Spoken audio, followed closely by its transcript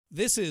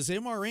This is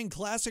MRN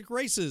Classic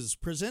Races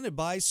presented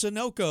by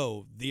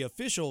Sunoco, the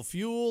official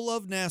fuel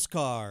of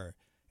NASCAR,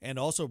 and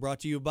also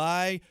brought to you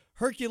by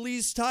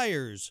Hercules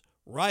Tires,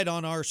 right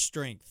on our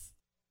strength.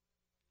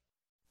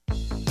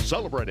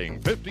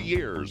 Celebrating 50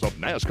 years of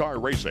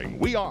NASCAR racing,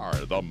 we are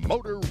the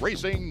Motor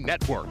Racing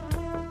Network.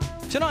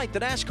 Tonight, the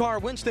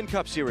NASCAR Winston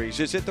Cup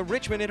Series is at the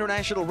Richmond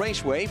International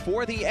Raceway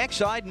for the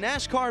Exide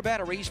NASCAR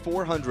Batteries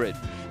 400.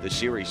 The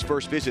series'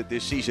 first visit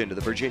this season to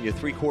the Virginia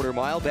three-quarter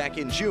mile back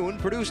in June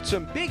produced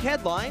some big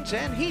headlines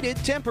and heated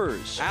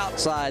tempers.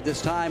 Outside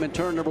this time in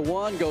turn number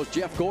one goes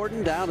Jeff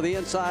Gordon. Down to the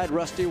inside,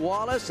 Rusty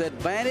Wallace.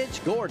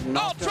 Advantage, Gordon.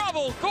 Oh,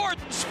 trouble!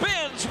 Gordon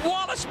spins.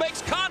 Wallace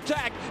makes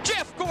contact.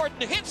 Jeff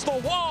Gordon hits the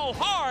wall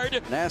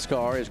hard.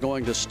 NASCAR is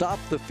going to stop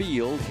the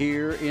field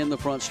here in the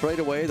front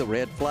straightaway. The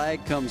red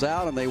flag comes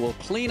out, and they will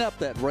clean up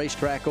that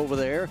racetrack over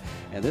there,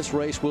 and this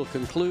race will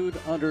conclude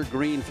under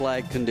green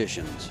flag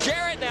conditions.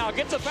 Jarrett now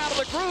gets up out of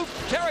the group.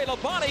 Terry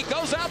Labonte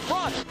goes out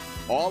front.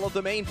 All of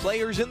the main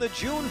players in the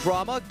June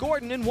drama,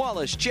 Gordon and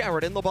Wallace,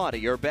 Jarrett and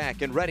Labonte, are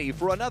back and ready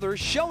for another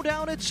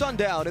showdown at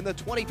sundown in the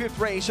 25th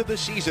race of the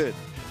season.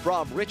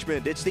 From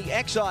Richmond, it's the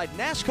Exide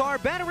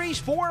NASCAR Batteries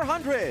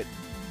 400.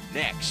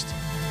 Next.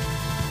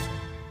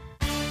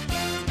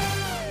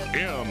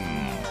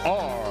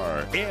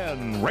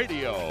 MRN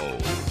Radio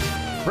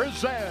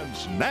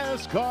presents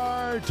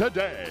NASCAR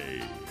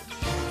Today.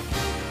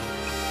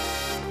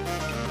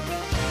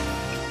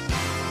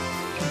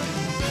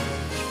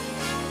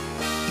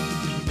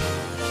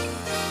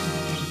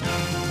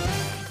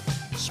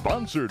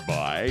 Sponsored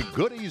by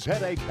Goody's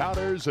Headache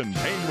Powders and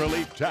Pain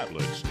Relief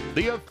Tablets,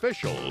 the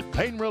official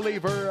pain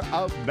reliever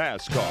of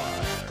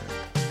NASCAR.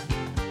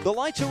 The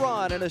lights are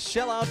on and a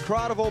sellout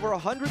crowd of over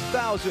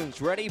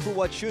 100,000 ready for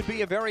what should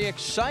be a very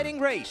exciting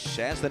race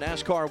as the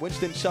NASCAR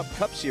Winston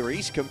Cup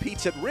Series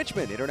competes at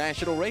Richmond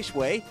International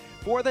Raceway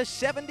for the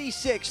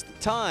 76th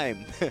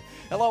time.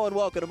 Hello and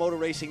welcome to Motor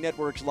Racing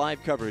Network's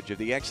live coverage of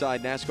the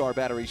Exide NASCAR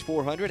Batteries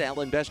 400.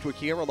 Alan Bestwick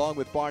here along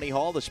with Barney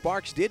Hall. The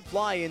sparks did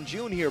fly in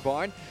June here,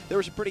 Barn. There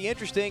were some pretty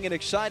interesting and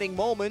exciting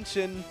moments,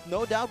 and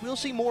no doubt we'll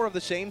see more of the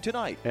same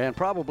tonight. And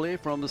probably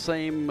from the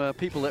same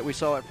people that we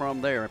saw it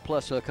from there,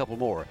 plus a couple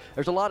more.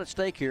 There's a lot at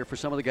stake here for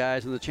some of the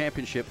guys in the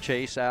championship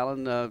chase,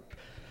 Alan.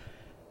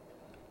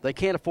 They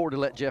can't afford to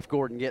let Jeff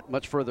Gordon get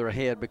much further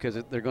ahead because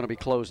they're going to be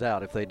closed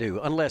out if they do,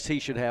 unless he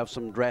should have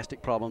some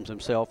drastic problems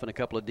himself and a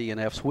couple of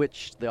DNFs,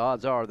 which the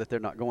odds are that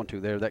they're not going to.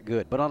 They're that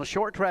good. But on a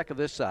short track of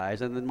this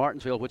size, and then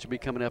Martinsville, which will be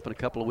coming up in a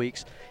couple of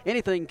weeks,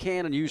 anything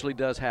can and usually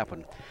does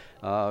happen.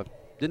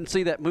 Didn't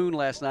see that moon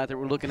last night that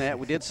we're looking at.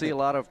 We did see a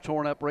lot of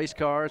torn up race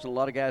cars and a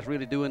lot of guys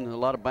really doing a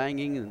lot of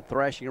banging and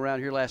thrashing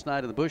around here last night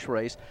in the Busch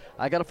race.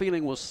 I got a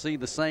feeling we'll see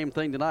the same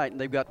thing tonight, and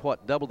they've got,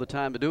 double the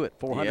time to do it,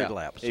 400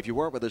 laps. If you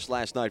weren't with us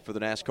last night for the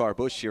NASCAR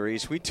Busch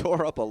Series, we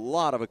tore up a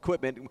lot of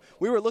equipment.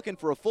 We were looking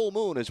for a full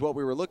moon is what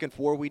we were looking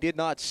for. We did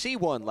not see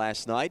one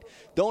last night.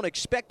 Don't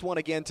expect one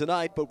again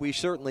tonight, but we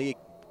certainly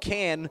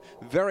can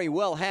very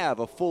well have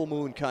a full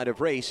moon kind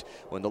of race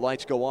when the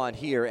lights go on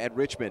here at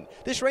Richmond.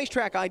 This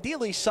racetrack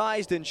ideally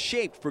sized and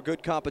shaped for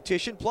good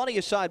competition. Plenty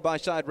of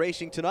side-by-side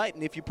racing tonight,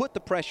 and if you put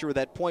the pressure of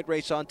that point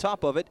race on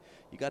top of it,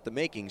 you got the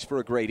makings for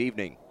a great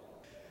evening.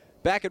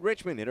 Back at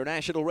Richmond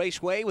International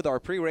Raceway with our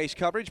pre-race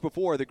coverage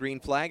before the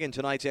green flag in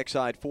tonight's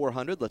Exide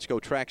 400. Let's go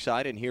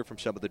trackside and hear from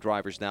some of the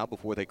drivers now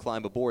before they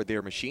climb aboard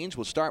their machines.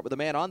 We'll start with the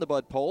man on the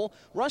Bud Pole,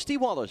 Rusty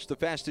Wallace, the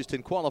fastest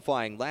in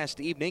qualifying last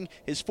evening,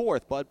 his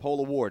fourth Bud Pole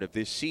award of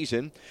this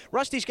season.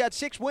 Rusty's got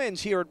 6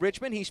 wins here at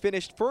Richmond. He's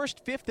finished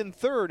 1st, 5th, and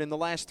 3rd in the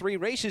last 3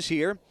 races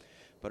here.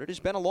 But it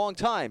has been a long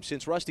time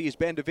since Rusty has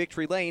been to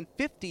victory lane.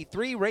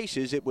 53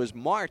 races. It was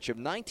March of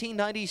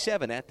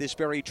 1997 at this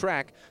very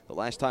track, the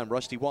last time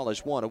Rusty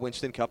Wallace won a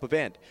Winston Cup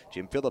event.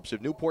 Jim Phillips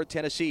of Newport,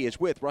 Tennessee is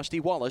with Rusty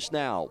Wallace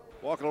now.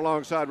 Walking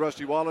alongside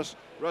Rusty Wallace.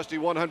 Rusty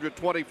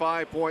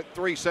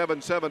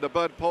 125.377 to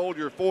Bud Pole,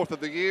 your 4th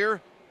of the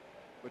year.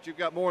 But you've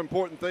got more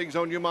important things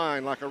on your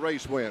mind, like a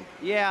race win.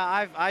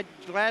 Yeah, I'd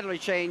gladly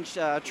trade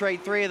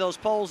 3 of those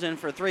poles in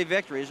for 3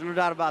 victories, no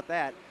doubt about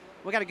that.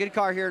 We got a good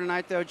car here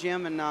tonight, though,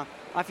 Jim, and I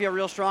feel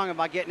real strong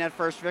about getting that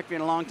first victory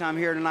in a long time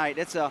here tonight.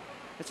 It's a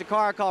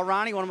car I call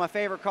Ronnie, one of my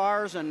favorite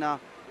cars, and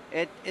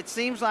it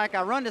seems like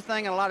I run the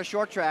thing on a lot of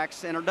short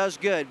tracks, and it does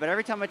good, but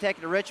every time I take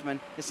it to Richmond,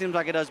 it seems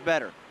like it does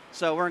better.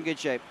 So we're in good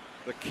shape.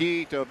 The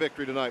key to a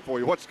victory tonight for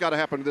you, what's got to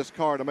happen to this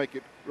car to make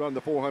it run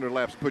the 400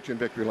 laps and put you in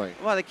victory lane?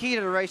 Well, the key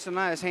to the race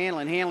tonight is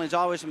handling. Handling is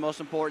always the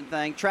most important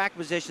thing. Track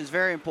position is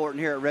very important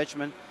here at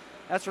Richmond.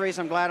 That's the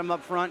reason I'm glad I'm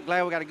up front,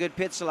 glad we got a good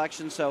pit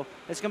selection, so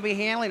it's going to be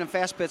handling and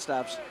fast pit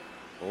stops.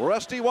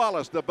 Rusty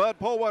Wallace, the Bud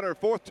Pole winner,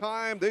 4th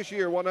time this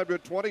year,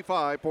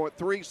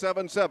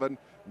 125.377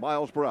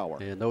 miles per hour.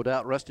 And no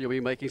doubt Rusty will be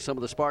making some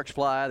of the sparks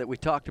fly that we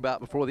talked about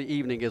before the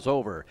evening is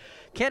over.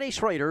 Kenny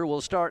Schrader will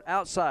start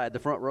outside the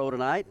front row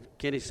tonight.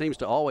 Kenny seems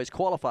to always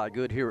qualify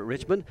good here at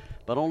Richmond,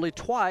 but only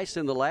twice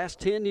in the last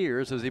 10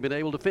 years has he been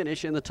able to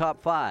finish in the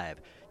top 5.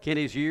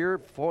 Kenny's year,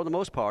 for the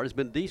most part, has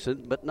been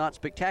decent, but not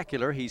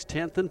spectacular. He's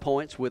 10th in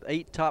points with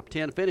 8 top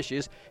 10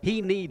 finishes.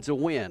 He needs a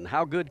win.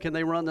 How good can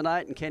they run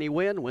tonight, and can he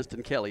win?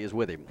 Winston Kelly is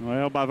with him.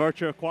 Well, by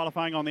virtue of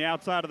qualifying on the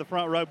outside of the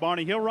front row,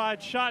 Barney, he'll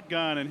ride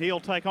shotgun, and he'll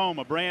take home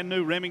a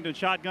brand-new Remington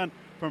shotgun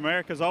from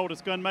America's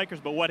oldest gun makers.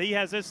 But what he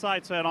has his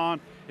sights set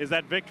on is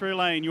that victory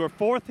lane. You were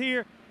 4th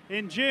here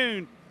in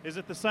June. Is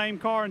it the same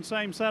car and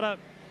same setup?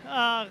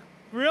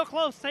 Real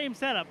close, same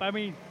setup. I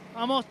mean,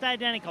 almost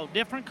identical.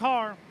 Different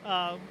car.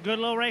 Good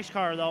little race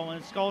car, though.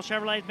 And Skull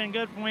Chevrolet's been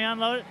good when we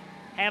unload it.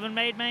 Haven't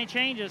made many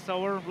changes,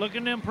 so we're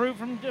looking to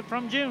improve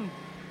from June.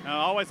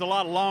 Always a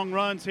lot of long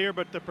runs here,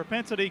 but the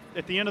propensity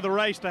at the end of the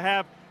race to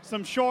have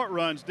some short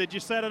runs. Did you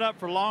set it up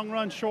for long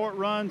runs, short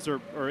runs,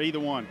 or either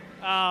one?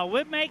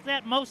 We'll make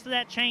most of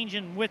that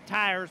changing with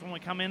tires when we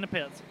come in the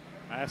pits.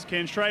 Ask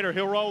Ken Schrader.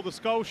 He'll roll the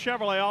Skull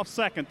Chevrolet off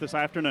second this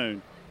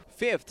afternoon.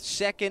 5th,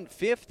 2nd,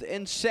 5th,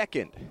 and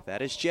 2nd.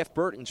 That is Jeff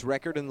Burton's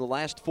record in the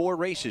last 4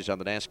 races on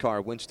the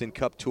NASCAR Winston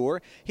Cup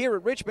Tour. Here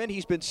at Richmond,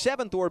 he's been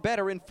 7th or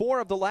better in 4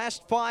 of the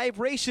last 5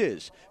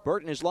 races.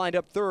 Burton is lined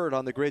up 3rd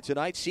on the grid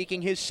tonight,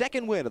 seeking his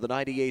 2nd win of the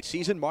 98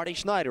 season. Marty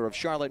Schneider of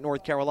Charlotte,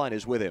 North Carolina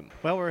is with him.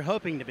 Well, we're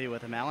hoping to be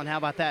with him, Alan. How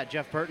about that?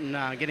 Jeff Burton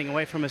getting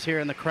away from us here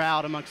in the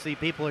crowd amongst the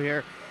people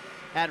here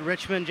at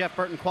Richmond. Jeff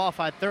Burton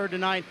qualified 3rd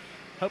tonight.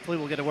 Hopefully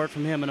we'll get a word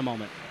from him in a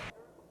moment.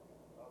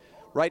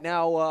 Right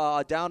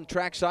now, down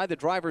trackside, the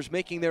drivers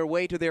making their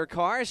way to their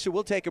cars. So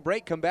we'll take a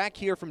break, come back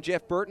here from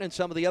Jeff Burton and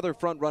some of the other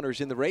front runners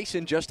in the race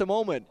in just a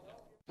moment.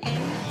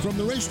 From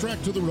the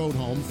racetrack to the road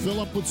home, fill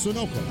up with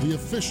Sunoco, the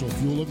official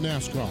fuel of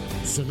NASCAR.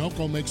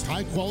 Sunoco makes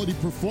high-quality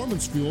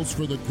performance fuels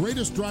for the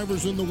greatest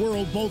drivers in the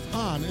world, both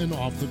on and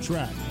off the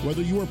track.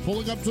 Whether you are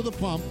pulling up to the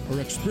pump or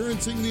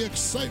experiencing the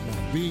excitement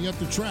of being at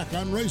the track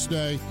on race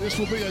day, this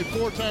will be a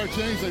 4-tire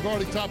change. They've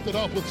already topped it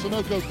off with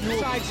Sunoco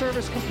fuel. Side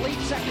service complete,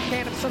 second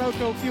can of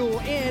Sunoco fuel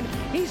in.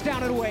 He's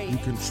down and away. You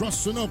can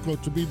trust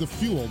Sunoco to be the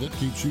fuel that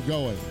keeps you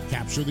going.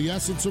 Capture the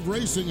essence of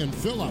racing and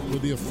fill up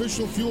with the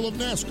official fuel of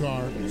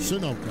NASCAR,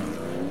 Sunoco.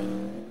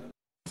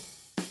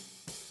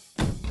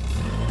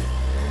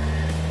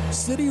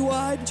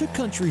 Citywide to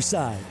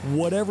countryside,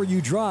 whatever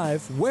you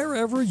drive,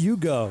 wherever you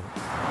go.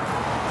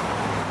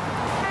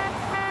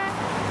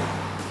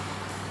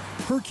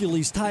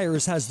 Hercules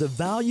Tires has the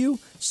value,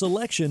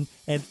 selection,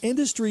 and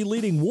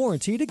industry-leading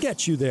warranty to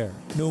get you there,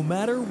 no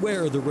matter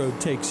where the road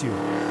takes you.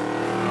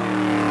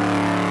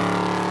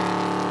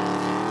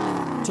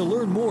 To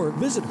learn more,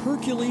 visit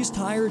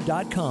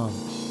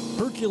HerculesTire.com.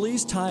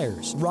 Hercules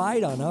Tires,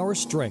 ride on our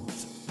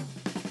strength.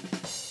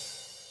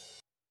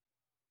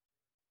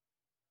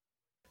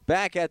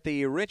 Back at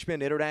the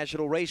Richmond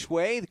International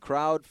Raceway, the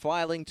crowd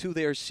filing to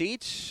their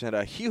seats, and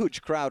a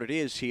huge crowd it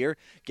is here,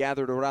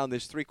 gathered around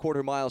this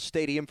 3/4-mile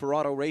stadium for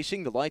auto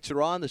racing. The lights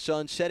are on, the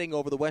sun setting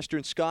over the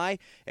western sky,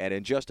 and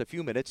in just a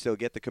few minutes they'll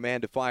get the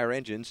command to fire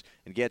engines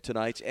and get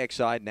tonight's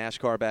Exide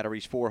NASCAR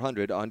Batteries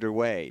 400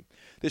 underway.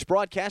 This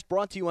broadcast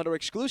brought to you under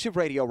exclusive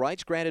radio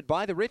rights granted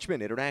by the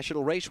Richmond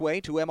International Raceway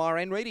to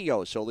MRN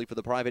Radio, solely for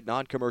the private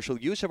non-commercial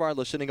use of our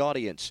listening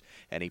audience.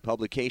 Any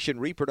publication,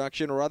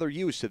 reproduction, or other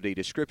use of the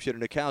description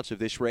and accounts of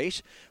this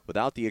race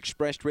without the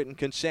expressed written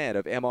consent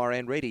of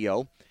MRN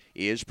Radio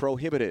is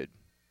prohibited.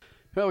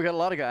 Well, we got a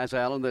lot of guys,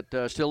 Alan,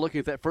 that still looking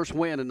at that first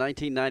win in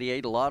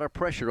 1998. A lot of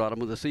pressure on them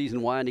with the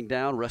season winding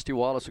down. Rusty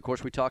Wallace, of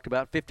course, we talked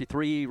about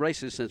 53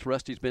 races since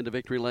Rusty's been to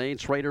victory lane.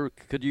 Schrader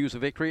could use a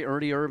victory.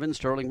 Ernie Irvin,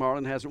 Sterling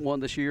Marlin hasn't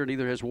won this year.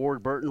 Neither has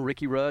Ward Burton,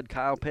 Ricky Rudd,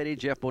 Kyle Petty,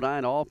 Jeff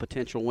Bodine, all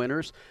potential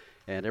winners.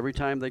 And every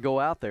time they go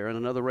out there and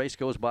another race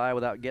goes by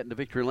without getting to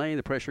victory lane,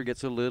 the pressure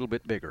gets a little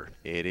bit bigger.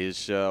 It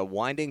is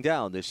winding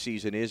down. This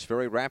season is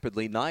very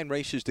rapidly. 9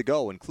 races to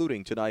go,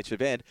 including tonight's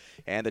event.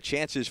 And the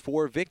chances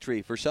for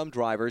victory for some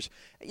drivers.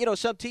 You know,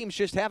 some teams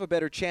just have a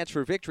better chance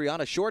for victory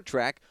on a short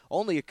track.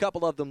 Only a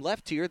couple of them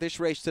left here. This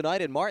race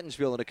tonight in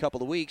Martinsville in a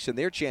couple of weeks. And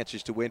their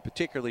chances to win,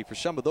 particularly for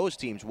some of those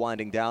teams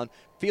winding down,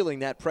 feeling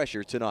that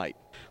pressure tonight.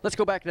 Let's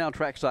go back down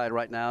trackside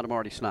right now to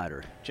Marty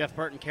Schneider. Jeff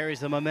Burton carries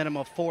the momentum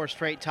of 4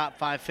 straight top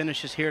 5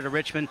 finishes here to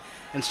Richmond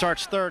and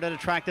starts 3rd at a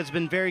track that's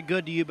been very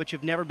good to you, but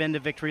you've never been to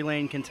victory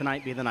lane. Can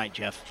tonight be the night,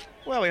 Jeff?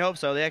 Well, we hope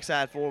so. The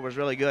Exide 4 was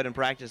really good in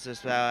practice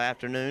this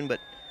afternoon, but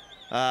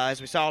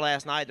as we saw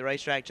last night, the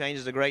racetrack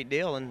changes a great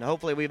deal, and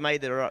hopefully we've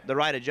made the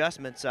right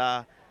adjustments.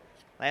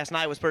 Last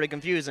night was pretty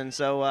confusing,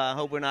 so I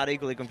hope we're not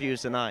equally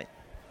confused tonight.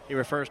 He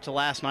refers to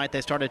last night.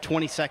 They started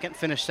 22nd,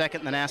 finished 2nd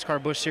in the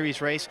NASCAR Busch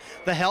Series race.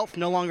 The health,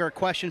 no longer a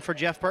question for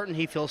Jeff Burton.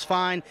 He feels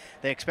fine.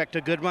 They expect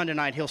a good run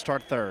tonight. He'll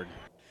start 3rd.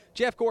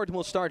 Jeff Gordon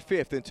will start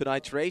 5th in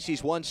tonight's race.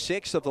 He's won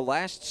 6 of the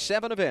last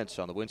 7 events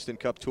on the Winston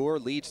Cup Tour,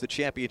 leads the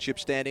championship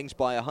standings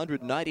by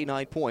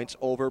 199 points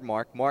over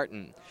Mark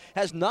Martin.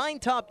 Has 9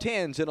 top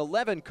 10s and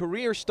 11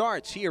 career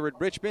starts here at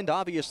Richmond.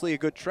 Obviously a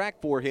good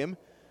track for him,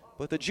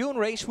 but the June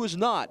race was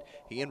not.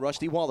 He and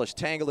Rusty Wallace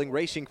tangling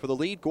racing for the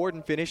lead.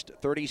 Gordon finished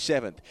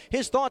 37th.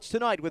 His thoughts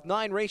tonight with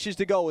 9 races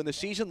to go in the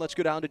season. Let's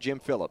go down to Jim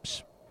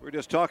Phillips. We were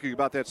just talking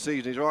about that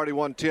season. He's already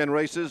won 10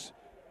 races.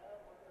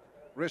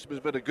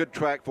 Richmond's been a good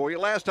track for you.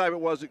 Last time it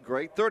wasn't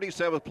great.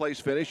 37th place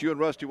finish. You and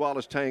Rusty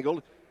Wallace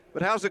tangled.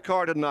 But how's the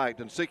car tonight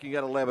and seeking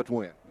that 11th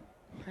win?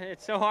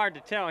 It's so hard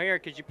to tell here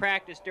because you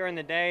practice during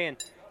the day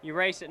and you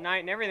race at night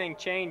and everything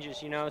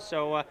changes, you know.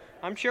 So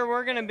I'm sure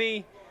we're going to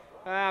be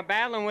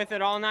battling with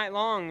it all night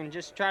long and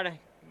just try to,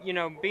 you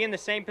know, be in the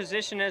same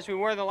position as we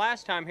were the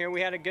last time here.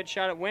 We had a good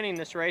shot at winning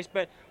this race,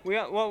 but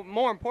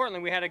more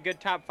importantly, we had a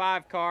good top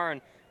 5 car,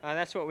 and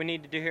that's what we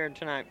need to do here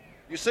tonight.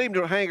 You seem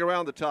to hang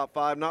around the top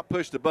 5, not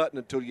push the button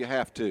until you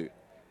have to.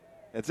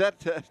 Is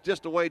that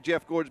just the way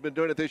Jeff Gordon's been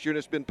doing it this year, and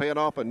it's been paying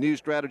off, a new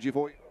strategy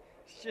for you?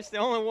 It's just the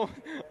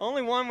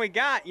only one we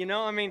got, you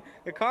know. I mean,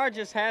 the car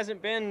just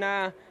hasn't been,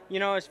 you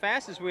know, as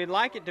fast as we'd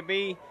like it to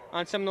be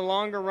on some of the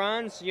longer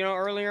runs, you know,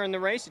 earlier in the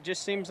race. It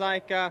just seems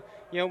like, you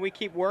know, we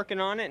keep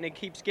working on it, and it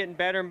keeps getting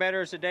better and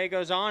better as the day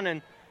goes on.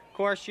 And, of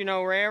course, you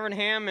know, Ray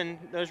Evernham and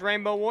those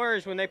Rainbow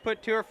Warriors, when they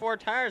put 2 or 4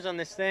 tires on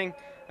this thing,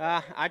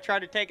 I try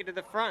to take it to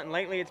the front, and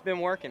lately it's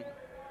been working.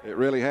 It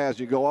really has.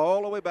 You go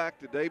all the way back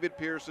to David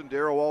Pearson,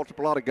 Darrell Waltrip,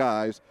 a lot of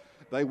guys.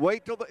 They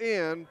wait till the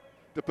end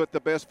to put the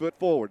best foot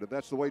forward, and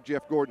that's the way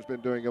Jeff Gordon's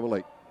been doing of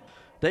late.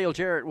 Dale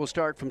Jarrett will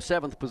start from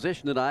 7th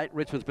position tonight.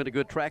 Richmond's been a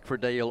good track for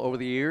Dale over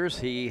the years.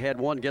 He had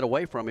one get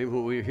away from him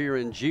when we were here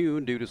in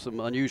June due to some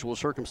unusual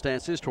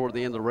circumstances toward the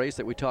end of the race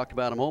that we talked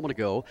about a moment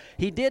ago.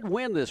 He did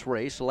win this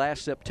race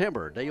last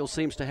September. Dale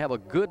seems to have a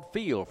good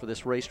feel for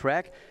this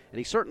racetrack, and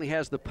he certainly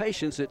has the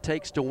patience it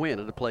takes to win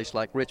at a place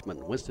like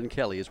Richmond. Winston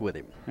Kelly is with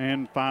him.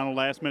 And final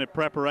last-minute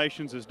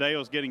preparations as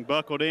Dale's getting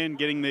buckled in,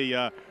 getting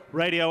the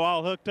radio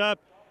all hooked up.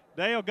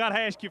 Dale, got to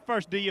ask you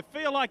first, do you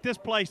feel like this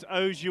place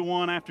owes you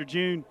one after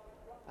June?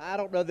 I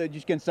don't know that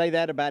you can say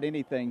that about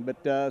anything,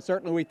 but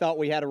certainly we thought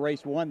we had a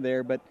race won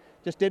there, but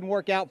just didn't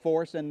work out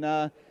for us. And,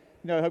 you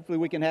know, hopefully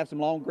we can have some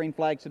long green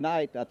flags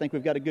tonight. I think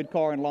we've got a good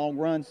car in long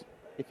runs.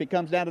 If it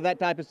comes down to that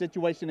type of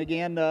situation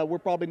again, we're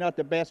probably not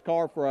the best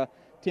car for a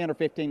 10 or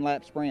 15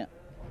 lap sprint.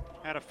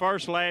 Had a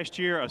first last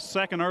year, a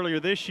second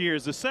earlier this year.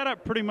 Is the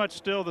setup pretty much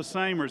still the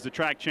same, or has the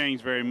track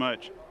changed very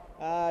much?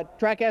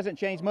 Track hasn't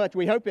changed much.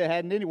 We hope it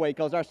hadn't anyway,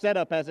 because our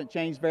setup hasn't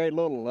changed very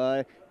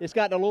little. It's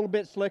gotten a little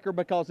bit slicker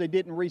because they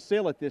didn't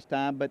reseal it this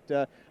time,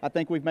 but I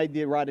think we've made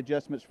the right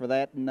adjustments for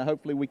that, and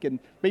hopefully we can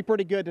be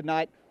pretty good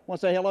tonight. I want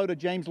to say hello to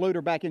James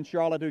Luter back in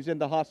Charlotte, who's in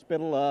the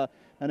hospital,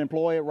 an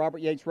employee at Robert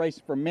Yates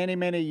Racing for many,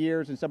 many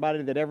years, and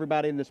somebody that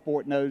everybody in the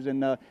sport knows.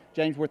 And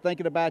James, we're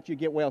thinking about you.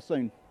 Get well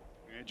soon.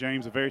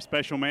 James, a very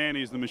special man.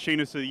 He's the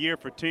Machinist of the Year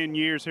for 10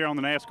 years here on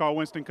the NASCAR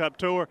Winston Cup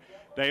Tour.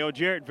 Dale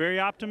Jarrett very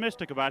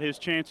optimistic about his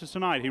chances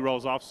tonight. He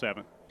rolls off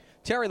 7th.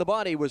 Terry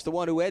Labonte was the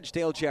one who edged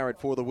Dale Jarrett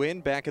for the win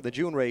back in the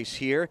June race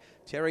here.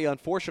 Terry,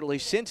 unfortunately,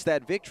 since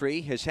that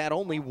victory, has had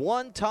only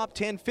one top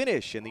 10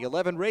 finish in the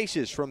 11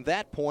 races from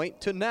that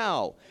point to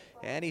now.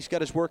 And he's got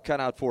his work cut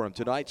out for him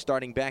tonight,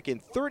 starting back in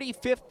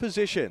 35th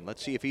position.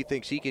 Let's see if he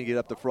thinks he can get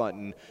up the front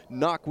and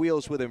knock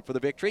wheels with him for the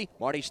victory.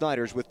 Marty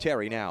Snider's with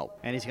Terry now.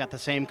 And he's got the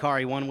same car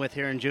he won with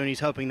here in June. He's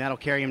hoping that'll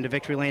carry him to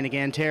victory lane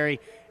again. Terry,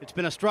 it's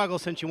been a struggle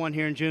since you won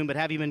here in June, but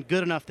have you been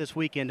good enough this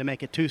weekend to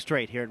make it 2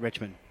 straight here at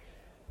Richmond?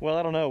 Well,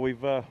 I don't know.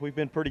 We've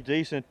been pretty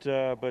decent,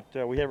 but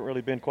we haven't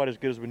really been quite as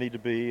good as we need to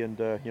be, and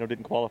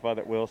didn't qualify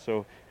that well.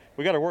 So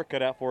we got our work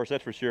cut out for us,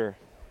 that's for sure.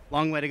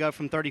 Long way to go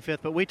from 35th,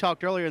 but we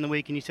talked earlier in the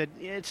week, and you said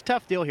it's a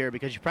tough deal here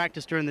because you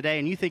practice during the day,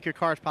 and you think your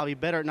car's probably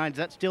better at night. Is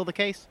that still the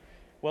case?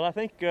 Well, I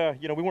think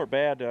we weren't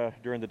bad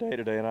during the day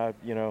today, and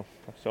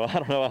so I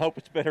don't know. I hope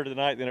it's better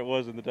tonight than it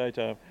was in the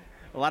daytime.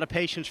 A lot of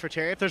patience for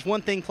Terry. If there's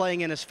one thing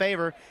playing in his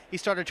favor, he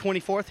started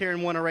 24th here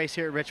and won a race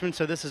here at Richmond,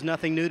 so this is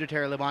nothing new to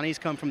Terry Labonte. He's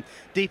come from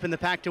deep in the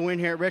pack to win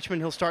here at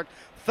Richmond. He'll start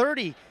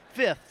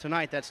 35th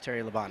tonight. That's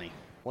Terry Labonte.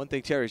 One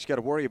thing Terry's got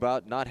to worry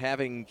about, not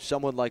having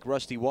someone like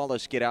Rusty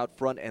Wallace get out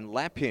front and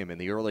lap him in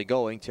the early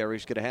going.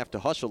 Terry's going to have to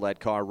hustle that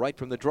car right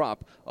from the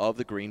drop of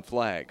the green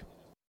flag.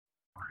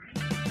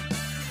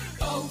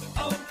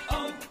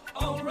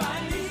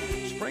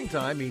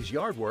 Springtime means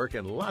yard work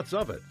and lots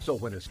of it. So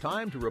when it's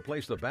time to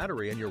replace the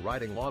battery in your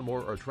riding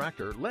lawnmower or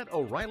tractor, let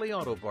O'Reilly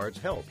Auto Parts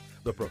help.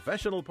 The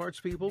professional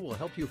parts people will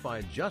help you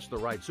find just the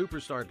right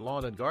Superstart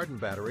lawn and garden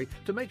battery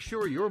to make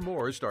sure your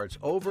mower starts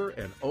over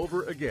and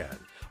over again.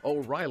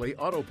 O'Reilly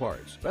Auto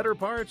Parts. Better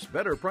parts,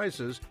 better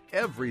prices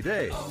every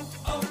day.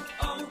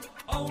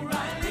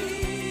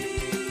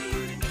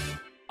 O'Reilly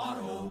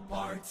Auto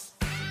Parts.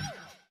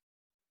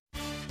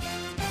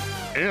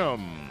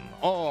 MRN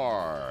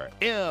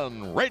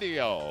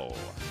Radio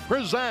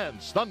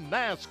presents the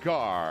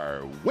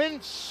NASCAR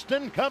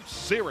Winston Cup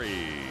Series.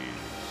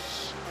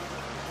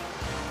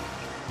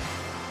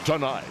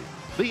 Tonight,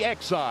 the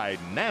Exide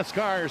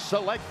NASCAR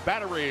Select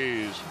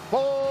Batteries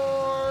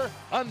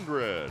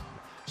 400.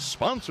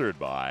 Sponsored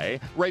by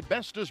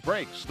Raybestos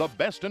Brakes, the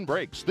best in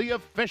brakes, the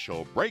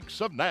official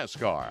brakes of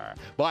NASCAR.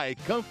 By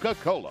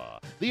Coca-Cola,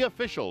 the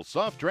official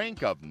soft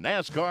drink of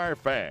NASCAR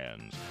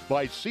fans.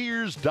 By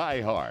Sears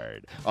Die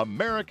Hard,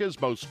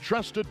 America's most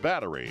trusted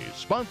battery,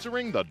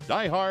 sponsoring the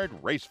Die Hard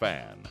race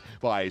fan.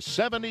 By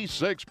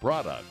 76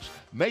 Products,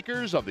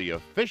 makers of the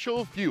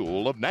official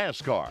fuel of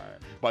NASCAR.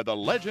 By the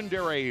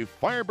legendary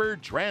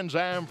Firebird Trans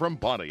Am from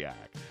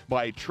Pontiac.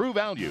 by True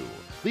Value,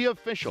 the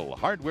official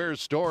hardware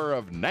store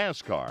of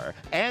NASCAR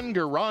and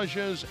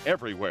garages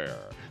everywhere,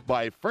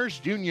 by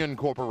First Union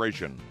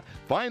Corporation.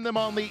 Find them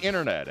on the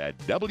internet at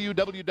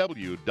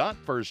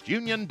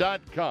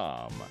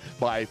www.firstunion.com.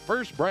 By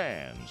First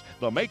Brands,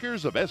 the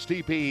makers of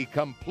STP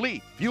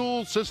Complete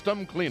Fuel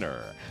System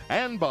Cleaner.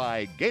 And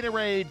by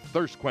Gatorade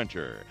Thirst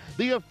Quencher,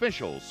 the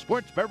official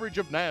sports beverage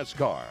of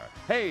NASCAR.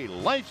 Hey,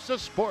 life's a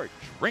sport.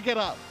 Drink it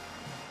up.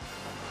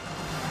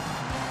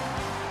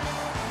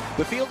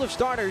 The field of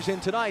starters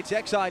in tonight's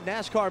Exide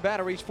NASCAR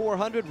Batteries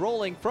 400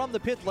 rolling from the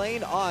pit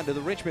lane onto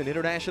the Richmond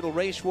International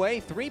Raceway.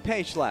 3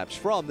 pace laps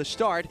from the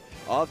start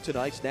of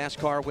tonight's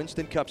NASCAR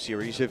Winston Cup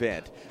Series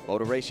event.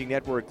 Motor Racing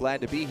Network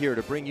glad to be here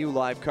to bring you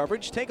live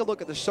coverage. Take a look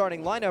at the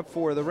starting lineup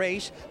for the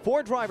race.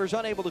 4 drivers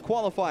unable to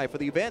qualify for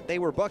the event. They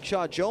were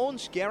Buckshot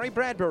Jones, Gary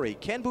Bradbury,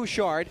 Ken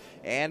Bouchard,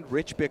 and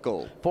Rich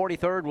Bickle.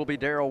 43rd will be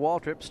Darrell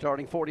Waltrip.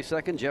 Starting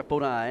 42nd, Jeff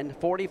Bodine.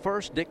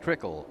 41st, Dick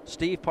Trickle.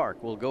 Steve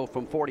Park will go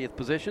from 40th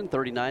position.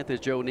 39th is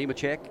Joe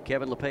Nemechek.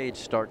 Kevin LePage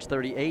starts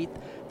 38th.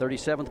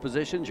 37th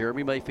position,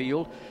 Jeremy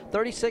Mayfield.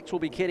 36th will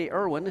be Kenny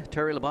Irwin.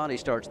 Terry Labonte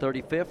starts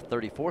 35th.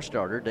 34th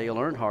starter, Dale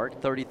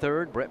Earnhardt.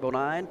 33rd, Brett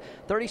Bodine.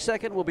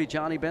 32nd will be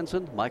Johnny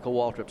Benson. Michael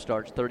Waltrip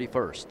starts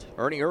 31st.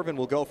 Ernie Irvin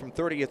will go from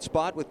 30th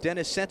spot with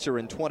Dennis Setzer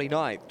in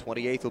 29th.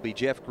 28th will be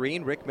Jeff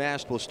Green. Rick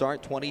Mast will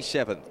start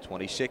 27th.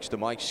 26th to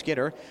Mike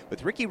Skinner,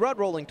 with Ricky Rudd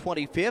rolling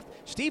 25th.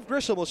 Steve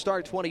Grissom will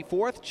start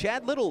 24th.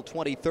 Chad Little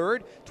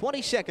 23rd.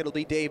 22nd will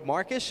be Dave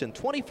Marcus, and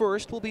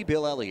 21st will be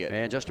Bill Elliott.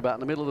 And just about in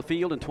the middle of the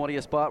field in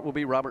 20th spot will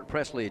be Robert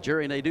Presley.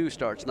 Jerry Nadeau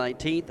starts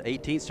 19th.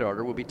 18th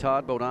starter will be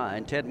Todd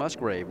Bodine. Ted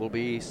Musgrave will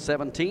be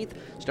 17th.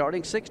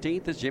 Starting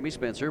 16th is Jimmy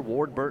Spencer.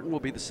 Ward Burton will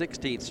be the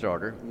 16th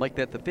starter. Make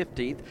that the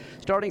 15th.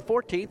 Starting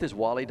 14th is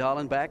Wally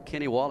Dallenbach.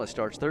 Kenny Wallace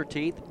starts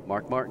 13th.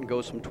 Mark Martin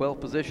goes from 12th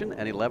position,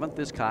 and 11th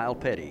is Kyle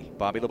Petty.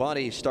 Bobby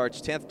Labonte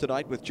starts 10th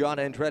tonight with John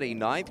Andretti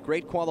 9th.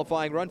 Great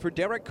qualifying run for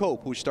Derek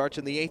Cope, who starts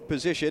in the 8th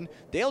position.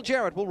 Dale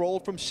Jarrett will roll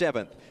from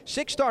 7th.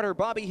 6th starter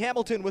Bobby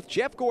Hamilton with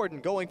Jeff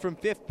Gordon going from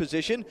 5th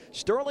position.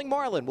 Sterling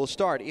Marlin will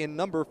start in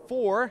number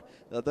 4,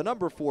 the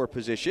number 4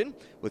 position,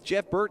 with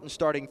Jeff Burton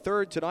starting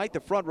 3rd tonight. The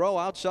front row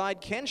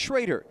outside, Ken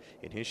Schrader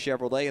in his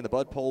Chevrolet, and the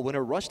Bud Pole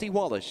winner Rusty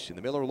Wallace in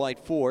the Miller Lite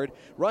Ford.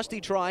 Rusty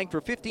trying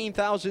for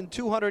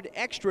 $15,200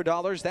 extra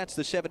dollars. That's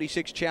the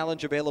 76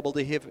 challenge available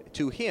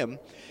to him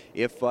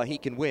if he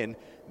can win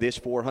this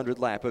 400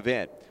 lap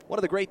event. One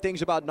of the great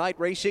things about night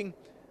racing,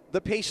 the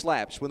pace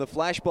laps when the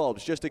flash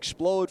bulbs just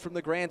explode from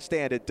the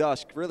grandstand at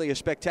dusk. Really a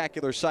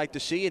spectacular sight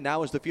to see. And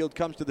now as the field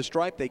comes to the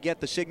stripe, they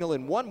get the signal,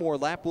 and one more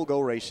lap will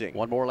go racing.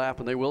 One more lap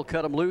and they will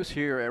cut them loose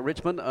here at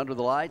Richmond under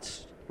the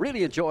lights.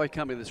 Really enjoy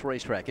coming to this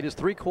racetrack. It is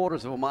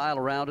 3/4 of a mile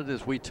around it,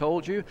 as we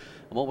told you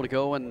a moment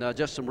ago, and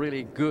just some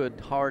really good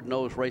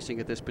hard-nosed racing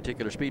at this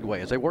particular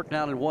speedway. As they work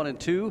down in 1 and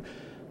 2,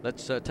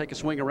 let's take a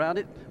swing around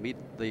it, meet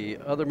the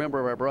other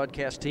member of our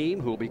broadcast team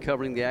who will be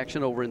covering the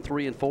action over in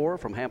 3 and 4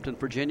 from Hampton,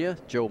 Virginia,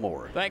 Joe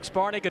Moore. Thanks,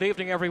 Barney. Good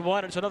evening,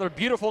 everyone. It's another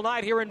beautiful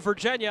night here in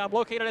Virginia. I'm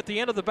located at the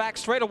end of the back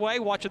straightaway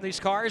watching these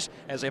cars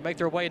as they make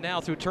their way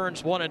now through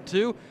turns 1 and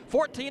 2.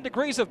 14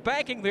 degrees of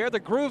banking there. The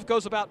groove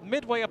goes about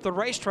midway up the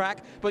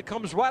racetrack, but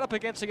comes right up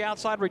against the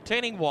outside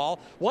retaining wall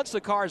once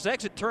the cars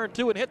exit turn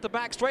 2 and hit the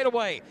back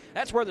straightaway.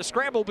 That's where the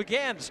scramble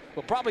begins.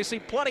 We'll probably see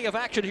plenty of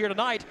action here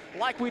tonight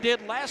like we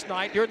did last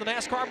night during the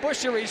NASCAR Busch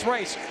Series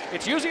race.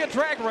 It's usually a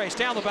drag race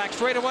down the back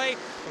straightaway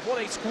before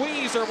they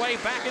squeeze their way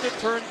back into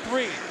turn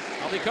 3.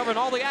 I'll be covering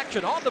all the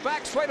action on the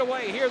back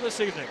straightaway here this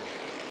evening.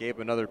 Gave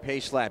another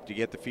pace lap to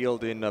get the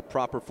field in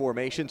proper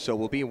formation, so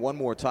we'll be one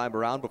more time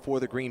around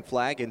before the green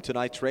flag in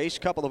tonight's race.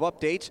 Couple of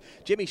updates.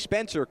 Jimmy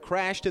Spencer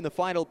crashed in the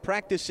final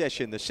practice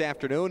session this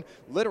afternoon,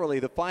 literally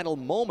the final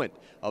moment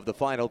of the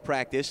final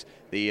practice.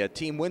 The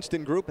Team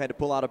Winston group had to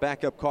pull out a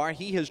backup car.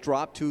 He has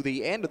dropped to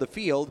the end of the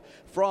field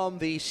from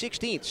the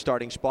 16th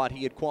starting spot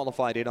he had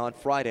qualified in on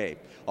Friday.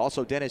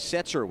 Also, Dennis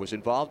Setzer was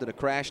involved in a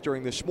crash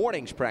during this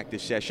morning's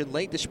practice session.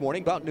 Late this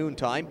morning, about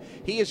noontime,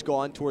 he has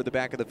gone toward the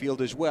back of the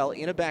field as well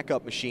in a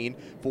backup machine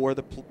for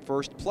the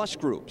First Plus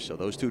group. So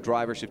those two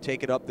drivers have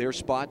taken up their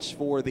spots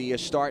for the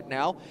start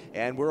now,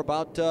 and we're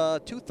about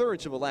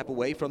 2/3 of a lap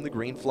away from the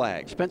green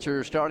flag.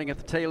 Spencer starting at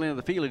the tail end of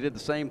the field. He did the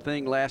same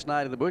thing last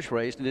night in the Busch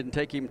race, and it didn't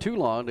take him too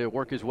long to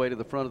work his way to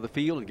the front of the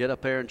field and get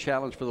up there and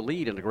challenge for the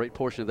lead in a great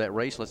portion of that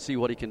race. Let's see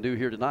what he can do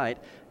here tonight,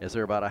 as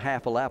they're about a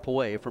half a lap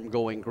away from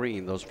going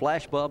green. Those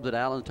flash bulbs that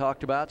Alan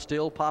talked about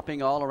still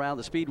popping all around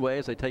the speedway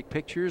as they take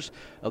pictures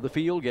of the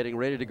field getting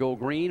ready to go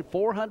green.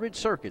 400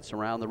 circuits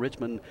around the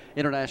Richmond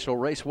International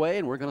Raceway,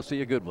 and we're going to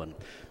see a good one.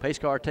 Pace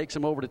car takes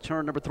him over to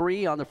turn number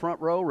 3 on the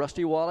front row.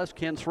 Rusty Wallace,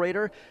 Ken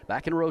Schrader.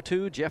 Back in row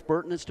 2, Jeff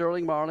Burton and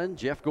Sterling Marlin.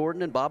 Jeff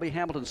Gordon and Bobby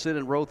Hamilton sit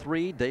in row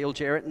 3. Dale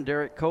Jarrett and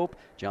Derek Cope.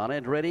 John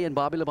Andretti and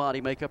Bobby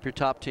Labonte make up your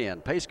top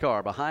 10. Pace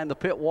car behind the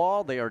pit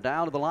wall. They are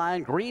down to the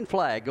line. Green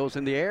flag goes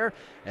in the air,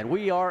 and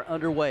we are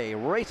underway.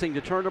 Racing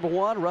to turn number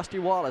 1. Rusty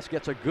Wallace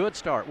gets a good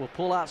start. Will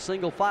pull out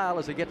single file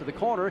as they get to the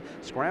corner.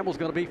 Scramble's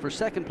going to be for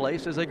second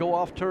place as they go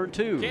off turn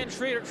 2. Ken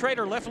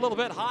Schrader left a little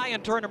bit high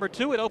in turn number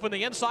 2. It opened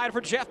the inside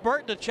for Jeff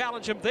Burton to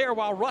challenge him there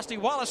while Rusty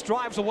Wallace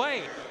drives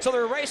away. So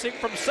they're racing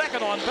from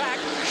second on back.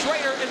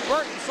 Schrader and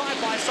Burton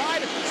side by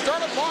side.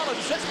 Sterling Marlin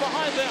sits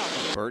behind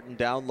them. Burton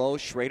down low,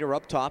 Schrader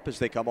up top as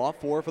they come off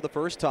 4 for the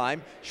first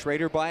time.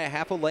 Schrader by a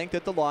half a length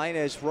at the line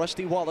as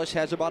Rusty Wallace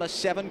has about a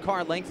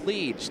 7-car length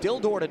lead. Still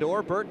door to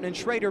door, Burton and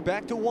Schrader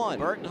back to 1.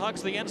 Burton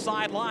hugs the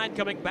inside line,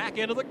 coming back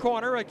into the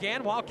corner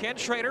again while Ken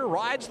Schrader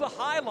rides the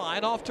high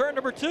line off turn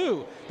number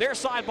 2. They're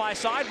side by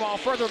side while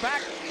further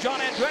back, John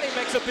Andretti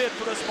makes a bid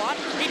for the spot.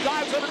 He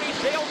dives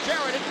underneath Dale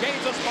Jarrett and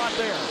gains a spot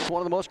there.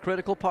 One of the most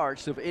critical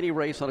parts of any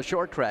race on a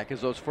short track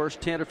is those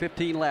first 10 or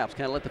 15 laps.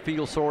 Kind of let the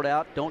field sort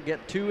out. Don't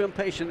get too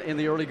impatient in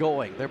the early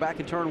going. They're back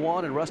in turn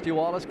 1, and Rusty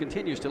Wallace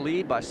continues to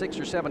lead by 6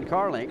 or 7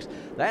 car lengths.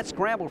 That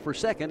scramble for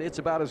second, it's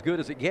about as good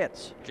as it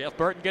gets. Jeff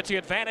Burton gets the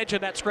advantage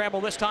in that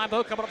scramble this time,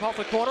 though, coming up off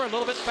the corner a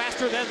little bit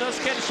faster than does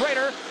Ken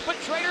Schrader, but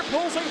Schrader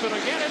pulls even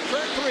again in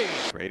turn 3.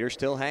 Schrader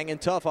still hanging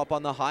tough up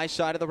on the high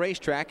side of the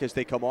racetrack as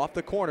they come off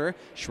the corner.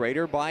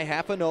 Schrader by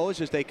half a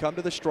nose as they come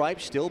to the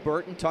stripe. Still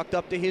Burton tucked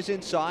up to his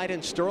inside,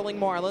 and Sterling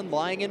Marlin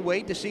lying in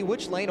wait to see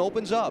which lane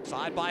opens up.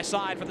 Side by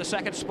side for the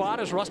second spot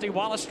as Rusty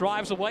Wallace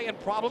drives away, and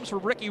problems for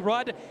Ricky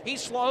Rudd. He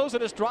slows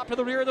and is dropped to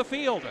the rear of the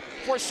field.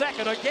 For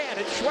second again,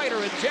 it's Schrader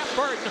and Jeff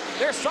Burton.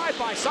 They're side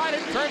by side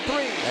in turn 3.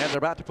 And they're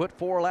about to put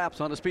 4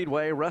 laps on the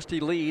speedway. Rusty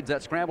leads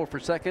that scramble for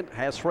second,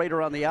 has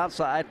Schrader on the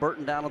outside,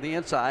 Burton down on the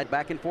inside.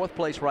 Back in 4th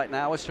place right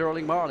now is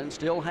Sterling Marlin,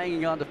 still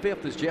hanging on to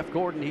 5th is Jeff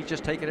Gordon. He's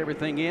just taking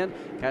everything in,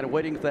 kind of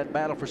waiting for that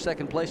battle for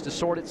second place to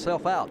sort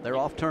itself out. They're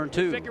off turn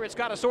 2. Figure it's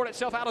got to sort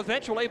itself out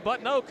eventually,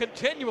 but no,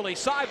 continually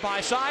side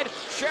by side.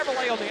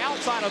 Chevrolet on the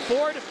outside of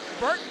Ford.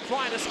 Burton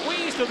trying to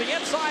squeeze to the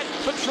inside,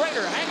 but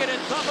Schrader hanging in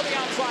top of the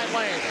outside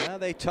lane.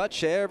 They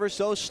touch ever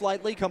so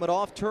slightly coming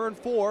off turn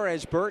 4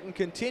 as Burton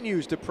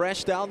continues to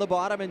press down the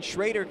bottom and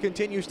Schrader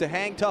continues to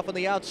hang tough on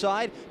the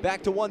outside.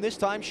 Back to 1 this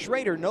time.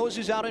 Schrader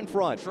noses out in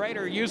front.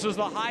 Schrader uses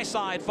the high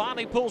side,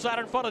 finally pulls out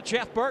in front of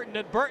Jeff Burton,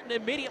 and Burton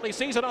immediately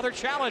sees another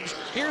challenge.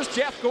 Here's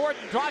Jeff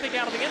Gordon driving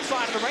down to the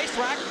inside of the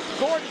racetrack.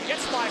 Gordon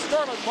gets by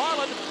Sterling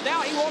Marlin.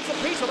 Now he wants a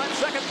piece of that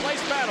second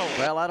place battle.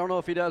 Well, I don't know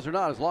if he does or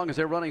not. As long as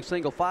they're running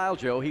single file,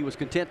 Joe, he was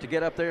content to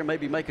get up there and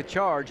maybe make a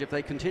charge. If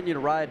they continue to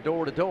ride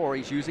door to door,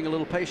 he's using a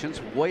little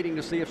patience, waiting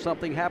to see if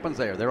something happens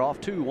there. They're off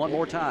 2 one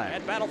more time.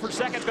 And battle for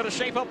second is going to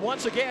shape up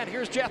once again.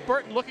 Here's Jeff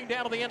Burton looking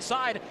down to the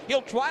inside.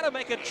 He'll try to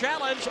make a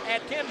challenge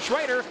at Ken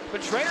Schrader,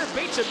 but Schrader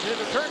beats him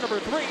into turn number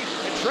 3,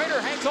 and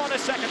Schrader hangs on to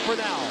second for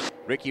now.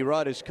 Ricky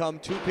Rudd has come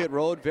to pit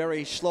road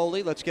very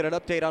slowly. Let's get an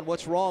update on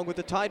what's wrong with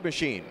the Tide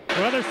machine.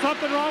 Well, there's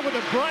something wrong with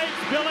the brakes.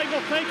 Bill Eagle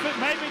thinks that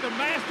maybe the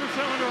master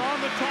cylinder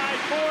on the Tide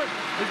Ford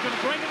is going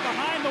to bring it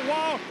behind the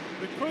wall.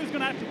 The crew's going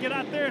to have to get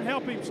out there and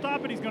help him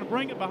stop it. He's going to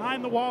bring it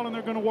behind the wall, and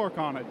they're going to work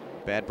on it.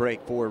 Bad break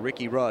for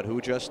Ricky Rudd,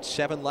 who just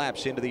 7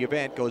 laps into the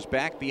event goes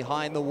back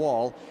behind the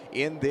wall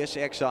in this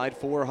Exide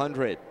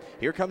 400.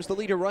 Here comes the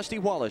leader, Rusty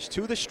Wallace,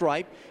 to the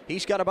stripe.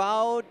 He's got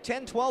about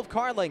 10-12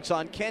 car lengths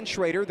on Ken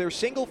Schrader. They're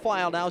single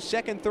file now,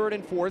 2nd, 3rd,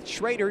 and 4th.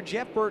 Schrader,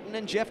 Jeff Burton,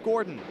 and Jeff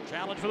Gordon.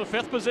 Challenge for the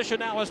 5th position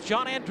now as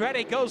John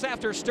Andretti goes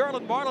after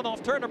Sterling Marlin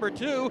off turn number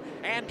 2.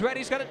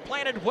 Andretti's got it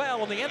planted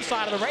well on the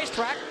inside of the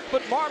racetrack,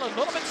 but Marlin a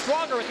little bit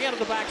stronger at the end of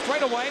the back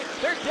straightaway.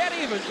 They're dead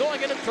even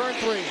going into turn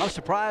 3. I'm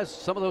surprised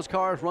some of those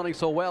cars running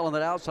so well in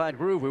that outside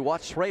groove. We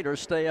watched Schrader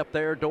stay up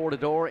there door to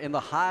door in the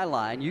high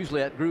line.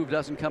 Usually that groove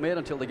doesn't come in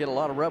until they get a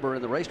lot of rubber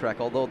in the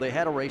racetrack, although they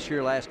had a race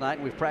here last night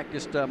and we've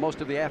practiced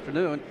most of the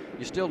afternoon.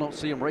 You still don't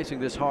see them racing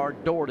this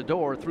hard door to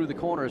door through the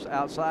corners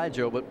outside,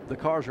 Joe, but the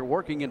cars are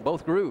working in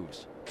both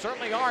grooves.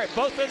 Certainly are at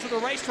both ends of the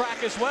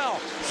racetrack as well.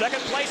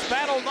 Second place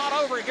battle not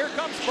over. Here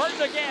comes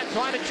Burton again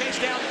trying to chase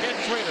down Ken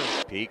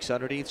Schrader. Peaks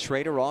underneath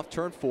Schrader off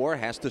turn 4.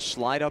 Has to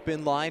slide up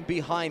in line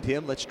behind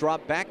him. Let's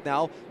drop back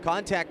now.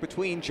 Contact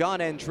between John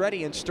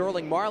Andretti and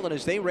Sterling Marlin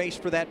as they race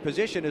for that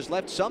position has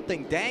left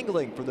something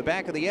dangling from the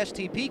back of the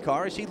STP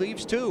car as he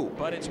leaves 2.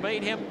 But it's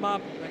made him,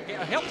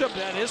 helped him,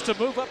 that is, to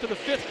move up to the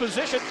 5th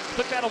position.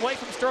 Took that away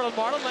from Sterling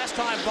Marlin last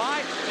time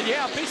by. And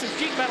yeah, a piece of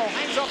sheet metal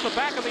hangs off the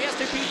back of the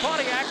STP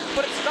Pontiac,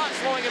 but it's not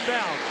slowing him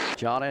down.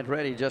 John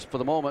Andretti just for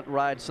the moment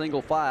rides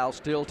single file,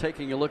 still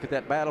taking a look at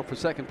that battle for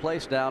second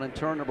place down in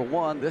turn number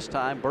 1. This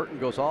time Burton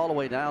goes all the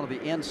way down to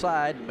the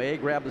inside, may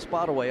grab the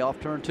spot away off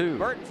turn 2.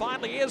 Burton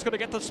finally is going to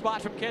get the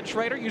spot from Ken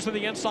Schrader using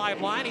the inside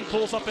line. He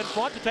pulls up in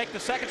front to take the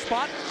second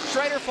spot.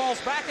 Schrader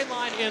falls back in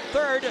line in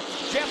 3rd.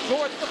 Jeff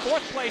Gordon, the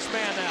 4th place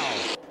man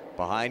now.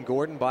 Behind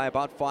Gordon by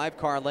about 5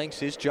 car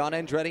lengths is John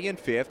Andretti in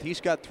 5th.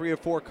 He's got 3 or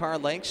 4 car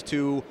lengths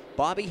to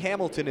Bobby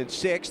Hamilton in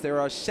 6th. There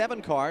are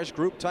 7 cars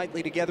grouped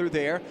tightly together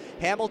there.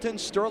 Hamilton,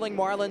 Sterling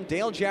Marlin,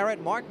 Dale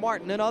Jarrett, Mark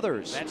Martin, and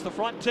others. That's the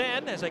front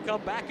 10 as they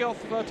come back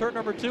off turn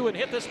number 2 and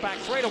hit this back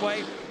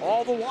straightaway.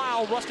 All the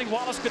while, Rusty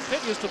Wallace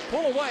continues to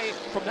pull away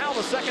from now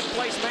the second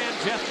place man,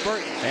 Jeff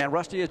Burton. And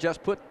Rusty has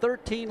just put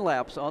 13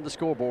 laps on the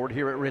scoreboard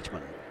here at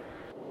Richmond.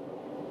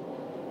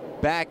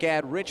 Back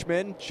at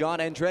Richmond, John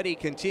Andretti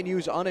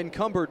continues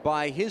unencumbered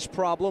by his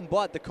problem,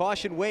 but the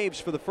caution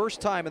waves for the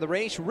first time in the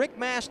race. Rick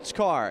Mast's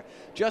car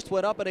just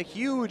went up in a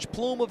huge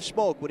plume of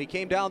smoke when he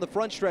came down the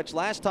front stretch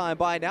last time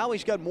by. Now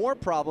he's got more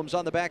problems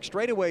on the back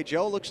straightaway,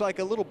 Joe. Looks like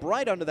a little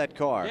bright under that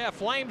car. Yeah,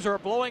 flames are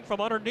blowing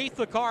from underneath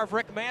the car of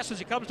Rick Mast as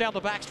he comes down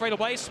the back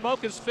straightaway.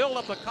 Smoke has filled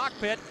up the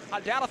cockpit. I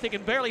doubt if he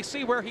can barely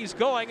see where he's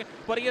going,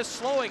 but he is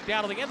slowing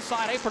down to the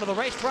inside apron of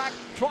the racetrack,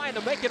 trying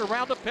to make it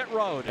around the pit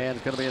road. And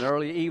it's going to be an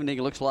early evening,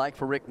 it looks like,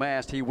 for Rick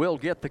Mast. He will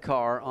get the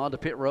car onto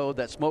pit road.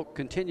 That smoke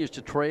continues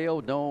to trail.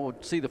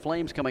 Don't see the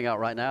flames coming out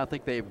right now. I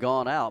think they've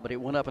gone out, but it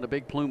went up in a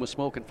big plume of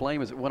smoke and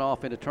flame as it went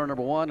off into turn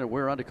number 1, and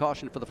we're under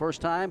caution for the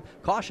first time.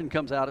 Caution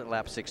comes out at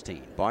lap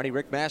 16. Barney,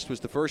 Rick Mast was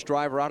the first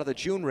driver out of the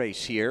June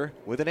race here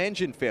with an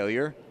engine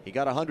failure. He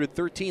got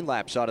 113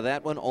 laps out of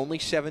that one, only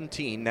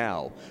 17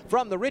 now.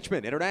 From the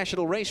Richmond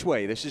International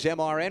Raceway, this is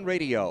MRN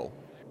Radio.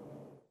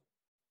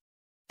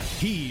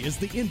 He is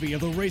the envy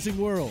of the racing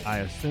world. I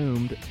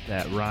assumed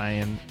that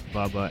Ryan,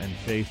 Bubba, and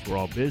Chase were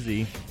all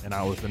busy, and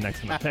I was the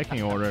next in the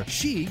pecking order.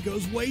 She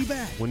goes way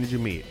back. When did you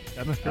meet?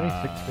 7th grade,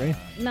 6th grade?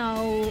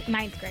 No,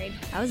 9th grade.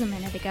 That was a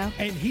minute ago.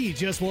 And he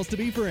just wants to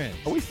be friends.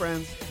 Are we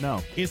friends?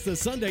 No. It's the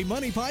Sunday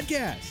Money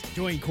Podcast.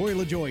 Join Corey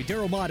LaJoy,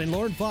 Daryl Mott, and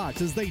Lauren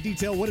Fox as they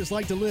detail what it's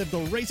like to live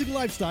the racing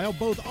lifestyle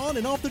both on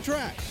and off the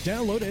track.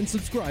 Download and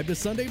subscribe to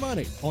Sunday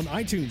Money on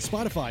iTunes,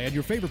 Spotify, and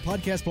your favorite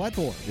podcast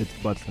platform. It's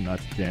butts and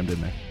nuts jammed in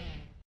there.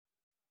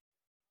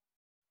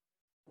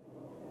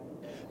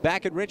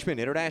 Back at Richmond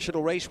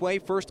International Raceway,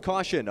 first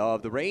caution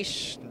of the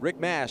race. Rick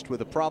Mast with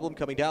a problem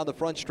coming down the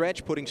front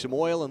stretch, putting some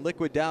oil and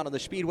liquid down on the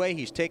speedway.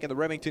 He's taken the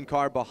Remington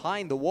car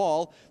behind the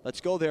wall. Let's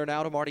go there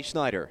now to Marty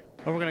Snyder.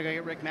 Well, we're going to go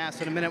get Rick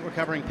Mast in a minute. We're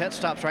covering pit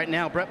stops right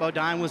now. Brett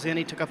Bodine was in.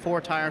 He took a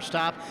 4-tire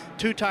stop.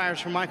 2 tires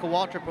from Michael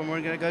Waltrip, and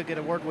we're going to go get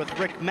a word with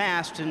Rick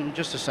Mast in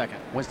just a second.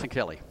 Winston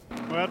Kelly.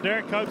 Well,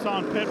 Derek Coates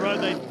on pit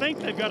road. They think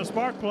they've got a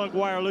spark plug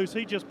wire loose.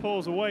 He just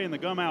pulls away in the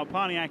gum-out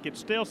Pontiac. It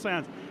still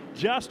sounds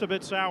just a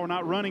bit sour,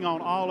 not running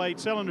on all 8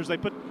 cylinders. They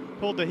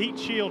pulled the heat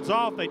shields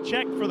off. They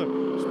checked for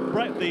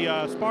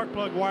the spark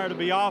plug wire to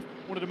be off.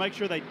 Wanted to make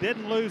sure they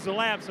didn't lose the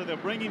lap, so they'll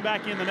bring him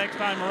back in the next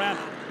time around.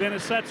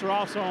 Dennis Setzer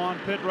also on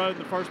pit road in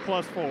the first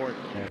plus forward.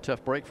 Yeah,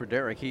 tough break for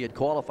Derek. He had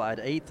qualified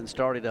 8th and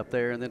started up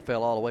there and then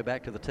fell all the way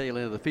back to the tail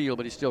end of the field,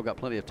 but he's still got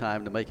plenty of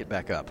time to make it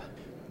back up.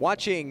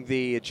 Watching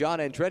the John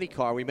Andretti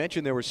car, we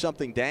mentioned there was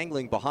something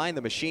dangling behind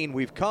the machine.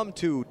 We've come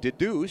to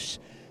deduce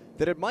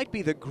that it might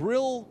be the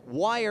grill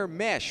wire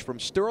mesh from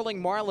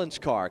Sterling Marlin's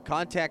car.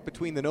 Contact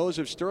between the nose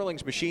of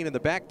Sterling's machine and the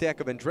back deck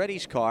of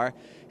Andretti's car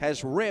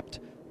has ripped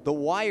the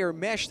wire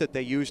mesh that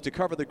they use to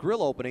cover the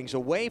grill openings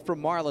away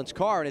from Marlin's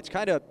car, and it's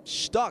kind of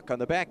stuck on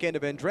the back end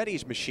of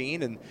Andretti's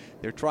machine, and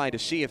they're trying to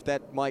see if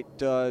that might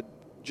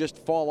just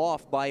fall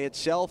off by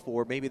itself,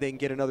 or maybe they can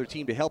get another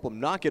team to help them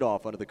knock it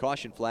off under the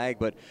caution flag.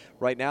 But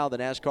right now the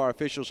NASCAR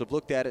officials have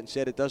looked at it and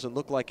said it doesn't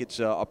look like it's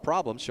a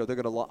problem, so they're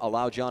going to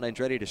allow John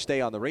Andretti to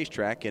stay on the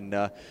racetrack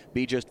and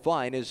be just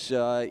fine as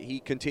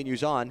he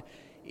continues on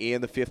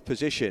in the 5th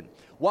position.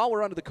 While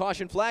we're under the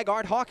caution flag,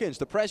 Art Hawkins,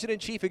 the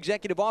President, Chief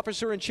Executive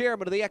Officer, and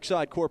Chairman of the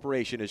Exide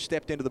Corporation, has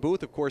stepped into the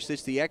booth. Of course,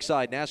 it's the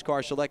Exide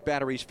NASCAR Select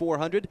Batteries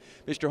 400.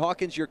 Mr.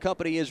 Hawkins, your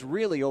company has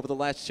really, over the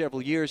last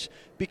several years,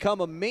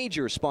 become a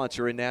major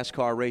sponsor in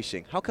NASCAR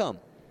racing. How come?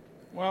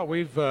 Well,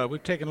 we've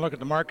taken a look at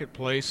the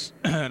marketplace,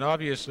 and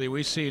obviously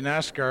we see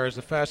NASCAR as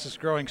the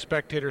fastest-growing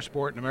spectator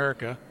sport in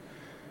America.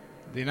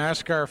 The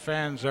NASCAR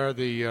fans are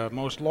the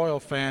most loyal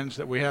fans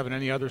that we have in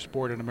any other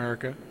sport in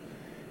America.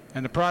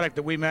 And the product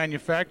that we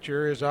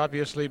manufacture is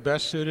obviously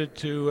best suited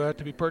to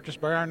be purchased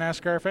by our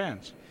NASCAR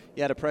fans.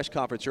 You had a press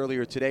conference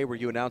earlier today where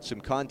you announced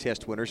some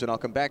contest winners, and I'll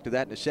come back to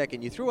that in a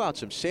second. You threw out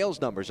some sales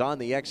numbers on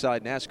the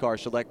Exide NASCAR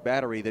Select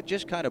Battery that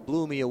just kind of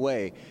blew me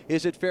away.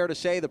 Is it fair to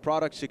say the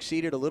product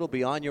succeeded a little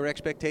beyond your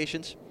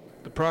expectations?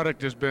 The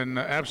product has been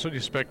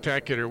absolutely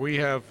spectacular. We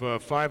have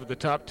 5 of the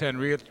top 10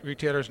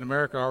 retailers in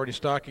America already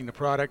stocking the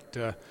product.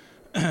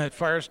 At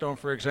Firestone,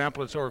 for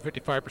example, it's over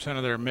 55%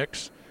 of their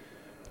mix.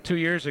 2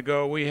 years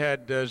ago, we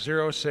had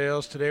 0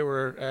 sales. Today,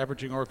 we're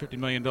averaging over $50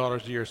 million a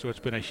year, so it's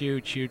been a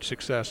huge, huge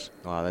success.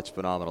 Oh, that's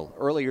phenomenal.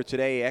 Earlier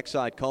today,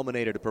 Exide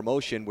culminated a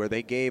promotion where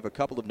they gave a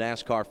couple of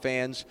NASCAR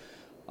fans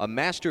a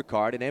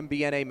MasterCard, an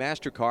MBNA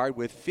MasterCard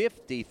with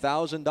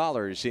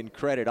 $50,000 in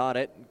credit on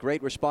it.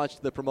 Great response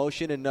to the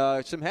promotion,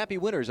 and some happy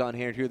winners on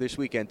hand here this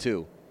weekend,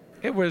 too.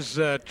 It was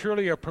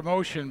truly a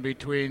promotion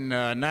between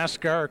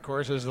NASCAR, of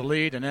course, as the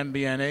lead, and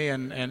MBNA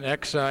and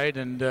Exide,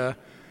 and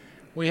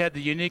we had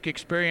the unique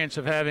experience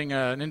of having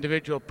an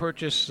individual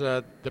purchase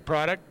the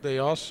product. They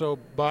also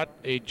bought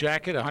a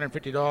jacket, a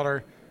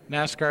 $150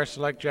 NASCAR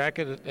Select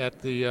jacket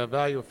at the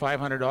value of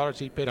 $500.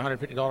 He paid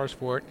 $150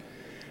 for it.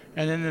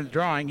 And then in the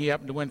drawing, he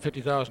happened to win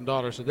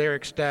 $50,000. So they're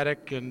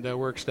ecstatic, and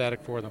we're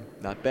ecstatic for them.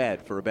 Not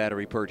bad for a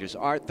battery purchase.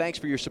 Art, thanks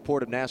for your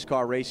support of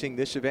NASCAR racing.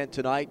 This event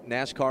tonight,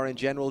 NASCAR in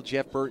general,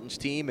 Jeff Burton's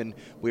team, and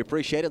we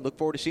appreciate it. Look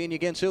forward to seeing you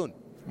again soon.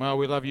 Well,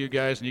 we love you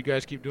guys, and you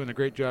guys keep doing the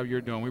great job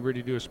you're doing. We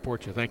really do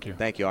support you. Thank you.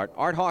 Thank you, Art.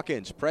 Art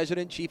Hawkins,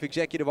 President, Chief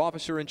Executive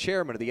Officer, and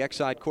Chairman of the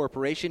Exide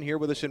Corporation, here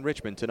with us in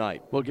Richmond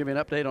tonight. We'll give you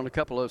an update on a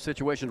couple of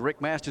situations. Rick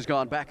Mast has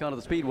gone back onto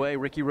the speedway.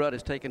 Ricky Rudd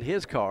has taken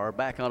his car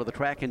back onto the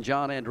track, and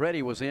John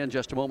Andretti was in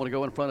just a moment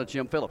ago in front of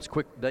Jim Phillips.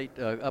 Quick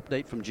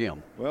update from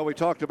Jim. Well, we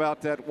talked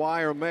about that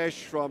wire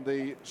mesh from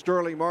the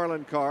Sterling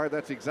Marlin car.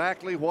 That's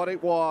exactly what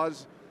it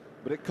was,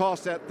 but it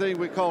cost that thing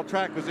we call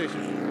track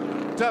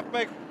position. Tough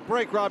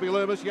break, Robbie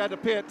Loomis. You had to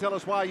pit. Tell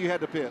us why you had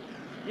to pit.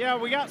 Yeah,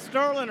 we got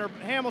Sterling or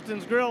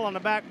Hamilton's grill on the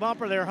back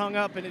bumper there hung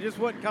up, and it just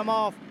wouldn't come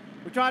off.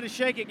 We tried to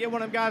shake it, get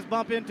one of them guys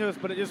bump into us,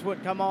 but it just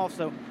wouldn't come off.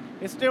 So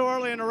it's still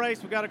early in the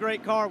race. We got a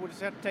great car. We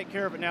just have to take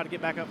care of it now to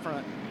get back up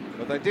front.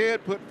 But they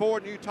did put 4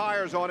 new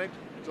tires on it,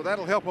 so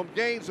that'll help them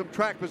gain some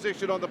track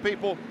position on the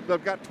people that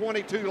have got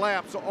 22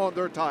 laps on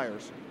their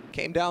tires.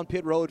 Came down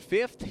pit road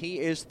 5th. He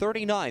is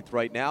 39th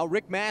right now.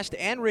 Rick Mast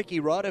and Ricky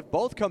Rudd have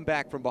both come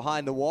back from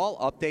behind the wall.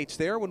 Updates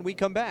there when we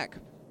come back.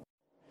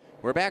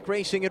 We're back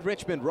racing at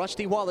Richmond.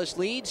 Rusty Wallace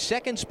leads.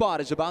 Second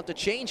spot is about to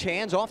change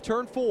hands off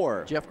turn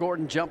 4. Jeff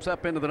Gordon jumps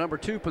up into the number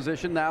 2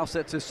 position, now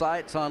sets his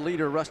sights on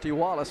leader Rusty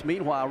Wallace.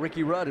 Meanwhile,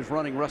 Ricky Rudd is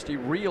running Rusty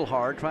real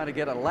hard, trying to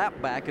get a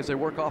lap back as they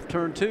work off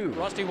turn 2.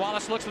 Rusty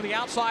Wallace looks to the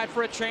outside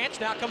for a chance.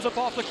 Now comes up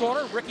off the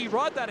corner. Ricky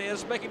Rudd, that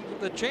is, making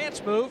the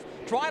chance move.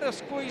 Try to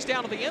squeeze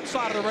down to the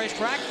inside of the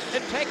racetrack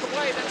and take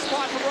away that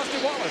spot from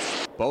Rusty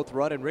Wallace. Both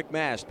Rudd and Rick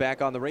Mast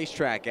back on the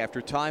racetrack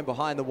after time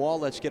behind the wall.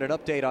 Let's get an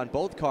update on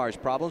both cars'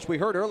 problems. We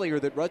heard earlier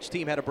that Rudd's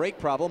team had a brake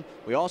problem.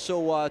 We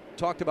also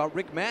talked about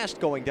Rick Mast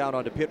going down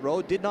onto pit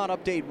road. Did not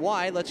update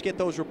why. Let's get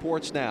those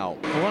reports now.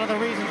 One of the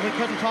reasons we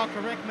couldn't talk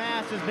to Rick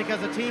Mast is because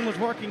the team was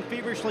working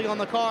feverishly on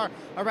the car.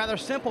 A rather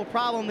simple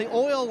problem. The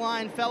oil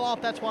line fell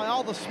off. That's why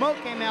all the smoke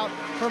came out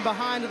from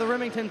behind of the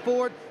Remington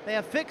Ford. They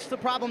have fixed the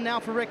problem now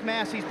for Rick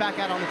Mast. He's back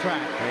out on the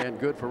track. And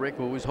good for Rick,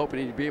 who was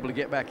hoping he'd be able to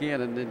get back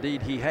in, and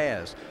indeed he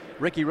has.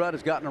 Ricky Rudd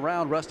has gotten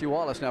around Rusty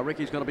Wallace. Now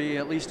Ricky's going to be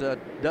at least a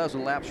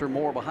dozen laps or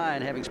more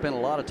behind, having spent a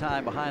lot of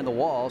time behind the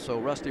wall, so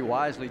Rusty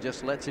wisely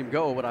just lets him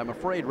go, but I'm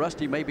afraid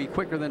Rusty may be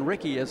quicker than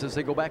Ricky is as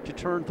they go back to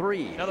turn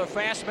 3. Another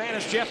fast man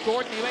is Jeff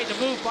Gordon. He made the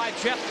move by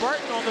Jeff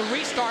Burton on the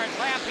restart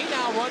lap. He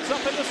now runs up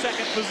in the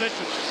 2nd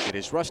position. It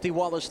is Rusty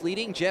Wallace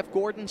leading, Jeff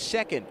Gordon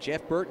 2nd,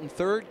 Jeff Burton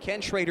 3rd,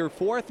 Ken Schrader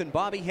 4th, and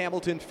Bobby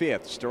Hamilton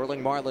 5th.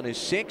 Sterling Marlin is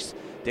 6th.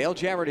 Dale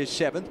Jarrett is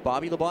 7th,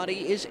 Bobby Labonte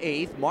is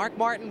 8th, Mark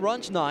Martin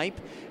runs 9th,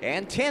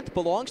 and 10th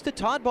belongs to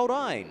Todd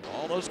Bodine.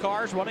 All those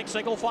cars running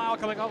single file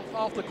coming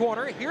off the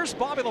corner. Here's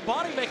Bobby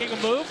Labonte making a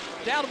move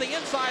down to the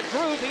inside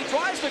groove. He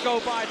tries to go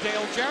by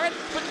Dale Jarrett,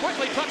 but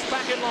quickly tucks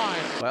back in line.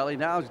 Well, he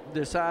now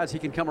decides he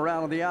can come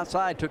around on the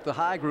outside, took the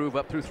high groove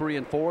up through 3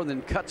 and 4, and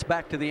then cuts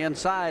back to the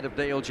inside of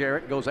Dale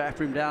Jarrett, goes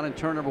after him down in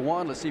turn number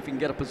 1. Let's see if he can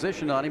get a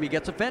position on him. He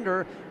gets a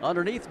fender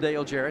underneath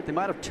Dale Jarrett. They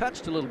might have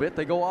touched a little bit.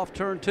 They go off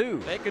turn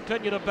 2. They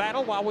continue to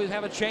battle while we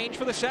have a change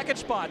for the 2nd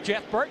spot.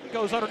 Jeff Burton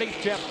goes underneath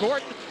Jeff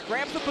Gordon,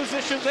 grabs the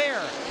position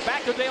there.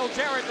 Back to Dale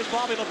Jarrett and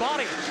Bobby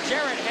Labonte.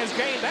 Jarrett has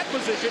gained that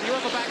position here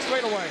on the back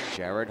straightaway.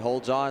 Jarrett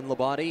holds on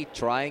Labonte,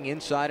 trying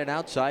inside and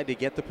outside to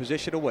get the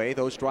position away.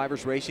 Those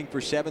drivers racing for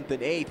 7th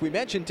and 8th. We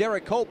mentioned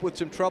Derek Hope with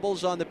some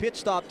troubles on the pit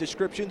stop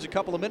descriptions a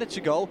couple of minutes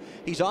ago.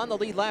 He's on the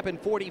lead lap in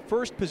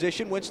 41st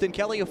position. Winston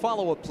Kelly, a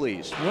follow-up,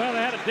 please. Well, they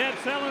had a dead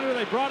cylinder.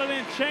 They brought it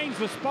in, changed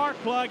the spark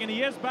plug, and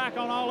he is back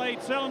on all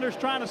 8 cylinders,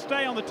 trying to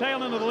stay on the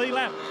tail end of the lead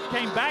lap.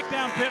 Came back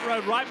down pit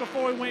road right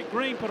before he went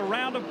green, put a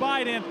round of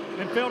bite in,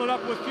 and filled it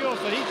up with fuel.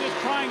 So he's just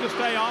trying to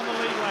stay on the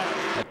lead lap.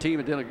 That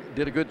team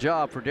did a good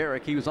job for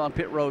Derek. He was on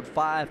pit road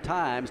 5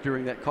 times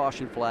during that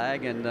caution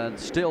flag, and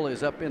still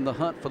is up in the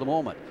hunt for the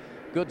moment.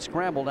 Good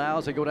scramble now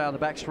as they go down the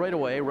back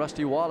straightaway.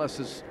 Rusty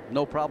Wallace is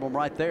no problem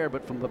right there,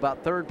 but from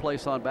about 3rd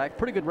place on back,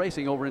 pretty good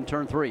racing over in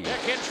turn 3. Yeah,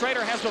 Ken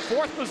Schrader has the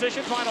 4th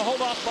position, trying to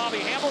hold off Bobby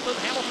Hamilton.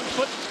 Hamilton's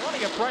putting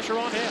plenty of pressure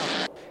on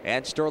him.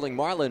 And Sterling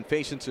Marlin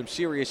facing some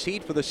serious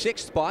heat for the 6th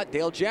spot.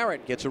 Dale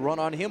Jarrett gets a run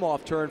on him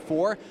off turn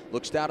 4.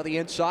 Looks down to the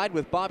inside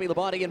with Bobby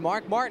Labonte and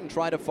Mark Martin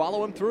trying to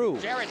follow him through.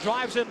 Jarrett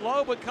drives in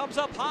low but comes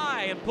up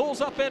high and pulls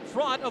up in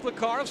front of the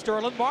car of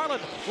Sterling Marlin.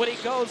 When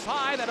he goes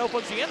high, that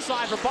opens the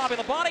inside for Bobby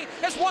Labonte.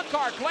 As one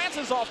car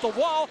glances off the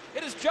wall,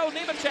 it is Joe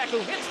Nemechek who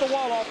hits the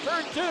wall off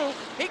turn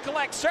 2. He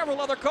collects several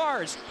other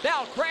cars.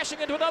 Now crashing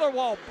into another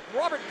wall,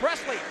 Robert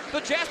Presley, the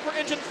Jasper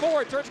engine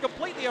Ford, turns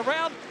completely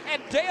around, and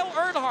Dale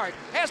Earnhardt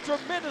has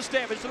tremendous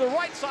damage to the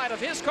right side of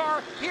his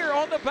car here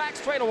on the back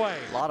straightaway.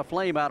 A lot of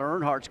flame out of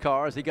Earnhardt's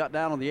car as he got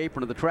down on the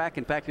apron of the track.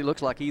 In fact, he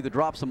looks like he either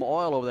dropped some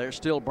oil over there,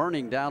 still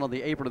burning down on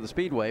the apron of the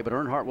speedway, but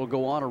Earnhardt will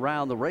go on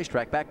around the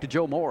racetrack back to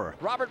Joe Moore.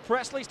 Robert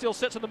Presley still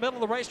sits in the middle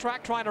of the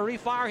racetrack trying to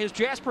refire his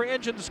Jasper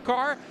engine's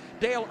car.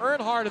 Dale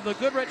Earnhardt in the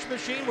Goodrich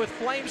machine with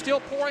flame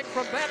still pouring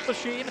from that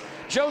machine.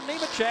 Joe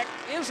Nemechek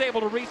is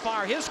able to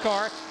refire his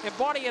car. And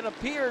Bonnie, it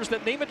appears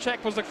that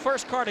Nemechek was the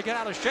first car to get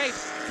out of shape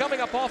coming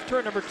up off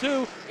turn number 2.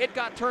 2. It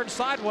got turned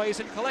sideways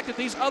and collected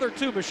these other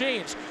 2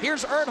 machines.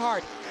 Here's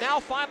Earnhardt now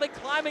finally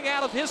climbing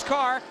out of his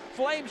car.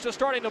 Flames just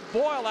starting to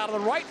boil out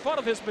of the right front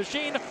of his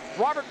machine.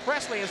 Robert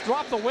Presley has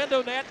dropped the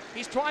window net.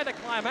 He's trying to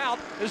climb out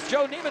as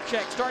Joe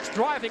Nemechek starts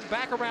driving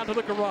back around to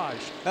the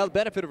garage. Well, the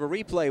benefit of a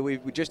replay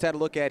we just had a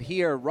look at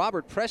here.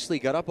 Robert Presley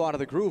got up out of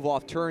the groove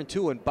off turn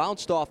 2 and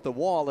bounced off the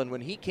wall, and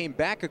when he came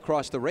back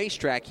across the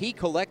racetrack, he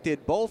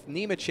collected both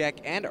Nemechek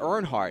and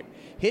Earnhardt,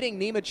 hitting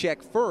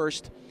Nemechek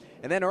first,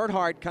 and then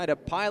Earnhardt kind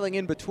of piling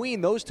in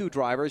between those 2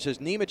 drivers as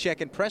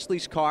Nemechek and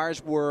Presley's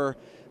cars were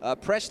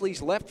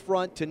Presley's left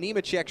front to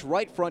Nemechek's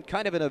right front,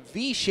 kind of in a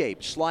V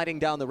shape, sliding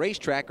down the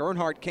racetrack.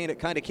 Earnhardt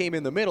kind of came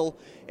in the middle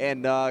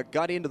and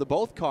got into the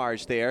both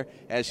cars there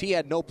as he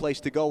had no place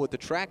to go with the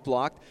track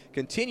blocked.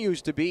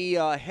 Continues to be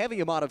a heavy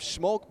amount of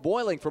smoke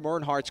boiling from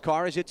Earnhardt's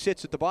car as it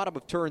sits at the bottom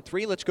of turn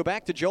 3. Let's go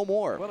back to Joe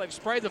Moore. Well, they've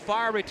sprayed the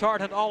fire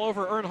retardant all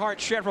over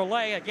Earnhardt's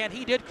Chevrolet. Again,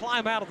 he did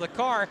climb out of the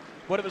car,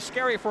 but it was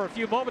scary for a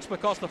few moments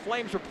because the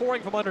flames were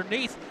pouring from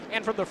underneath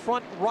and from the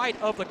front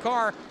right of the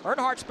car.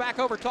 Earnhardt's back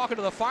over talking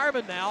to the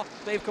firemen now.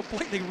 They've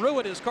completely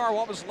ruined his car,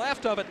 what was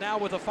left of it now,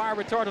 with the fire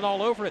retardant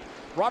all over it.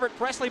 Robert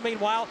Presley,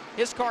 meanwhile,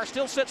 his car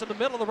still sits in the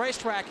middle of the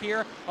racetrack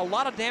here. A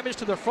lot of damage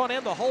to the front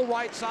end. The whole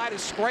right side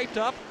is scraped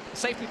up.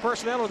 Safety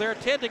personnel are there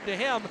tending to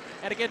him.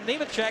 And again,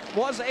 Nemechek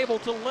was able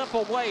to limp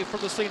away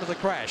from the scene of the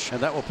crash.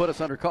 And that will put us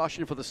under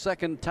caution for the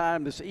second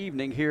time this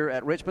evening here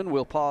at Richmond.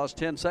 We'll pause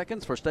 10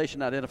 seconds for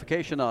station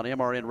identification on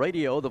MRN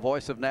Radio, the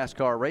voice of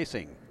NASCAR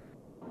racing.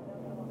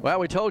 Well,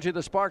 we told you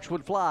the sparks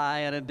would fly,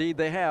 and indeed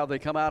they have. They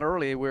come out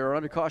early. We're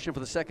under caution for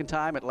the second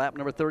time at lap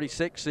number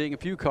 36, seeing a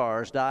few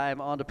cars dive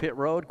onto pit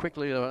road.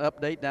 Quickly, an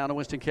update down to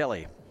Winston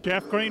Kelly.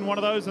 Jeff Green, one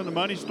of those in the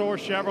Money Store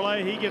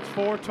Chevrolet. He gets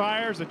 4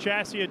 tires, a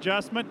chassis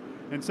adjustment,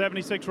 and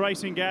 76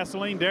 Racing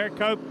gasoline. Derek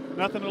Cope,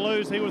 nothing to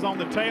lose. He was on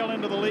the tail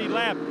end of the lead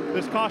lap.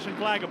 This caution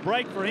flag, a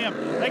break for him.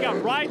 They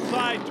got right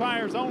side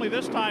tires only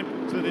this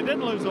time, so they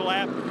didn't lose the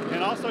lap.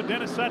 And also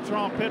Dennis Setzer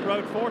on pit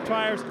road, 4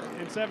 tires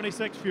and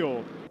 76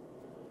 fuel.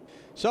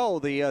 So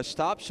the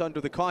stops under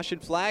the caution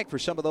flag for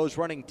some of those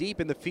running deep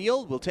in the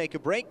field. We'll take a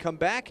break, come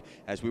back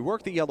as we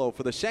work the yellow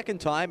for the second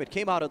time. It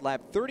came out at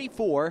lap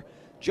 34.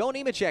 Joe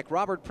Nemechek,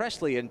 Robert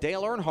Presley, and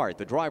Dale Earnhardt,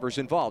 the drivers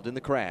involved in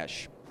the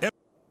crash. Yep.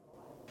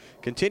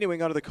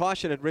 Continuing under the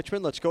caution at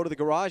Richmond, let's go to the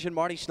garage and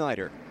Marty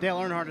Snyder. Dale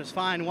Earnhardt is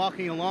fine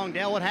walking along.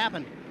 Dale, what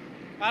happened?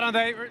 I don't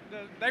know.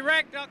 They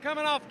wrecked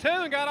coming off 2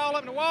 and got all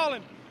up in the wall,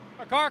 and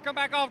a car come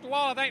back off the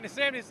wall, I think, in the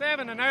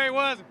 77, and there he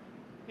was.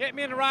 Hit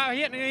me in the right,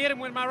 hit him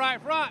with my right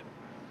front.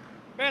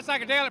 Best I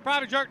could tell, it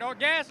probably jerked the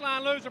gas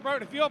line loose or broke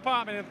the fuel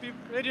pump, and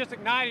it just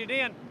ignited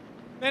in.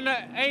 Then the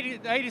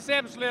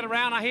 87 slid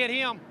around. I hit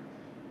him.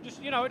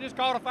 Just, it just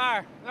caught a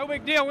fire. No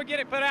big deal. We get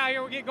it put out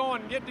here. We get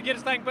going and get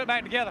this thing put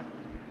back together.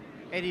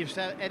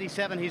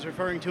 87 he's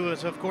referring to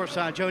is, of course,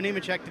 Joe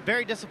Nemechek.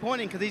 Very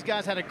disappointing because these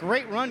guys had a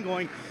great run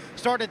going.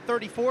 Started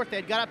 34th.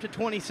 They got up to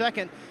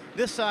 22nd.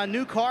 This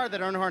new car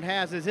that Earnhardt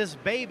has is his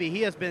baby.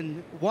 He has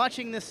been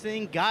watching this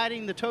thing,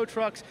 guiding the tow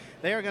trucks.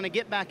 They are going to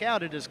get back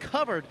out. It is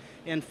covered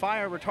in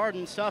fire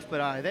retardant stuff,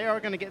 but they are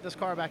going to get this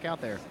car back out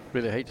there.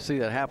 Really hate to see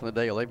that happen to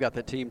Dale. They've got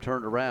that team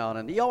turned around,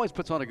 and he always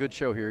puts on a good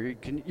show here.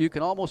 You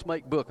can almost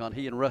make book on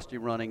he and Rusty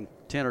running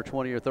 10 or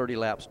 20 or 30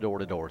 laps door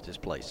to door at this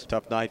place.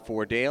 Tough night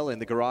for Dale in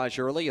the garage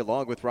early,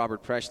 along with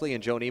Robert Presley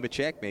and Joe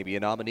Nemechek, maybe a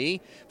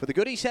nominee for the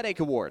Goodies Headache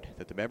Award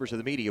that the members of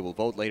the media will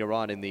vote later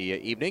on in the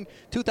evening.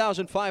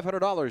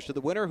 $2,500 to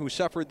the winner who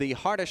suffered the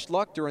hardest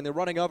luck during the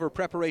running of or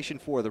preparation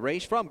for the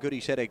race from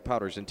Goodies Headache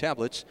Powders and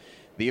Tablets,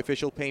 the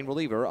official pain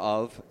reliever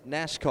of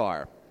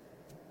NASCAR.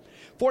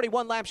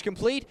 41 laps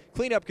complete.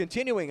 Cleanup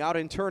continuing out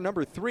in turn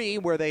number 3,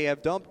 where they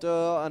have dumped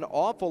an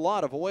awful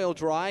lot of oil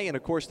dry and,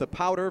 of course, the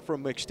powder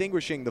from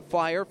extinguishing the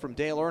fire from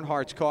Dale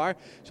Earnhardt's car.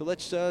 So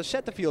let's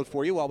set the field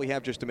for you while we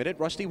have just a minute.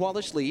 Rusty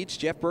Wallace leads.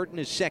 Jeff Burton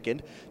is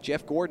second.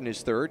 Jeff Gordon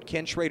is third.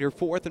 Ken Schrader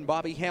fourth, and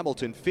Bobby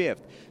Hamilton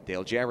fifth.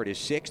 Dale Jarrett is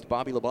sixth.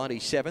 Bobby Labonte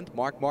seventh.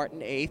 Mark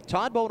Martin eighth.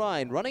 Todd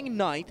Bodine running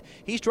ninth.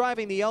 He's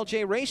driving the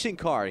LJ Racing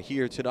car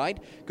here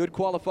tonight. Good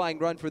qualifying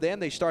run for them.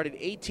 They started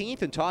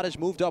 18th, and Todd has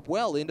moved up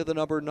well into the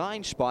number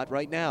 9 spot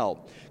right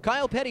now.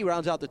 Kyle Petty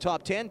rounds out the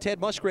top 10. Ted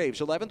Musgraves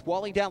 11th.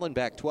 Wally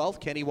Dallenbach 12th.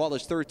 Kenny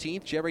Wallace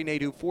 13th. Jerry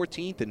Nadeau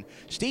 14th. And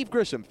Steve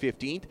Grissom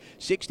 15th.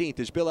 16th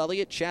is Bill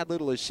Elliott. Chad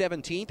Little is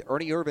 17th.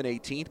 Ernie Irvin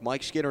 18th.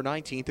 Mike Skinner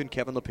 19th. And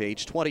Kevin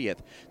LePage 20th.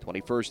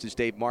 21st is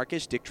Dave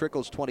Marcus. Dick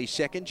Trickles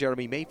 22nd.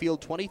 Jeremy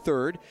Mayfield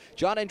 23rd.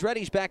 John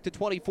Andretti's back to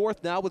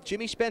 24th now with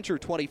Jimmy Spencer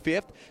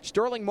 25th.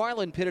 Sterling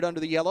Marlin pitted under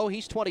the yellow.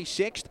 He's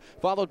 26th.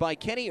 Followed by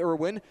Kenny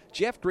Irwin,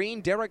 Jeff Green,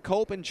 Derek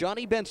Cope, and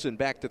Johnny Benson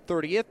back to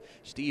 30th.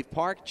 Steve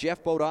Park,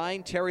 Jeff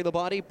Bodine, Terry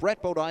Labonte,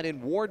 Brett Bodine,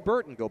 and Ward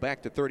Burton go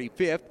back to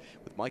 35th,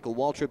 with Michael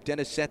Waltrip,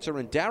 Dennis Setzer,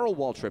 and Darrell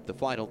Waltrip, the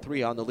final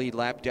 3 on the lead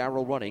lap.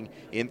 Darrell running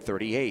in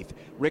 38th.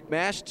 Rick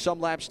Mast, some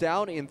laps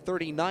down in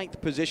 39th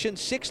position,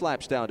 6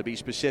 laps down to be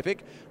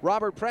specific.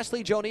 Robert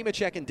Presley, Joe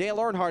Nemechek, and Dale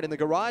Earnhardt in the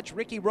garage.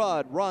 Ricky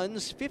Rudd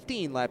runs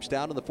 15 laps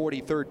down in the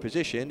 43rd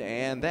position,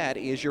 and that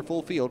is your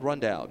full field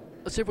rundown.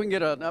 Let's see if we can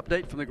get an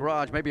update from the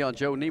garage, maybe on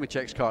Joe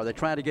Nemechek's car. They're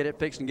trying to get it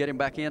fixed and get him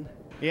back in.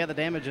 Yeah, the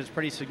damage is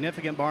pretty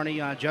significant, Barney.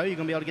 Joe, you going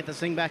to be able to get this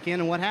thing back in,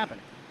 and what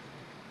happened?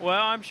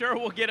 Well, I'm sure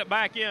we'll get it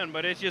back in,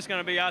 but it's just going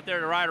to be out there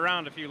to ride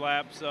around a few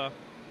laps.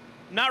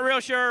 Not real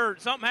sure.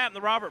 Something happened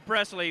to Robert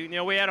Presley. You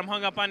know, we had him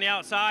hung up on the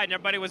outside, and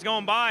everybody was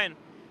going by, and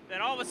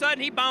then all of a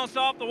sudden he bounced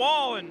off the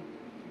wall, and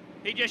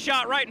he just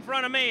shot right in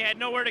front of me. Had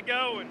nowhere to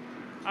go, and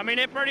I mean,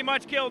 it pretty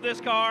much killed this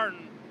car. And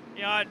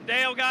you know,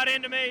 Dale got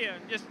into me,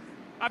 and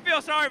I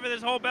feel sorry for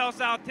this whole Bell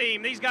South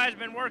team. These guys have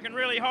been working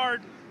really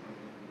hard,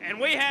 and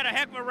we had a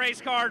heck of a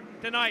race car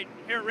tonight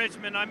here at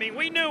Richmond. I mean,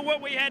 we knew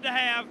what we had to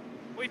have.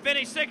 We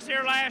finished 6th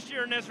here last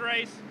year in this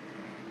race,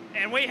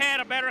 and we had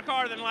a better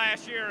car than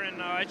last year, and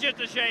it's just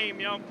a shame,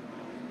 you know.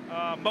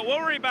 But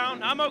we'll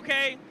rebound. I'm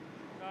okay.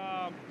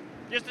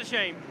 Just a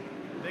shame.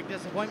 Big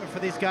disappointment for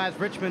these guys.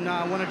 Richmond,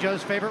 one of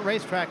Joe's favorite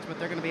racetracks, but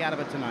they're going to be out of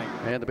it tonight.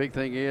 And the big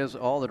thing is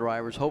all the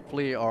drivers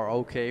hopefully are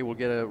okay. We'll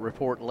get a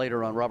report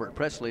later on Robert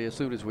Presley as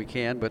soon as we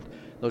can, but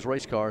those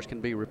race cars can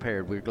be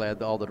repaired. We're glad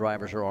that all the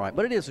drivers are all right.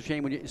 But it is a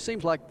shame when it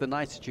seems like the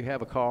nights that you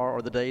have a car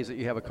or the days that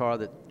you have a car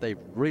that they've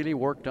really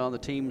worked on, the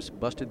teams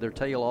busted their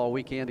tail all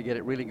weekend to get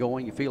it really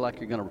going. You feel like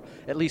you're going to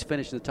at least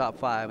finish in the top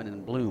 5 and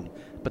then bloom.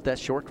 But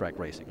that's short track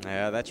racing.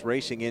 Yeah, that's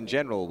racing in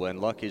general.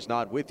 When luck is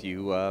not with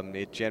you,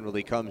 it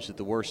generally comes at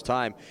the worst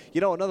time.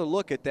 You know, another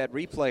look at that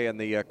replay on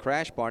the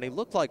crash, Barney,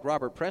 looked like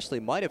Robert Presley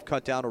might have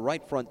cut down a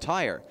right front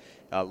tire.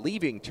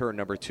 Leaving turn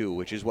number 2,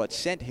 which is what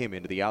sent him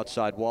into the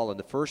outside wall in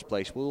the first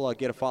place. We'll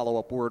get a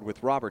follow-up word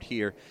with Robert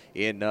here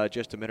in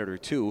just a minute or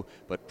two.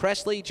 But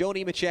Presley, Joe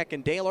Nemechek,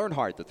 and Dale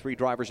Earnhardt, the 3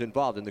 drivers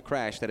involved in the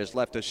crash that has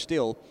left us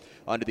still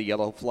under the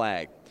yellow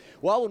flag.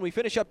 Well, when we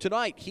finish up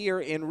tonight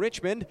here in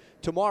Richmond,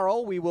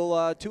 tomorrow we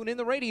will tune in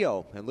the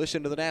radio and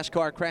listen to the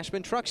NASCAR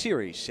Craftsman Truck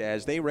Series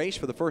as they race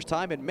for the first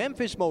time at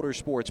Memphis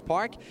Motorsports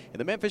Park in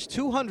the Memphis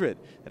 200.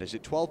 That is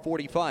at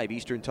 12:45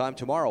 Eastern Time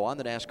tomorrow on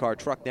the NASCAR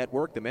Truck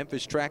Network. The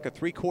Memphis track, a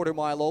 3/4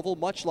 mile oval,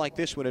 much like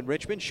this one in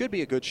Richmond, should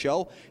be a good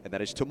show, and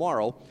that is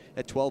tomorrow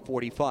at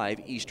 12:45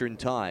 Eastern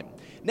Time.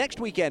 Next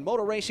weekend,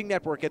 Motor Racing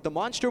Network at the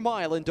Monster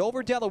Mile in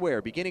Dover,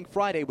 Delaware, beginning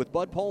Friday with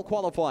Bud Pole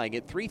qualifying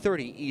at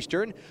 3:30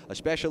 Eastern. A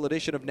special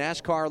edition of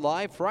NASCAR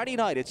Live Friday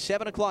night at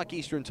 7 o'clock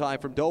Eastern Time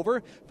from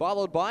Dover,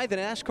 followed by the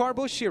NASCAR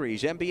Busch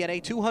Series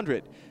MBNA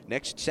 200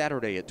 next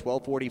Saturday at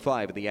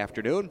 12:45 in the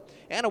afternoon.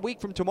 And a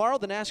week from tomorrow,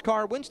 the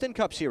NASCAR Winston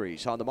Cup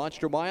Series on the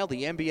Monster Mile,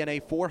 the MBNA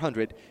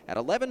 400 at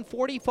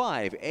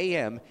 11:45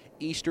 a.m.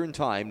 Eastern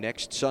Time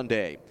next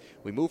Sunday.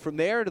 We move from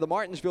there to the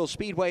Martinsville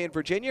Speedway in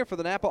Virginia for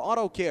the Napa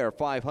Auto Care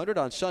 500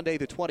 on Sunday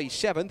the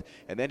 27th.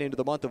 And then into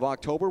the month of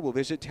October, we'll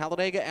visit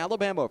Talladega,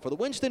 Alabama for the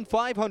Winston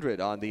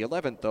 500 on the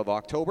 11th of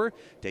October.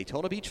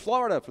 Daytona Beach,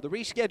 Florida for the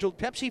rescheduled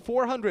Pepsi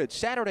 400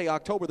 Saturday,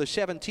 October the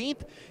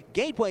 17th.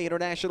 Gateway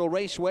International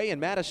Raceway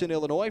in Madison,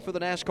 Illinois for the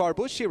NASCAR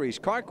Busch Series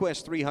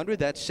CarQuest 300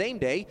 that same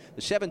day,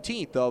 the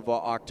 17th of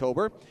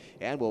October.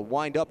 And we'll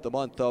wind up the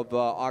month of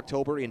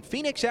October in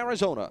Phoenix,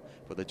 Arizona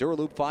for the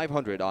Duraloop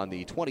 500 on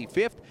the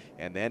 25th.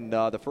 And then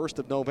the 1st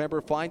of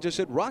November finds us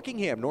at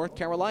Rockingham, North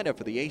Carolina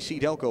for the AC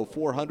Delco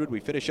 400. We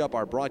finish up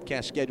our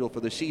broadcast schedule for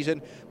the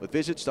season with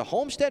visits to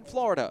Homestead,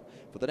 Florida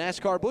for the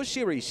NASCAR Busch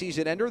Series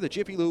season ender, the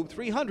Jiffy Lube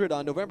 300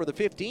 on November the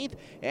 15th,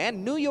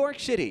 and New York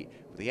City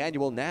for the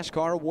annual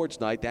NASCAR Awards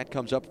Night. That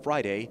comes up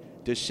Friday,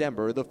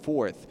 December the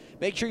 4th.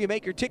 Make sure you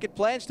make your ticket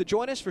plans to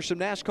join us for some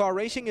NASCAR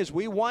racing as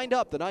we wind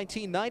up the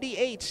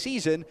 1998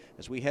 season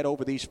as we head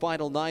over these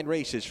final 9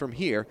 races from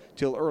here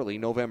till early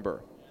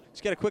November. Let's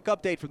get a quick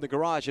update from the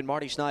garage and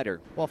Marty Snyder.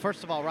 Well,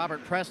 first of all,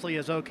 Robert Presley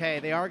is okay.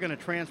 They are going to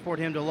transport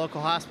him to a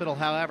local hospital.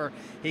 However,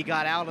 he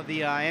got out of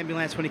the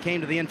ambulance when he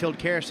came to the infield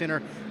care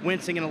center,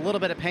 wincing in a little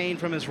bit of pain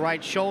from his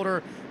right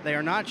shoulder. They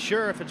are not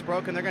sure if it's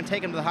broken. They're going to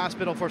take him to the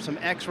hospital for some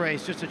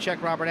x-rays just to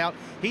check Robert out.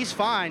 He's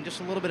fine, just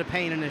a little bit of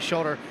pain in his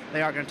shoulder.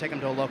 They are going to take him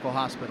to a local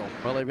hospital.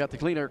 Well, they've got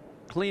the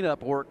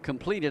cleanup work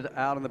completed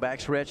out in the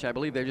backstretch. I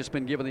believe they've just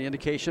been given the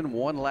indication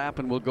 1 lap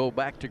and we'll go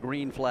back to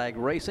green flag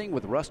racing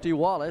with Rusty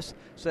Wallace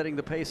setting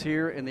the pace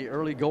here in the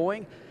early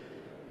going.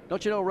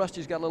 Don't you know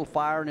Rusty's got a little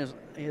fire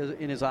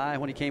in his eye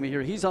when he came in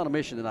here? He's on a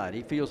mission tonight.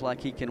 He feels like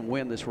he can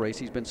win this race.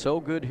 He's been so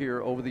good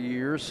here over the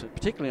years,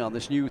 particularly on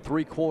this new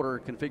 3/4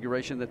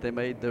 configuration that they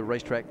made the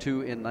racetrack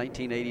to in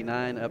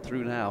 1989 up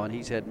through now, and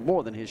he's had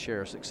more than his share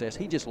of success.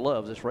 He just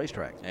loves this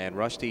racetrack. And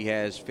Rusty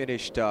has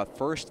finished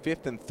 1st,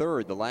 5th, and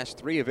 3rd the last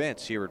 3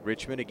 events here at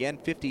Richmond. Again,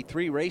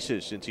 53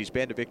 races since he's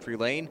been to Victory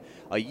Lane.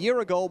 A year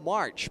ago,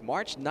 March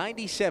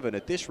 97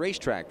 at this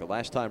racetrack, the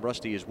last time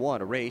Rusty has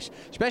won a race,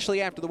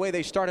 especially after the way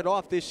they started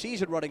off this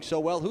season running so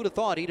well. Who'd have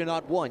thought he'd have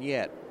not won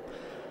yet?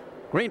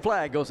 Green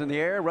flag goes in the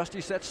air.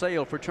 Rusty sets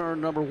sail for turn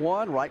number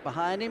 1. Right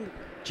behind him,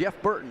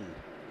 Jeff Burton,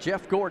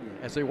 Jeff Gordon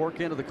as they work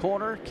into the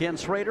corner. Ken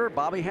Schrader,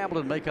 Bobby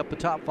Hamilton make up the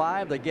top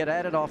 5. They get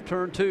at it off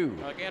turn 2.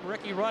 Again,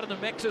 Ricky Rudd in the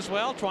mix as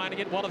well, trying to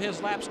get one of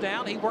his laps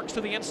down. He works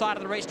to the inside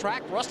of the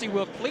racetrack. Rusty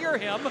will clear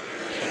him.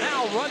 And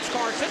now Rudd's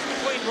car sits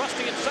between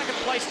Rusty and second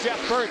place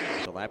Jeff Burton.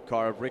 So The lap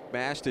car of Rick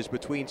Mast is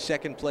between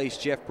second place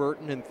Jeff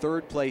Burton and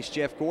third place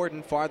Jeff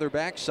Gordon. Farther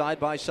back, side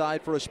by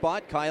side for a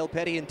spot, Kyle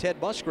Petty and Ted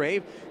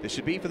Musgrave. This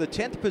should be for the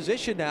 10th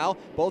position now.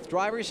 Both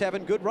drivers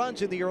having good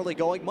runs in the early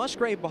going.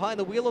 Musgrave behind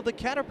the wheel of the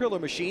Caterpillar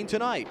machine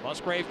tonight.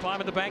 Musgrave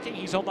climbing the banking.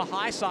 He's on the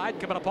high side,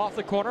 coming up off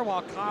the corner,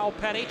 while Kyle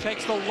Petty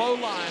takes the low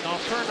line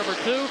off turn number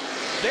 2.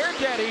 They're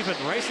dead even,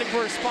 racing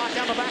for a spot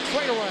down the back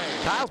straightaway.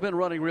 Kyle's been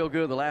running real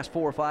good the last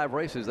 4 or 5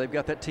 races. They've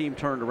got that team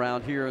turned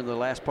around here in the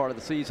last part of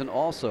the season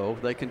also.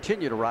 They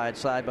continue to ride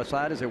side by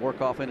side as they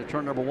work off into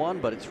turn number 1,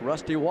 but it's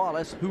Rusty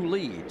Wallace who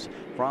leads.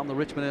 From the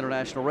Richmond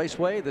International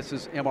Raceway, this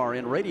is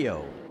MRN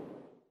Radio.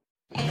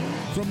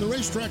 From the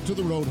racetrack to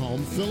the road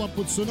home, fill up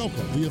with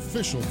Sunoco, the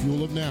official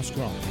fuel of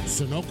NASCAR.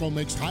 Sunoco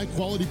makes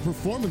high-quality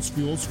performance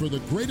fuels for the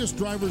greatest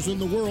drivers in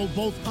the world,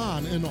 both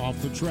on and off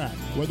the track.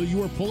 Whether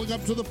you are pulling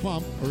up to the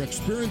pump or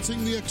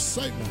experiencing the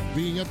excitement of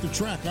being at the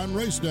track on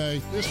race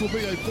day, this will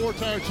be a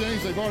 4-tire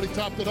change. They've already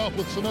topped it off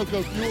with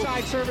Sunoco fuel.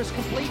 Side service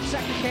complete,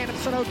 second can of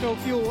Sunoco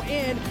fuel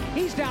in.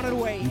 He's down and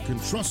away. You can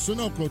trust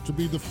Sunoco to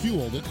be the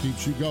fuel that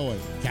keeps you going.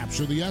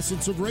 Capture the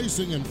essence of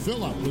racing and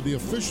fill up with the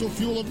official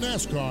fuel of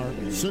NASCAR,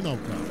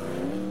 Sunoco.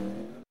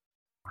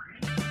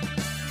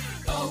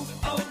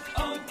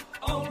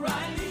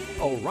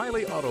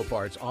 O'Reilly Auto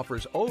Parts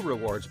offers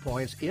O-Rewards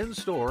points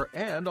in-store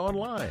and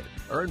online.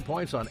 Earn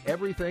points on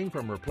everything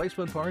from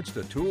replacement parts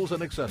to tools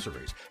and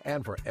accessories.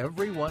 And for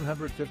every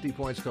 150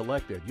 points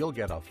collected, you'll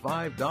get a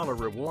 $5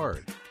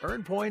 reward.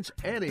 Earn points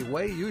any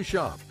way you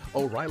shop.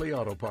 O'Reilly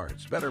Auto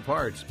Parts. Better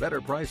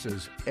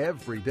prices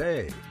every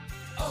day.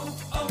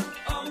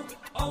 O'Reilly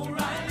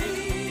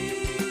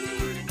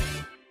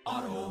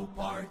Auto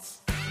Parts.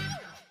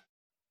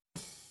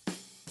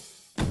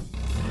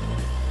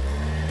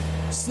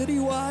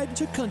 Citywide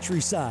to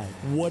countryside,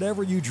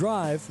 whatever you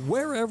drive,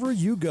 wherever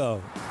you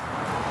go.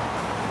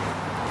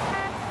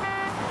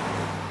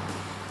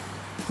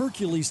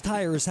 Hercules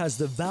Tires has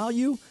the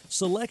value,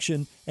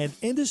 selection, and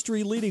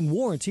industry-leading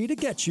warranty to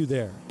get you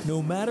there,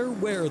 no matter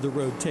where the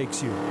road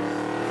takes you.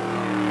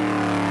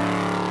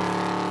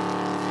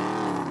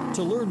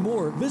 To learn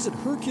more, visit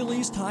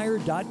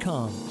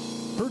HerculesTire.com.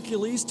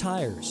 Hercules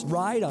Tires,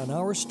 ride on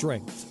our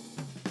strength.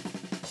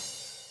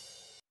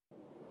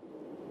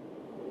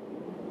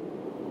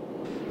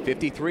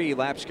 53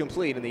 laps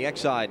complete in the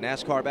Exide.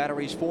 NASCAR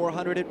Batteries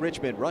 400 at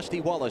Richmond. Rusty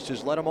Wallace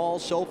has led them all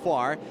so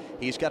far.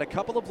 He's got a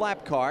couple of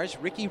lap cars.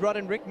 Ricky Rudd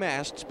and Rick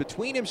Mast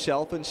between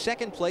himself and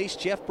second place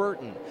Jeff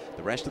Burton.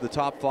 The rest of the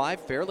top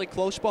 5 fairly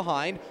close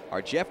behind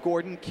are Jeff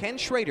Gordon, Ken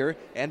Schrader,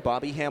 and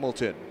Bobby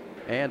Hamilton.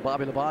 And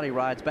Bobby Labonte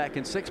rides back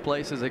in 6th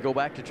place as they go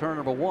back to turn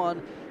number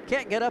 1.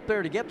 Can't get up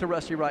there to get to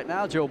Rusty right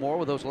now, Joe Moore,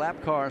 with those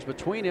lap cars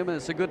between him, and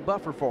it's a good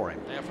buffer for him.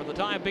 Yeah, for the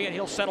time being,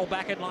 he'll settle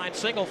back in line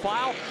single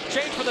file.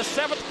 Change for the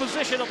 7th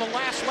position of the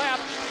last lap.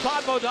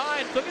 Todd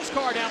Bodine took his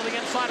car down to the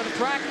inside of the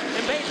track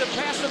and made the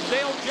pass of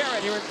Dale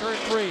Jarrett here in turn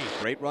 3.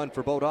 Great run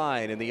for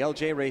Bodine in the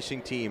LJ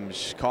Racing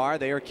Team's car.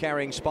 They are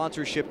carrying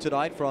sponsorship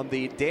tonight from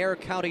the Dare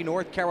County,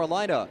 North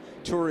Carolina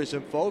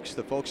tourism folks,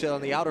 the folks out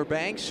on the Outer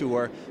Banks who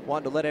are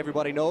wanting to let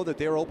everybody know that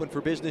they're open for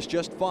business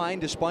just fine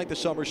despite the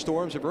summer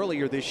storms of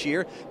earlier this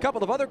year. A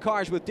couple of other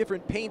cars with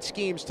different paint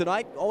schemes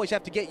tonight. Always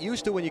have to get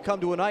used to when you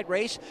come to a night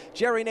race.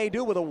 Jerry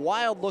Nadeau with a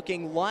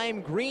wild-looking lime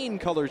green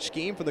color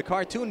scheme from the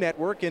Cartoon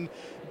Network, and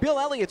Bill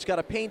Elliott's got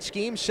a paint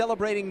scheme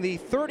celebrating the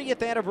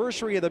 30th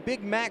anniversary of the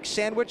Big Mac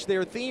sandwich.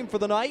 Their theme for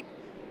the night,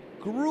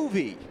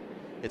 groovy.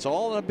 It's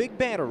all on a big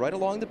banner right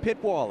along the pit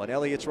wall, and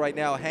Elliott's right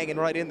now hanging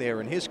right in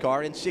there in his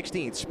car in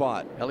 16th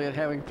spot. Elliott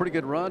having a pretty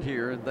good run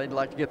here, and they'd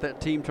like to get that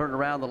team turned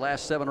around the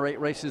last 7 or 8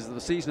 races of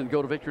the season and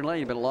go to victory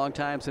lane. Been a long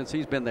time since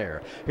he's been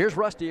there. Here's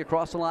Rusty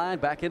across the line,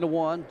 back into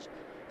 1.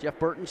 Jeff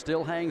Burton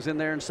still hangs in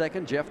there in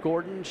 2nd. Jeff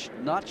Gordon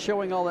not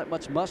showing all that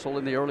much muscle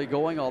in the early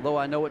going, although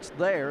I know it's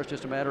there. It's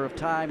just a matter of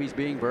time. He's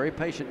being very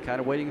patient, kind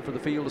of waiting for the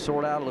field to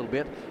sort out a little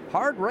bit.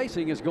 Hard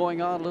racing is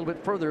going on a little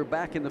bit further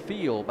back in the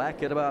field,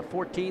 back at about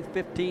 14th,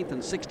 15th,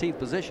 and 16th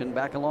position,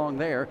 back along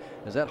there,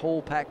 as that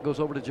whole pack goes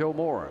over to Joe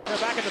Moore. They're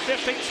back in the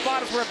 15th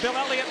spot is where Bill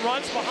Elliott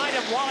runs. Behind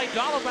him, Wally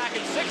Dollar back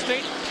in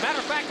 16th. Matter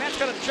of fact, that's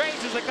going to change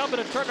as they come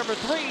into turn number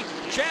 3.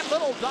 Chad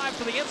Little dives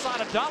to the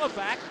inside of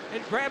Dollarback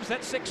and grabs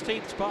that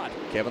 16th spot.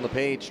 Kevin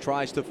LePage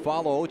tries to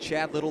follow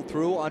Chad Little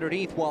through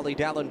underneath Wally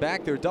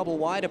Dallenbach. They're double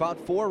wide, about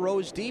 4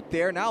 rows deep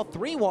there. Now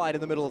 3 wide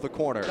in the middle of the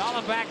corner.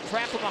 Dallenbach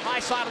trapped on the high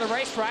side of the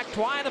racetrack,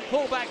 trying to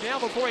pull back down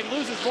before he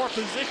loses more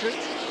position.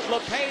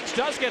 LePage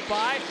does get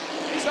by.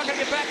 He's not going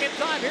to get back in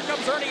time. Here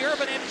comes Ernie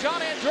Urban and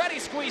John Andretti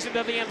squeezing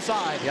to the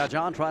inside. Yeah,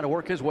 John trying to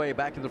work his way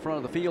back to the front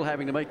of the field,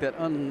 having to make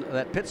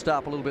that pit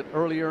stop a little bit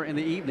earlier in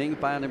the evening,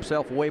 find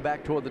himself way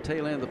back toward the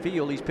tail end of the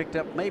field. He's picked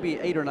up maybe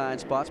 8 or 9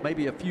 spots,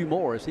 maybe a few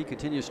more as he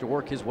continues to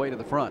work his way to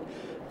the front.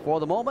 For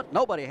the moment,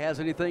 nobody has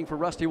anything for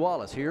Rusty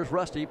Wallace. Here's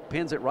Rusty,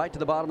 pins it right to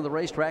the bottom of the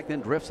racetrack,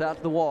 then drifts out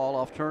to the wall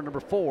off turn number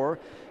 4.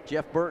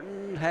 Jeff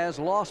Burton has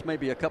lost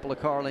maybe a couple of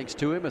car lengths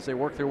to him as they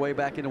work their way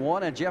back into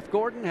one, and Jeff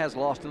Gordon has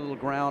lost a little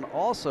ground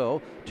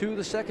also to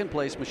the second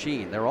place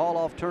machine. They're all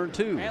off turn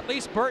 2. At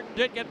least Burton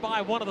did get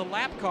by one of the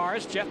lap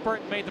cars. Jeff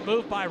Burton made the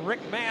move by Rick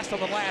Mast on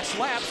the last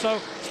lap, so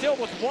still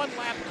with one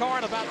lap car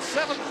and about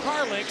 7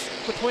 car lengths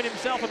between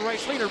himself and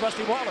race leader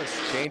Rusty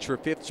Wallace. Change for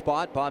 5th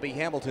spot, Bobby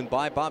Hamilton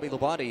by Bobby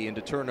Labonte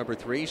into turn number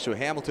 3. So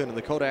Hamilton in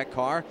the Kodak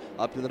car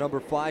up to the number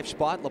 5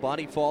 spot.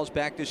 Labonte falls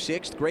back to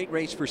 6th. Great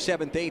race for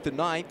 7th, 8th, and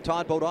 9th.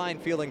 Todd Bodine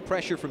feeling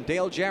pressure from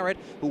Dale Jarrett,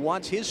 who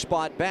wants his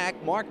spot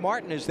back. Mark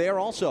Martin is there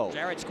also.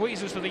 Jarrett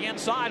squeezes to the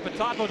inside, but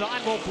Todd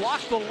Bodine will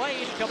block the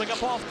lane coming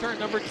up off turn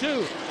number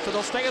 2. So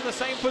they'll stay in the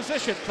same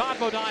position. Todd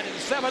Bodine in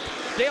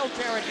 7th, Dale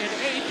Jarrett in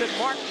 8th, and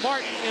Mark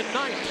Martin in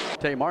 9th.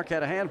 Tell you, Mark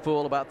had a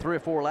handful about 3 or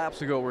 4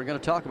 laps ago. We're going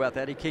to talk about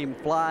that. He came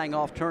flying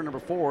off turn number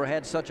 4,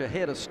 had such a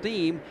head of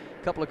steam.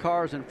 A couple of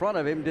cars in front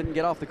of him didn't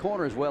get off the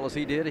corner as well as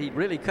he did. He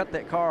really cut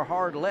that car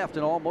hard left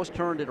and almost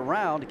turned it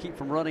around to keep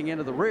from running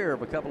into the rear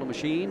of a couple of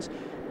machines,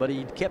 but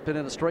he kept it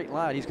in a straight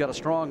line. He's got a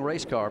strong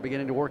race car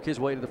beginning to work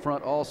his way to the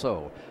front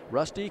also.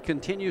 Rusty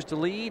continues to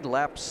lead,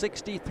 lap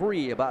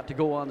 63 about to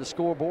go on the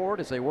scoreboard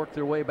as they work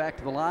their way back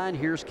to the line.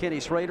 Here's Kenny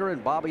Schrader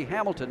and Bobby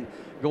Hamilton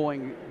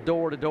going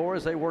door to door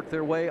as they work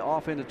their way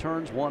off into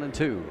turns 1 and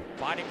 2.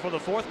 Fighting for the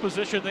 4th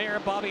position there,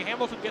 Bobby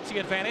Hamilton gets the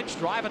advantage,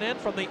 driving in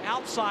from the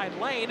outside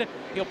lane.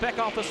 He'll pick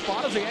off the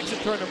spot as he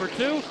exits turn number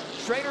 2.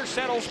 Schrader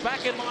settles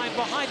back in line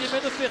behind him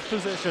in the 5th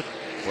position.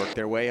 Work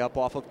their way up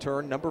off of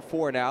turn number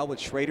 4 now, with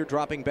Schrader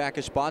dropping back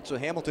a spot. So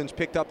Hamilton's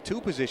picked up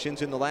 2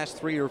 positions in the last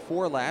 3 or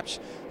 4 laps.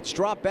 Let's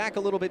drop back a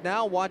little bit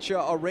now. Watch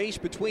a race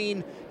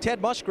between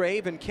Ted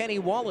Musgrave and Kenny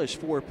Wallace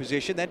for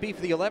position. That'd be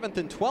for the 11th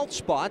and 12th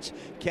spots.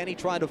 Kenny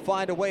trying to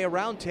find a way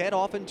around Ted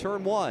off in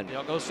turn 1.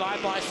 They'll go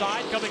side by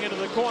side coming into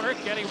the corner.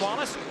 Kenny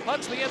Wallace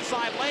hugs the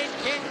inside lane,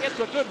 can't get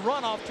the good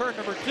run off turn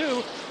number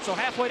 2. So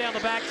halfway down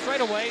the back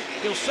straightaway,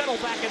 he'll settle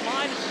back in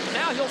line.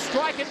 Now he'll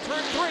strike in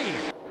turn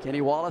 3.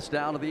 Kenny Wallace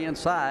down to the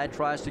inside,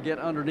 tries to get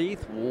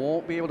underneath,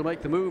 won't be able to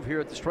make the move here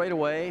at the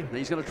straightaway.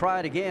 He's going to try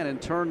it again in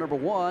turn number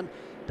 1.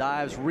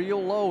 Dives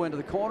real low into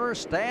the corner,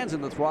 stands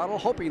in the throttle,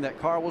 hoping that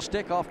car will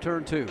stick off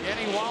turn 2.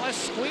 Kenny Wallace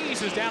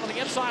squeezes down to the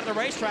inside of the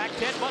racetrack.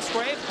 Ted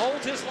Musgrave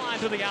holds his line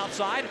to the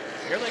outside.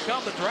 Here they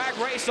come, the drag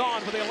race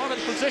on for the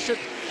 11th position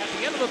at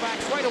the end of the back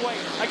straightaway.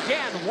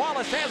 Again,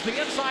 Wallace has the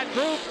inside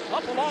groove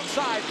up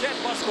alongside Ted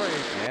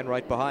Musgrave. And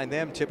right behind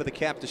them, tip of the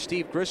cap to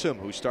Steve Grissom,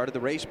 who started the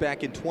race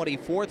back in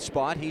 24th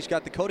spot. He's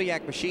got the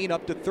Kodiak machine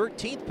up to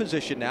 13th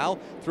position now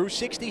through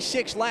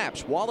 66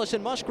 laps. Wallace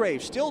and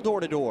Musgrave still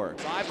door to door.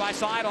 Side by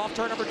side off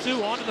turn number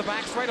 2 onto the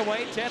back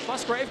straightaway. Ted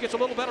Musgrave gets a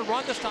little better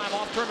run this time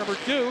off turn number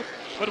 2.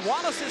 But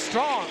Wallace is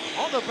strong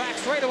on the back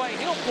straightaway.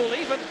 He'll pull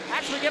even,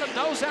 actually get a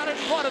nose out in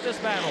front of this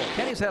battle.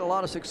 Kenny's had a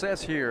lot of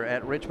success here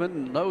at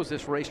Richmond, knows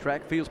this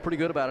racetrack, feels pretty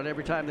good about it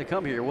every time they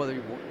come here.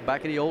 Whether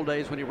back in the old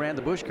days when he ran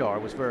the Busch car,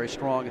 was very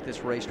strong at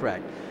this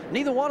racetrack.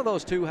 Neither one of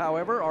those two,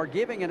 however, are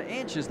giving an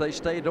inch as they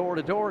stay door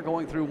to door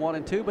going through 1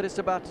 and 2, but it's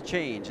about to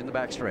change in the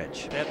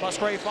backstretch. Ted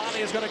Musgrave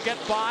finally is going to get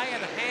by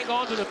and hang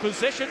on to the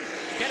position.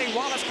 Kenny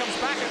Wallace comes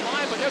back in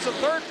line, but there's a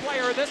 3rd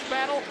player in this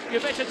battle. You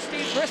mentioned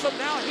Steve Grissom,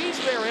 now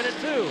he's there in it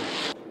too.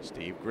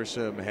 Steve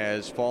Grissom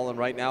has fallen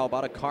right now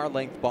about a car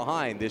length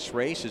behind this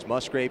race as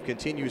Musgrave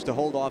continues to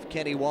hold off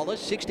Kenny Wallace.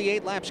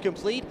 68 laps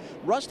complete.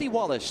 Rusty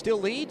Wallace still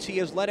leads. He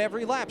has led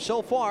every lap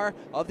so far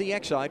of the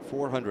Exide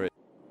 400.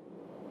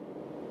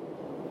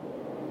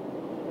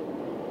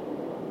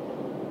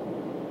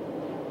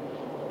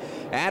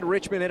 At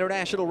Richmond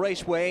International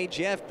Raceway,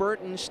 Jeff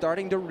Burton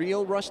starting to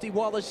reel Rusty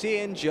Wallace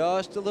in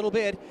just a little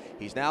bit.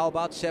 He's now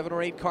about 7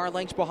 or 8 car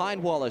lengths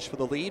behind Wallace for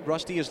the lead.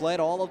 Rusty has led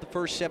all of the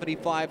first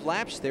 75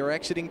 laps. They're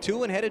exiting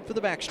 2 and headed for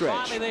the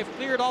backstretch. Finally, they've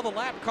cleared all the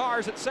lap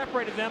cars that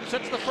separated them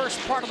since the first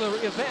part of the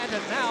event,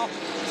 and now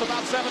it's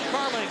about 7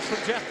 car lengths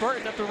from Jeff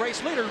Burton up to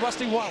race leader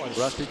Rusty Wallace.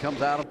 Rusty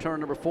comes out of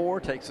turn number 4,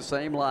 takes the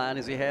same line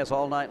as he has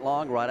all night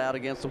long, right out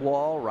against the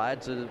wall,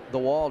 rides the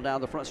wall down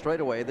the front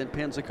straightaway, then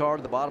pins the car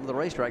to the bottom of the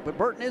racetrack. But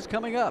Burton is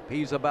coming up.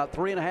 He's about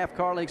 3.5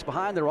 car lengths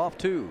behind. They're off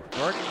 2.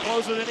 Burton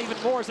closes in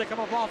even more as they come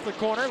up off the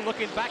corner,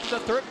 looking back to the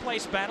 3rd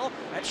place battle.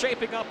 That's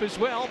shaping up as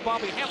well.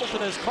 Bobby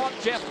Hamilton has caught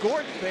Jeff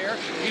Gordon there.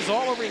 He's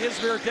all over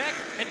his rear deck,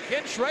 and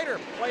Ken Schrader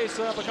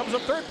becomes a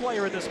 3rd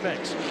player in this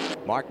mix.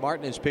 Mark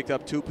Martin has picked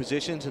up 2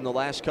 positions in the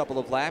last couple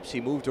of laps. He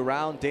moved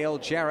around Dale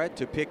Jarrett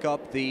to pick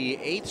up the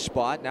 8th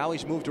spot. Now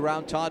he's moved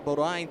around Todd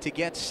Bodine to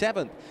get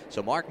 7th.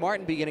 So Mark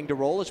Martin beginning to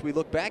roll as we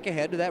look back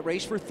ahead to that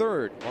race for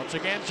 3rd. Once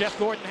again, Jeff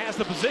Gordon has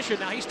the position.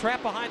 Now he's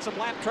trapped behind some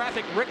lap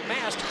traffic. Rick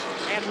Mast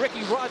and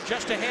Ricky Rudd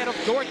just ahead of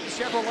Gordon's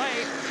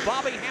Chevrolet.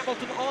 Bobby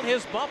Hamilton on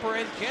his bumper,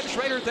 and Ken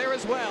Schrader there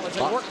as well as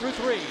they work through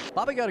 3.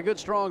 Bobby got a good,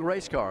 strong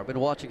race car. I've been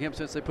watching him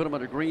since they put him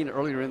under green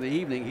earlier in the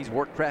evening. He's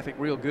worked traffic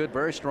real good,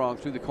 very strong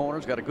through the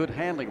corners. Got a good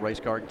handling race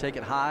car. Can take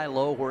it high,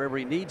 low, wherever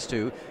he needs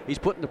to. He's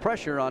putting the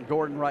pressure on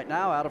Gordon right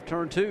now out of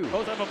turn 2.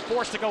 Both of them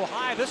forced to go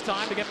high this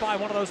time to get by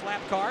one of those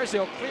lap cars.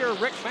 They'll clear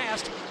Rick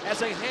Mast as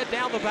they head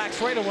down the back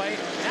straightaway.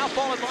 Now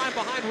fall in line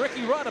behind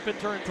Ricky Rudd up in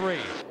turn 3.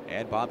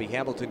 And Bobby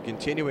Hamilton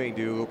continuing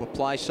to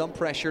apply some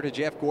pressure to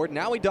Jeff Gordon.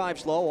 Now he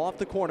dives low off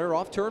the corner,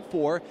 off turn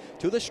 4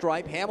 to the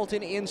stripe.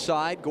 Hamilton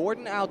inside,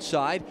 Gordon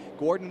outside.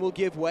 Gordon will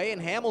give way,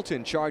 and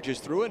Hamilton charges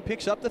through and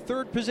picks up the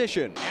 3rd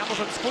position.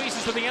 Hamilton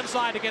squeezes to the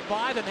inside to get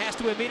by, then has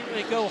to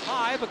immediately go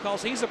high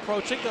because he's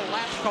approaching the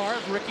last car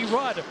of Ricky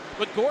Rudd.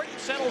 But Gordon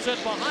settles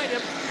in behind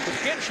him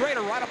with Ken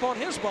Schrader right up on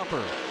his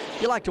bumper.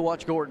 You like to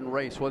watch Gordon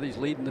race, whether he's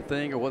leading the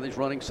thing or whether he's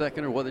running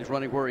second or whether he's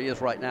running where he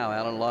is right now,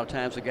 Alan. A lot of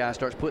times the guy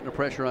starts putting the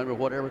pressure on or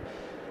whatever.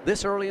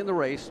 This early in the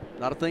race,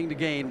 not a thing to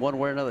gain one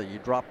way or another. You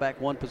drop back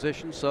one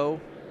position,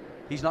 so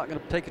he's not going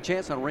to take a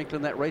chance on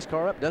wrinkling that race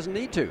car up. Doesn't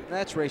need to.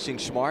 That's racing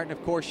smart. And,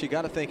 of course, you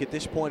got to think at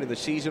this point in the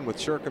season, with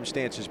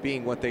circumstances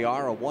being what they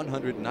are, a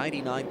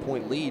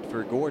 199-point lead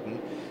for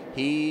Gordon,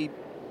 he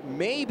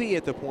may be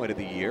at the point of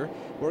the year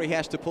where he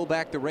has to pull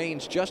back the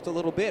reins just a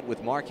little bit,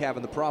 with Mark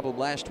having the problem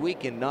last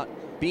week and not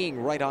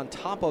being right on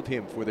top of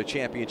him for the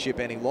championship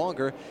any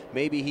longer.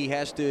 Maybe he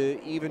has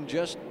to even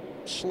just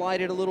slide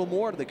it a little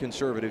more to the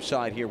conservative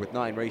side here with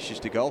 9 races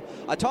to go.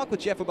 I talked with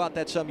Jeff about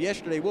that some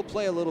yesterday. We'll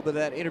play a little bit of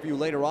that interview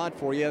later on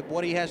for you.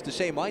 What he has to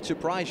say might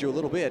surprise you a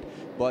little bit,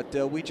 but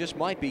we just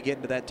might be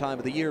getting to that time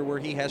of the year where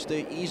he has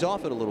to ease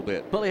off it a little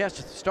bit. Well, he has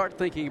to start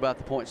thinking about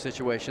the point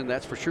situation,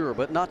 that's for sure,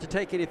 but not to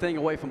take anything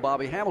away from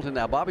Bobby Hamilton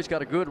now. Bobby's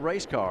got a good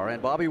race car,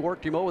 and Bobby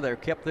worked him over there,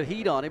 kept the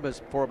heat on him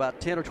for about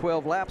 10 or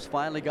 12 laps,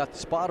 finally got the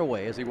spot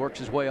away as he works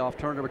his way off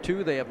turn number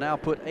 2. They have now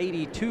put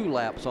 82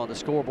 laps on the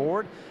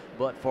scoreboard.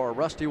 But for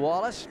Rusty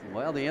Wallace,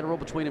 well, the interval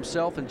between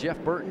himself and Jeff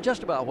Burton,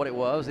 just about what it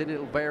was. And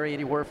it'll vary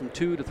anywhere from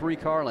 2 to 3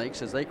 car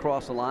lengths as they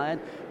cross the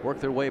line, work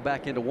their way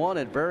back into 1,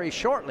 and very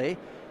shortly,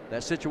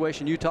 that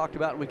situation you talked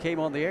about when we came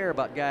on the air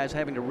about guys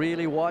having to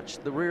really watch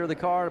the rear of the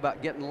car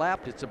about getting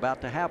lapped, it's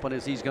about to happen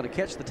as he's going to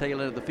catch the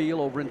tail end of the field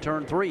over in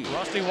turn 3.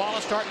 Rusty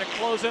Wallace starting to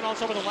close in on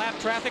some of the lap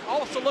traffic.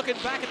 Also looking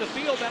back at the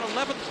field, that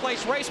 11th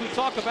place race we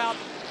talked about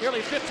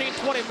nearly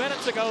 15-20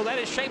 minutes ago. That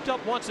is shaped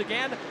up once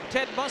again.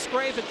 Ted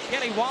Musgrave and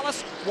Kenny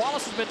Wallace.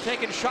 Wallace has been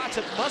taking shots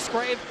at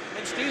Musgrave,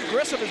 and Steve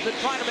Grissom has been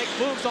trying to make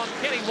moves on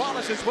Kenny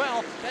Wallace as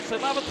well. That's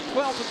 11th,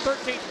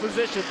 12th, and 13th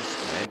positions.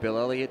 And Bill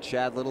Elliott,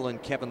 Chad Little, and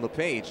Kevin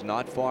LePage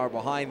not far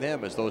behind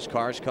them as those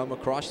cars come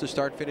across the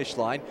start-finish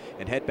line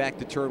and head back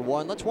to turn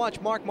 1. Let's watch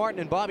Mark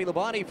Martin and Bobby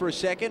Labonte for a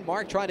second.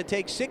 Mark trying to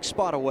take 6th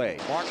spot away.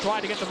 Mark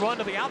tried to get the run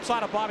to the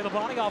outside of Bobby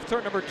Labonte off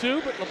turn number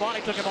 2, but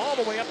Labonte took him all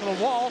the way up to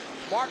the wall.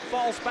 Mark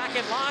falls back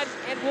in line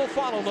and will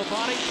follow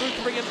Labonte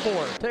through 3 and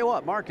 4. Tell you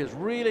what, Mark has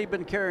really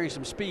been carrying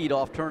some speed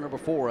off turn number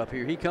 4 up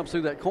here. He comes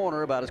through that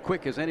corner about as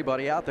quick as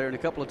anybody out there, and a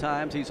couple of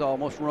times he's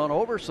almost run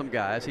over some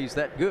guys. He's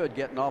that good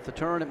getting off the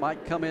turn. It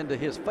might come into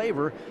his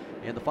favor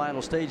in the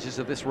final stages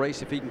of this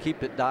race if he can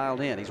keep it dialed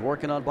in. He's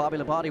working on Bobby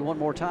Labonte one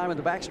more time in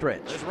the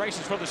backstretch. This race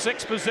is for the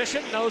 6th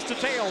position, nose to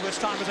tail this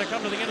time as they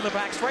come to the end of the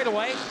back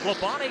straightaway.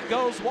 Labonte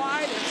goes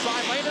wide,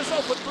 inside lane is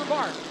open for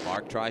Mark.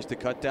 Mark tries to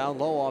cut down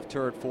low off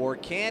turn 4,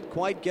 can't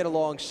quite get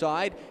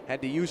alongside, had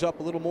to use up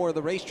a little more of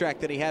the racetrack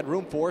than he had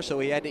room for, so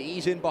he had to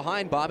ease in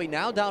behind Bobby.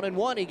 Now down in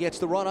 1, he gets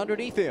the run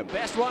underneath him.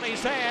 Best run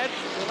he's had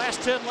the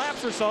last 10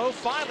 laps or so.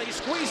 Finally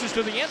squeezes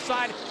to the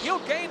inside.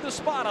 He'll gain the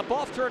spot up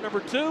off turn number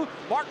 2.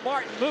 Mark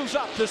Martin moves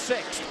up to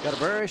 6th. Got a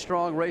very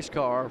strong race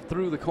car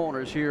through the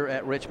corners here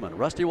at Richmond.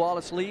 Rusty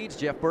Wallace leads,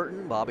 Jeff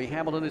Burton, Bobby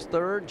Hamilton is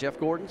 3rd, Jeff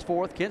Gordon's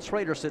 4th, Ken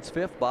Schrader sits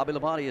 5th, Bobby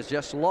Labonte has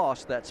just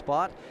lost that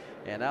spot,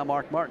 and now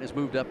Mark Martin has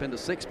moved up into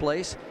 6th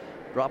place.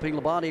 Dropping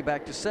Labonte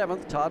back to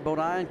 7th. Todd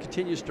Bodine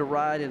continues to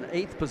ride in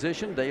 8th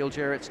position. Dale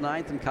Jarrett's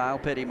 9th, and Kyle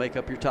Petty make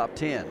up your top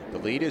 10. The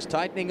lead is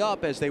tightening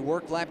up as they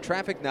work lap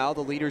traffic now.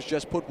 The leaders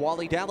just put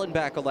Wally Dallin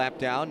back a lap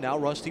down. Now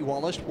Rusty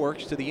Wallace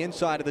works to the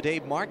inside of the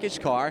Dave Marcus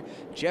car.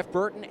 Jeff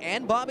Burton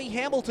and Bobby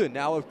Hamilton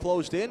now have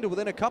closed in to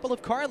within a couple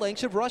of car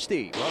lengths of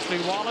Rusty. Rusty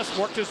Wallace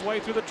worked his way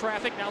through the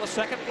traffic. Now the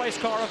 2nd place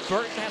car of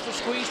Burton has to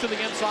squeeze to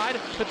the inside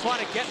to try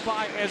to get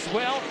by as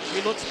well.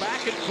 He looks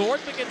back and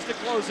Gordon begins to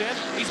close in.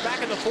 He's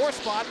back in the 4th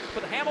spot,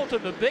 but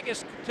Hamilton the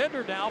biggest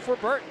contender now for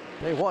Burton.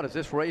 Tell you what, as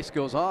this race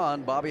goes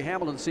on, Bobby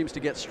Hamilton seems to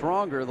get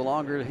stronger the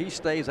longer he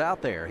stays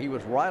out there. He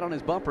was right on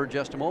his bumper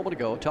just a moment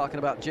ago talking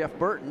about Jeff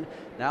Burton.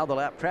 Now the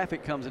lap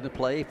traffic comes into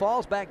play. He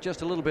falls back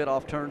just a little bit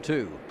off turn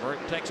 2.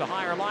 Burton takes a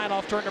higher line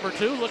off turn number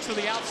 2, looks to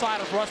the outside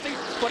of Rusty,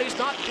 but he's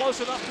not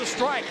close enough to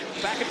strike.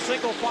 Back in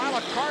single file,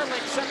 a car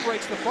length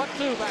separates the front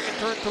 2 back in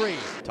turn 3.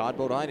 Todd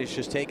Bodine has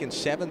just taken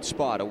 7th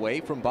spot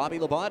away from Bobby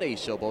Labonte,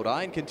 so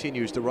Bodine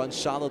continues to run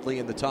solidly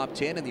in the top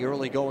 10 in the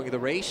early going of the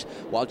race,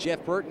 while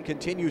Jeff Burton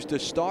continues to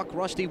stalk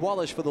Rusty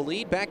Wallace for the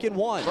lead back in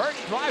 1. Burton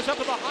drives up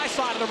to the high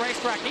side of the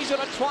racetrack. He's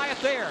going to try it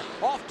there.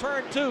 Off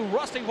turn 2,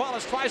 Rusty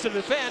Wallace tries to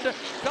defend,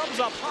 comes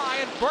up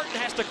high, and Burton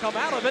has to come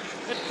out of it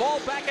and fall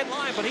back in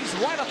line, but he's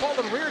right up on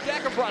the rear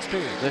deck of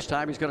Rusty. This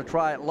time he's going to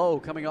try it low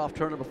coming off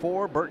turn number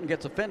 4. Burton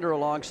gets a fender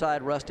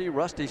alongside Rusty.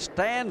 Rusty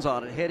stands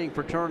on it heading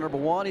for turn number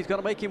 1. He's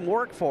going to make him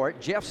work for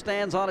it. Jeff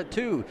stands on it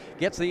too.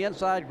 Gets the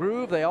inside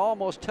groove. They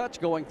almost touch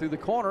going through the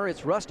corner.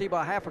 It's Rusty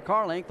by half a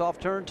car length off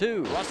turn 2.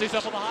 Rusty's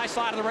up on the high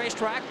side of the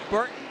racetrack.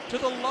 Burton to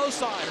the low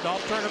side. And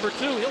off turn number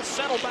 2, he'll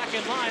settle back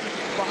in line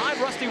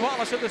behind Rusty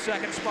Wallace in the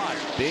second spot.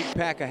 Big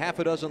pack, a half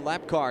a dozen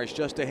lap cars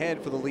just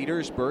ahead for the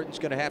leaders. Burton's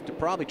going to have to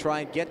probably try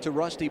and get to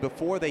Rusty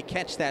before they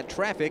catch that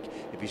traffic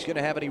if he's going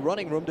to have any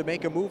running room to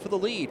make a move for the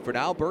lead. For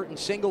now, Burton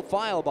single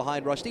file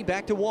behind Rusty,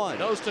 back to 1.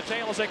 Nose to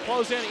tail as they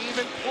close in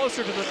even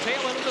closer to the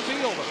tail end of the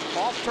field.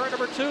 Off turn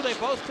number 2, they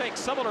both take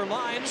similar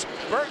lines.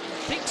 Burton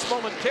peeks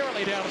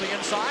momentarily down to the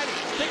inside,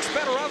 thinks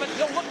better of it.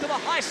 He'll look to the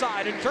high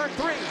side in turn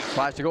 3.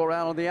 Tries to go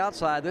around on the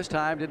outside this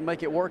time, didn't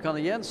make it work on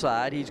the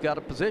inside. He's got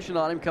a position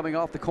on him coming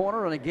off the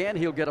corner, and again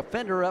he'll get a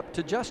fender up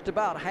to just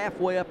about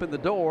halfway up in the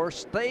door,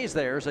 stays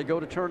there as they go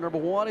to turn number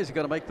 1. Is he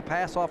going to make the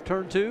pass off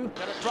turn 2? Going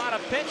to try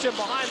to pinch him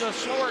behind the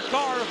slower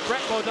car of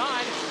Brett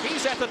Bodine.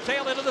 He's at the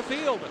tail end of the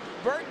field.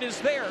 Burton is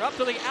there up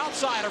to the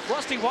outside of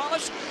Rusty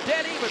Wallace,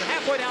 dead even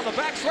halfway down the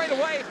back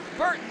straightaway.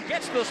 Burton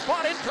gets the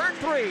spot in turn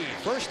 3.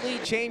 First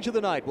lead change of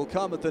the night will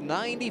come at the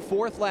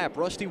 94th lap.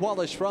 Rusty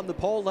Wallace from the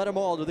pole led them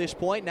all to this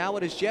point. Now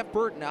it is Jeff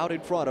Burton out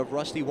in front of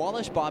Rusty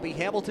Wallace, Bobby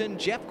Hamilton,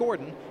 Jeff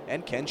Gordon,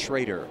 and Ken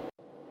Schrader.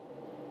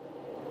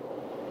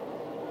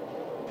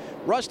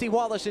 Rusty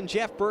Wallace and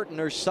Jeff Burton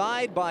are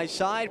side by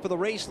side for the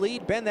race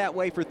lead. Been that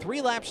way for 3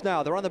 laps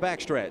now. They're on the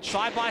backstretch.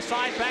 Side by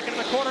side, back into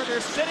the corner.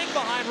 They're sitting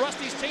behind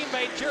Rusty's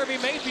teammate, Jeremy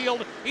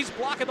Mayfield. He's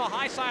blocking the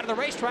high side of the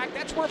racetrack.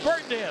 That's where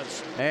Burton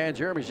is. And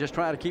Jeremy's just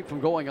trying to keep from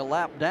going a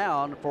lap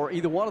down for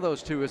either one of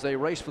those two as they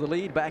race for the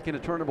lead back into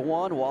turn number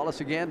 1.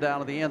 Wallace again down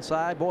to the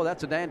inside. Boy,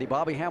 that's a dandy.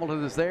 Bobby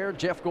Hamilton is there.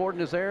 Jeff Gordon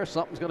is there.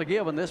 Something's going to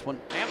give in this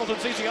one. Hamilton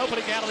sees the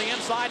opening down to the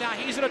inside. Now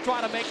he's going to try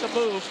to make the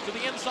move. To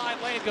the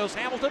inside lane goes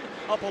Hamilton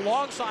up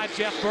alongside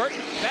Jeff Burton.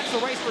 That's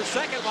the race for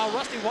second while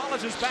Rusty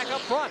Wallace is back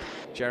up front.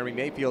 Jeremy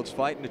Mayfield's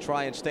fighting to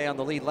try and stay on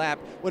the lead lap.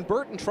 When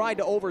Burton tried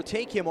to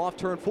overtake him off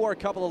turn 4 a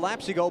couple of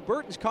laps ago,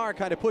 Burton's car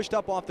kind of pushed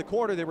up off the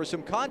corner. There was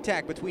some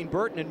contact between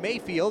Burton and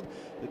Mayfield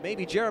that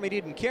maybe Jeremy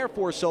didn't care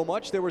for so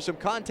much. There was some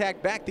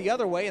contact back the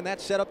other way, and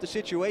that set up the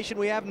situation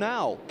we have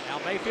now. Now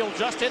Mayfield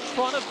just in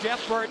front of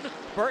Jeff Burton.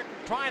 Burton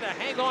trying to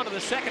hang on to the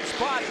second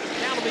spot.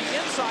 Down to the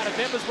inside of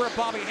him is where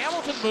Bobby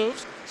Hamilton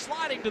moves.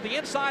 Sliding to the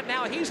inside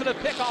now. He's going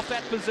to pick off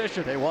that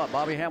position. Tell you what,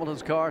 Bobby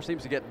Hamilton's car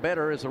seems to get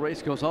better as the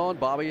race goes on.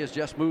 Bobby has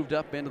just moved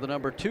up into the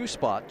number 2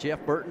 spot.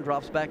 Jeff Burton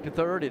drops back to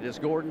 3rd. It is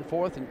Gordon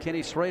 4th and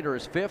Kenny Schrader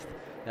is 5th.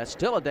 That's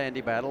still a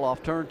dandy battle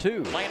off turn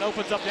 2. Lane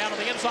opens up down to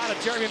the inside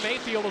of Jeremy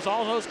Mayfield as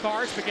all those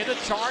cars begin to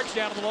charge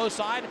down to the low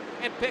side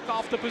and pick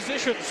off the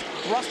positions.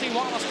 Rusty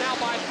Wallace now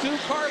by 2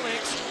 car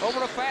lengths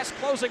over a fast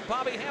closing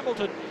Bobby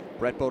Hamilton.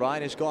 Brett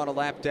Bodine has gone a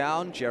lap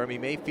down. Jeremy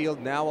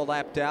Mayfield now a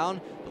lap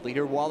down. The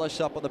leader Wallace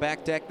up on the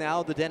back deck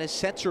now. The Dennis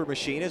Setzer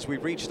machine as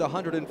we've reached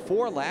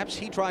 104 laps.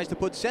 He tries to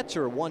put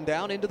Setzer 1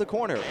 down into the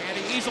corner. And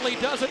he easily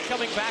does it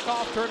coming back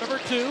off turn number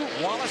 2.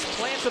 Wallace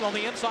plants it on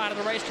the inside of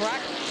the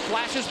racetrack.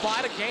 Flashes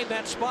by to gain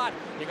that spot.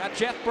 You got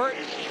Jeff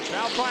Burton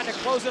now trying to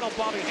close in on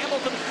Bobby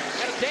Hamilton.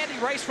 And a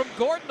dandy race from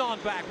Gordon on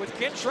back with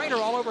Ken Schrader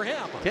all over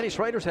him. Kenny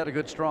Schrader's had a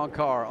good strong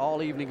car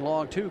all evening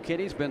long too.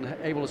 Kenny's been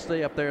able to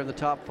stay up there in the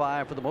top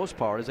 5 for the most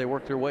part as they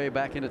work their way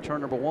back into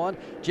turn number 1.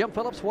 Jim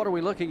Phillips, what are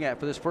we looking at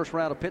for this first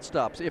round of pit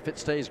stops if it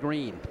stays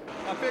green?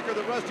 I figure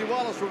that Rusty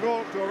Wallace will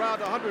go to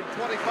around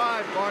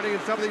 125, Barney,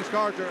 and some of these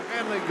cars are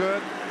handling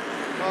good.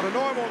 On a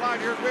normal night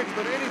here at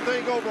Richmond,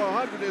 anything over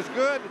 100 is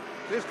good.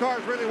 This car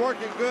is really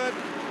working good.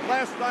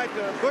 Last night,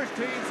 the Busch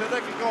team said they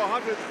could go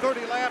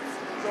 130 laps,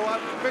 so I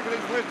figure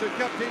these Winston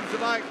Cup teams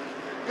tonight,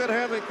 good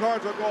handling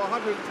cars will go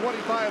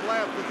 125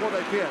 laps before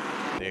they pit.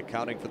 They're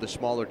accounting for the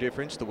smaller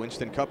difference. The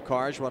Winston Cup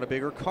cars run a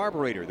bigger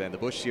carburetor than the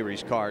Busch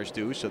Series cars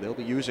do, so they'll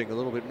be using a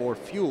little bit more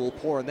fuel,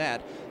 pouring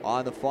that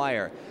on the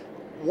fire.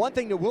 One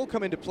thing that will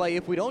come into play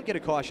if we don't get a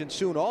caution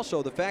soon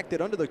also, the fact that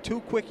under the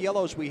 2 quick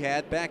yellows we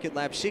had back at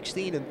lap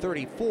 16 and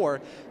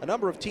 34, a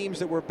number of teams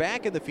that were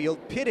back in the field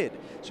pitted.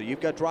 So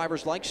you've got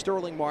drivers like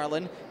Sterling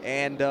Marlin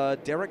and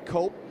Derek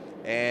Cope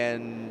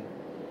and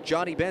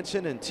Johnny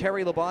Benson and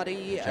Terry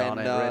Labonte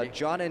and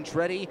John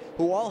Andretti,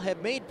 who all have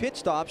made pit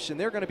stops, and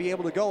they're going to be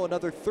able to go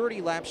another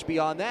 30 laps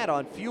beyond that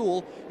on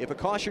fuel. If a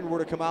caution were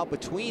to come out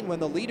between when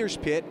the leaders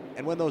pit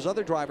and when those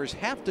other drivers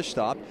have to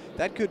stop,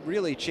 that could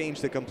really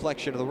change the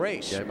complexion of the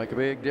race. Yeah, it'd make a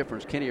big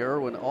difference. Kenny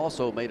Irwin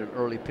also made an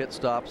early pit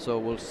stop, so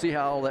we'll see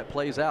how all that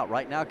plays out.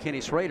 Right now,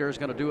 Kenny Schrader is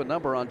going to do a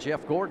number on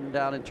Jeff Gordon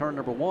down in turn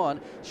number 1.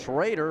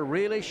 Schrader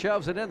really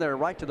shoves it in there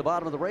right to the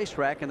bottom of the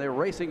racetrack, and they're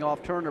racing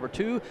off turn number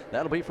 2.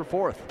 That'll be for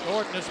 4th.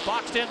 Gordon is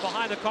boxed in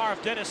behind the car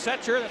of Dennis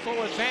Setzer. That's a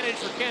little advantage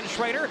for Ken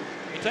Schrader.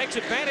 He takes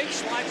advantage,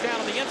 slides down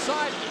to the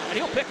inside, and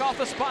he'll pick off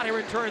the spot here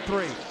in turn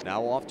 3.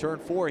 Now off turn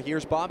 4,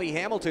 here's Bobby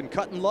Hamilton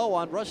cutting low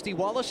on Rusty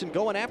Wallace and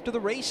going after the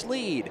race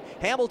lead.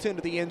 Hamilton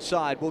to the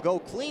inside will go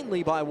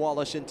cleanly by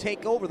Wallace and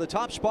take over the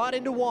top spot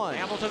into 1.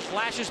 Hamilton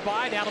flashes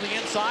by down to the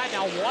inside.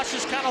 Now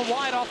washes kind of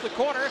wide off the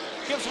corner.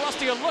 Gives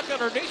Rusty a look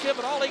underneath him,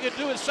 and all he can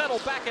do is settle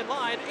back in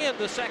line in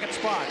the second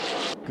spot.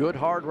 Good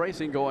hard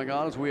racing going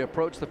on as we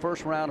approach the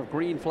first round of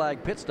green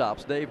flag pit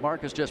stops. Dave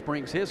Marcus just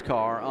brings his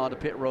car onto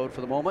pit road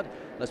for the moment.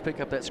 Let's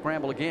pick up that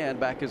scramble again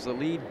back as the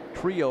lead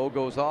trio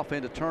goes off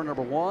into turn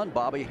number 1.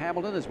 Bobby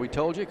Hamilton, as we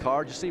told you,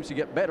 car just seems to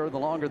get better the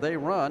longer they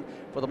run. run.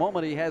 For the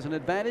moment, he has an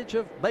advantage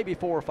of maybe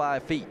 4 or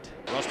 5 feet.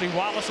 Rusty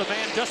Wallace, a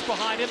man just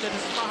behind him. Then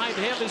behind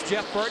him is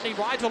Jeff Burton.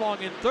 He rides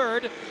along in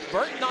third.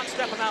 Burton not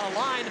stepping out of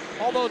line,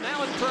 although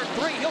now in turn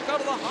 3, he'll go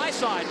to the high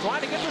side,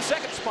 trying to get the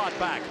second spot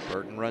back.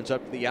 Burton runs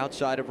up to the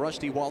outside of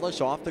Rusty Wallace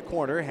off the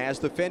corner, has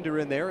the fender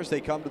in there as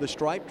they come to the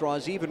stripe,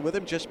 draws even with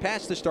him just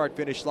past the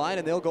start-finish line,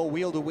 and they'll go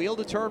wheel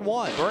to turn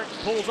 1. Burton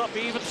pulls up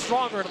even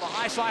stronger to the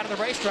high side of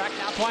the racetrack,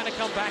 now trying to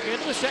come back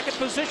into the second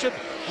position.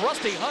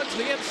 Rusty hugs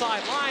the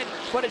inside line,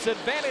 but it's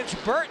advantage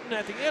Burton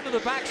at the end of the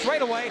back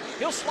straightaway.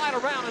 He'll slide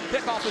around and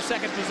pick off the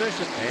second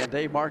position. And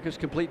Dave Marcus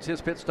completes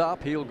his pit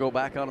stop. He'll go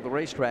back onto the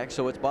racetrack.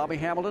 So it's Bobby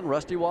Hamilton,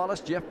 Rusty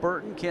Wallace, Jeff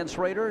Burton, Ken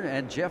Schrader,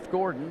 and Jeff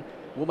Gordon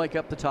will make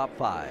up the top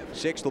 5.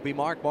 6th will be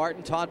Mark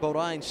Martin, Todd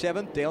Bodine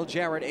 7th, Dale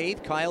Jarrett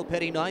 8th, Kyle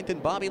Petty 9th,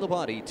 and Bobby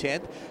Labonte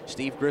 10th.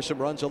 Steve Grissom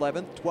runs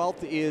 11th.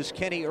 12th is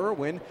Kenny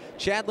Irwin.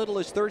 Chad Little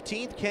is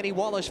 13th, Kenny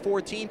Wallace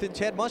 14th, and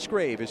Ted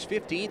Musgrave is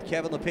 15th.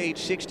 Kevin LePage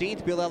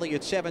 16th, Bill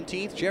Elliott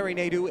 17th, Jerry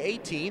Nadeau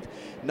 18th.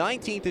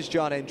 19th is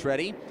John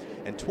Andretti.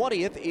 And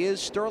 20th is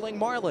Sterling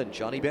Marlin.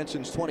 Johnny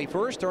Benson's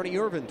 21st, Ernie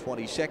Irvin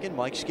 22nd,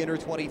 Mike Skinner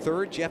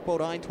 23rd, Jeff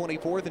Bodine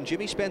 24th, and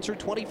Jimmy Spencer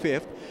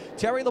 25th.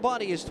 Terry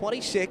Labonte is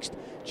 26th,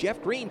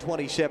 Jeff Green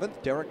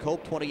 27th, Derek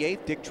Cope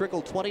 28th, Dick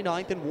Trickle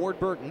 29th, and Ward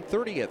Burton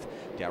 30th.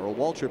 Darrell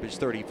Waltrip is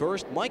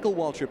 31st, Michael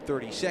Waltrip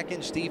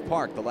 32nd, Steve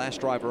Park, the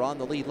last driver on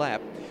the lead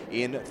lap,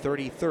 in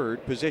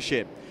 33rd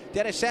position.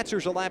 Dennis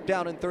Setzer's a lap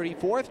down in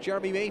 34th,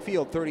 Jeremy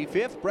Mayfield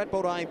 35th, Brett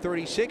Bodine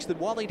 36th, and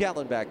Wally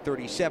Dallenbach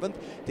 37th.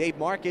 Dave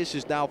Marcus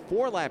is now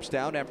 4 laps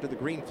down after the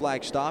green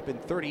flag stop in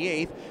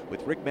 38th,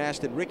 with Rick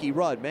Mast and Ricky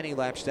Rudd many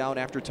laps down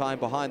after time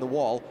behind the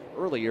wall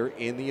earlier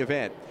in the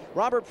event.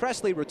 Robert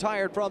Presley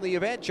retired from the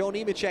event. Joe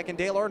Nemechek and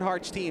Dale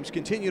Earnhardt's teams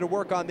continue to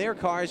work on their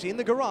cars in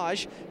the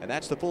garage, and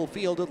that's the full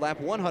field at lap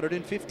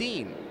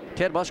 115.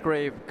 Ted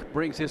Musgrave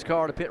brings his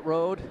car to pit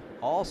road.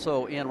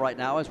 Also in right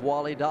now is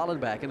Wally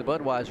Dallenbach in the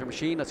Budweiser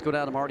machine. Let's go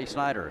down to Marty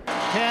Snyder.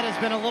 Ted has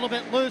been a little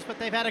bit loose, but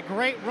they've had a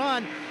great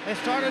run. They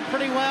started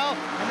pretty well,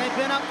 and they've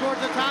been up towards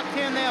the top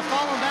 10. They have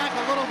fallen back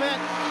a little bit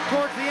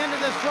towards the end of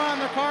this run.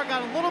 Their car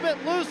got a little bit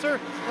looser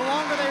the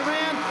longer they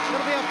ran.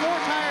 It'll be a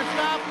 4-tire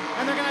stop,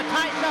 and they're going to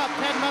tighten up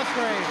Ted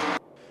Musgrave.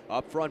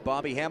 Up front,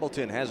 Bobby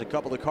Hamilton has a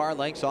couple of car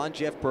lengths on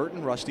Jeff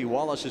Burton. Rusty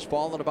Wallace has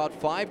fallen about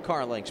 5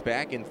 car lengths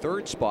back in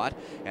 3rd spot.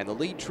 And the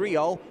lead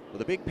trio,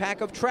 with a big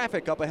pack of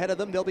traffic up ahead of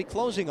them, they'll be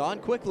closing on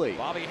quickly.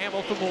 Bobby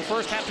Hamilton will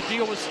first have to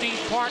deal with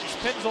Steve Parks,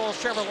 Pennzoil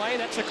Chevrolet.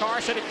 That's a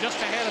car sitting just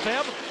ahead of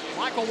him.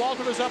 Michael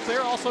Waltrip is up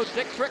there, also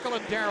Dick Trickle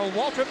and Darrell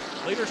Waltrip.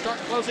 Leaders start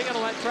closing in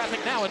on that traffic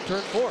now in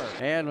turn 4.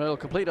 And he'll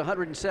complete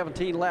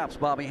 117 laps.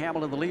 Bobby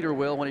Hamilton, the leader,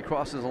 will when he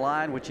crosses the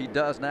line, which he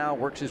does now,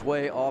 works his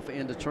way off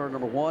into turn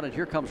number 1. And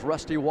here comes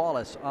Rusty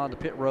Wallace onto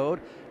pit road.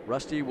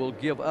 Rusty will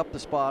give up the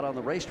spot on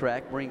the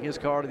racetrack, bring his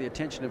car to the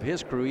attention of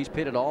his crew. He's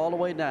pitted all the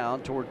way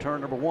down toward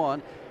turn number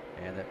 1.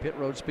 And that pit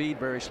road speed,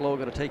 very slow,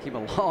 going to take him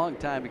a long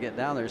time to get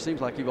down there. It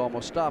seems like you've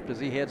almost stopped as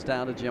he heads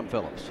down to Jim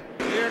Phillips.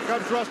 Here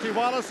comes Rusty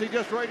Wallace. He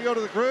just radioed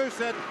to the crew,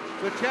 said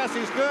the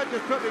chassis is good,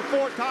 just put me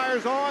 4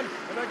 tires on,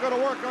 and they're going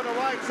to work on the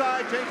right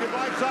side, changing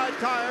right side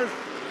tires.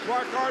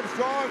 Mark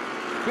Armstrong,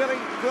 Billy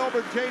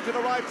Wilbur changing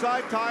the right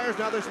side tires.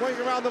 Now they swing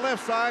around the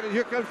left side, and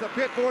here comes the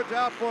pit boards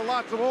out for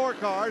lots of more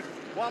cars.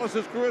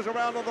 Wallace's crew is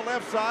around on the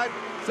left side.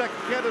 Second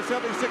can of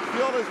 76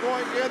 fuel is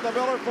going in the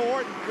Miller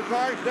Ford. The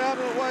car's down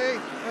and away,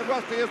 and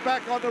Rusty is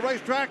back on the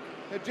racetrack.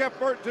 And Jeff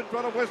Burton's in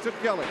front of Winston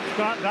Kelly.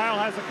 Scott Dial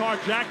has the car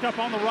jacked up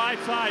on the right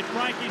side.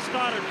 Frankie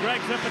Stoddard,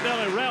 Greg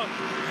Zipadelli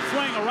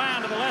swing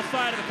around to the left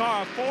side of the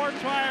car.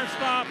 4-tire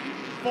stop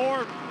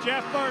for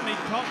Jeff Burton. He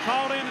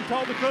called in and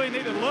told the crew he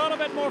needed a little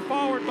bit more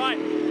forward bite.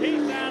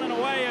 He's down and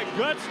away. A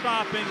good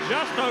stop in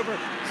just over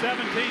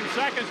 17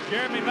 seconds.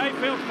 Jeremy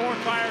Mayfield, 4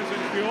 tires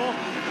in fuel.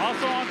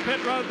 Also on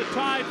pit road, the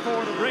Tide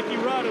Ford of Ricky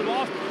Rudd, who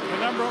lost a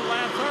number of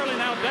laps early.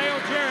 Now Dale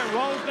Jarrett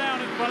rolls down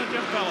in front of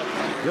Jim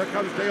Phillips. Here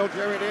comes Dale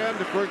Jarrett in.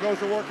 The crew goes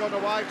to work on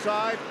the right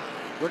side.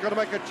 We're going to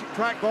make a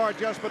track bar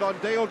adjustment on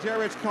Dale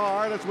Jarrett's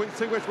car. Let's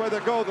see which way they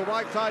go. The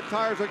right side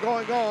tires are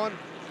going on,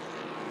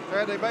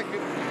 and they make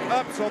it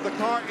up so the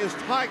car is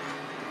tight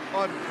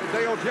on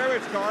Dale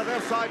Jarrett's car.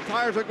 Left side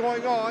tires are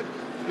going on.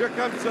 Here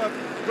comes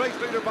race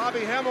leader Bobby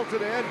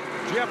Hamilton in.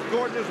 Jeff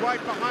Gordon is right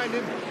behind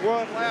him. We're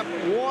on lap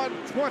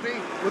 120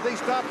 with these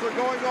stops are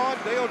going on.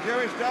 Dale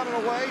Jarrett's down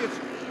and away. It's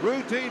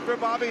routine for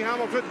Bobby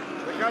Hamilton.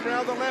 They come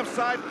around the left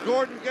side.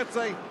 Gordon gets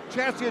a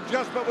chassis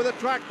adjustment with a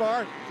track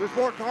bar. There's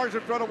 4 cars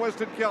in front of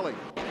Winston Kelly.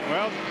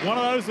 Well, one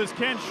of those is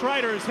Ken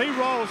Schrader as he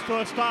rolls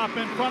to a stop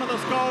in front of the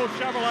Skoll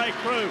Chevrolet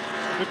crew.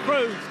 The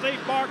crew, Steve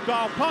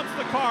Barkdahl, pumps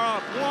the car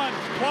up once,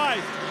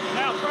 twice.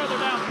 Now further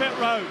down pit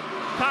road.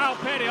 Kyle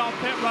Petty on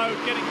pit road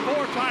getting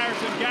 4 tires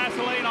and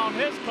gasoline on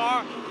his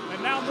car.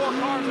 And now more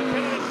cars are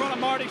pitted in front of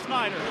Marty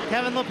Snyder.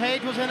 Kevin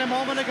LePage was in a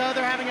moment ago.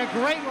 They're having a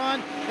great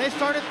run. They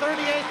started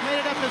 38th, made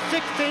it up to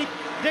 16th.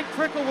 Dick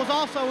Trickle was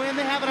also in.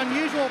 They have an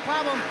unusual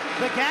problem.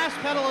 The gas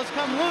pedal has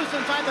come loose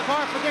inside the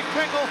car for Dick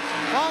Trickle.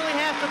 All he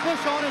has to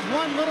push on is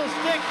one little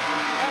stick.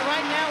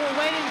 Right now we're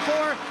waiting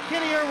for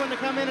Kenny Irwin to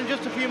come in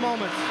just a few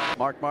moments.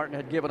 Mark Martin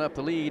had given up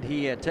the lead.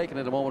 He had taken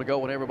it a moment ago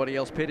when everybody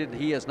else pitted.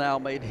 He has now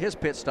made his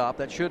pit stop.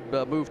 That should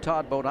move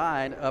Todd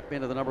Bodine up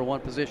into the number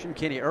 1 position.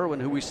 Kenny Irwin,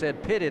 who we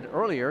said pitted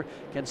earlier,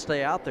 can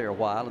stay out there a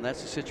while, and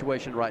that's the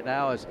situation right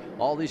now as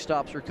all these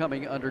stops are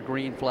coming under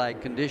green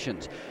flag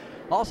conditions.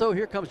 Also,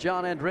 here comes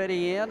John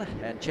Andretti in,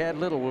 and Chad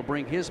Little will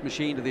bring his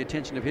machine to the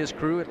attention of his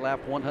crew at lap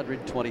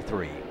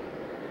 123.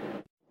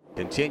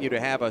 Continue to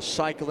have a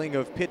cycling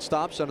of pit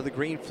stops under the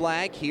green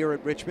flag here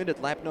at Richmond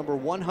at lap number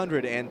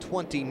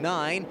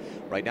 129.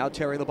 Right now,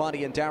 Terry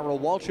Labonte and Darrell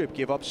Waltrip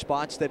give up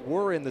spots that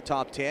were in the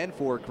top 10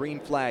 for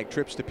green flag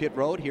trips to pit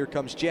road. Here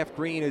comes Jeff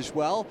Green as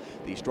well.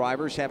 These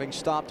drivers having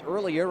stopped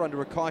earlier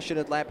under a caution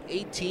at lap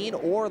 18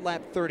 or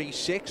lap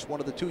 36,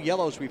 one of the 2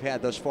 yellows we've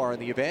had thus far in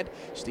the event.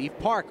 Steve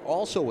Park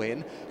also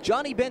in.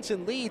 Johnny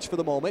Benson leads for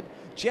the moment.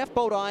 Jeff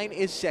Bodine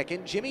is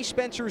second. Jimmy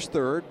Spencer's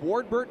third.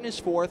 Ward Burton is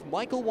fourth.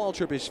 Michael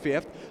Waltrip is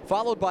fifth,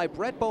 followed by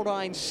Brett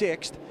Bodine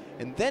sixth.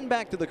 And then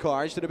back to the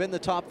cars that have been the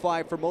top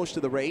 5 for most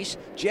of the race.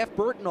 Jeff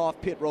Burton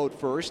off pit road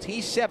first.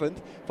 He's 7th,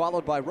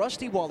 followed by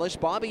Rusty Wallace,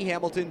 Bobby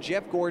Hamilton,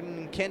 Jeff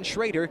Gordon, Ken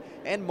Schrader,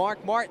 and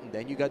Mark Martin.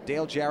 Then you got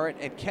Dale Jarrett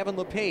and Kevin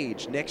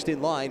LePage next in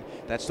line.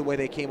 That's the way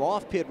they came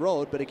off pit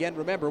road. But again,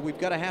 remember, we've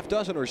got a half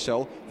dozen or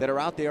so that are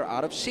out there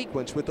out of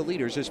sequence with the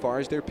leaders as far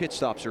as their pit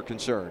stops are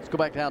concerned. Let's go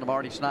back down to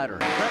Marty Snyder.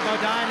 Brett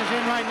Bodine is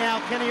in right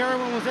now. Kenny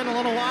Irwin was in a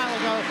little while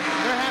ago.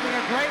 They're having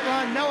a great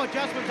run. No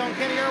adjustments on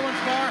Kenny Irwin's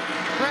car.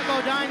 Brett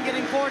Bodine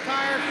getting 4 tires.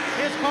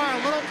 His car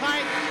a little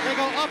tight. They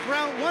go up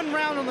one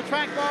round on the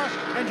track bar,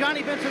 and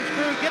Johnny Benson's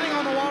crew getting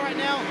on the wall right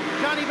now.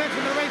 Johnny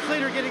Benson, the race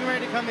leader, getting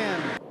ready to come in.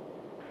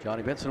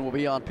 Johnny Benson will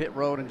be on pit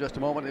road in just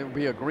a moment. It will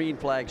be a green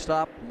flag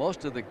stop.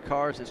 Most of the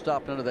cars that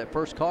stopped under that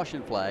first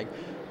caution flag,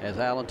 as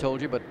Alan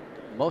told you, but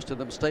most of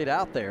them stayed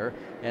out there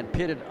and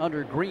pitted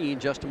under green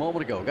just a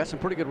moment ago. Got some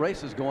pretty good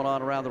races going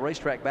on around the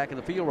racetrack back in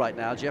the field right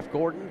now. Jeff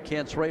Gordon,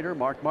 Ken Schrader,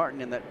 Mark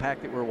Martin in that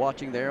pack that we're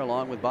watching there,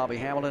 along with Bobby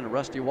Hamilton and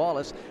Rusty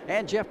Wallace,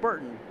 and Jeff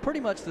Burton. Pretty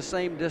much the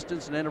same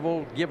distance and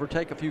interval, give or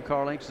take a few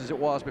car lengths, as it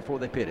was before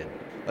they pitted.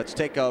 Let's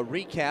take a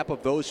recap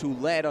of those who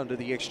led under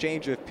the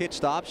exchange of pit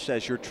stops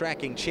as you're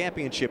tracking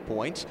championship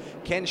points.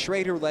 Ken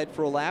Schrader led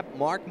for a lap.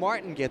 Mark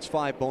Martin gets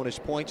 5 bonus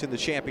points in the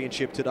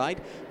championship tonight.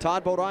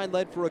 Todd Bodine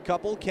led for a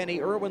couple.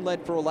 Kenny Irwin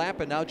led for a lap,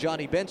 and now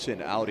Johnny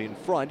Benson out in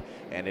front.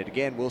 And it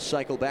again will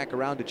cycle back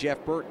around to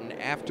Jeff Burton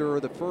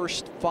after the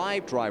first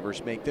 5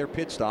 drivers make their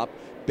pit stop.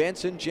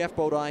 Benson, Jeff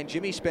Bodine,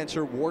 Jimmy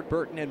Spencer, Ward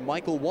Burton, and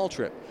Michael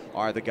Waltrip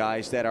are the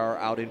guys that are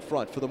out in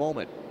front for the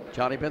moment.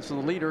 Johnny Benson,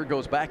 the leader,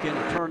 goes back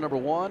into turn number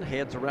 1,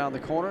 heads around the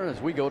corner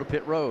as we go to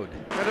pit road.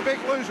 And the big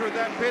loser in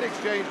that pit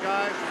exchange,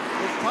 guys,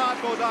 was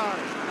Todd Bodine.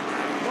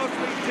 Most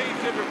of these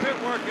teams did their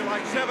pit work in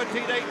like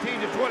 17, 18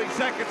 to 20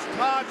 seconds.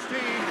 Todd's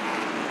team,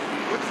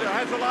 which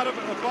has a lot of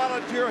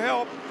volunteer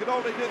help, could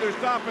only do their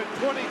stop in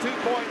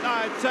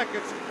 22.9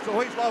 seconds, so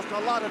he's lost a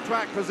lot of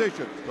track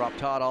position. Dropped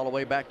Todd all the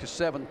way back to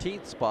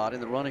 17th spot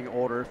in the running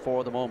order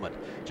for the moment.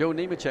 Joe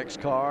Nemechek's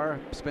car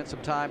spent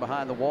some time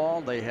behind the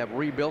wall. They have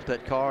rebuilt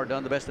that car,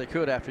 done the best they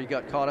could after he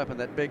got caught up in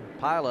that big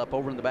pileup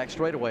over in the back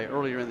straightaway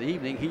earlier in the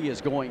evening. He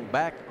is going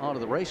back onto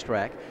the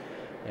racetrack.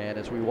 And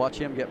as we watch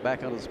him get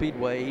back onto the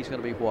speedway, he's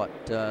going to be what?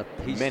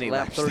 He's Many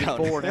lap laps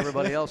 34 and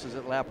everybody else is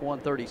at lap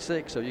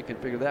 136, so you can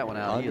figure that one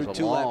out. He is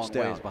a long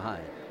ways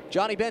behind.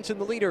 Johnny Benson,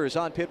 the leader, is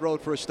on pit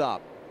road for a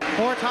stop.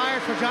 4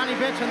 tires for Johnny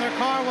Benson. Their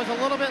car was a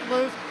little bit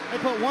loose. They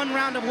put 1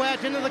 round of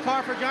wedge into the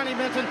car for Johnny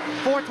Benson.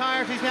 4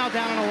 tires. He's now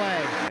down and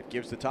away. That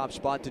gives the top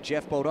spot to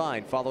Jeff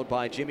Bodine, followed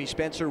by Jimmy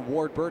Spencer,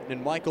 Ward Burton,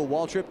 and Michael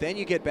Waltrip. Then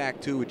you get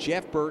back to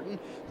Jeff Burton,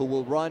 who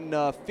will run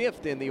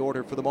 5th in the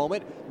order for the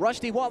moment.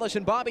 Rusty Wallace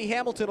and Bobby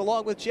Hamilton,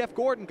 along with Jeff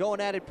Gordon,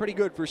 going at it pretty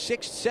good for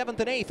 6th, 7th,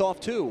 and 8th off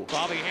 2.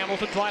 Bobby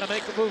Hamilton trying to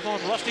make the move on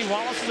Rusty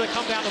Wallace as they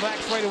come down the back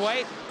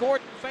straightaway.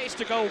 Gordon faced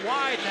to go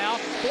wide now.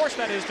 Forced,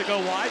 that is, to go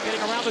wide,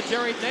 getting around the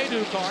Jerry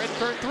Nadeau car in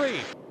turn 3.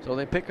 So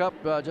they pick up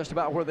just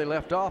about where they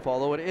left off,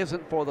 although it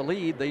isn't for the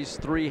lead. These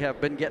 3 have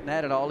been getting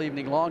at it all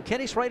evening long.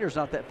 Kenny Schrader's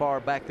not that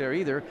far back there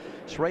either.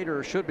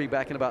 Schrader should be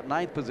back in about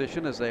 9th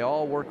position as they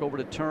all work over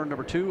to turn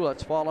number 2.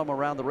 Let's follow him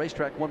around the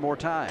racetrack one more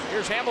time.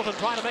 Here's Hamilton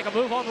trying to make a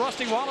move on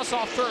Rusty Wallace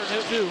off turn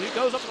 2. He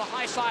goes up to the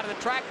high side of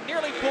the track,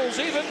 nearly pulls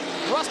even.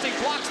 Rusty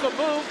blocks the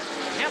move.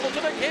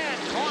 Hamilton again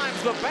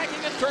climbs the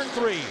banking in turn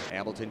 3.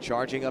 Hamilton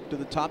charging up to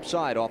the top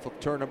side off of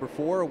turn number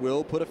 4.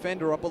 Will put a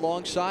fender up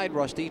alongside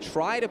Rusty.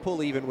 Try to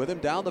pull even with him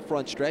down the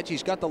front stretch.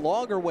 He's got the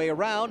longer way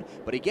around,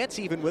 but he gets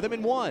even with him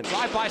in 1.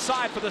 Side by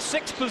side for the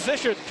 6th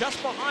position.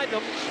 Just behind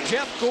him,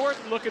 Jeff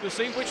Gordon looking to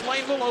see which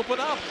lane will open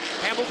up.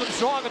 Hamilton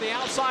strong on the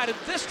outside, and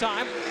this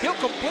time he'll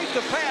complete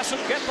the pass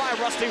and get by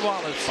Rusty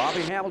Wallace.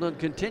 Bobby Hamilton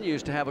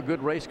continues to have a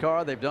good race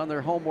car. They've done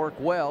their homework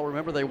well.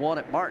 Remember, they won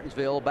at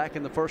Martinsville back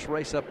in the first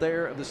race up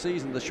there of the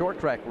season, the short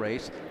track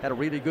race. Had a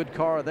really good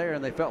car there,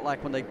 and they felt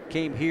like when they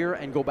came here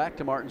and go back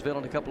to Martinsville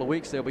in a couple of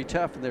weeks, they'll be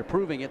tough, and they're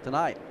proving it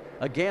tonight.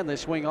 Again, they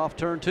swing off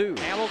turn 2.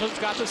 Hamilton's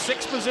got the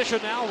 6th position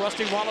now.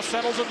 Rusty Wallace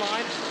settles in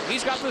line.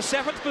 He's got the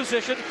 7th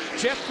position.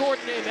 Jeff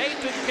Gordon in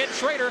 8th, and Ken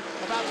Schrader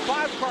about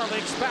 5 car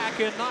lengths back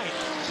in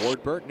 9th.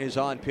 Ward Burton is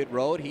on pit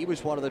road. He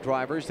was one of the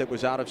drivers that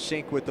was out of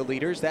sync with the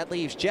leaders. That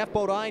leaves Jeff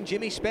Bodine,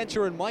 Jimmy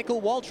Spencer, and Michael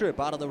Waltrip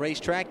out on the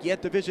racetrack,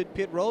 yet to visit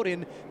pit road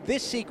in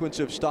this sequence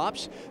of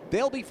stops.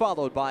 They'll be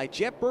followed by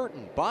Jeff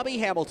Burton, Bobby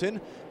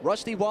Hamilton,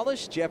 Rusty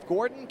Wallace, Jeff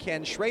Gordon,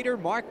 Ken Schrader,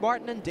 Mark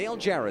Martin, and Dale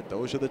Jarrett.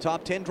 Those are the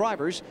top 10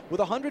 drivers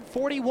with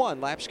 141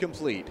 laps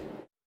complete.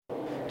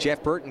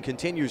 Jeff Burton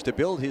continues to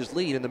build his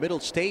lead in the middle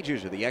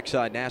stages of the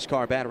Exide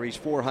NASCAR Batteries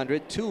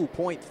 400.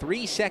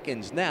 2.3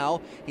 seconds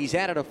now. He's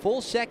added a full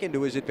second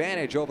to his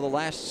advantage over the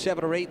last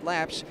 7 or 8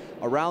 laps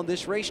around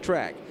this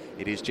racetrack.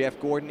 It is Jeff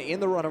Gordon in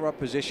the runner-up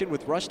position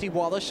with Rusty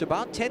Wallace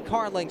about 10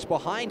 car lengths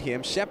behind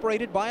him,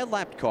 separated by a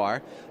lapped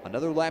car.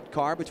 Another lapped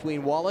car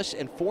between Wallace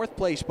and 4th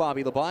place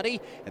Bobby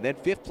Labonte, and then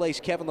 5th place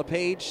Kevin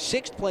LePage,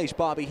 6th place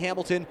Bobby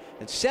Hamilton,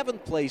 and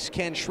 7th place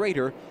Ken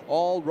Schrader,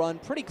 all run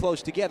pretty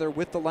close together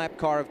with the lap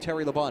car of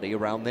Terry Labonte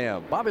around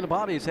them. Bobby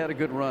Labonte has had a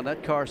good run.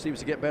 That car seems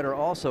to get better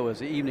also as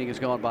the evening has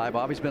gone by.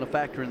 Bobby's been a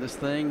factor in this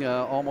thing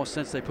almost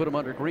since they put him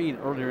under green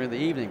earlier in the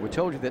evening. We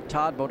told you that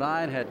Todd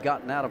Bodine had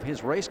gotten out of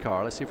his race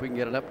car. Let's see if we can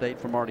get an update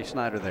from Marty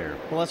Snyder there.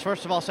 Well, let's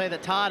first of all say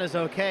that Todd is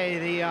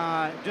okay.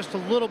 Just a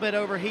little bit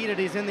overheated.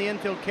 He's in the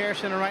infield care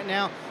center right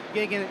now,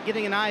 getting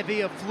an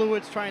IV of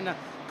fluids, trying to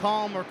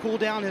calm or cool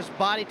down his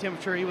body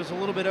temperature. He was a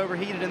little bit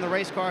overheated in the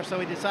race car, so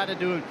he decided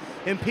to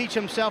impeach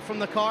himself from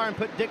the car and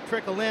put Dick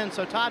Trickle in.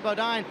 So Todd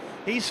Bodine,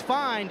 he's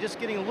fine, just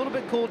getting a little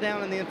bit cooled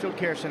down in the infield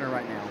care center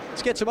right now.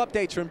 Let's get some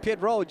updates from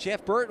pit road.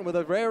 Jeff Burton with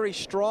a very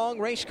strong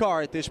race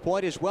car at this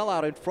point is well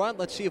out in front.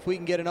 Let's see if we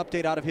can get an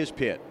update out of his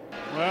pit.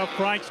 Well,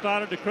 Frank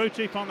Stoddard, the crew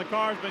chief on the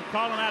car, has been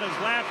calling out his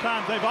lap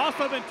times. They've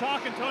also been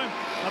talking to him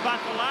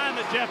about the line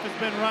that Jeff has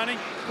been running.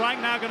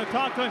 Frank now going to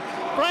talk to him.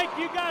 Frank,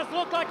 you guys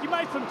look like you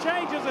made some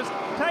changes. It's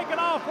taken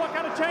off. What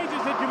kind of changes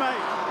did you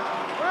make?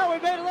 Well, we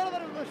made a little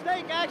bit of a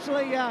mistake,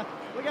 actually.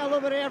 We got a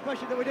little bit of air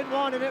pressure that we didn't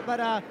want in it, but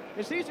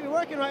it seems to be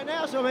working right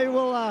now, so maybe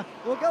we'll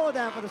go with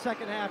that for the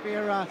second half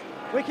here.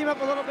 We came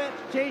up a little bit,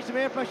 changed some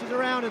air pressures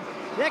around, and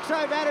the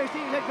Exide Batteries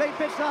team had great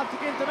pit stops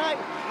again tonight.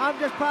 I'm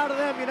just proud of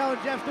them,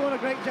 and Jeff's doing a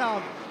great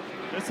job.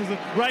 This is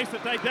a race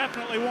that they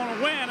definitely want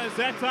to win, as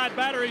Exide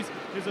Batteries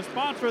is a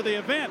sponsor of the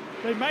event.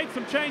 They made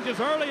some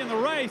changes early in the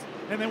race,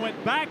 and then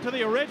went back to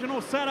the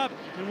original setup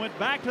and went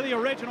back to the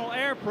original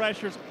air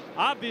pressures.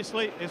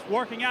 Obviously, it's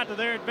working out to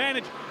their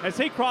advantage as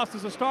he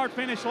crosses the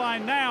start-finish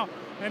line now,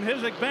 and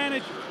his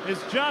advantage is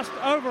just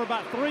over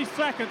about 3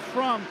 seconds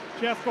from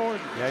Jeff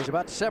Gordon. Yeah, he's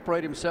about to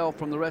separate himself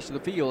from the rest of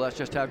the field. That's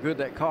just how good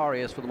that car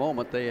is for the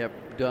moment. They have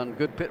done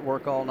good pit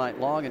work all night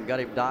long and got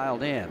him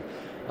dialed in.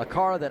 A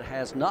car that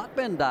has not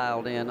been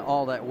dialed in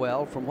all that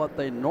well from what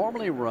they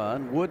normally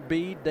run would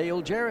be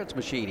Dale Jarrett's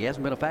machine. He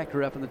hasn't been a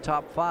factor up in the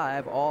top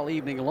 5 all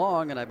evening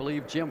long, and I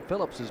believe Jim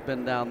Phillips has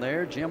been down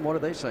there. Jim, what are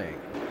they saying?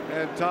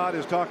 And Todd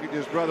is talking to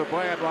his brother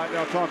Brad right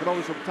now, talking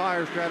over some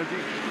tire strategy.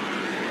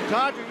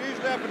 Todd, you're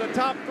usually up in the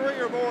top 3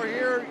 or more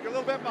here. You're a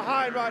little bit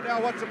behind right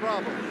now. What's the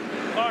problem?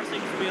 The car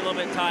seems to be a little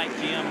bit tight,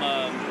 Jim.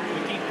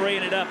 We keep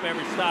bringing it up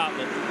every stop,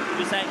 but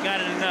just hadn't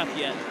got it enough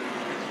yet.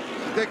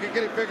 You think you can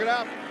get it figured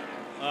out?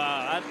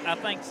 I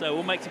think so.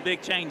 We'll make some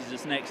big changes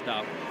this next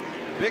stop.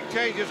 Big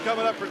changes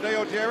coming up for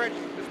Dale Jarrett.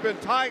 It's been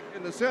tight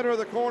in the center of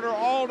the corner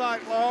all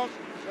night long.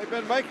 They've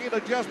been making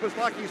adjustments,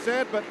 like you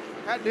said, but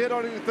hadn't hit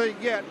on anything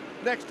yet.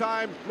 Next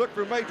time, look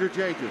for major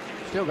changes.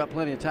 Still got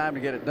plenty of time to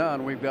get it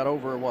done. We've got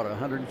over,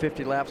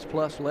 150 laps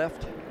plus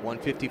left?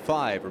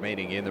 155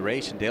 remaining in the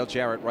race, and Dale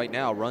Jarrett right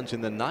now runs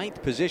in the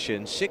 9th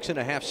position,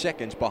 6.5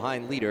 seconds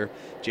behind leader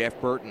Jeff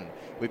Burton.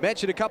 We've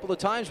mentioned a couple of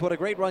times what a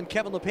great run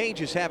Kevin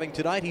LePage is having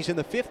tonight. He's in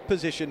the 5th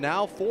position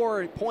now,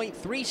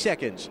 4.3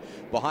 seconds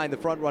behind the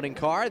front-running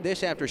car.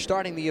 This after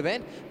starting the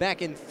event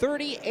back in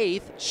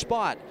 38th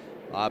spot.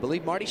 I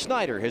believe Marty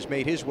Snyder has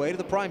made his way to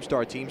the Prime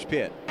Star team's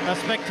pit. A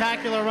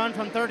spectacular run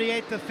from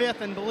 38th to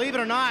 5th, and believe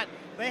it or not,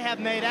 they have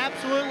made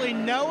absolutely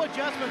no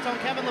adjustments on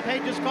Kevin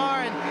LePage's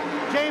car,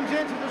 and James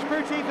Ince is his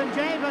crew chief. And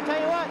James, I'll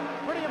tell you what,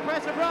 pretty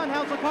impressive run.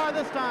 How's the car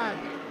this time?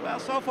 Well,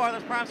 so far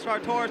this Prime Star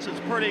Taurus is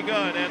pretty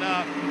good,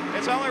 and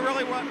it's only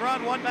really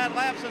run one bad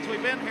lap since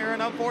we've been here,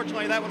 and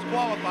unfortunately that was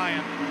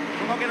qualifying.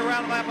 We're going to get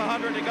around lap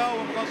 100 to go,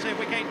 and we're going to see if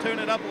we can't tune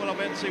it up a little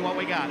bit and see what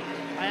we got.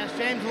 I asked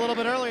James a little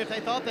bit earlier if they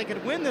thought they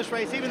could win this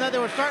race, even though they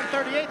were starting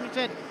 38th. He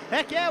said,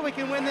 heck yeah, we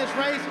can win this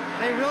race.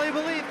 They really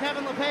believe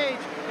Kevin LePage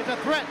is a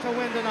threat to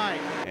win tonight.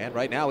 And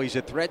right now he's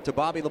a threat to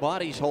Bobby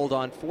Labonte's hold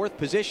on 4th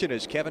position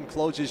as Kevin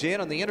closes in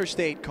on the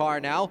interstate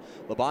car now.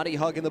 Labonte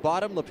hugging the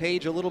bottom,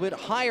 LePage a little bit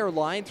higher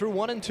line through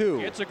 1 and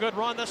 2. It's a good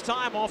run this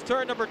time off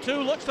turn number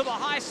 2. Looks to the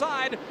high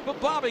side, but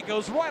Bobby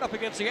goes right up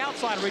against the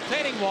outside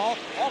retaining wall.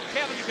 All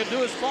Kevin can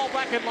do is fall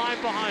back in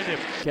line behind him.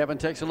 Kevin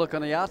takes a look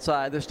on the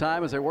outside this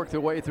time as they work their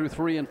way through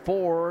 3 and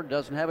 4.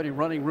 Doesn't have any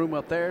running room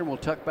up there, and will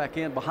tuck back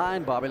in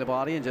behind Bobby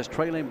Labonte and just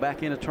trail him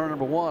back into turn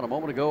number 1. A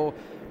moment ago,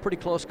 pretty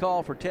close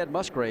call for Ted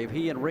Musgrave.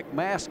 He and Rick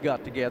Mast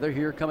got together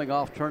here coming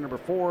off turn number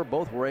 4.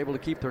 Both were able to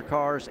keep their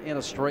cars in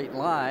a straight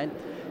line.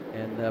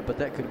 But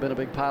that could have been a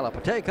big pileup.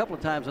 I'll tell you a couple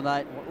of times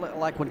tonight,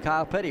 like when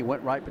Kyle Petty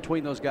went right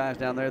between those guys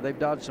down there, they've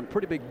dodged some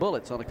pretty big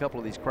bullets on a couple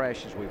of these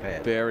crashes we've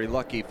had. Very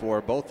lucky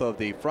for both of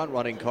the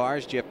front-running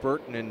cars, Jeff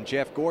Burton and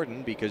Jeff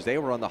Gordon, because they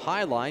were on the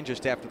high line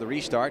just after the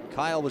restart.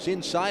 Kyle was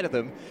inside of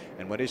them,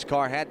 and when his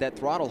car had that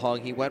throttle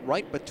hung, he went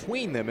right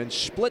between them and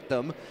split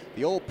them.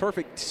 The old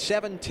perfect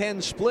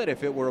 7-10 split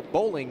if it were a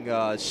bowling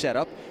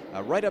setup.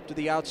 Right up to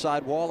the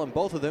outside wall, and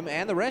both of them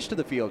and the rest of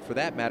the field, for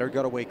that matter,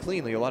 got away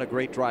cleanly. A lot of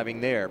great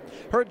driving there.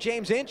 Heard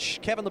James Inch,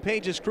 Kevin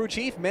LePage's crew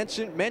chief,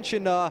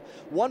 mention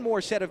one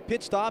more set of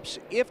pit stops.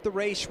 If the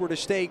race were to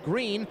stay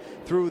green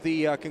through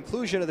the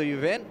conclusion of the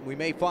event, we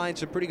may find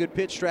some pretty good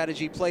pit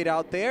strategy played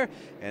out there,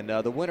 and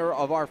the winner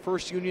of our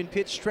First Union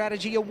Pit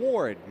Strategy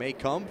Award may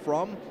come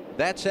from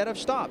that set of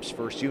stops.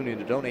 First Union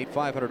to donate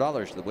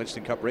 $500 to the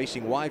Winston Cup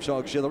Racing Wives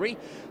Auxiliary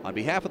on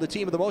behalf of the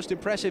team of the most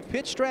impressive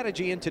pit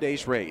strategy in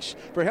today's race.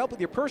 For help with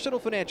your personal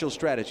financial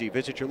strategy,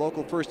 visit your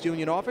local First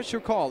Union office or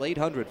call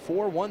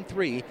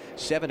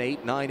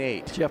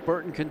 800-413-7898. Jeff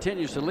Burton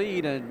continues to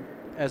lead, and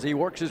as he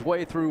works his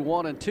way through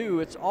 1 and 2,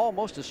 it's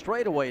almost a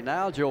straightaway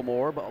now, Joe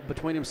Moore,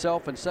 between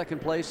himself and second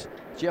place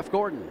Jeff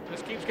Gordon.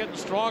 Just keeps getting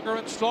stronger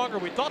and stronger.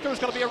 We thought there was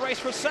going to be a race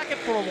for second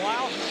for a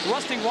while.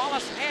 Rusty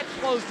Wallace had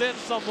closed in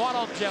somewhat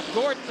on Jeff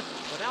Gordon, but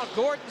now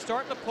Gordon's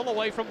starting to pull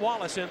away from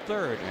Wallace in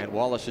third. And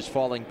Wallace is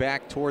falling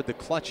back toward the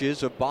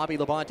clutches of Bobby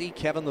Labonte,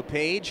 Kevin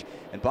LePage,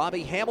 and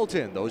Bobby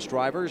Hamilton. Those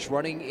drivers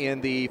running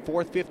in the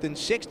 4th, 5th, and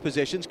 6th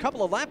positions.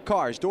 Couple of lap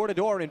cars door to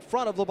door in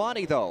front of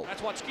Labonte, though.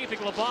 That's what's keeping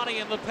Labonte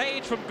and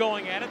LePage from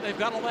going at it. They've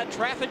got all that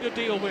traffic to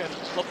deal with.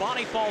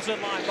 Labonte falls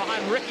in line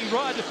behind Ricky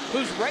Rudd,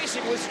 who's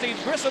racing with Steve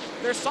Grissom.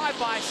 They're side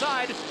by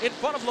side in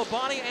front of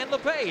Labonte and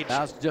LePage.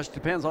 Now it just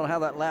depends on how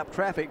that lap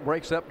traffic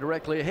breaks up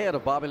directly ahead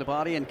of Bobby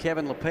Labonte and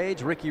Kevin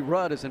LePage. Ricky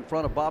Rudd is in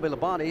front of Bobby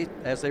Labonte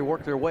as they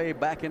work their way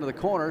back into the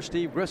corner.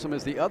 Steve Grissom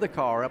is the other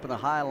car up in the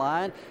high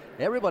line.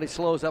 Everybody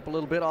slows up a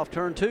little bit off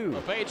turn 2.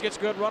 LePage gets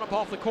good run up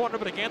off the corner,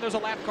 but again, there's a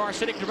lap car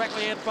sitting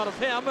directly in front of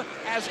him,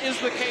 as is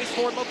the case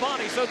for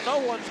Labonte, so no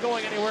one's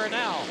going anywhere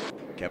now.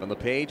 Kevin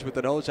LePage with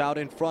the nose out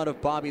in front of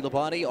Bobby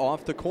Labonte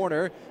off the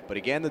corner. But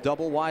again, the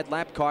double wide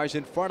lap cars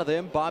in front of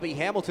them. Bobby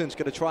Hamilton's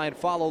going to try and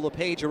follow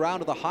LePage around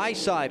to the high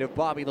side of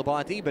Bobby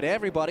Labonte, but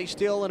everybody's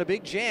still in a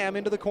big jam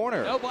into the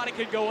corner. Nobody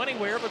could go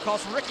anywhere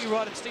because Ricky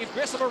Rudd and Steve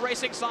Grissom are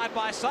racing side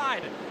by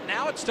side.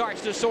 Now it starts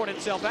to sort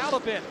itself out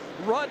a bit.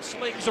 Rudd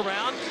slings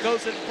around,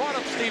 goes in front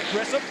of Steve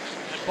Grissom.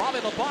 Bobby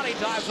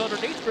Labonte dives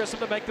underneath Grissom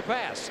to make the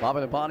pass. Bobby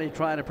Labonte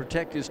trying to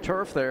protect his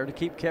turf there to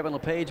keep Kevin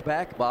LePage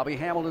back. Bobby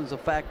Hamilton's a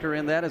factor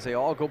in that as they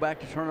all go back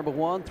to turn number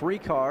 1. 3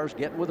 cars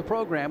getting with the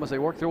program as they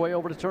work their way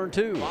over to turn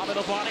 2. Bobby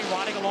Labonte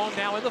riding along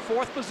now in the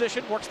 4th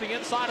position, works the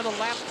inside of the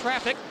lap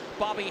traffic.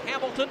 Bobby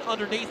Hamilton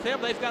underneath him.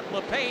 They've got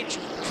LePage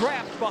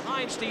trapped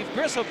behind Steve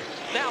Grissom.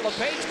 Now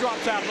LePage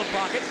drops out of the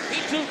pocket.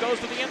 He too goes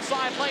to the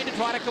inside lane to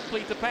try to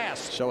complete the pass.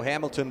 So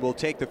Hamilton will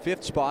take the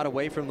 5th spot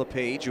away from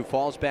LePage, who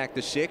falls back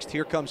to 6th.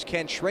 Here comes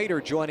Ken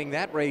Schrader joining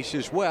that race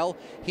as well.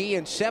 He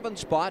in 7th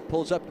spot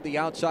pulls up to the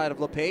outside of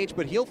LePage,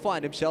 but he'll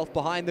find himself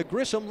behind the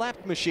Grissom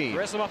lap machine.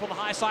 Grissom up on the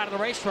high side of the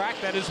racetrack.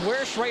 That is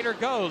where Schrader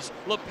goes.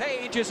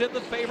 LePage is in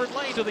the favored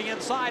lane to the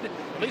inside.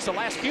 At least the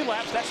last few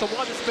laps, that's the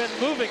one that's been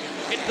moving.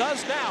 It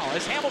does now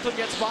as Hamilton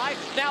gets by.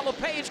 Now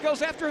LePage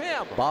goes after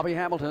him. Bobby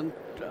Hamilton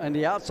in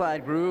the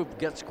outside groove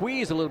gets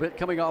squeezed a little bit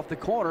coming off the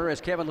corner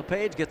as Kevin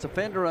LePage gets a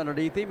fender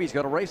underneath him. He's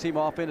going to race him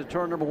off into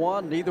turn number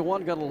 1. Neither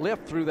one going to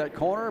lift through that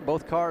corner.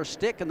 Both cars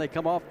stick and they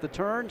come off the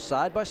turn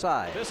side by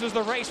side. This is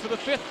the race for the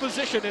 5th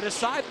position. It is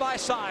side by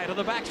side on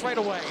the back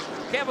straightaway.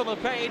 Kevin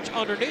LePage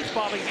underneath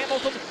Bobby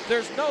Hamilton.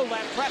 There's no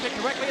lap traffic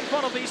directly in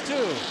front of these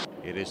two.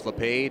 It is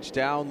LePage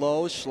down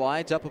low,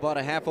 slides up about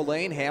a half a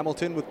lane.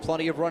 Hamilton with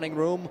plenty of running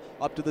room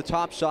up to the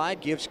top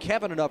side, gives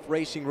Kevin enough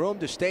racing room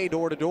to stay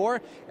door to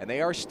door, and they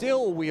are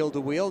still wheel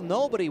to wheel.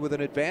 Nobody with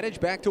an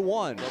advantage, back to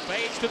 1.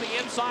 LePage to the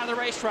inside of the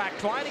racetrack,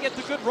 trying to get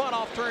the good run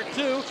off turn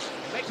 2.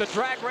 Make the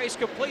drag race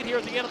complete here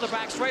at the end of the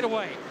back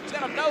straightaway. He's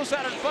got a nose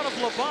out in front of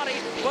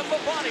Labonte, but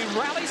Labonte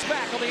rallies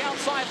back on the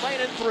outside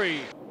lane in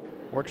 3.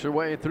 Works her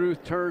way through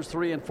turns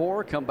 3 and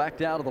 4, come back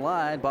down to the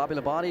line. Bobby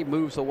Labonte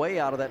moves away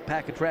out of that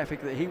pack of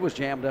traffic that he was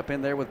jammed up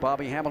in there with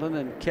Bobby Hamilton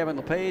and Kevin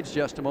LePage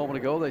just a moment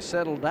ago. They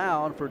settled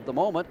down for the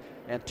moment,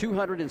 and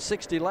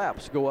 260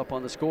 laps go up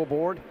on the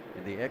scoreboard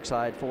in the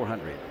Exide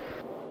 400.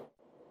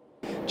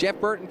 Jeff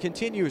Burton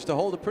continues to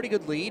hold a pretty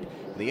good lead.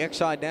 The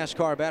Exide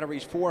NASCAR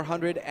Batteries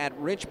 400 at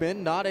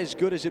Richmond, not as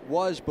good as it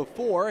was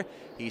before.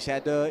 He's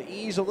had to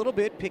ease a little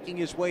bit, picking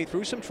his way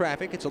through some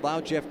traffic. It's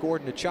allowed Jeff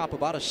Gordon to chop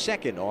about a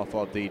second off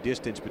of the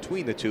distance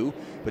between the two,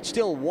 but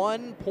still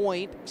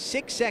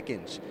 1.6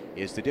 seconds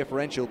is the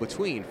differential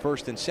between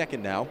first and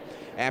second now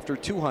after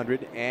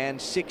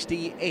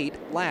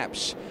 268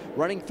 laps.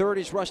 Running third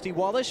is Rusty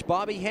Wallace.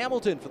 Bobby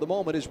Hamilton for the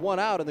moment is one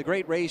out in the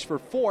great race for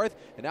fourth,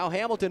 and now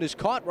Hamilton has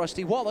caught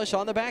Rusty Wallace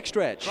on the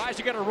backstretch. Tries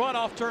to get a run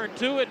off turn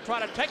 2 and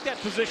try to take that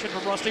position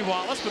from Rusty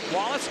Wallace, but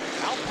Wallace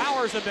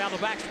outpowers him down the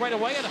back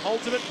straightaway and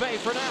holds him at bay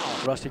for now.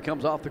 Rusty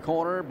comes off the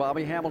corner.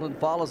 Bobby Hamilton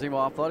follows him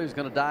off. Thought he was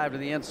going to dive to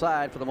the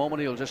inside. For the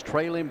moment, he'll just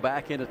trail him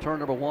back into turn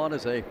number 1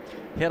 as they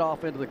head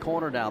off into the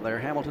corner down there.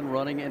 Hamilton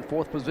running in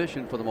fourth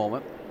position for the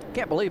moment.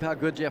 Can't believe how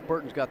good Jeff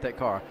Burton's got that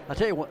car. I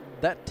tell you what,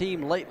 that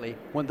team lately,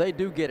 when they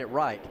do get it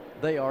right,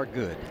 they are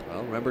good.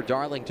 Well, remember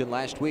Darlington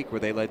last week where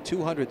they led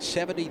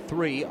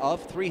 273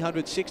 of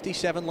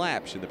 367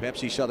 laps in the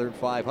Pepsi Southern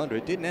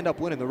 500. Didn't end up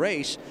winning the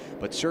race,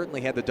 but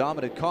certainly had the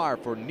dominant car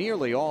for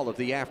nearly all of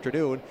the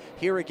afternoon.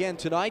 Here again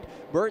tonight,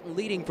 Burton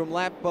leading from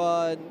lap,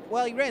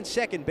 well, he ran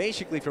second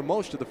basically for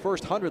most of the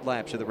first 100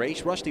 laps of the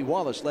race. Rusty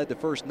Wallace led the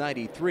first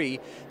 93.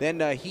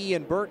 Then he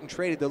and Burton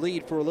traded the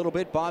lead for a little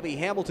bit. Bobby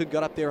Hamilton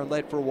got up there and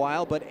led for a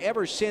while, but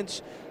ever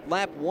since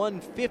lap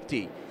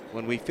 150,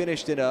 when we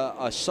finished in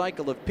a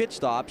cycle of pit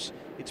stops,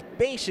 it's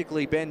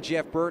basically been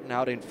Jeff Burton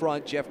out in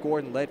front. Jeff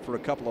Gordon led for a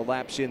couple of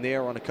laps in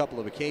there on a couple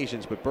of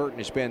occasions, but Burton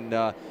has been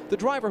the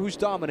driver who's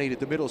dominated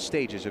the middle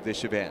stages of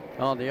this event.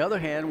 On the other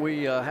hand,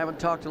 we haven't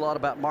talked a lot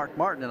about Mark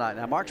Martin tonight.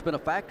 Now, Mark's been a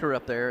factor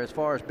up there as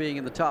far as being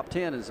in the top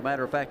 10. As a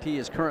matter of fact, he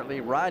is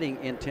currently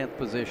riding in 10th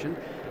position.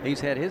 He's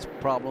had his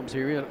problems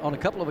here. On a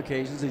couple of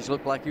occasions, he's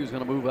looked like he was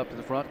going to move up to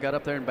the front. Got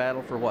up there and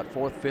battled for, what,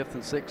 4th, 5th,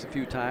 and 6th a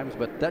few times.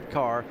 But that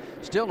car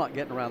still not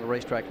getting around the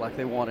racetrack like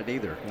they wanted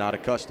either. Not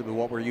accustomed to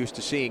what we're used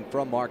to seeing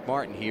from Mark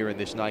Martin here in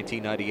this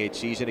 1998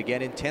 season.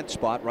 Again in 10th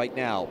spot right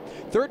now.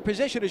 Third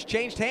position has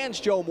changed hands,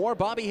 Joe Moore.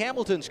 Bobby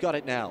Hamilton's got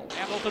it now.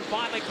 Hamilton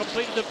finally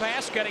completed the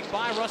pass, getting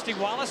by Rusty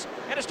Wallace,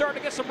 and is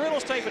starting to get some real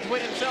estate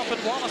between himself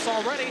and Wallace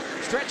already,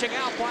 stretching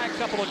out by a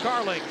couple of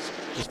car lengths.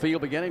 This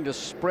field beginning to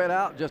spread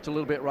out just a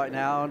little bit right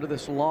now under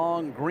this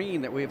long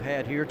green that we've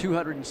had here.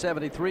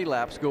 273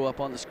 laps go up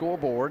on the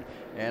scoreboard,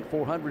 and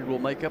 400 will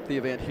make up the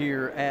event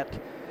here at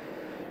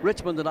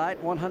Richmond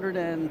tonight.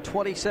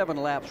 127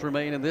 laps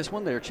remain in this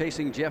one. They're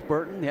chasing Jeff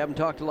Burton. They haven't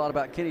talked a lot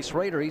about Kenny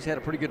Schrader. He's had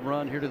a pretty good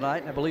run here tonight,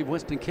 and I believe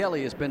Winston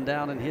Kelly has been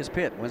down in his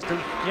pit. Winston?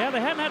 Yeah, they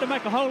haven't had to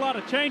make a whole lot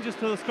of changes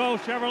to the Skoll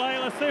Chevrolet.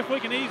 Let's see if we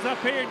can ease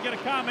up here and get a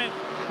comment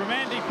from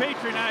Andy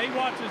Petrie. Now, he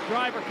watches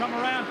driver come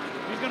around.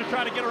 He's going to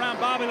try to get around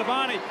Bobby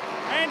Labonte.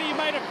 Andy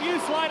made a few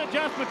slight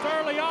adjustments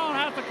early on.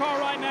 How's the car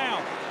right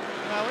now?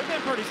 We've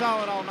been pretty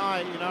solid all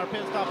night. You know, our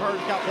pit stop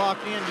herders got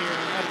blocked in here.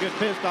 We had a good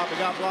pit stop, but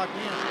got blocked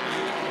in.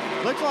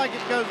 Looks like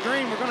it goes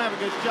green. We're going to have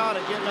a good shot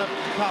at getting up to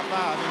the top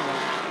 5 anyway.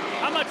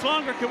 How much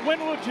longer when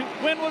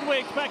would we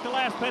expect the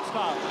last pit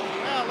stop?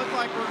 Well, it looks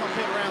like we're going to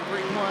pit around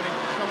 320.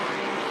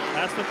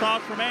 That's the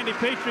thoughts from Andy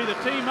Petrie, the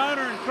team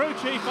owner and crew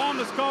chief on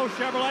the Skoll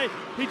Chevrolet.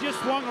 He just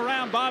swung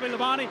around Bobby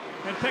Labonte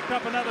and picked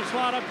up another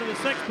slot up to the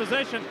 6th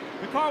position.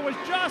 The car was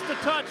just a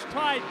touch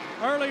tight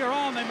earlier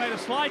on. They made a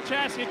slight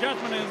chassis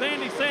adjustment, and as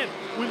Andy said,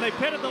 when they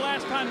pitted the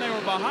last time, they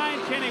were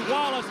behind Kenny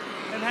Wallace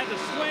and had to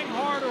swing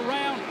hard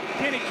around.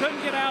 Kenny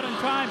couldn't get out in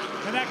time,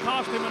 and that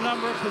cost him a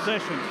number of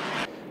positions.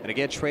 And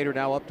again, Schrader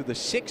now up to the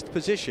 6th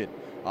position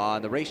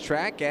on the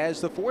racetrack as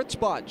the 4th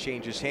spot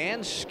changes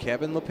hands.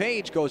 Kevin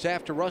LePage goes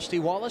after Rusty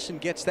Wallace and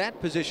gets that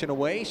position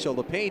away, so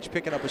LePage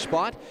picking up a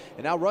spot,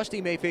 and now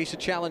Rusty may face a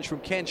challenge from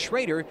Ken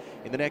Schrader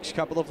in the next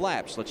couple of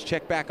laps. Let's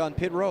check back on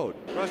pit road.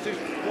 Rusty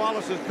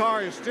Wallace's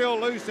car is still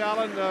loose,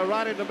 Alan,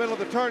 right in the middle of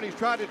the turn. He's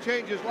tried to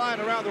change his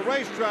line around the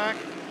racetrack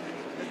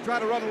and try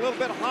to run a little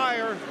bit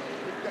higher,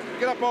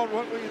 get up on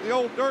the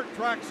old dirt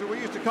tracks, so we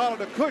used to call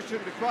it a cushion,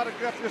 to try to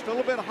get just a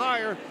little bit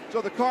higher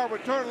so the car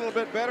would turn a little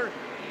bit better.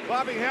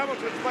 Bobby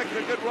Hamilton's making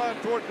a good run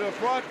toward the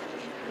front.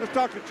 Let's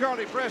talk to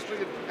Charlie Presley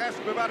and ask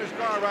him about his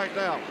car right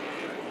now.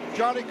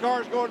 Charlie,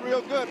 car's going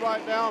real good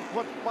right now.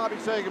 What's Bobby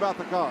saying about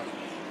the car?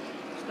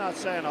 He's not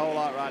saying a whole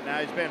lot right now.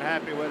 He's been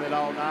happy with it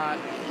all night.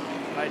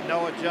 Made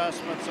no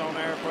adjustments on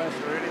air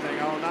pressure or anything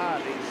all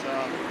night.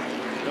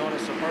 He's doing a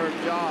superb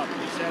job.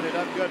 He set it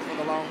up good for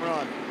the long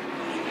run.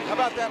 How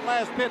about that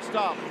last pit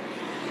stop?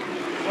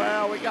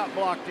 Well, we got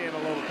blocked in a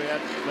little bit.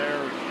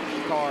 Their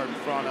car in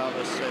front of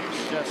us.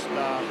 It's just,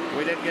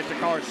 we didn't get the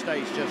car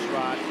staged just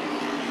right.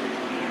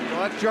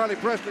 Well, that's Charlie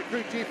Presley,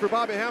 crew chief for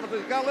Bobby Hamilton.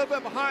 He's got a little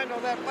bit behind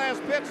on that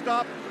last pit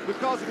stop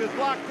because of his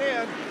blocked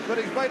in, but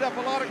he's made up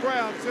a lot of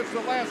ground since the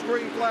last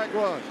green flag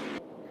run.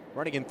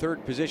 Running in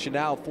 3rd position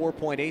now,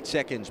 4.8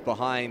 seconds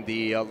behind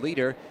the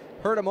leader.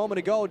 Heard a moment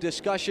ago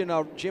discussion,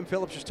 Jim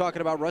Phillips was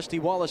talking about Rusty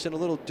Wallace in a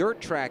little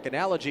dirt track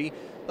analogy.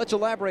 Let's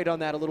elaborate on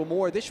that a little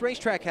more. This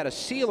racetrack had a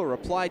sealer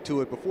applied to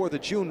it before the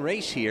June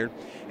race here,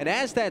 and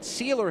as that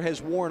sealer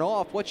has worn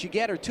off, what you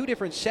get are 2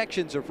 different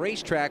sections of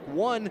racetrack,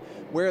 one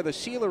where the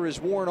sealer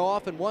is worn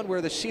off and one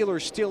where the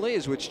sealer still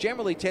is, which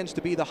generally tends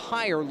to be the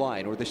higher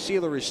line, or the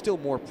sealer is still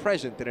more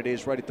present than it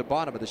is right at the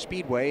bottom of the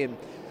speedway. And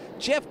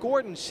Jeff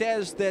Gordon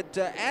says that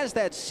as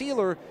that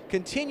sealer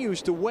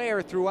continues to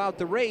wear throughout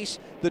the race,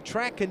 the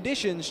track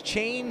conditions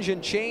change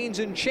and change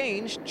and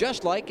change,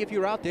 just like if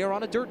you're out there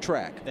on a dirt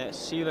track. That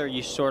sealer,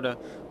 you sort of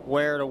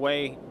wear it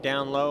away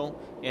down low,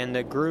 and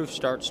the groove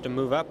starts to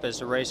move up as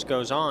the race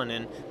goes on,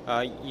 and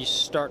you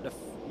start to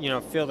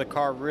feel the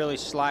car really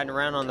sliding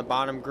around on the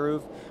bottom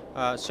groove.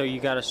 So you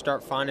got to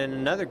start finding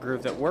another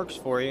groove that works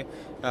for you,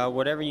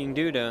 whatever you can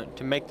do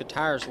to make the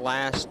tires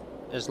last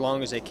as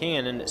long as they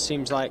can. And it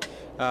seems like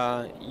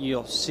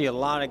you'll see a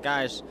lot of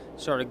guys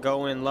sort of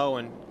go in low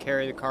and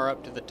carry the car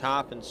up to the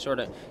top and sort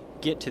of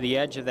get to the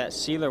edge of that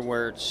sealer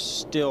where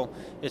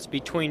it's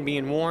between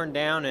being worn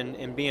down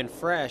and being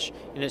fresh,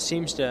 and there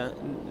seems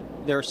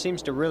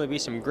to really be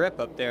some grip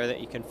up there that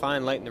you can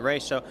find late in the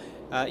race. So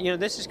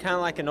this is kind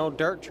of like an old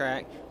dirt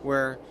track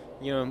where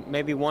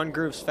maybe one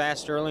groove's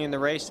fast early in the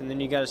race, and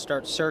then you got to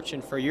start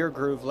searching for your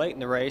groove late in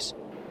the race.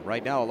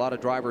 Right now, a lot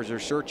of drivers are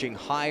searching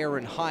higher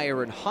and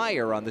higher and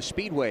higher on the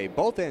speedway,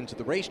 both ends of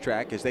the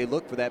racetrack, as they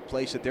look for that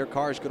place that their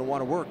car is going to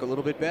want to work a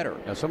little bit better.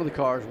 Now, some of the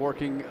cars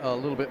working a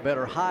little bit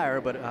better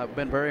higher, but I've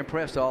been very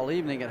impressed all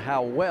evening at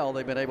how well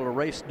they've been able to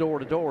race door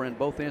to door in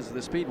both ends of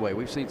the speedway.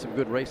 We've seen some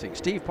good racing.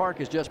 Steve Park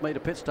has just made a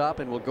pit stop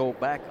and will go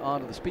back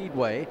onto the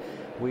speedway.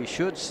 We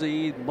should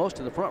see most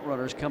of the front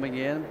runners coming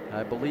in.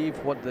 I believe,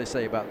 what did they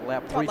say, about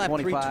lap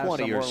 325,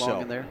 somewhere or so.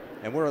 along in there.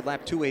 And we're at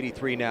lap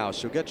 283 now,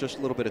 so get just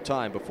a little bit of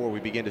time before we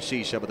begin to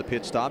see some of the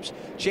pit stops.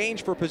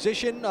 Change for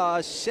position,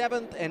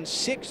 7th and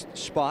 6th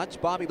spots.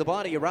 Bobby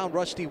Labonte around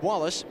Rusty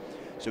Wallace.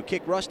 So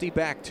kick Rusty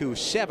back to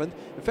 7th.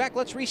 In fact,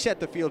 let's reset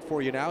the field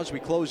for you now as we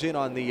close in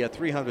on the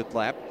 300th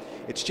lap.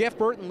 It's Jeff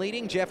Burton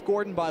leading Jeff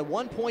Gordon by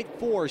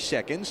 1.4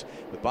 seconds,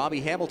 with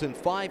Bobby Hamilton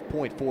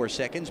 5.4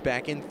 seconds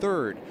back in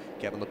 3rd.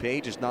 Kevin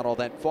LePage is not all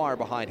that far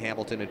behind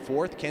Hamilton in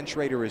 4th. Ken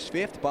Schrader is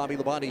 5th. Bobby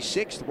Labonte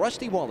 6th.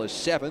 Rusty Wallace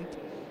 7th.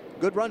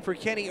 Good run for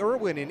Kenny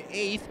Irwin in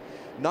 8th.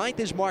 9th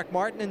is Mark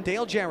Martin, and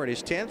Dale Jarrett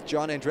is 10th.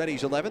 John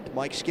Andretti's 11th.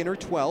 Mike Skinner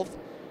 12th.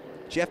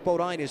 Jeff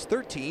Bodine is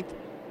 13th.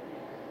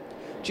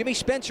 Jimmy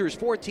Spencer's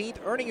 14th,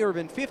 Ernie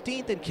Irvin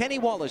 15th, and Kenny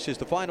Wallace is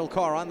the final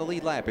car on the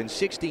lead lap in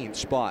 16th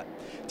spot.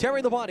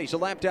 Terry Labonte's a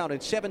lap down in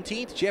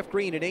 17th, Jeff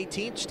Green in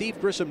 18th, Steve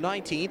Grissom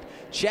 19th,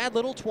 Chad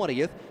Little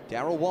 20th,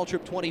 Darrell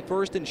Waltrip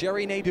 21st, and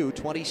Jerry Nadeau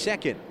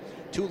 22nd.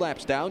 2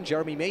 laps down,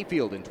 Jeremy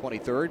Mayfield in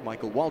 23rd,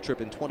 Michael Waltrip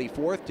in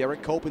 24th,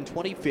 Derek Cope in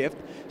 25th,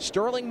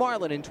 Sterling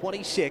Marlin in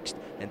 26th,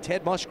 and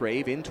Ted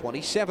Musgrave in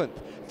 27th.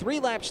 3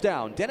 laps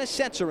down, Dennis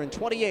Setzer in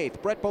 28th,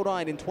 Brett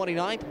Bodine in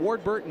 29th,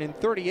 Ward Burton in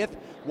 30th,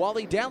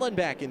 Wally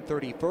Dallenbach in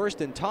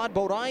 31st, and Todd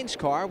Bodine's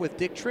car with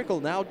Dick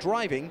Trickle now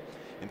driving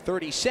in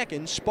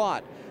 32nd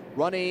spot.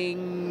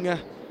 Running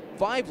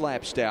 5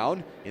 laps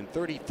down in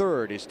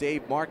 33rd is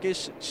Dave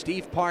Marcus,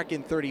 Steve Park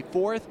in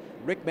 34th,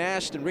 Rick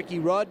Mast and Ricky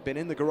Rudd been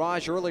in the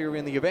garage earlier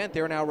in the event.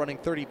 They're now running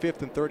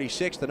 35th and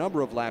 36th, a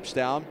number of laps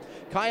down.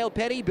 Kyle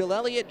Petty, Bill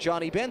Elliott,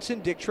 Johnny Benson,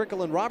 Dick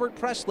Trickle, and Robert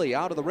Presley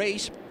out of the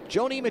race.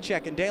 Joe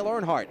Nemechek and Dale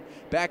Earnhardt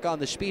back on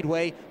the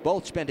speedway,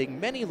 both spending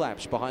many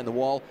laps behind the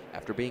wall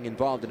after being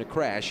involved in a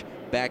crash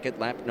back at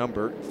lap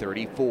number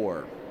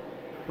 34.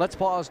 Let's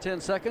pause 10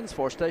 seconds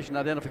for station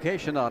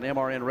identification on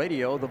MRN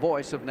Radio, the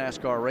voice of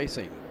NASCAR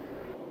racing.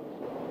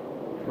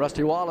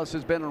 Rusty Wallace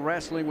has been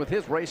wrestling with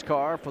his race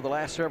car for the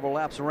last several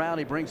laps around.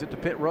 He brings it to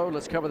pit road.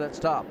 Let's cover that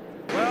stop.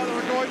 Well, they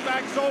were going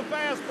back so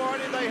fast,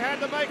 Marty, they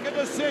had to make a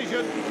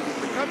decision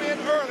to come in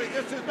early.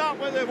 This is not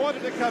where they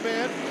wanted to come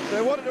in.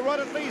 They wanted to run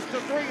at least to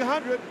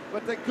 300,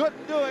 but they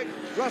couldn't do it.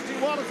 Rusty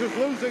Wallace is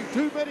losing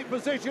too many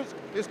positions.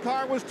 His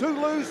car was too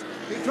loose.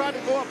 He tried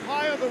to go up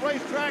high on the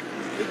racetrack.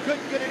 He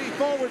couldn't get any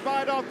forward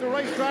bite off the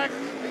racetrack.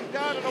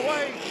 Down and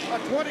away, a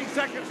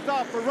 20-second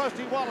stop for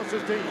Rusty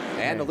Wallace's team.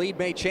 And the lead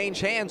may change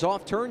hands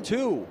off turn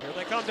 2. Here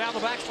they come down the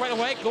back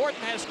straightaway.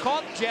 Gordon has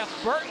caught Jeff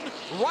Burton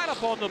right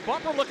up on the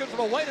bumper, looking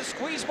for a way to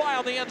squeeze by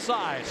on the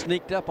inside.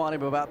 Sneaked up on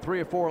him about 3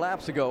 or 4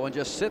 laps ago and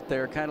just sit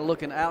there kind of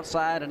looking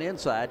outside and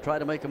inside, try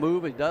to make a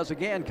move. He does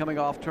again coming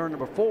off turn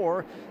number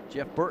 4.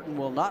 Jeff Burton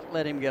will not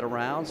let him get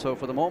around, so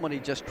for the moment he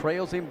just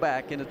trails him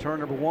back into turn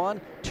number 1.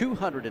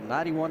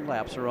 291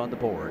 laps are on the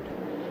board.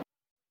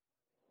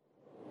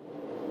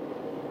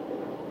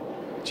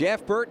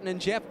 Jeff Burton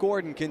and Jeff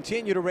Gordon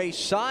continue to race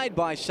side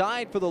by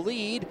side for the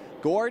lead.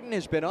 Gordon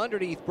has been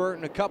underneath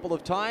Burton a couple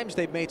of times.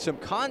 They've made some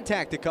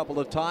contact a couple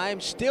of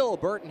times. Still,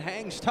 Burton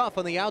hangs tough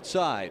on the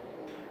outside.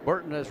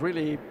 Burton has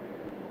really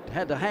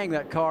had to hang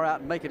that car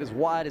out and make it as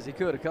wide as he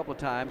could a couple of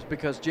times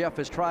because Jeff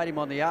has tried him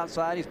on the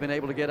outside. He's been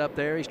able to get up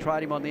there. He's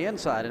tried him on the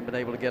inside and been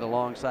able to get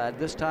alongside.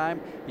 This time,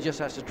 he just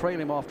has to trail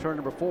him off turn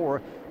number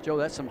 4. Joe,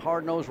 that's some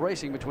hard-nosed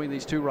racing between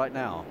these two right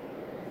now.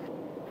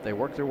 They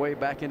work their way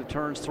back into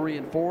turns 3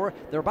 and 4.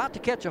 They're about to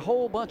catch a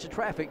whole bunch of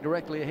traffic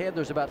directly ahead.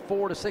 There's about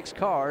 4 to 6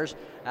 cars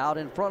out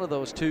in front of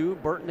those two.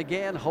 Burton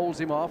again holds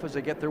him off as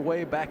they get their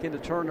way back into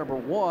turn number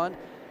 1.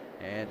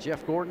 And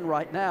Jeff Gordon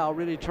right now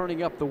really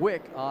turning up the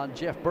wick on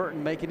Jeff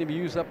Burton, making him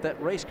use up that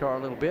race car a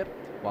little bit,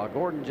 while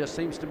Gordon just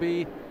seems to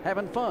be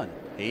having fun.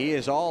 He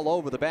is all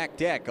over the back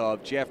deck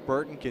of Jeff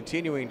Burton,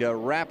 continuing to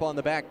wrap on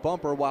the back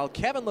bumper, while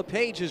Kevin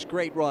LePage's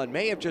great run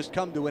may have just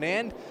come to an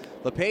end.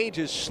 LePage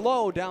is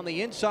slow down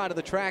the inside of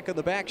the track on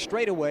the back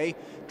straightaway,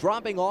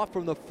 dropping off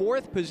from the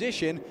 4th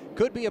position.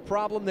 Could be a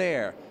problem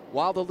there.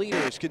 while the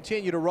leaders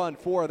continue to run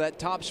for that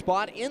top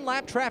spot. In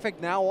lap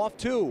traffic now off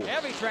 2.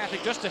 Heavy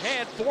traffic just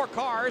ahead, 4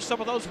 cars, some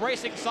of those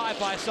racing side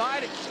by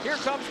side. Here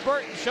comes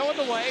Burton showing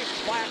the way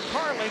by a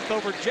car length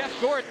over Jeff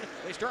Gordon.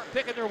 They start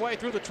picking their way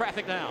through the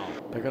traffic now.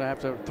 They're going to have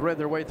to thread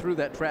their way through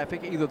that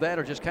traffic, either that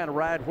or just kind of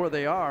ride where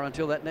they are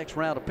until that next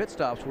round of pit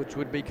stops, which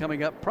would be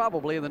coming up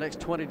probably in the next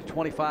 20 to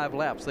 25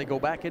 laps. They go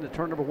back into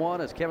turn number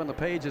 1 as Kevin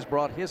LePage has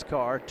brought his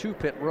car to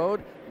pit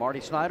road. Marty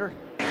Snyder.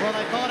 Well,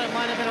 they thought it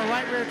might have been a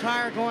right rear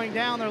tire going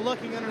down. They're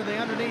looking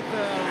underneath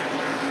the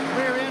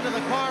rear end of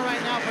the car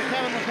right now for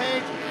Kevin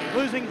LePage,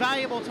 losing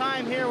valuable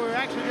time here. We're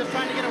actually just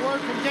trying to get a word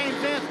from James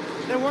Ince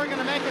that we're going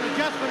to make an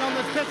adjustment on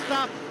this pit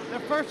stop. Their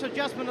first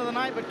adjustment of the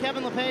night, but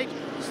Kevin LePage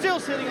still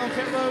sitting on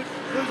pit road,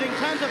 losing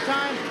tons of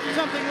time.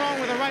 Something wrong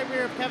with the right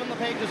rear of Kevin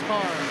LePage's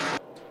car.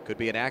 Could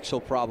be an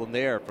axle problem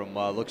there from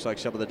looks like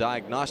some of the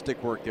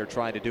diagnostic work they're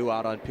trying to do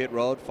out on pit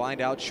road.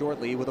 Find out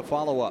shortly with a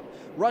follow-up.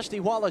 Rusty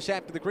Wallace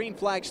after the green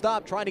flag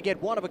stop trying to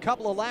get one of a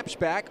couple of laps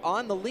back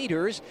on the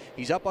leaders.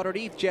 He's up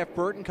underneath Jeff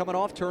Burton coming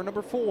off turn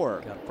number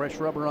 4. Got fresh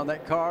rubber on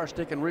that car,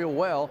 sticking real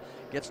well.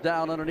 Gets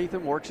down underneath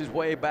him, works his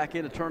way back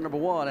into turn number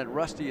 1, and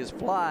Rusty is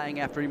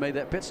flying after he made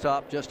that pit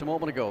stop just a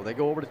moment ago. They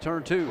go over to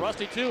turn 2.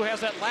 Rusty, too, has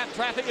that lap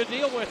traffic to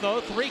deal with, though.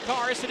 3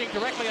 cars sitting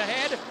directly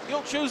ahead.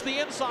 He'll choose the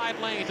inside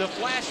lane to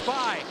flash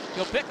by.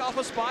 He'll pick off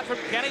a spot from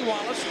Kenny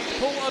Wallace,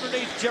 pull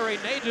underneath Jerry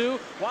Nadeau,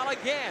 while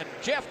again,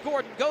 Jeff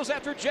Gordon goes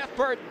after Jeff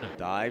Burton.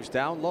 Dives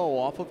down low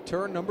off of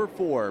turn number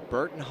 4.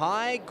 Burton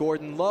high,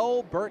 Gordon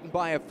low, Burton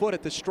by a foot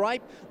at the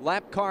stripe.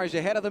 Lap cars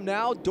ahead of them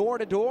now, door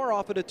to door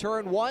off into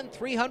turn 1,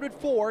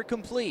 304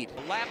 complete.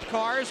 Lapped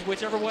cars,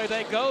 whichever way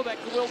they go, that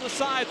will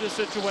decide this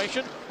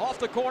situation. Off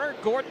the corner,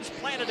 Gordon's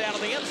planted out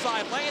of the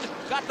inside lane,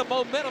 got the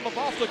momentum of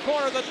off the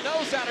corner, the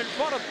nose out in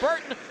front of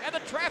Burton, and the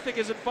traffic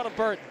is in front of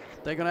Burton.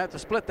 They're going to have to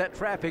split that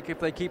traffic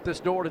if they keep this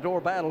door-to-door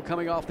battle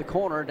coming off the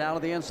corner. Down to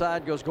the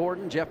inside goes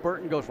Gordon. Jeff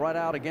Burton goes right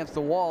out against the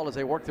wall as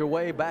they work their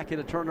way back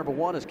into turn number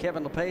 1 as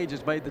Kevin LePage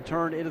has made the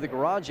turn into the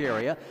garage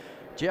area.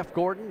 Jeff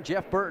Gordon,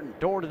 Jeff Burton,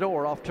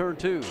 door-to-door off turn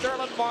 2.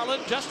 Sterling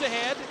Marlin just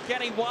ahead.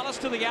 Kenny Wallace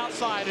to the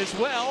outside as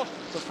well.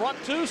 The front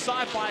 2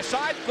 side by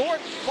side.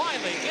 Gordon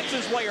finally gets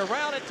his way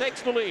around and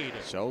takes the lead.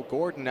 So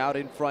Gordon out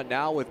in front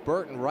now with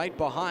Burton right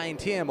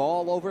behind him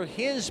all over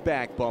his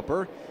back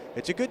bumper.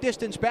 It's a good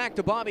distance back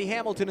to Bobby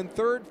Hamilton in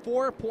third,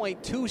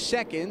 4.2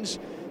 seconds.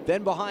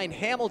 Then behind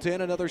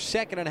Hamilton, another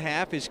second and a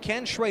half, is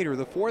Ken Schrader,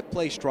 the 4th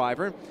place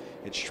driver.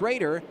 And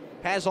Schrader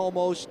has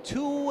almost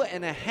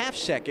 2.5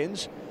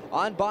 seconds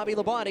on Bobby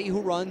Labonte, who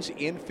runs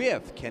in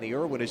 5th. Kenny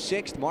Irwin is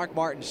 6th, Mark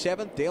Martin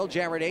 7th, Dale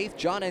Jarrett 8th,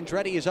 John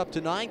Andretti is up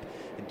to 9th,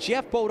 and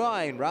Jeff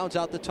Bodine rounds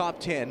out the top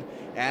 10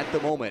 at the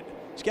moment.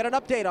 Let's get an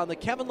update on the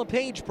Kevin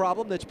LePage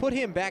problem that's put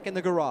him back in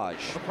the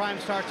garage. The Prime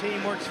Star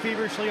team works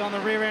feverishly on the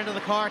rear end of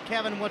the car.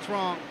 Kevin, what's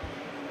wrong?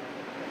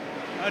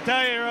 I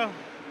tell you, I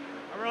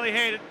really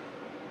hate it.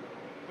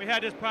 We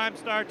had this Prime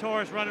Star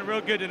Taurus running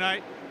real good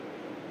tonight.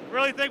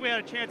 Really think we had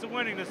a chance of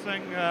winning this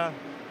thing.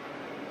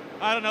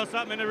 I don't know,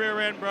 something in the rear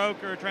end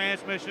broke or a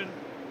transmission.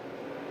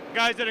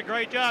 Guys did a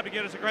great job to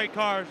get us a great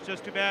car. It's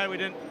just too bad we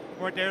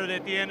weren't there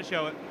at the end to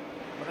show it.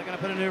 Well, they're going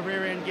to put a new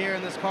rear end gear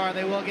in this car.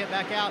 They will get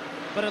back out,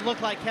 but it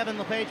looked like Kevin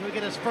LePage would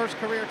get his first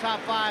career top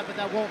 5, but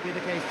that won't be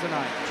the case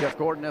tonight. Jeff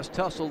Gordon has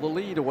tussled the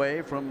lead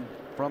away from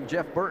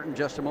Jeff Burton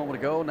just a moment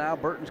ago. Now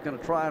Burton's going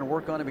to try and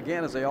work on him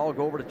again as they all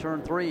go over to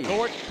turn 3.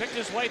 Gordon picked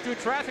his way through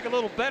traffic a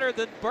little better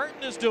than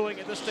Burton is doing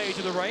at this stage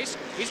of the race.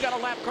 He's got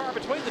a lap car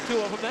between the two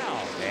of them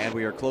now. And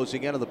we are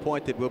closing in on the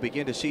point that we'll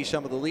begin to see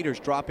some of the leaders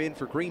drop in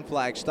for green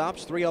flag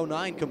stops.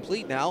 3:09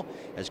 complete now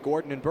as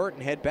Gordon and Burton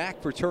head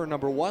back for turn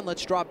number 1.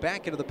 Let's drop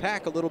back into the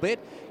pack a little bit.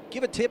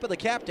 Give a tip of the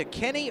cap to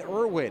Kenny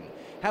Irwin.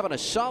 Having a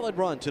solid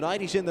run tonight.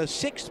 He's in the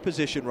 6th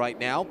position right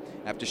now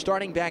after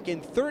starting back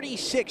in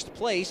 36th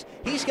place.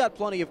 He's got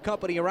plenty of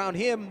company around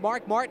him.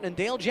 Mark Martin and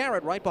Dale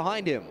Jarrett right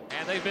behind him.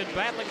 And they've been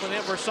battling with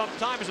him for some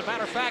time. As a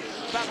matter of fact,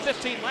 about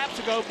 15 laps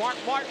ago, Mark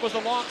Martin was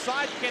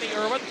alongside Kenny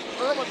Irwin.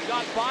 Irwin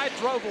got by,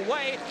 drove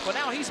away, but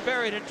now he's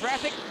buried in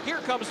traffic. Here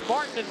comes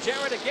Martin and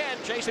Jarrett again,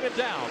 chasing him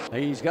down.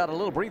 He's got a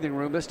little breathing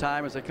room this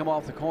time as they come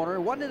off the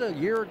corner. Wasn't it a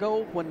year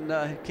ago when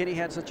Kenny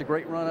had such a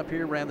great run up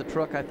here, ran the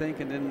truck, I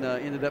think, and then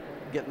ended up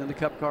getting in the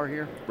Cup car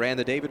here? Ran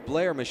the David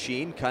Blair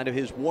machine, kind of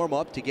his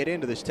warm-up to get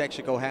into this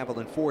Texaco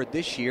Havoline Ford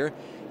this year,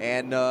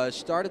 and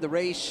started the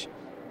race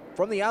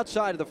from the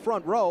outside of the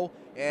front row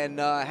and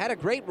had a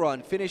great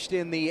run, finished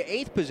in the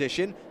 8th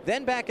position.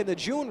 Then back in the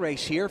June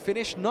race here,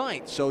 finished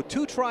 9th. So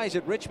 2 tries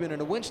at Richmond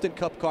in a Winston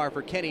Cup car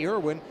for Kenny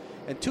Irwin,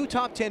 and 2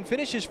 top 10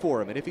 finishes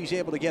for him. And if he's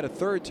able to get a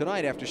 3rd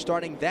tonight after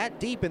starting that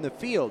deep in the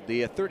field,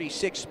 the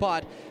 36th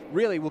spot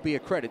really will be a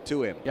credit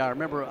to him. Yeah, I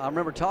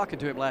remember talking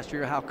to him last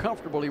year how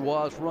comfortable he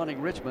was running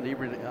Richmond.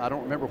 I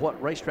don't remember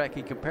what racetrack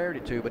he compared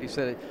it to, but he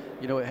said,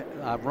 you know,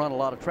 I've run a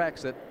lot of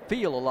tracks that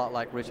feel a lot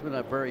like Richmond.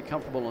 I'm very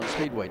comfortable on the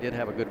speedway. Did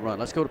have a good run.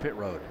 Let's go to pit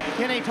road.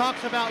 Kenny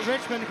talks about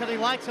Richmond because he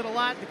likes it a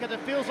lot, because it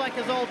feels like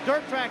his old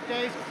dirt track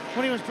days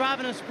when he was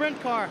driving a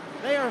sprint car.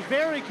 They are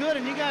very good,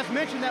 and you guys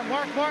mentioned that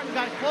Mark Martin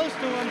got close to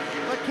him,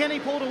 but Kenny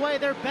pulled away.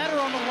 They're better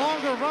on the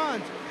longer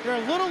runs. They're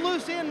a little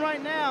loose in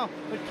right now,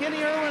 but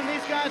Kenny Irwin and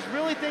these guys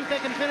really think they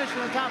can finish in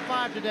the top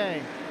 5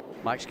 today.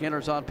 Mike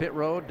Skinner's on pit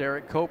road.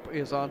 Derek Cope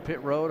is on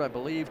pit road. I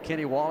believe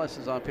Kenny Wallace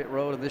is on pit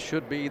road, and this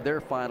should be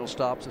their final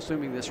stops,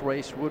 assuming this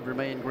race would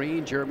remain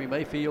green. Jeremy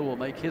Mayfield will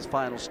make his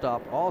final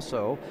stop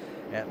also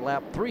at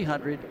lap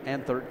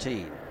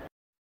 313.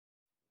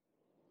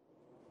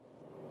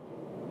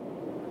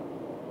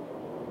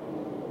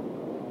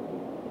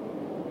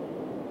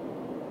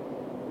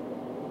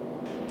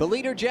 The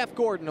leader, Jeff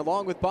Gordon,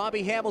 along with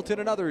Bobby Hamilton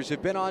and others,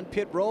 have been on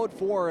pit road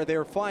for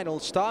their final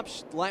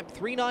stops. Lap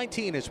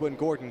 319 is when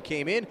Gordon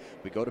came in.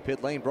 We go to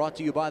pit lane, brought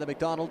to you by the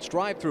McDonald's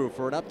drive-thru.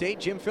 For an update,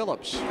 Jim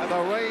Phillips. And the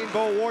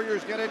Rainbow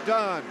Warriors get it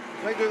done.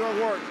 They do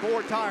their work.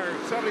 4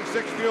 tires,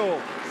 76 fuel,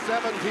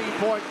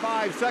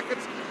 17.5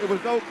 seconds. It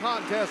was no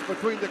contest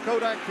between the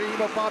Kodak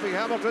team of Bobby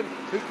Hamilton,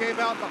 who came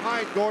out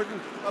behind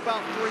Gordon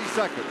about 3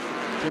 seconds.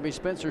 Jimmy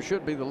Spencer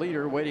should be the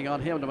leader, waiting on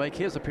him to make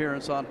his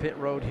appearance on pit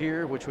road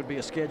here, which would be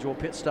a scheduled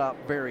pit stop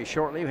very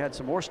shortly. We had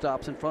some more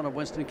stops in front of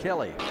Winston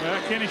Kelly.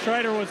 Kenny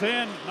Schrader was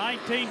in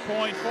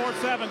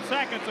 19.47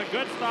 seconds. A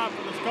good stop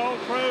for the Skoll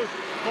crew.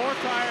 4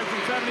 tires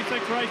and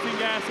 76 racing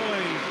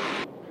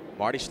gasoline.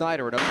 Marty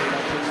Snyder, an update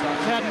on pit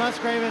stops. Chad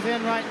Musgrave is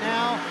in right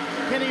now.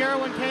 Kenny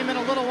Irwin came in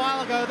a little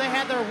while ago. They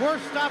had their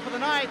worst stop of the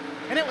night,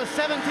 and it was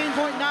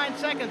 17.9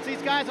 seconds.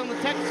 These guys on the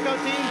Texaco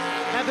team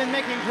have been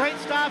making great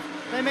stops.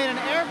 They made an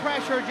air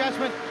pressure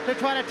adjustment to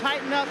try to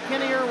tighten up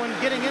Kenny Irwin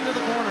getting into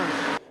the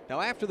corners. Now,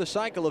 after the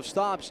cycle of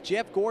stops,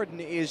 Jeff Gordon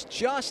is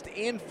just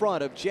in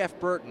front of Jeff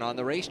Burton on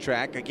the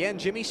racetrack. Again,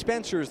 Jimmy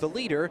Spencer is the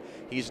leader.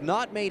 He's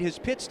not made his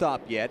pit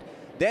stop yet.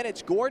 Then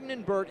it's Gordon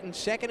and Burton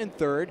second and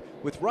third,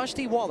 with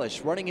Rusty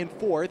Wallace running in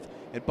fourth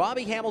and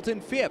Bobby Hamilton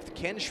fifth.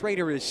 Ken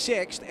Schrader is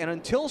sixth, and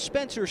until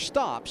Spencer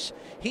stops,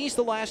 he's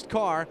the last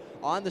car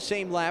on the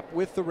same lap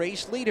with the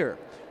race leader.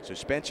 So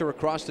Spencer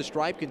across the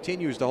stripe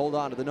continues to hold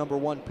on to the number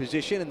 1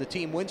 position in the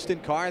Team Winston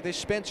car. This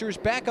Spencer's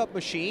backup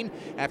machine,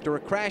 after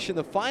a crash in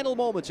the final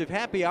moments of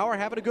happy hour,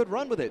 having a good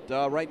run with it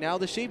right now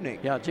this evening.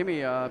 Yeah, Jimmy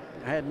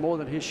had more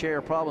than his share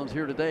of problems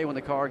here today when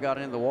the car got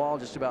into the wall,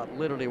 just about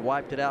literally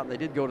wiped it out, and they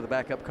did go to the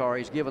backup car.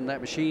 He's given that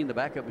machine, the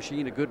backup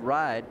machine, a good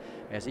ride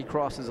as he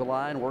crosses the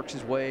line, works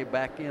his way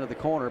back into the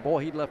corner.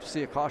 Boy, he'd love to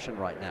see a caution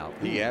right now.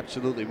 He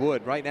absolutely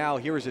would. Right now,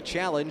 here is a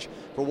challenge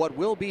for what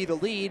will be the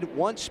lead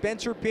once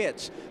Spencer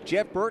pits.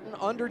 Jeff Burton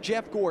under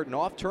Jeff Gordon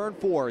off turn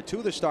 4 to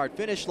the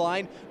start-finish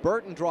line.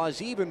 Burton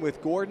draws even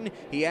with Gordon.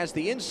 He has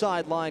the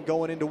inside line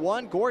going into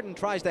 1. Gordon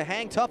tries to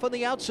hang tough on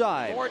the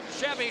outside. Ford and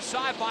Chevy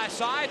side by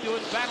side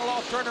doing battle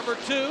off turn number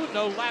 2.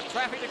 No lap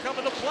traffic to come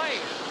into play.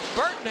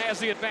 Burton has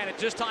the advantage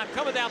this time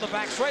coming down the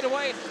back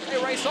straightaway.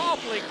 They race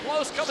awfully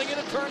close coming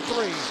into turn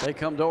 3. They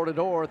come door to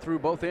door through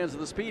both ends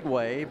of the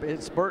speedway.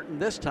 It's Burton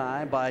this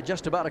time by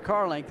just about a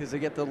car length as they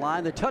get to the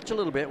line. They touch a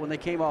little bit when they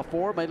came off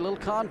 4, made a little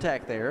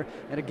contact there.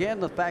 And again,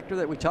 the factor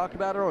that we talked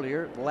about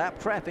earlier, lap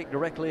traffic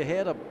directly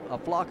ahead of a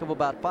flock of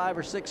about 5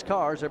 or 6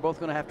 cars. They're both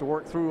going to have to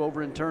work through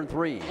over in turn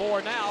 3.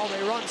 For now,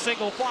 they run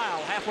single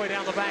file halfway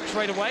down the back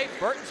straightaway.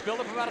 Burton's built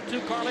up about a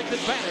 2-car length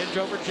advantage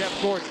over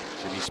Jeff Gordon.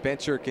 Jimmy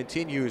Spencer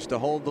continues to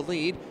hold the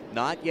lead,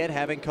 not yet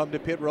having come to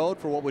pit road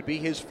for what would be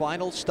his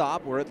final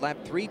stop. We're at lap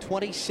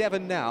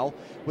 327 now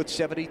with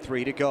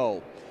 73 to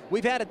go.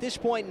 We've had at this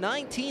point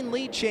 19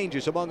 lead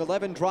changes among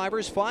 11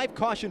 drivers, 5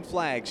 caution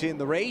flags in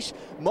the race.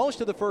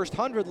 Most of the first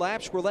 100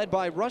 laps were led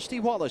by Rusty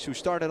Wallace, who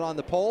started on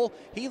the pole.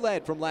 He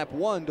led from lap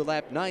 1 to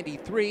lap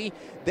 93.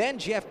 Then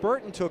Jeff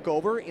Burton took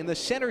over in the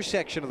center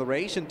section of the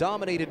race and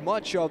dominated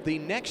much of the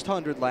next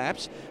 100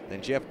 laps.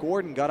 Then Jeff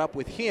Gordon got up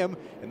with him,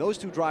 and those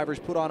two drivers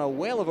put on a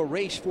whale of a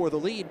race for the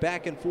lead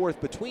back and forth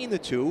between the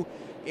two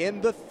in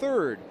the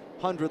third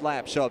 100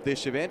 laps of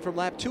this event, from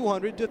lap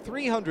 200 to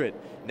 300.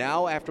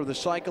 Now, after the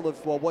cycle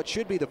of what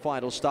should be the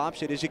final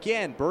stops, it is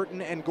again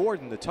Burton and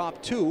Gordon, the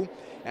top 2,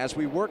 as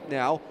we work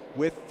now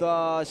with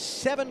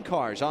 7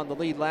 cars on the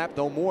lead lap,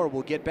 though more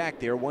will get back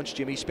there once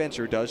Jimmy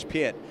Spencer does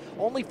pit.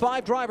 Only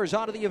 5 drivers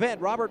out of the event.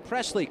 Robert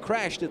Presley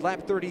crashed at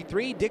lap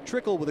 33. Dick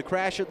Trickle with a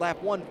crash at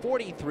lap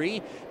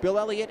 143. Bill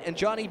Elliott and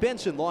Johnny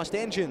Benson lost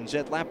engines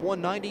at lap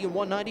 190 and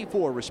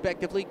 194,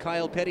 respectively.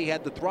 Kyle Petty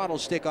had the throttle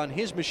stick on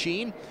his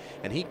machine,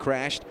 and he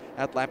crashed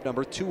at lap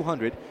number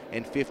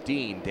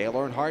 215. Dale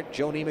Earnhardt,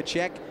 Joe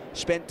Nemechek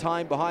spent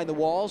time behind the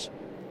walls.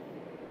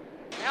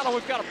 Now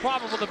we've got a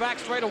problem with the back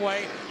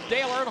straightaway.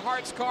 Dale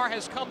Earnhardt's car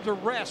has come to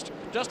rest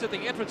just at the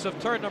entrance of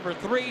turn number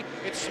 3.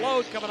 It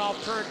slowed coming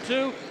off turn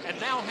 2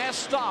 and now has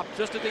stopped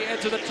just at the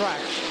edge of the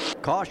track.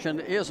 Caution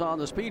is on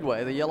the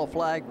speedway. The yellow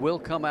flag will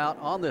come out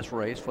on this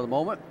race for the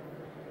moment.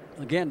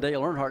 Again,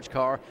 Dale Earnhardt's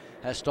car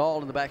has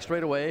stalled in the back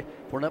straightaway.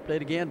 For an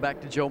update again,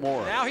 back to Joe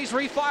Moore. Now he's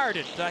refired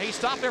it. He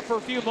stopped there for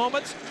a few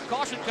moments.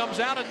 Caution comes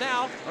out, and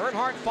now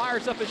Earnhardt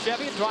fires up his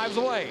Chevy and drives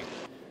away.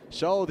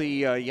 So the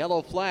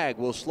yellow flag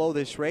will slow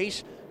this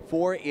race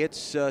for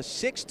its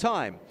 6th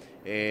time.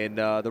 in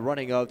the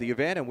running of the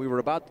event. And we were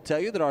about to tell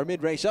you that our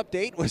mid-race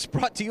update was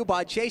brought to you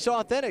by Chase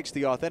Authentics,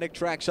 the authentic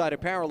trackside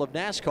apparel of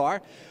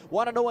NASCAR.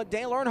 Want to know what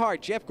Dale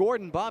Earnhardt, Jeff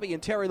Gordon, Bobby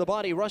and Terry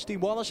Labonte, Rusty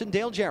Wallace and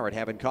Dale Jarrett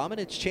have in common?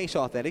 It's Chase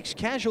Authentics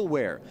casual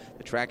wear,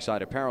 the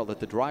trackside apparel that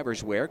the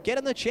drivers wear. Get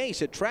in the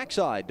chase at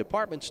trackside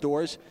department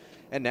stores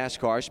and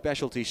NASCAR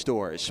specialty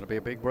stores. It'll be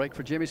a big break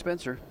for Jimmy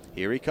Spencer.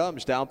 Here he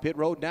comes down pit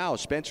road now.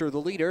 Spencer the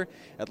leader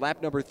at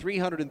lap number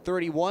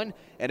 331.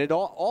 And it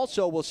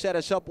also will set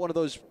us up one of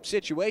those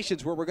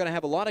situations where we're going to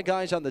have a lot of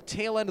guys on the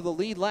tail end of the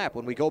lead lap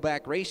when we go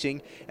back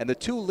racing. And the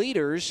two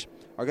leaders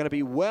are going to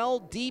be well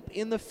deep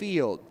in the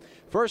field.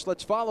 First,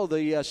 let's follow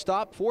the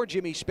stop for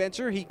Jimmy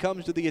Spencer. He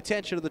comes to the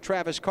attention of the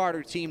Travis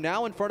Carter team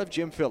now in front of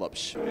Jim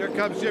Phillips. Here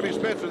comes Jimmy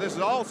Spencer. This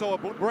is also a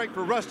break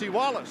for Rusty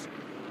Wallace,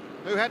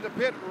 who had to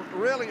pit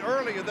really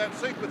early in that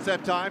sequence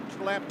that time,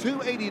 lap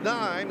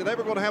 289, and they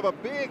were going to have a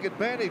big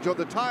advantage on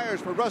the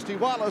tires for Rusty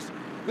Wallace.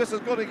 This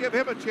is going to give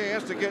him a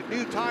chance to get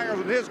new tires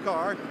in his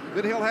car.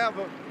 Then he'll have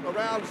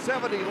around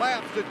 70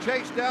 laps to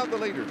chase down the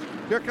leaders.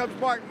 Here comes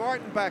Mark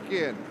Martin back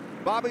in.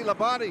 Bobby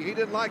Labonte, he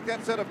didn't like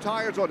that set of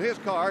tires on his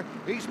car.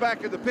 He's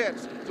back in the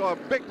pits. So a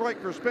big break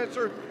for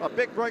Spencer, a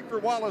big break for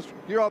Wallace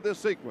here on this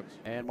sequence.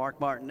 And Mark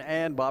Martin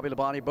and Bobby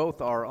Labonte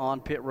both are on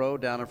pit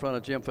road down in front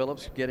of Jim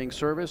Phillips getting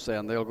service,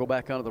 and they'll go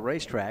back onto the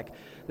racetrack.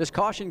 This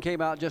caution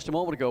came out just a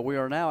moment ago. We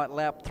are now at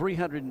lap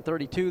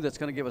 332. That's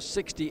going to give us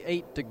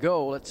 68 to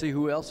go. Let's see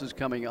who else is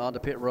coming onto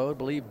pit road. I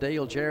believe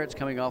Dale Jarrett's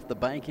coming off the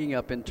banking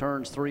up in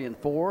turns 3 and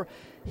 4.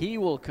 He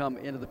will come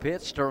into the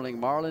pits.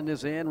 Sterling Marlin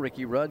is in.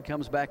 Ricky Rudd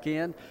comes back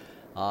in.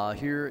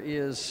 Here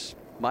is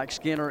Mike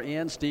Skinner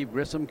in. Steve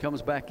Grissom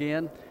comes back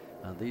in.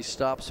 These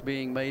stops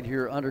being made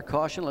here under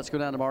caution. Let's go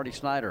down to Marty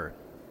Snyder.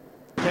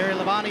 Terry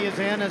Labonte is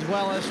in, as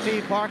well as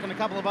Steve Park and a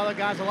couple of other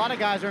guys. A lot of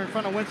guys are in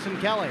front of Winston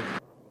Kelly.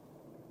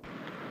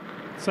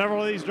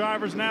 Several of these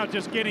drivers now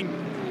just getting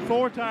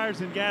 4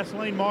 tires in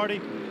gasoline, Marty.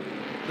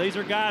 These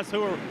are guys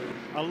who are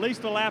at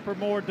least a lap or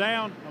more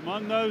down.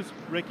 Among those,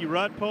 Ricky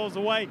Rudd pulls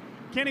away.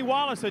 Kenny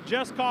Wallace had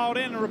just called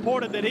in and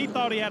reported that he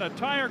thought he had a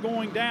tire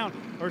going down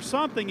or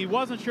something. He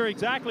wasn't sure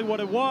exactly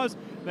what it was.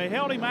 They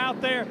held him out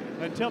there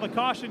until the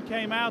caution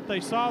came out. They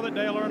saw that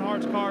Dale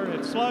Earnhardt's car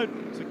had slowed.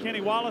 So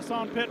Kenny Wallace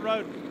on pit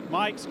road,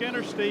 Mike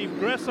Skinner, Steve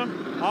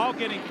Grissom, all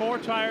getting 4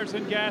 tires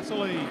in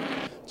gasoline.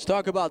 Let's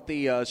talk about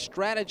the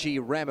strategy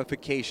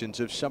ramifications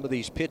of some of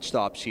these pit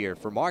stops here.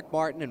 For Mark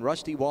Martin and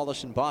Rusty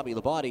Wallace and Bobby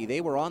Labonte,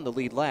 they were on the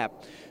lead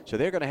lap, so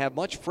they're going to have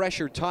much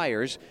fresher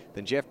tires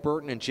than Jeff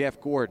Burton and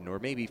Jeff Gordon, or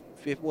maybe,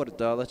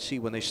 let's see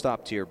when they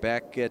stopped here,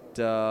 back at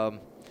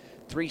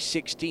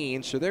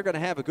 3:16, so they're going to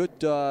have a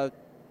good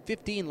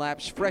 15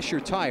 laps fresher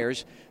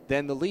tires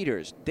than the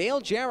leaders. Dale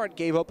Jarrett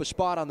gave up a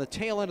spot on the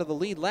tail end of the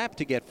lead lap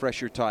to get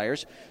fresher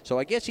tires, so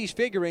I guess he's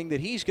figuring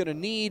that he's going to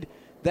need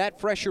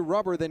that fresher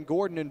rubber than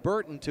Gordon and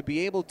Burton to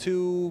be able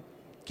to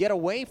get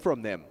away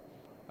from them.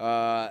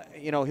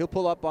 He'll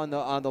pull up on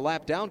the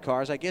lap down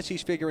cars. I guess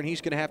he's figuring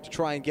he's going to have to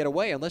try and get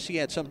away unless he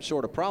had some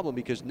sort of problem,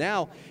 because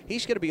now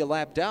he's going to be a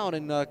lap down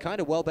and kind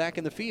of well back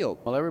in the field.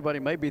 Well, everybody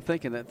may be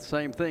thinking that the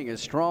same thing.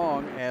 As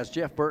strong as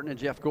Jeff Burton and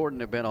Jeff Gordon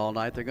have been all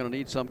night, they're going to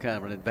need some kind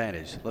of an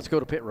advantage. Let's go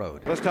to pit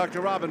road. Let's talk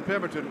to Robin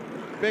Pemberton.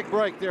 Big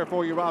break there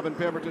for you, Robin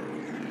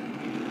Pemberton.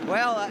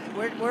 Well,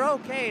 we're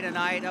okay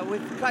tonight.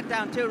 We've cut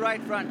down 2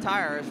 right front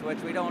tires, which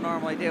we don't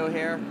normally do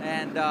here.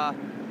 And,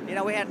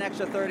 we had an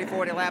extra 30,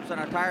 40 laps on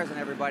our tires than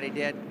everybody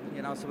did.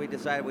 So we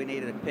decided we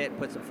needed to pit,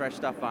 put some fresh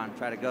stuff on,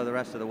 try to go the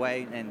rest of the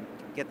way and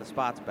get the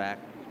spots back.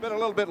 It's been a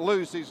little bit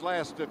loose these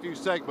last few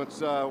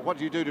segments. What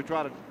did you do to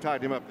try to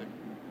tighten him up there?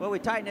 Well, we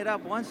tightened it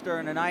up once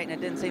during the night, and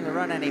it didn't seem to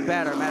run any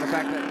better. Matter of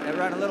fact, it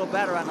ran a little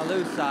better on the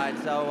loose side,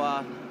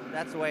 so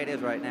that's the way it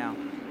is right now.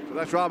 So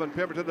that's Robin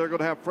Pemberton. They're going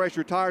to have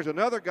fresher tires.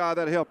 Another guy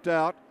that helped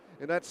out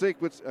in that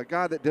sequence, a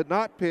guy that did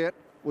not pit,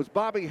 was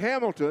Bobby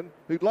Hamilton,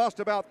 who lost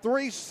about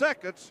 3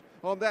 seconds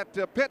on that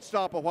pit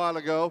stop a while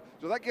ago.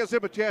 So that gives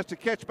him a chance to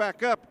catch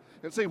back up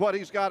and see what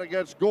he's got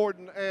against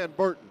Gordon and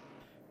Burton.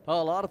 A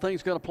lot of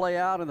things going to play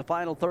out in the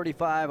final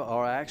 35,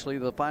 or actually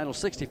the final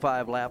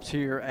 65 laps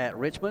here at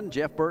Richmond.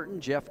 Jeff Burton,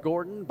 Jeff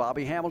Gordon,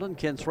 Bobby Hamilton,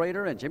 Ken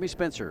Schrader, and Jimmy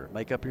Spencer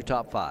make up your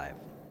top 5.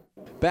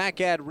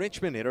 Back at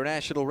Richmond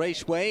International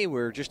Raceway,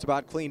 we're just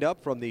about cleaned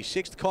up from the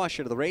 6th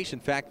caution of the race. In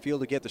fact,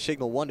 field to get the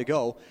signal 1 to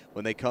go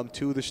when they come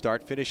to the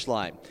start-finish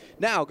line.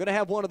 Now, going to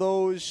have one of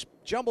those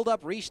jumbled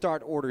up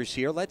restart orders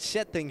here. Let's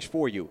set things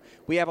for you.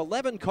 We have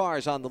 11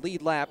 cars on the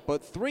lead lap,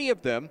 but 3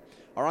 of them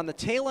are on the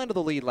tail end of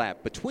the lead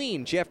lap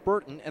between Jeff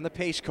Burton and the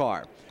pace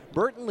car.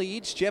 Burton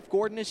leads, Jeff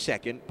Gordon is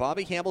 2nd,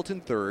 Bobby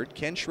Hamilton 3rd,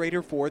 Ken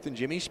Schrader 4th, and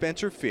Jimmy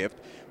Spencer 5th,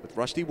 with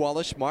Rusty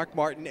Wallace, Mark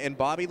Martin, and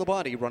Bobby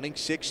Labonte running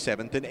 6th,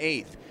 7th, and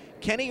 8th.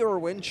 Kenny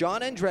Irwin,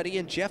 John Andretti,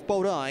 and Jeff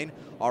Bodine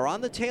are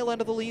on the tail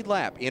end of the lead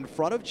lap in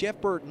front of Jeff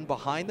Burton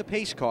behind the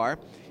pace car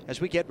as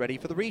we get ready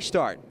for the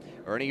restart.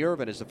 Ernie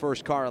Irvin is the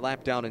first car a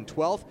lap down in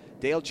 12th.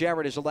 Dale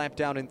Jarrett is a lap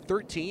down in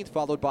 13th,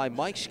 followed by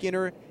Mike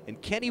Skinner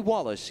and Kenny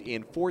Wallace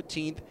in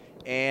 14th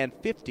and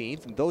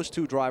 15th. And those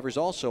 2 drivers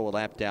also a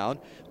lap down.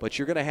 But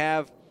you're going to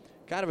have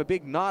kind of a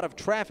big knot of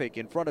traffic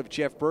in front of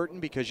Jeff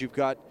Burton because you've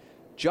got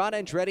John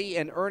Andretti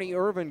and Ernie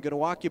Irvan going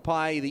to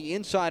occupy the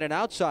inside and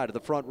outside of the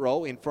front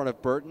row in front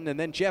of Burton, and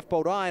then Jeff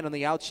Bodine on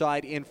the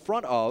outside in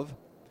front of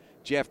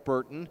Jeff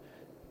Burton,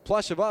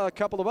 plus a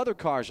couple of other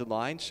cars in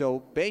line.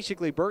 So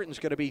basically Burton's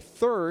going to be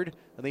third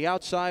on the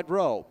outside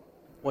row.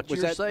 Was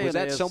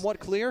that somewhat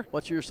clear?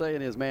 What you're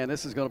saying is, man,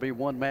 this is going to be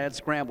one mad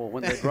scramble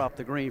when they drop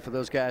the green for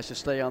those guys to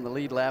stay on the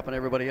lead lap and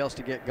everybody else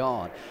to get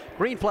gone.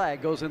 Green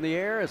flag goes in the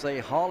air as they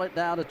haul it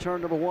down to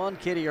turn number 1.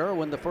 Kenny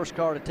Irwin, the first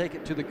car to take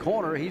it to the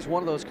corner. He's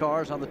one of those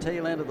cars on the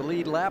tail end of the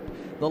lead lap.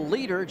 The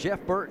leader,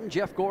 Jeff Burton,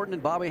 Jeff Gordon,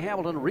 and Bobby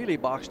Hamilton really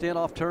boxed in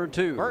off turn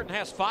 2. Burton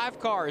has 5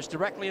 cars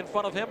directly in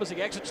front of him as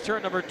he exits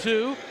turn number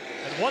 2.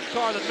 And one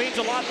car that means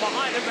a lot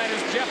behind him, that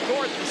is Jeff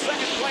Gordon, the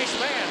second place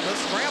man. The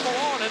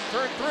scramble on in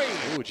turn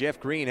 3. Ooh, Jeff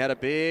Green had a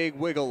big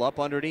wiggle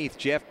up underneath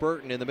Jeff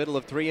Burton in the middle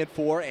of 3 and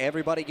 4.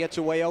 Everybody gets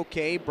away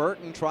okay.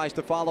 Burton tries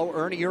to follow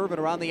Ernie Irvan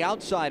around the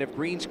outside of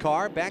Green's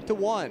car, back to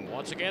 1.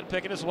 Once again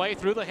picking his way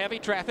through the heavy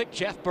traffic.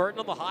 Jeff Burton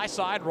on the high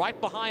side, right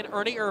behind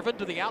Ernie Irvan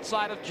to the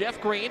outside of Jeff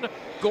Green.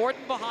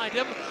 Gordon behind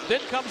him.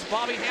 Then comes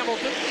Bobby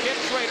Hamilton, Ken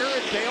Schrader,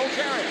 and Dale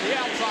Jarrett, the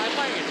outside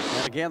lane.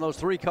 And again, those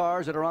 3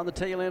 cars that are on the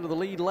tail end of the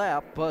lead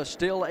lap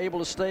still able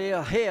to stay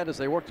ahead as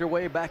they work their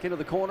way back into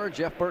the corner.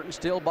 Jeff Burton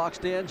still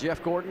boxed in.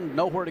 Jeff Gordon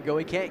nowhere to go.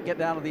 He can't get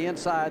down to the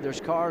inside.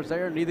 There's cars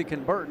there, neither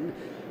can Burton.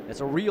 It's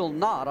a real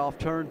knot off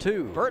turn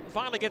 2. Burton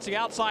finally gets the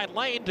outside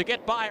lane to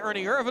get by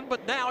Ernie Irvan,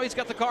 but now he's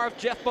got the car of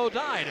Jeff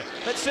Bodine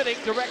that's sitting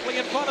directly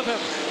in front of him.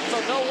 So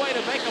no way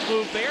to make a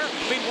move there.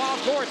 Meanwhile,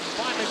 Gordon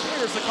finally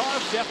clears the car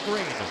of Jeff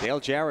Green.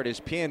 Dale Jarrett is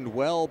pinned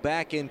well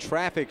back in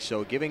traffic,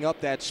 so giving up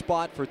that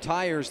spot for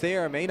tires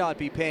there may not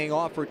be paying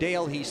off for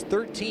Dale. He's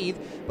 13th,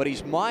 but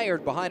he's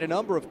mired behind a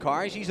number of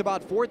cars. He's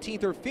about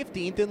 14th or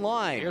 15th in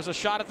line. Here's a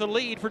shot at the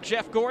lead for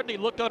Jeff Gordon. He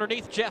looked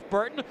underneath Jeff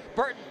Burton.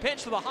 Burton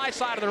pinched to the high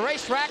side of the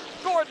racetrack.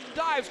 Gordon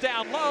dives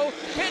down low,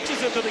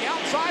 pinches into the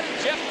outside,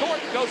 and Jeff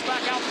Gordon goes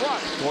back out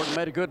front. Gordon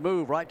made a good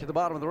move right to the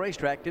bottom of the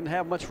racetrack. Didn't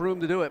have much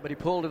room to do it, but he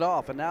pulled it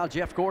off. And now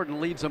Jeff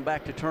Gordon leads them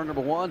back to turn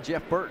number 1.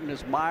 Jeff Burton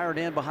is mired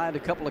in behind a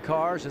couple of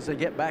cars as they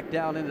get back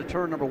down into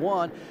turn number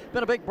 1.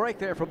 Been a big break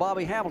there for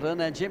Bobby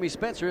Hamilton and Jimmy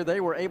Spencer. They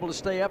were able to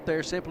stay up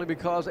there simply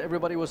because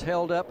everybody was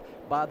held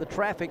up by the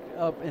traffic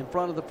up in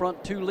front of the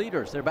front 2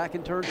 leaders. They're back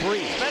in turn 3.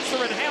 Spencer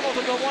and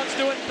Hamilton the ones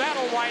doing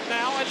battle right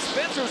now, and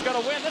Spencer's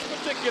going to win this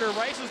particular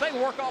race as they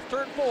work off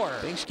turn 4.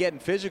 Things getting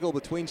physical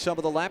between some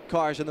of the lap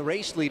cars and the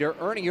race leader.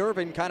 Ernie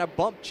Irvan kind of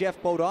bumped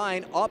Jeff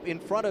Bodine up in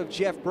front of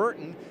Jeff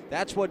Burton.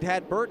 That's what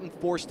had Burton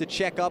forced to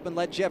check up and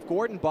let Jeff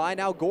Gordon by.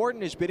 Now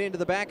Gordon has been into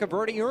the back of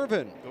Ernie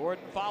Irvan.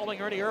 Gordon following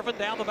Ernie Irvan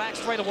down the back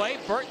straightaway.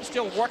 Burton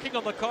still working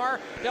on the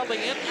car, delving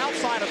in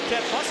outside of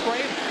Ted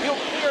Musgrave. He'll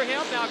clear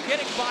him, now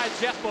getting by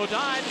Jeff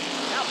Bodine.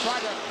 Now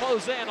trying to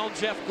close in on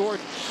Jeff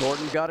Gordon.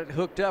 Gordon got it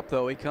hooked up,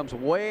 though. He comes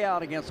way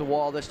out against the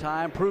wall this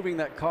time, proving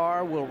that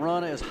car will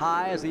run as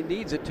high as he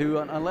needs it to,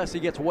 unless he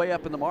gets way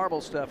up in the marble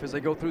stuff as they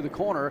go through the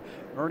corner.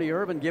 Ernie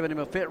Irvan giving him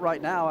a fit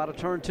right now out of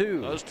turn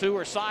 2. Those 2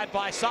 are side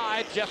by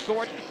side. Jeff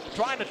Gordon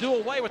trying to do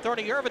away with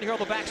Ernie Irvan here on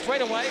the back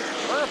straightaway.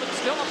 Irvan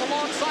still up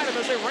alongside him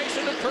as they race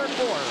into turn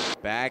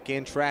 4. Back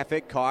in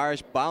traffic,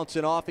 cars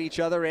bouncing off each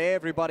other.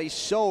 Everybody's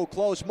so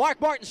close.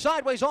 Mark Martin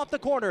sideways off the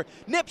corner,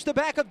 nips the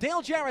back of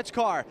Dale Jarrett's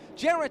car.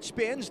 Jarrett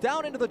spins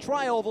down into the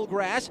tri-oval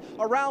grass,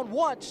 around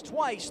once,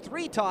 twice,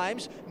 3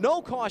 times.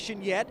 No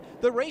caution yet.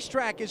 The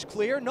racetrack is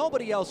clear.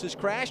 Nobody else has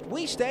crashed.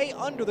 We stay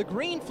under the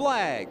green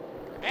flag.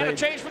 And a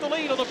change for the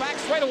lead on the back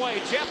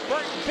straightaway. Jeff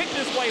Burton picked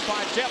his way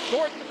by Jeff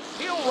Gordon.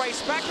 He'll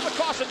race back to the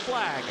caution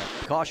flag.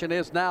 Caution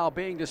is now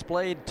being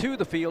displayed to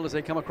the field as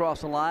they come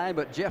across the line,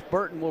 but Jeff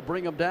Burton will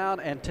bring them down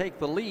and take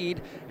the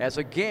lead as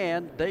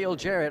again Dale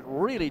Jarrett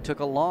really took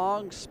a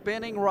long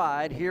spinning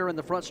ride here in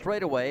the front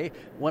straightaway,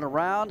 went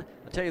around.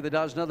 I tell you, they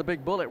dodged another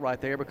big bullet right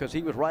there because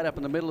he was right up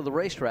in the middle of the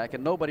racetrack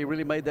and nobody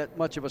really made that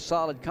much of a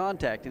solid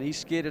contact, and he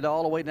skidded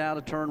all the way down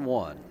to turn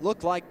 1.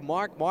 Looked like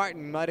Mark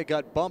Martin might have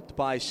got bumped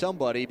by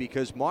somebody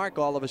because Mark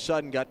all of a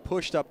sudden got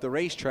pushed up the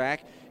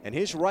racetrack and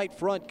his right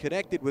front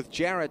connected with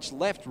Jarrett's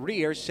left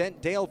rear,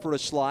 sent Dale for a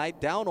slide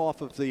down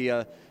off of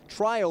the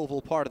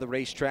tri-oval part of the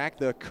racetrack,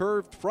 the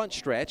curved front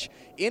stretch,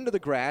 into the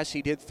grass.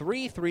 He did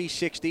 3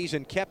 360s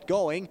and kept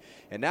going.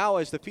 And now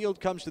as the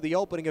field comes to the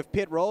opening of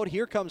pit road,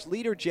 here comes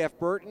leader Jeff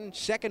Burton,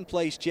 second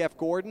place Jeff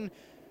Gordon,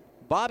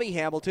 Bobby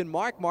Hamilton,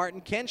 Mark Martin,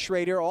 Ken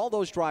Schrader, all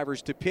those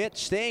drivers to pit.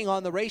 Staying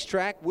on the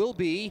racetrack will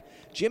be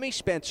Jimmy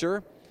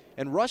Spencer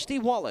and Rusty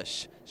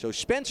Wallace. So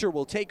Spencer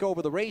will take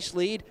over the race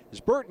lead as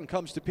Burton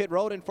comes to pit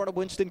road in front of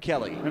Winston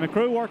Kelly. And the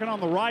crew working on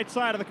the right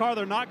side of the car.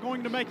 They're not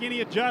going to make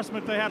any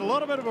adjustment. They had a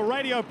little bit of a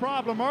radio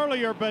problem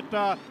earlier,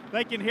 but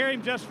they can hear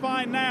him just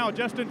fine now.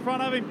 Just in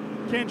front of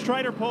him, Ken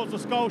Schrader pulls the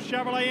Skoll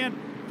Chevrolet in.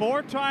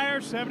 4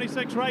 tires,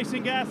 76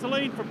 racing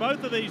gasoline for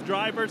both of these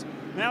drivers.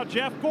 Now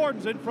Jeff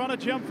Gordon's in front of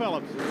Jim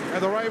Phillips.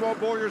 And the Rainbow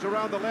Warriors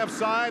around the left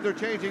side. They're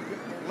changing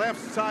left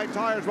side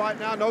tires right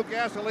now. No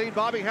gasoline.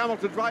 Bobby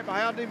Hamilton's right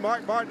behind him.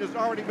 Mark Martin has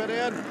already been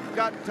in.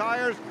 Got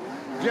tires.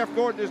 Jeff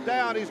Gordon is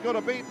down. He's going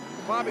to beat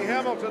Bobby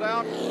Hamilton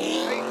out.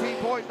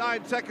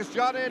 18.9 seconds.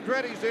 John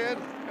Andretti's in.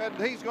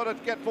 and he's going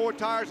to get 4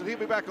 tires, and he'll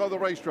be back on the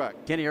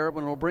racetrack. Kenny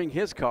Irwin will bring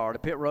his car to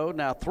pit road.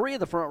 Now 3 of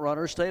the front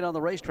runners stayed on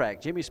the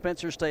racetrack. Jimmy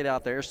Spencer stayed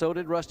out there. So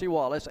did Rusty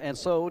Wallace, and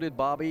so did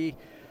Bobby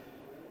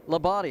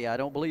Labonte. I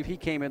don't believe he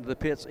came into the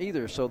pits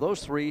either. So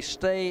those 3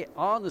 stay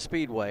on the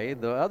speedway.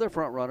 The other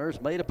front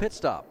runners made a pit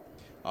stop.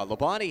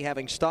 Labonte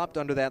having stopped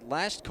under that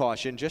last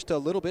caution just a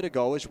little bit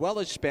ago, as well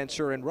as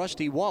Spencer and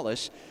Rusty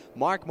Wallace.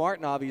 Mark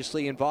Martin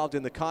obviously involved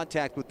in the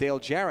contact with Dale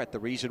Jarrett, the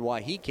reason why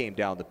he came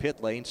down the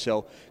pit lane.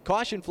 So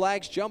caution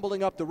flags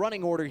jumbling up the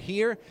running order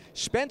here.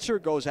 Spencer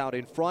goes out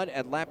in front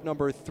at lap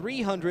number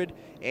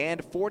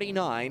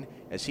 349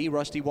 as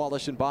Rusty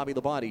Wallace, and Bobby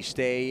Labonte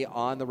stay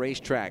on the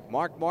racetrack.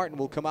 Mark Martin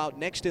will come out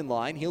next in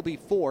line. He'll be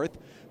 4th,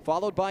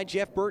 followed by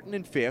Jeff Burton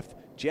in 5th.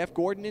 Jeff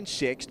Gordon in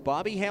 6th,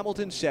 Bobby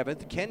Hamilton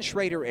 7th, Ken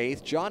Schrader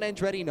 8th, John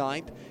Andretti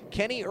 9th,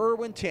 Kenny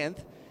Irwin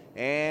 10th,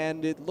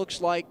 and it looks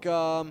like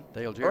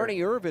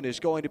Ernie Irvin is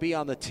going to be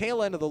on the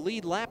tail end of the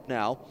lead lap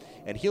now,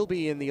 and he'll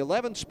be in the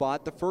 11th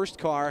spot, the first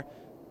car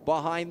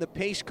behind the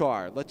pace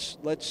car. Let's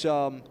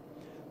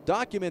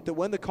document that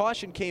when the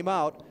caution came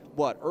out,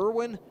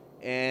 Irwin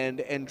and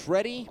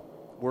Andretti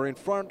were in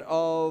front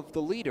of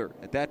the leader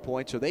at that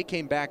point, so they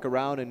came back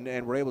around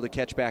and were able to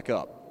catch back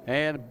up.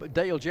 And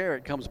Dale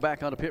Jarrett comes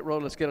back on the pit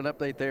road. Let's get an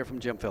update there from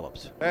Jim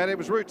Phillips. And it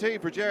was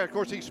routine for Jarrett. Of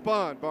course, he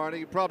spun, Barney.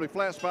 He probably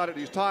flat spotted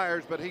his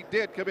tires, but he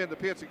did come in the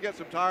pits and get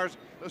some tires.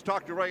 Let's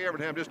talk to Ray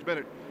Evernham just a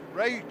minute.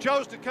 Ray, you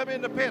chose to come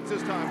in the pits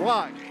this time.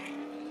 Why?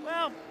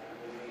 Well,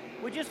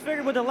 we just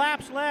figured with the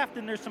laps left,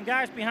 and there's some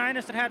guys behind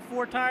us that had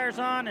 4 tires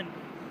on and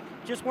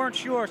just weren't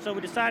sure, so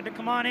we decided to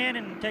come on in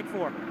and take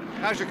 4.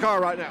 How's your car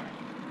right now?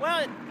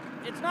 Well,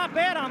 it's not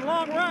bad on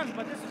long runs,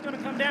 but this is going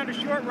to come down to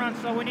short runs,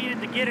 so we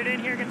needed to get it in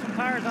here, get some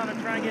tires on it,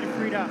 and try and get it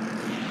freed up.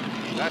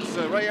 That's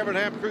Ray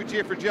Evernham, crew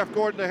chief for Jeff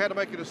Gordon. They had to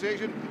make a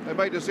decision. They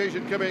made a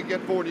decision, come in and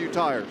get 4 new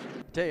tires.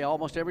 I tell you,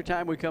 almost every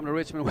time we come to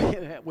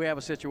Richmond, we have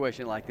a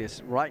situation like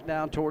this. Right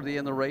down toward the end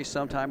of the race,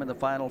 sometime in the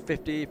final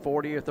 50,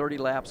 40, or 30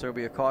 laps, there'll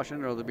be a caution,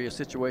 or there'll be a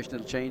situation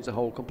that'll change the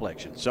whole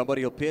complexion.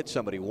 Somebody will pit,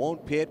 somebody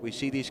won't pit. We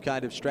see these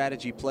kind of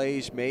strategy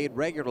plays made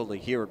regularly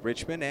here at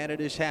Richmond, and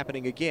it is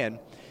happening again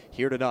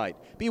here tonight.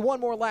 Be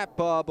one more lap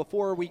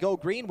before we go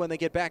green when they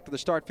get back to the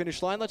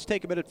start-finish line. Let's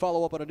take a minute,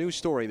 follow up on a news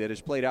story that has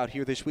played out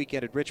here this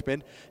weekend at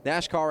Richmond.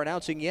 NASCAR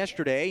announcing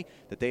yesterday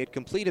that they had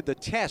completed the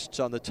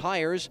tests on the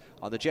tires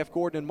on the Jeff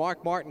Gordon and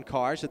Mark Martin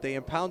cars that they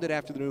impounded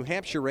after the New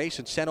Hampshire race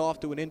and sent off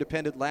to an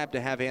independent lab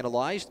to have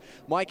analyzed.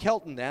 Mike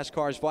Helton,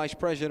 NASCAR's vice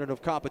president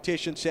of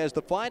competition, says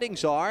the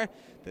findings are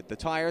that the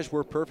tires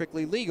were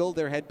perfectly legal.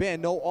 There had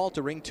been no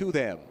altering to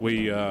them.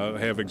 We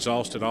have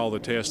exhausted all the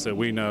tests that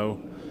we know,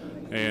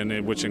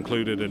 and which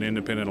included an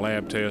independent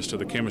lab test of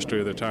the chemistry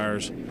of the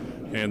tires,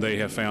 and they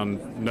have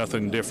found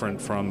nothing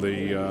different from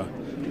the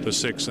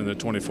 6 and the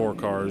 24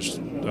 cars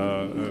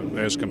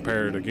as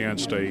compared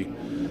against a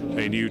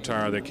new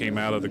tire that came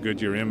out of the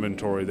Goodyear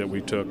inventory that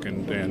we took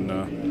and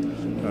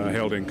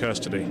held in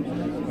custody,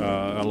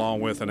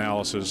 along with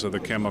analysis of the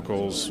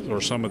chemicals,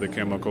 or some of the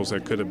chemicals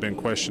that could have been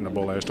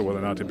questionable as to whether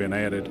or not they'd been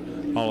added.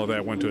 All of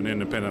that went to an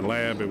independent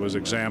lab. It was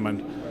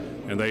examined,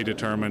 and they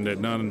determined that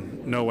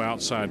no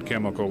outside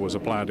chemical was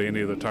applied to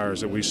any of the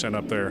tires that we sent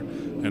up there,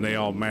 and they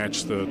all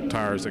matched the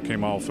tires that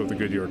came off of the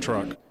Goodyear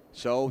truck.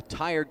 So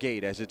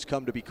Tiregate, as it's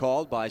come to be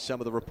called by some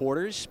of the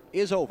reporters,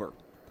 is over.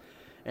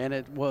 And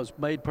it was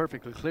made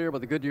perfectly clear by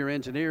the Goodyear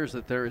engineers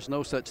that there is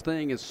no such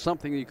thing as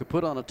something you could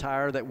put on a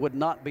tire that would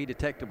not be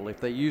detectable.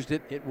 If they used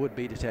it, it would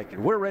be detected.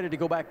 We're ready to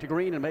go back to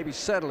green and maybe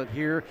settle it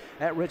here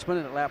at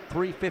Richmond at lap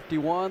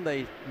 351.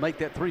 They make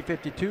that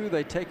 352.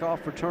 They take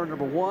off for turn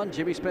number 1.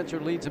 Jimmy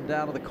Spencer leads them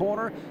down to the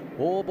corner.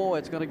 Oh boy,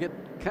 it's going to get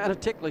kind of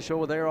ticklish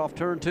over there off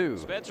turn 2.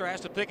 Spencer has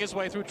to pick his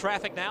way through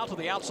traffic now to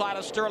the outside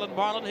of Sterling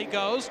Marlin. He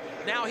goes.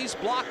 Now he's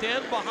blocked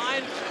in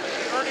behind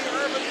Ernie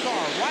Irvin's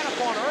car. Right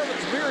up on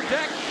Irvin's rear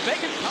deck,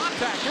 making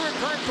contact here in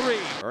turn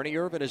 3. Ernie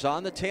Irvin is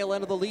on the tail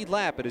end of the lead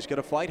lap and is going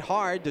to fight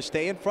hard to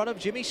stay in front of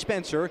Jimmy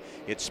Spencer.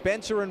 It's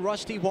Spencer and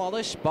Rusty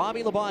Wallace,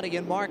 Bobby Labonte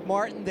and Mark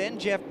Martin, then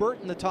Jeff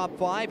Burton, the top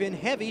 5 in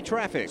heavy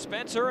traffic.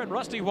 Spencer and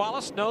Rusty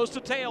Wallace nose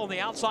to tail in the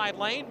outside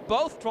lane,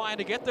 both trying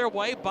to get their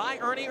way by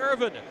Ernie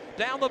Irvin.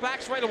 Down the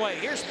back straightaway,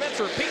 here's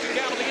Spencer peeking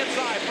down to the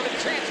inside for a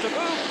chance to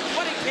move,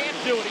 but he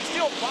can't do it. He's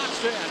still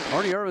boxed in.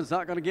 Ernie Irvin's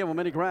not going to give him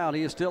any ground.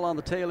 He is still on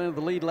the tail end of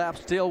the lead lap,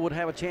 still would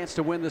have a chance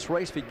to win this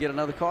race if he'd get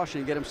another caution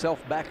and get himself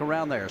back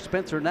around there.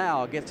 Spencer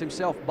now gets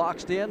himself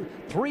boxed in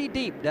 3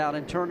 deep down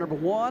in turn number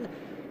 1.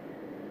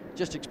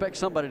 Just expect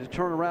somebody to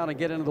turn around and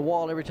get into the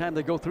wall every time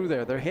they go through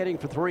there. They're heading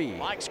for 3.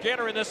 Mike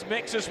Skinner in this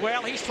mix as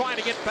well. He's trying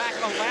to get back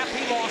a lap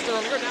he lost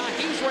earlier. Now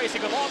he's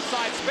racing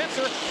alongside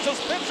Spencer. So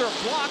Spencer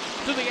blocked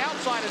to the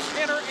outside of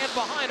Skinner and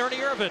behind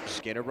Ernie Irvin.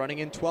 Skinner running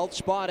in 12th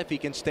spot. If he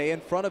can stay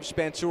in front of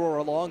Spencer or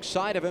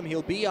alongside of him,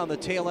 he'll be on the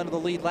tail end of the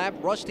lead lap.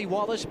 Rusty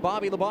Wallace,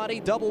 Bobby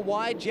Labonte, double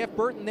wide. Jeff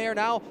Burton there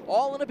now,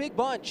 all in a big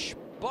bunch.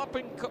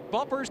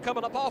 bumpers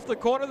coming up off the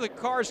corner. The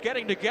car's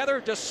getting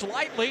together just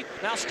slightly.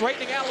 Now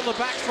straightening out on the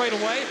back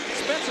straightaway.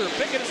 Spencer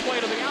picking his way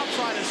to the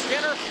outside of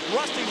Skinner.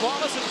 Rusty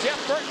Wallace and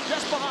Jeff Burton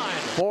just behind.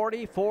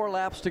 44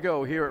 laps to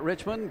go here at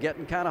Richmond.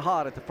 Getting kind of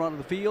hot at the front of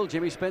the field.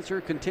 Jimmy Spencer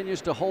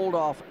continues to hold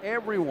off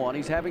everyone.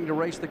 He's having to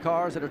race the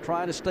cars that are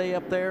trying to stay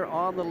up there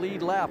on the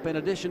lead lap, in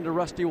addition to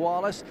Rusty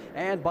Wallace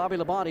and Bobby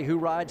Labonte, who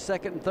rides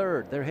second and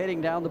third. They're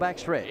heading down the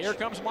backstretch. Here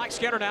comes Mike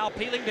Skinner now,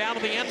 peeling down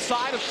to the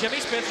inside of Jimmy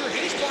Spencer.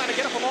 He's trying to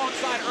get up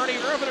alongside Ernie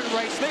Irvin and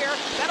race there.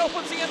 That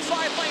opens the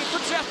inside lane for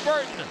Jeff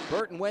Burton.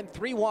 Burton went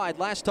 3 wide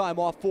last time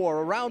off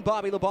 4, around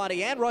Bobby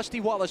Labonte and Rusty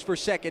Wallace for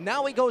second.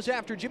 Now he goes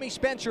after Jimmy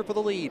Spencer for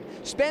the lead.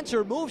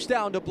 Spencer moves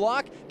down to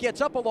block,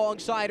 gets up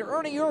alongside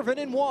Ernie Irvin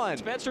in 1.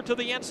 Spencer to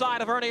the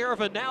inside of Ernie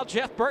Irvin. Now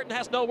Jeff Burton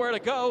has nowhere to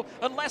go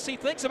unless he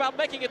thinks about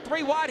making it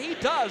 3 wide. He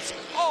does,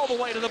 all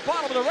the way to the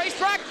bottom of the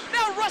racetrack.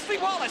 Now Rusty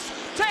Wallace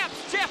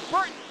taps Jeff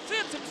Burton,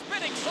 sends him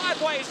spinning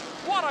sideways.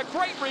 What a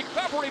great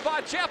recovery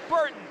by Jeff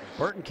Burton.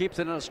 Burton keeps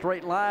it in a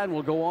straight line,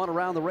 will go on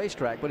around the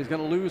racetrack, but he's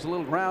going to lose a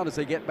little ground as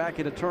they get back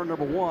into turn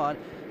number 1.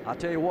 I'll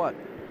tell you what,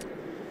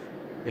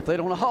 if they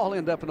don't all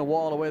end up in the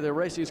wall the way they're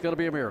racing, it's going to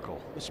be a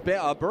miracle.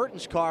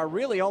 Burton's car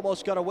really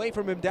almost got away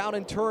from him down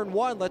in turn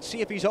 1. Let's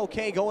see if he's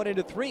okay going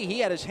into 3. He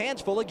had his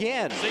hands full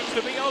again. Seems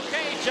to be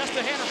okay, just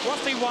ahead of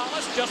Rusty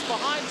Wallace, just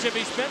behind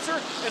Jimmy Spencer,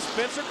 as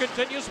Spencer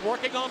continues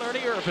working on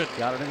Ernie Irvin.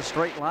 Got it in a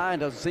straight line,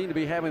 doesn't seem to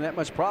be having that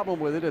much problem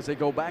with it as they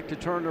go back to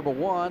turn number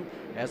 1.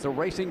 As the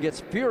racing gets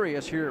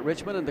furious here at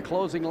Richmond in the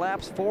closing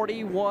laps,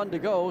 41 to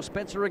go.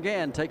 Spencer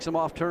again takes him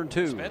off turn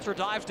 2. Spencer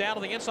dives down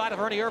to the inside of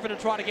Ernie Irvin and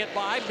try to get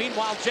by.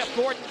 Meanwhile, Jeff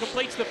Gordon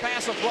completes the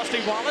pass of Rusty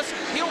Wallace.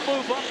 He'll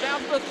move up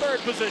down to the 3rd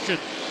position.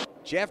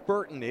 Jeff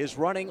Burton is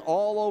running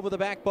all over the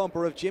back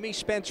bumper of Jimmy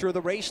Spencer,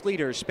 the race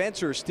leader.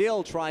 Spencer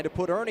still trying to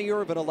put Ernie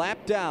Irvin a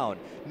lap down.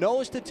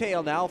 Nose to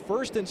tail now,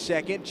 1st and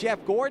 2nd.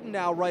 Jeff Gordon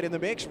now right in the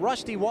mix.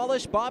 Rusty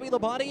Wallace, Bobby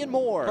Labonte, and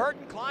more.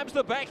 Burton climbs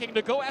the banking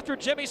to go after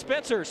Jimmy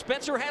Spencer.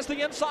 Spencer has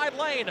the inside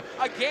lane.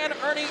 Again,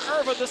 Ernie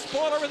Irvin, the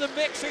spoiler in the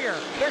mix here.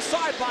 They're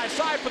side by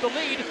side for the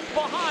lead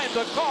behind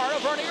the car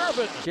of Ernie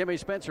Irvin. Jimmy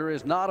Spencer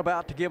is not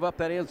about to give up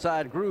that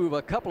inside groove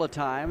a couple of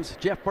times.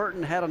 Jeff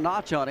Burton had a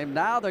notch on him.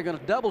 Now they're going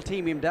to double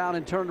team him down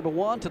in turn number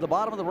 1. To the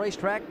bottom of the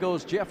racetrack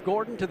goes Jeff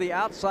Gordon. To the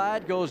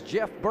outside goes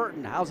Jeff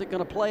Burton. How's it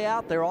going to play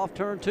out there off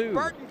turn 2?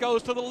 Burton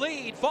goes to the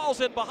lead, falls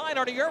in behind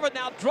Ernie Irvin,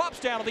 now drops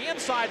down to the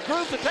inside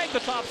groove to take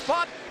the top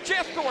spot.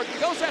 Jeff Gordon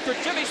goes after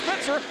Jimmy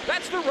Spencer.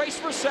 That's the race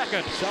for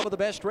 2nd. Some of the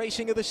best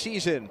racing of the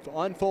season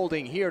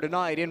unfolding here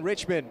tonight in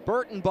Richmond.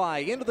 Burton by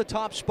into the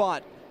top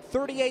spot.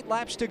 38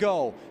 laps to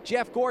go.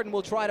 Jeff Gordon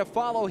will try to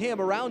follow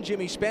him around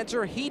Jimmy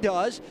Spencer. He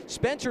does.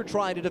 Spencer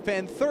trying to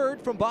defend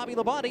 3rd from Bobby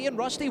Labonte and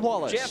Rusty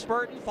Wallace. Jeff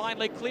Burton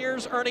finally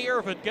clears Ernie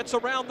Irvin, gets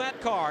around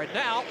that car.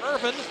 Now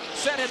Irvin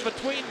set in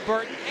between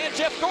Burton and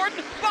Jeff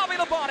Gordon. Bobby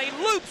Labonte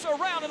loops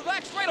around in the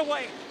back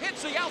straightaway,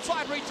 hits the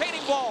outside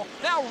retaining wall,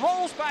 now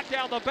rolls back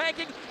down the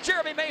banking.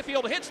 Jeremy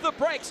Mayfield hits the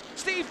brakes.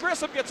 Steve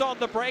Grissom gets on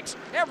the brakes.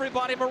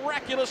 Everybody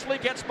miraculously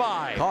gets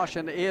by.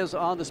 Caution is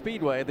on the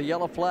speedway. The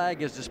yellow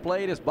flag is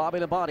displayed as Bobby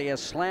Labonte has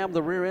slammed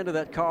the rear end of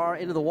that car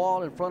into the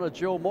wall in front of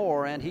Joe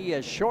Moore, and he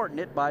has shortened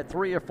it by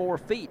 3 or 4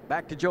 feet.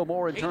 Back to Joe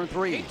Moore in turn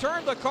 3. He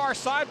turned the car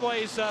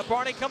sideways,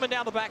 Barney, coming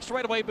down the back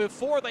straightaway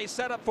before they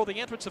set up for the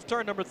entrance of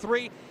turn number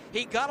 3.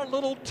 He got a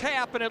little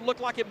tap, and it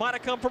looked like it might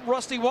have come from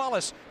Rusty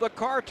Wallace. The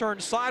car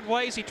turned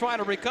sideways. He tried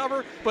to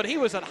recover, but he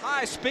was at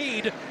high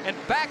speed and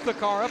backed the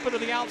car up into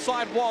the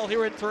outside wall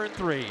here in turn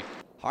 3.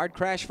 Hard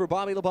crash for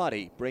Bobby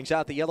Labonte. Brings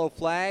out the yellow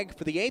flag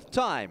for the 8th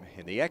time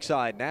in the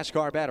Exide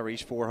NASCAR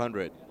Batteries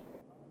 400.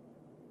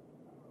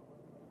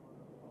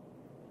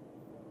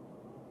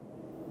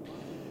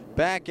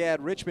 Back at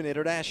Richmond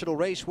International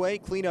Raceway,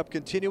 cleanup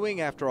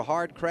continuing after a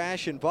hard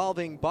crash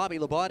involving Bobby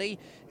Labonte.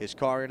 His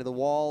car into the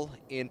wall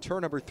in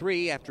turn number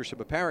 3 after some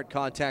apparent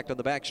contact on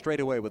the back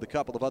straightaway with a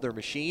couple of other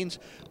machines.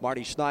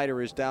 Marty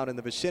Snyder is down in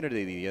the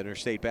vicinity. The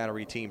Interstate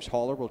Battery Team's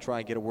hauler will try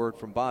and get a word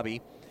from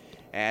Bobby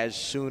as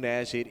soon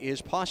as it is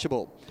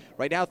possible.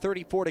 Right now,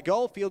 34 to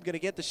go. Field going to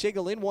get the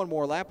signal in one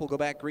more lap. We'll go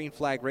back green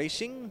flag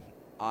racing.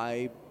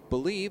 I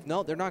believe,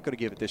 no, they're not going to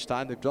give it this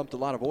time. They've dumped a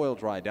lot of oil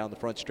dry down the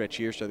front stretch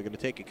here, so they're going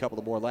to take a couple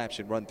of more laps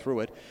and run through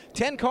it.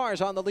 10 cars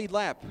on the lead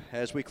lap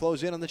as we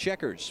close in on the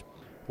checkers.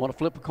 Want to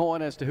flip a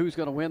coin as to who's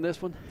going to win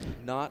this one?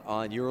 Not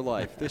on your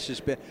life. This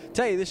has been,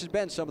 this has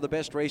been some of the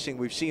best racing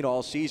we've seen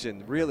all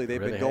season. Really, they've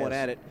been going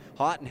at it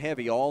hot and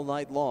heavy all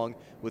night long,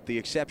 with the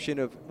exception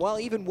of, well,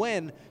 even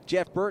when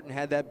Jeff Burton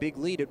had that big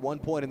lead at one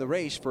point in the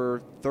race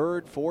for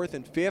 3rd, 4th,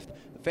 and 5th.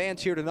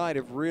 Fans here tonight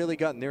have really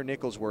gotten their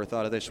nickels worth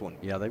out of this one.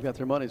 Yeah, they've got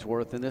their money's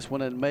worth in this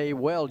one and may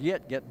well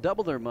yet get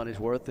double their money's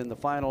worth in the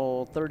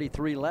final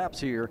 33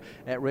 laps here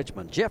at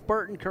Richmond. Jeff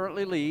Burton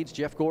currently leads.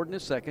 Jeff Gordon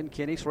is 2nd.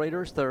 Kenny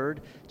Schrader is 3rd.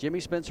 Jimmy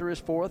Spencer is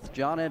 4th.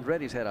 John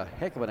Andretti's had a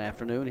heck of an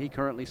afternoon. He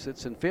currently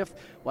sits in 5th.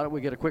 Why don't we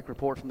get a quick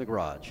report from the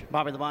garage?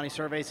 Bobby Labonte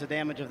surveys the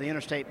damage of the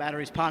Interstate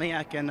Batteries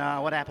Pontiac, and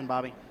what happened,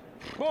 Bobby?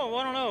 Well,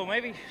 I don't know.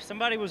 Maybe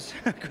somebody was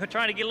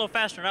trying to get a little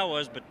faster than I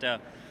was, but,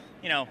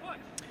 you know,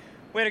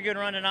 We had a good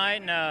run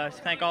tonight, and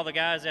thank all the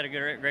guys that had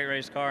a great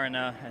race car and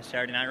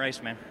Saturday night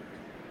race, man.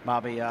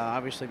 Bobby,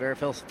 obviously very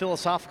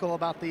philosophical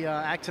about the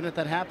accident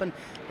that happened.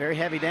 Very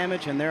heavy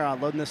damage, and they're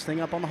loading this thing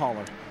up on the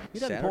hauler. He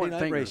doesn't point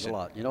fingers a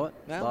lot. You know what?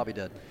 Well, Bobby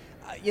did.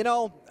 You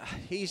know,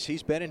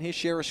 he's been in his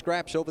share of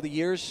scraps over the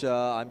years.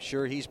 I'm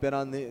sure he's been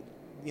on the,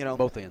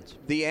 both ends.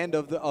 The end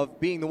of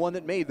being the one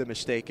that made the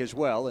mistake as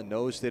well, and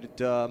knows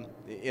that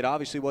it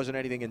obviously wasn't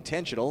anything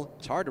intentional.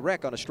 It's hard to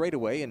wreck on a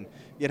straightaway, and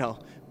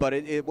but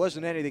it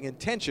wasn't anything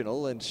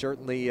intentional, and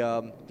certainly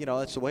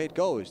that's the way it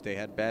goes. They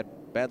had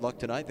bad luck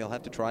tonight. They'll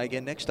have to try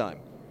again next time.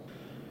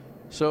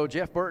 So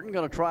Jeff Burton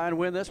going to try and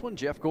win this one.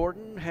 Jeff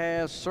Gordon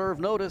has served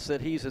notice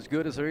that he's as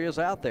good as there is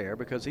out there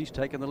because he's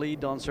taken the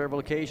lead on several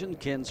occasions.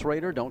 Ken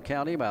Schrader, don't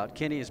count him out.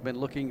 Kenny has been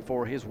looking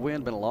for his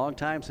win. Been a long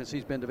time since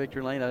he's been to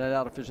victory lane. I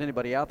doubt if there's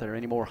anybody out there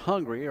any more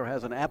hungry or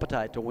has an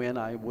appetite to win,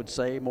 I would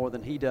say, more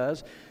than he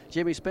does.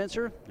 Jimmy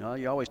Spencer,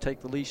 you always take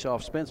the leash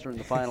off Spencer in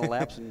the final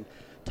laps and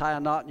tie a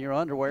knot in your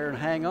underwear and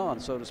hang on,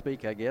 so to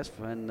speak, I guess.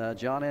 And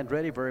John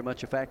Andretti very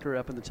much a factor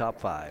up in the top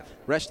 5.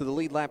 Rest of the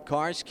lead lap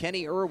cars,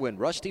 Kenny Irwin,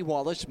 Rusty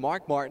Wallace,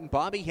 Mark Martin,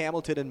 Bobby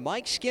Hamilton, and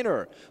Mike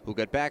Skinner, who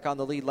got back on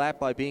the lead lap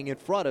by being in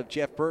front of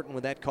Jeff Burton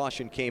when that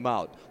caution came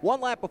out. 1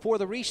 lap before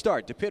the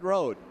restart to pit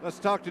road. Let's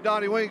talk to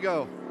Donnie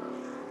Wingo.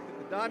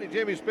 Donnie,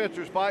 Jimmy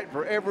Spencer's fighting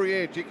for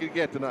every inch he could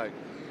get tonight.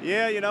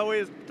 Yeah,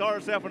 we tore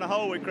ourselves in a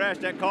hole. We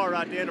crashed that car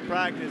right at the end of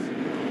practice.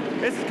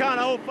 This is kind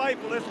of Old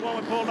Faithful. This is one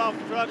we pulled off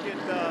the truck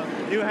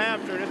at New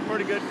Hampshire. It's a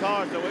pretty good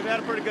car, so we've had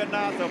a pretty good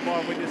night so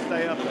far if we just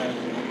stay up there.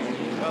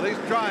 Well, he's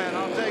trying,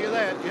 I'll tell you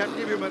that. You have to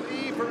give him an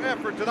E for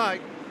effort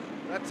tonight.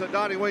 That's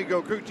Donnie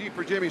Wingo, crew chief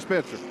for Jimmy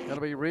Spencer. Going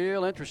to be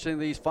real interesting,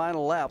 these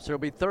final laps. There will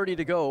be 30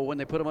 to go when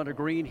they put them under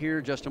green here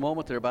in just a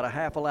moment. They're about a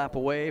half a lap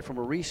away from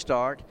a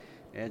restart.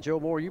 And Joe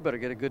Moore, you better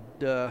get a good,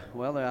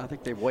 I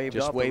think they've waved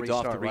off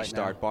the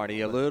restart,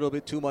 Barney. A little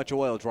bit too much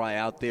oil dry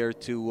out there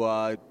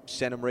to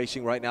send them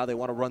racing right now. They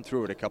want to run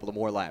through it a couple of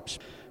more laps.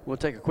 We'll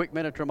take a quick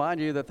minute to remind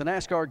you that the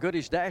NASCAR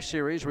Goodies Dash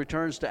Series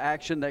returns to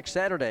action next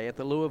Saturday at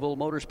the Louisville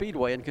Motor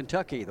Speedway in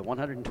Kentucky. The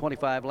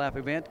 125-lap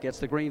event gets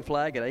the green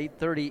flag at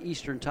 8:30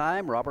 Eastern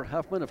Time. Robert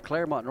Huffman of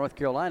Claremont, North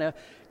Carolina,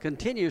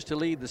 continues to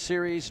lead the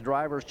series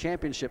drivers'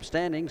 championship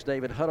standings.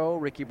 David Hutto,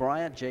 Ricky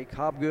Bryant, Jake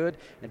Hobgood,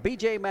 and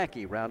B.J.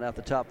 Mackey round out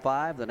the top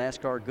 5. The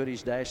NASCAR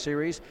Goodies Dash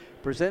Series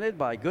presented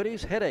by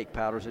Goodies Headache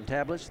Powders and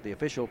Tablets, the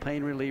official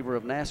pain reliever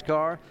of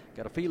NASCAR.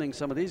 Got a feeling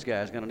some of these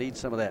guys are going to need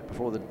some of that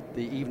before the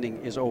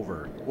evening is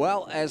over.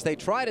 Well, as they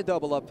try to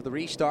double up for the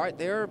restart,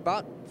 they're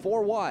about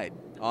 4 wide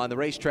on the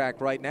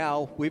racetrack right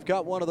now. We've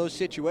got one of those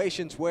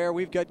situations where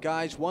we've got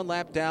guys 1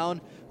 lap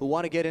down who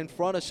want to get in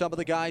front of some of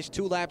the guys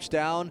 2 laps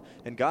down,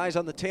 and guys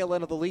on the tail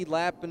end of the lead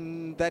lap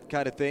and that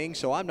kind of thing.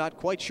 So I'm not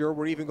quite sure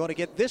we're even going to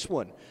get this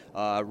one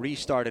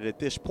restarted at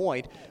this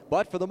point.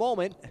 But for the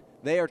moment,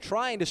 they are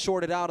trying to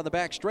sort it out on the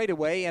back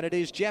straightaway, and it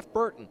is Jeff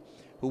Burton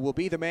who will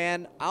be the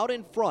man out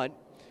in front.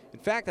 In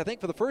fact, I think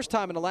for the first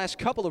time in the last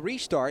couple of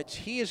restarts,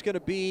 he is going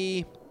to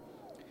be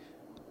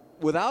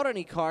without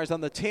any cars on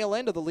the tail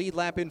end of the lead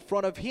lap in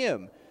front of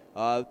him.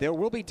 There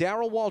will be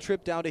Darrell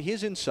Waltrip down to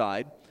his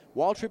inside.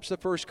 Waltrip's the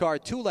first car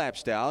 2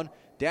 laps down.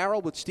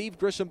 Darrell with Steve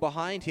Grissom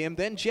behind him.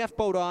 Then Jeff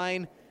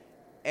Bodine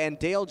and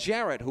Dale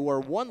Jarrett, who are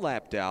 1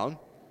 lap down.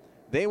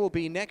 They will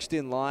be next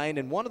in line,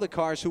 and one of the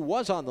cars who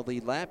was on the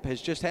lead lap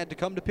has just had to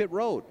come to pit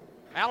road.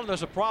 Alan,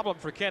 there's a problem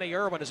for Kenny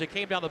Irwin as he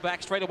came down the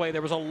back straightaway.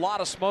 There was a lot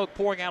of smoke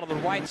pouring out of the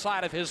right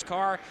side of his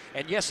car,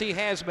 and yes, he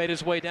has made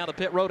his way down to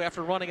pit road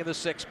after running in the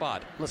 6th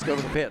spot. Let's go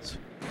to the pits.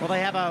 Well, they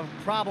have a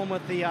problem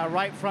with the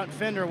right front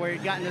fender where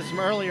he'd gotten some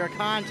earlier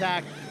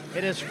contact.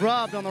 It is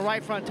rubbed on the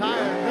right front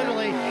tire.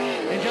 Literally,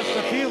 in just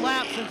a few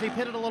laps since he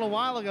pitted a little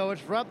while ago,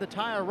 it's rubbed the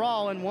tire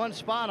raw in one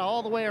spot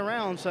all the way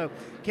around. So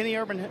Kenny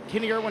Irwin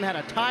had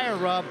a tire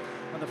rub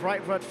on the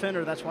right front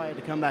fender. That's why he had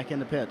to come back in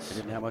the pits. He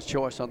didn't have much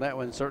choice on that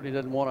one. Certainly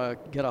didn't want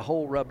to get a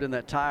hole rubbed in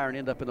that tire and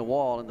end up in the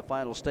wall in the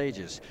final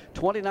stages.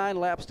 29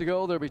 laps to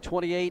go. There'll be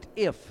 28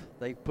 if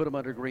they put him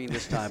under green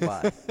this time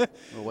by.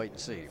 We'll wait and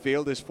see.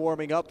 Field is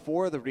forming up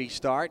for the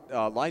restart.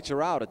 Lights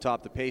are out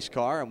atop the pace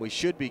car, and we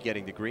should be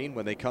getting the green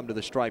when they come to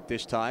the stripe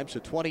this time.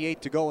 So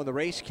 28 to go in the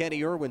race.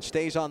 Kenny Irwin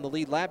stays on the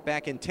lead lap,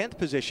 back in 10th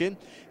position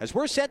as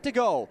we're set to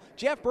go.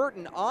 Jeff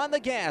Burton on the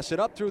gas and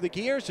up through the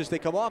gears as they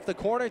come off the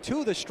corner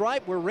to the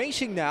stripe. We're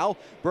racing now.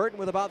 Burton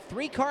with about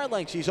 3 car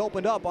lengths. He's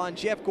opened up on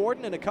Jeff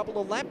Gordon and a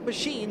couple of lap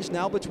machines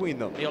now between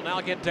them. He'll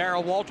now get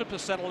Darrell Waltrip to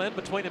settle in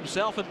between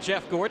himself and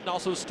Jeff Gordon.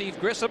 Also Steve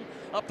Grissom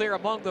up there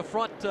among the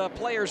front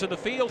players in the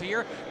field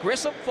here.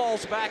 Grissom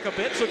falls back a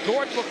bit, so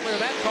Gordon will clear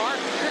that car.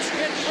 Here's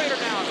Ken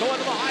Schrader now going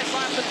to the high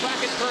side of the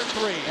track in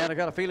turn 3. And I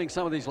got a feeling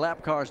some of these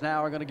lap cars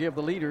now are going to give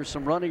the leaders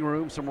some running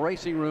room, some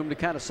racing room to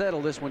kind of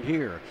settle this one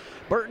here.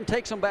 Burton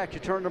takes them back to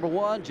turn number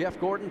 1. Jeff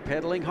Gordon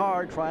pedaling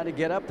hard, trying to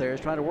get up there. He's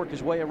trying to work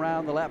his way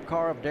around the lap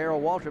car of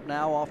Darrell Waltrip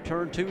now off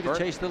turn 2 to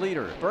chase the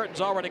leader.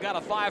 Burton's already got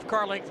a 5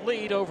 car length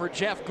lead over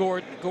Jeff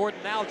Gordon. Gordon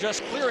now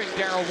just clearing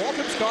Darrell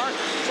Waltrip's car,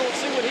 so we'll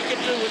see what he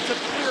can do with some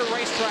clear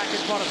racetrack in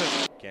front of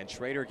him. Ken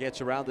Schrader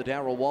gets around the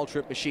Darrell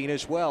Waltrip machine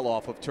as well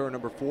off of turn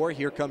number 4.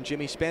 Here come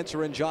Jimmy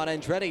Spencer and John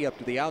Andretti up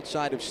to the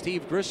outside of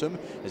Steve Grissom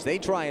as they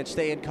try and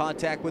stay in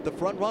contact with the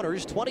front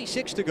runners.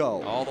 26 to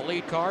go. All the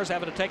lead cars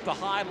having to take the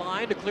high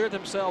line to clear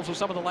themselves with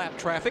some of the lap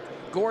traffic.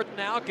 Gordon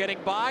now getting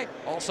by.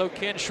 Also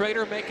Ken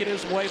Schrader making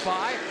his way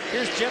by.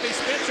 Here's Jimmy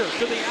Spencer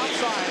to the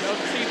outside of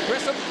Steve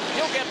Grissom.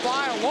 He'll get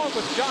by along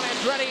with John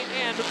Andretti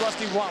and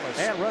Rusty Wallace.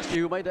 And Rusty,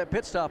 who made that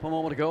pit stop a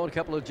moment ago, and a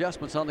couple of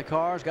adjustments on the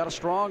cars. Got a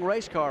strong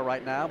race car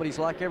right now, but he's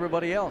like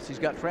everybody else. He's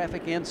got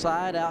traffic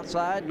inside,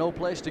 outside, no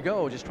place to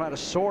go. Just trying to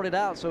sort it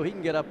out so he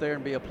can get up there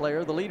and be a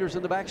player. The leader's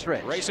in the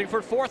backstretch. Racing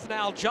for 4th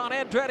now, John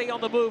Andretti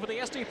on the move in the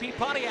SDP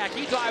Pontiac.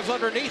 He dives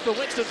underneath the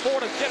Winston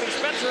Ford of Jimmy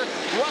Spencer.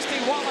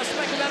 Rusty Wallace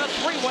making that a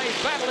three-way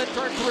battle in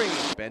turn 3.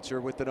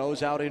 Spencer with the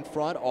nose out in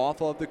front,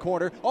 off of the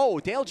corner. Oh,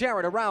 Dale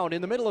Jarrett around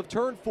in the middle of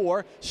turn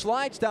 4,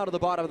 slides down to the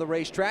bottom of the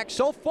racetrack.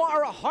 So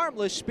far, a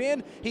harmless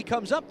spin. He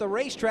comes up the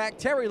racetrack.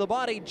 Terry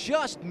Labonte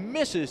just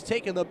misses,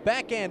 taking the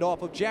back end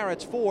off of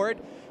Jarrett's Ford.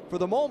 For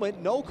the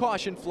moment, no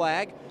caution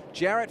flag.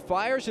 Jarrett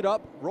fires it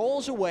up,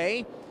 rolls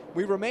away.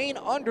 We remain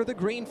under the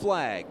green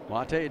flag. Well,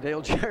 I tell you,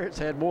 Dale Jarrett's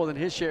had more than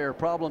his share of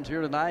problems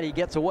here tonight. He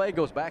gets away,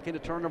 goes back into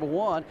turn number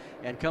 1,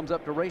 and comes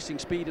up to racing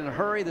speed in a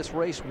hurry. This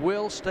race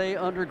will stay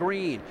under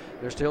green.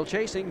 They're still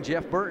chasing.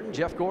 Jeff Burton,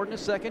 Jeff Gordon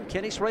is 2nd,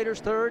 Kenny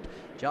Schrader's 3rd,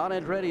 John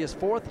Andretti is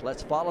 4th.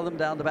 Let's follow them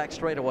down the back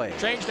straightaway.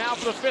 Change now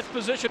for the 5th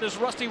position as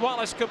Rusty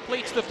Wallace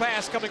completes the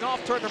pass. Coming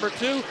off turn number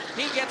 2,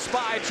 he gets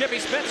by Jimmy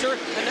Spencer,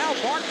 and now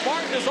Mark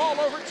Martin is all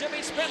over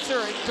Jimmy Spencer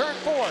in turn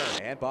 4.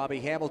 And Bobby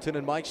Hamilton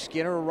and Mike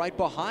Skinner are right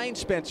behind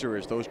Spencer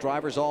as those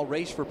drivers all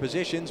race for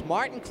positions.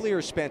 Martin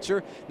clears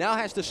Spencer, now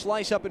has to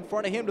slice up in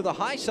front of him to the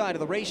high side of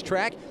the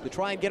racetrack to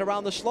try and get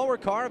around the slower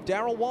car of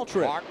Darrell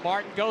Waltrip. Mark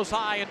Martin goes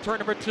high in turn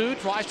number 2,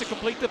 tries to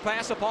complete the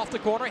pass up off the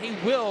corner. He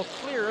will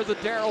clear the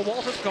Darrell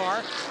Waltrip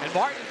car, and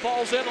Martin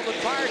falls in on the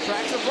tire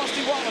tracks of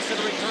Rusty Wallace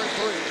entering turn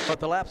 3.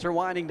 But the laps are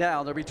winding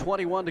down. There'll be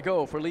 21 to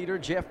go for leader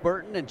Jeff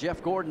Burton, and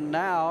Jeff Gordon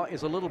now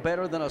is a little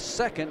better than a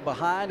second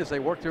behind as they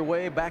work their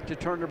way back to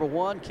turn number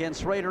 1. Ken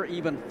Schrader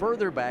even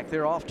further back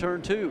there off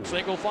turn 2.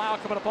 Single file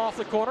coming up off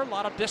the corner. A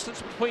lot of distance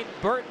between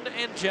Burton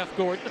and Jeff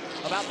Gordon.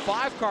 About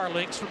 5 car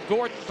lengths from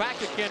Gordon back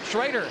to Ken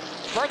Schrader.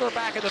 Further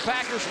back in the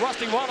Packers,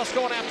 Rusty Wallace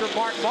going after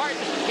Mark Martin.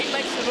 He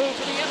makes the move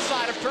to the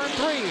inside of turn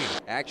 3.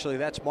 Actually,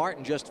 that's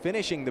Martin just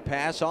finishing the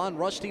pass on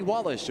Rusty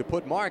Wallace to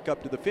put Mark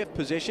up to the 5th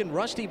position.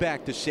 Rusty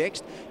back to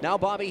 6th. Now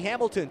Bobby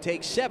Hamilton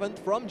takes 7th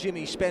from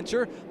Jimmy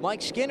Spencer.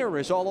 Mike Skinner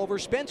is all over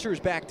Spencer's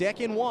back deck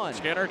in 1.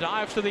 Skinner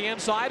dives to the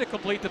inside to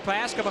complete the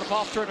pass, coming up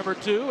off turn number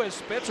 2 as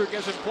Spencer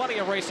gives him plenty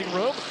of racing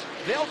room.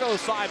 They'll go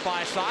side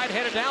by side,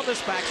 headed down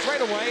this back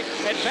straightaway.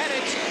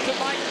 Advantage to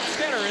Mike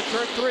Skinner in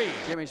turn 3.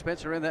 Jimmy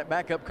Spencer in that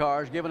backup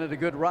car is giving it a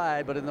good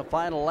ride, but in the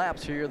final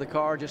laps here, the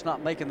car just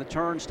not making the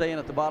turn, staying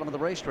at the bottom of the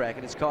racetrack,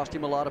 and it's cost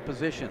him a lot of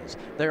positions.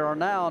 There are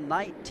now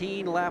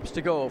 19 laps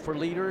to go for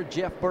leader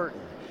Jeff Burton.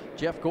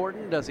 Jeff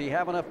Gordon, does he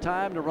have enough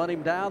time to run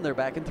him down? They're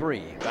back in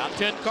 3. About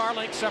 10 car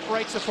lengths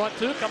separates the front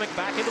 2, coming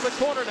back into the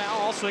corner now,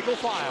 all single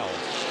file.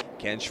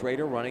 Ken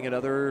Schrader running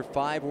another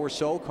 5 or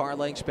so car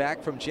lengths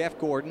back from Jeff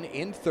Gordon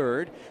in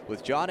 3rd,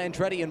 with John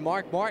Andretti and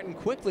Mark Martin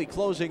quickly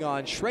closing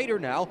on Schrader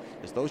now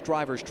as those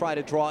drivers try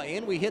to draw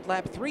in. We hit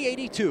lap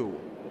 382.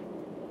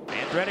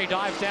 Andretti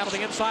dives down to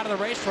the inside of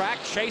the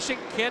racetrack, chasing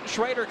Ken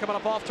Schrader coming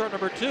up off turn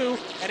number 2,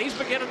 and he's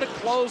beginning to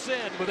close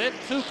in within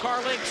 2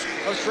 car lengths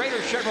of Schrader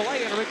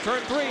Chevrolet entering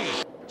turn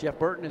 3. Jeff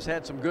Burton has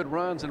had some good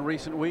runs in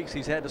recent weeks.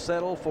 He's had to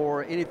settle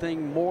for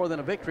anything more than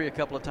a victory a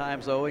couple of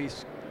times, though.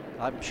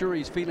 I'm sure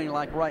he's feeling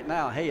like right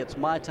now, hey, it's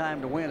my time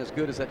to win, as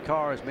good as that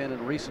car has been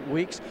in recent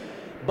weeks.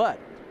 But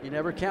you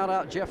never count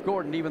out Jeff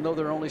Gordon, even though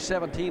there are only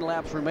 17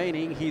 laps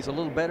remaining. He's a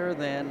little better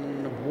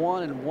than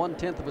 1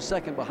 1/10 of a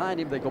second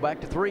behind him. They go back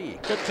to 3.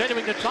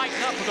 Continuing to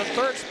tighten up with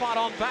the 3rd spot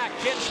on back.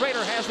 Ken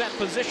Schrader has that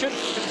position,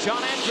 and John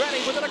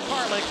Andretti within a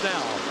car length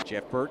now.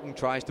 Jeff Burton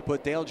tries to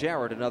put Dale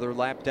Jarrett another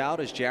lap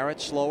down as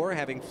Jarrett slower,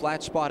 having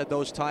flat spotted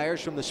those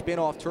tires from the spin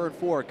off turn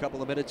 4 a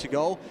couple of minutes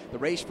ago. The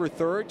race for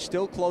 3rd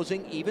still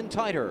closing even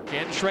tighter.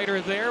 Ken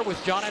Schrader there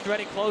with John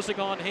Andretti closing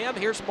on him.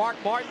 Here's Mark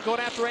Martin going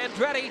after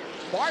Andretti.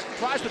 Martin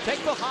tries to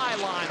take the high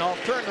line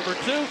off turn number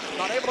 2.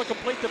 Not able to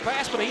complete the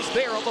pass, but he's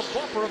there on the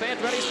bumper of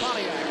Andretti's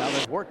Pontiac. Now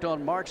they've worked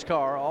on Mark's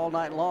car all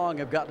night long,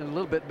 have gotten a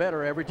little bit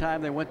better every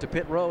time they went to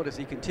pit road as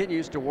he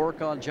continues to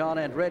work on John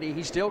Andretti.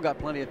 He's still got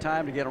plenty of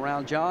time to get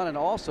around John and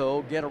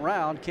also get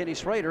around Kenny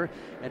Schrader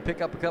and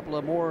pick up a couple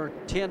of more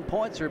 10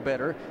 points or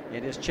better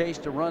in his chase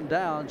to run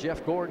down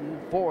Jeff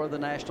Gordon for the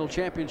national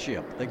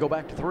championship. They go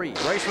back to 3.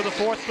 Race for the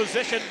 4th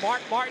position.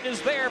 Mark Martin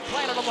is there,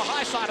 planted on the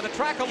high side of the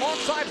track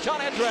alongside John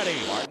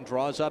Andretti. Martin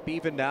draws up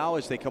even now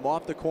as they come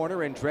off the corner.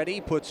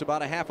 Andretti puts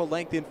about a half a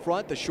length in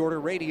front, the shorter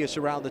radius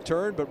around the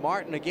turn, but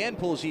Martin again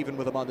pulls even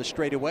with him on the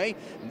straightaway.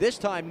 This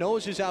time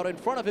nose is out in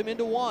front of him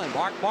into 1.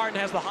 Mark Martin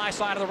has the high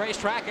side of the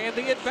racetrack and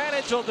the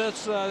advantage on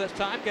this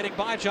time, getting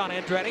by John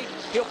Andretti.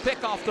 He'll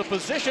pick off the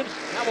position.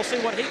 Now we'll see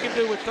what he can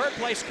do with 3rd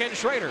place Ken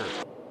Schrader.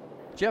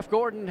 Jeff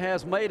Gordon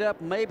has made up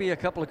maybe a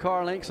couple of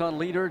car lengths on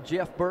leader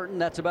Jeff Burton.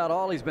 That's about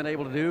all he's been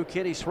able to do.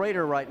 Kenny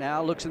Schrader right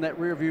now looks in that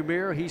rearview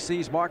mirror. He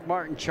sees Mark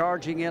Martin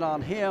charging in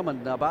on him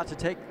and about to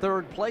take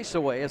third place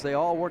away as they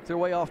all work their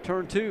way off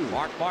turn 2.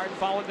 Mark Martin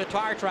following the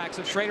tire tracks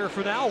of Schrader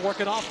for now,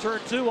 working off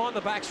turn 2 on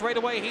the back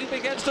straightaway. He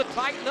begins to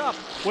tighten up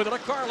within a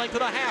car length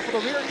and a half of the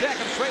rear deck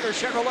of Schrader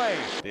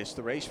Chevrolet. This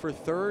the race for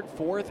 3rd,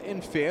 4th,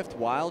 and 5th,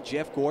 while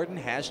Jeff Gordon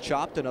has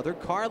chopped another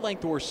car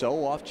length or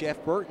so off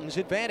Jeff Burton's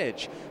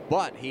advantage.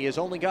 But he has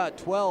only got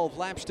 12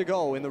 laps to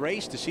go in the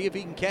race to see if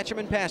he can catch him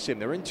and pass him.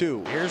 They're in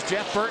 2. Here's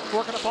Jeff Burton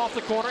working up off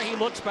the corner. He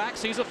looks back,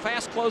 sees a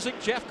fast closing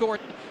Jeff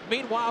Gordon.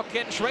 Meanwhile,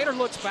 Ken Schrader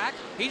looks back.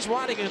 He's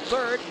riding in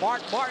 3rd.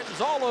 Mark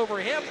Martin's all over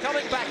him,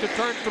 coming back to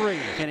turn 3.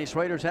 Kenny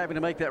Schrader's having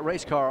to make that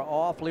race car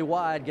awfully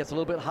wide, gets a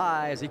little bit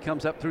high as he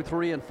comes up through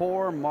 3 and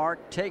 4.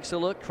 Mark takes a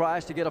look,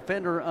 tries to get a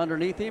fender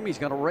underneath him. He's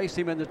going to race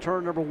him into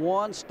turn number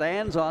 1,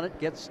 stands on it,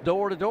 gets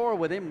door to door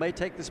with him, may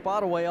take the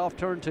spot away off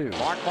turn 2.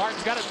 Mark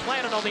Martin's got it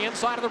planted on the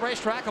inside of the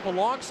racetrack up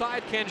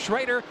alongside Ken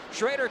Schrader.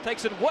 Schrader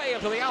takes it way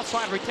up to the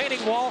outside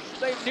retaining wall.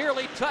 They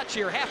nearly touch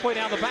here halfway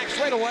down the back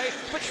straightaway,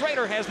 but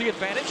Schrader has the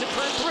advantage in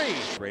turn 3.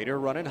 Schrader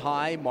running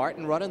high,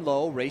 Martin running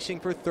low,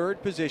 racing for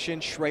 3rd position.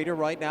 Schrader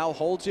right now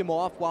holds him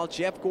off while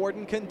Jeff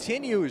Gordon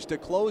continues to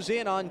close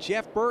in on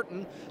Jeff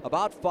Burton.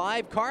 About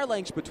 5 car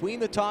lengths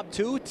between the top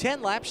 2,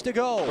 10 laps to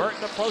go.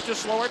 Burton approaches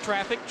slower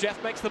traffic.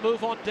 Jeff makes the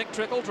move on Dick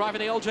Trickle, driving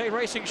the LJ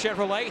Racing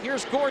Chevrolet.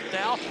 Here's Gordon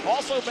now,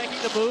 also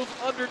making the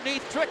move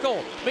underneath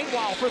Trickle.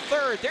 Meanwhile, for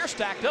 3rd, they're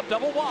stacked up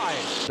double wide.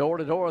 Door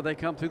to door, they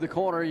come through the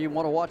corner. You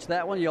want to watch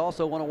that one. You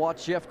also want to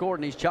watch Jeff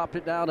Gordon. He's chopped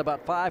it down to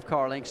about 5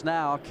 car lengths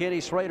now.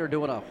 Kenny Schrader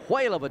doing a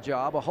whale of a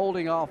job of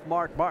holding off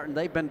Mark Martin.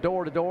 They've been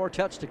door to door,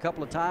 touched a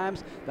couple of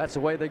times. That's the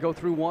way they go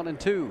through 1 and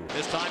 2.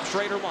 This time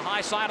Schrader on the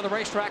high side of the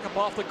racetrack up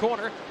off the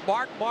corner.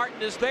 Mark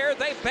Martin is there.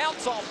 They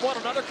bounce off one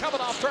another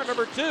coming off turn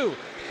number 2.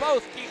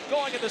 Both keep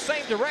going in the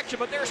same direction,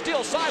 but they're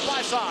still side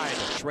by side.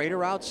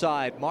 Schrader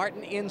outside,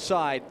 Martin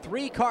inside.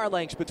 3 car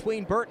lengths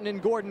between Burton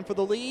and Gordon for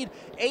the lead.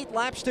 8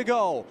 laps to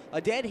go. A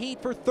dead heat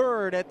for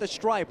 3rd at the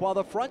stripe, while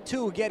the front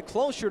 2 get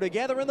closer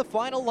together in the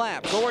final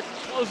lap. Gordon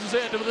closes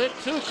in to within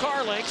 2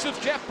 car lengths of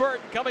Jeff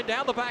Burton coming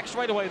down the back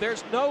straightaway.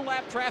 There's no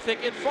lap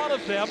traffic in front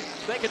of them.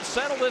 They can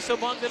settle this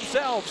among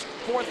themselves.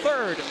 For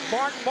 3rd,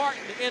 Mark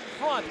Martin in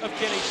front of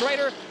Kenny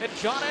Schrader and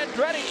John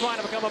Andretti trying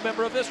to become a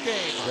member of this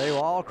game. They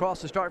will all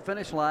cross the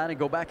start-finish line and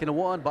go back into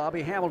 1.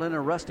 Bobby Hamilton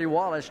and Rusty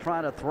Wallace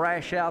trying to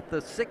thrash out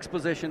the 6th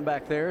position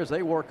back there as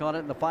they work on it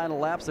in the final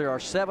laps. There are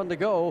 7 to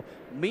go.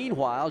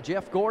 Meanwhile,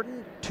 Jeff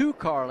Gordon 2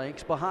 car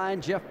lengths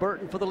behind Jeff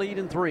Burton for the lead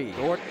in 3.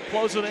 Gordon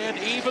closing in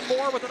even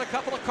more within a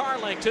couple of car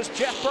lengths as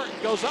Jeff Burton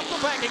goes up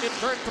the banking in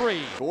turn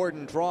 3.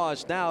 Gordon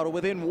draws now to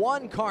within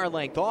 1 car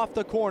length off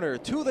the corner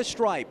to the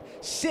stripe.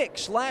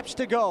 6 laps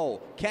to go.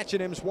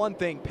 Catching him's one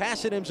thing,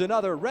 passing him's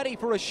another. Ready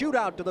for a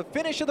shootout to the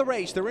finish of the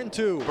race. They're in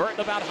 2. Burton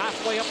about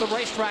halfway up the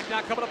racetrack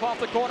now, coming up off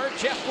the corner.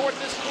 Jeff Gordon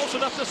is close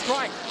enough to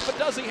strike, but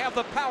does he have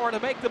the power to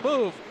make the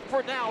move?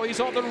 For now, he's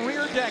on the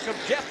rear deck of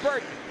Jeff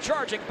Burton,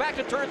 charging back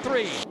to turn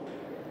 3.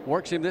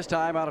 Works him this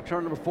time out of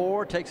turn number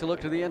 4, takes a look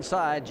to the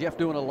inside. Jeff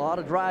doing a lot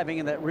of driving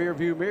in that rear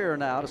view mirror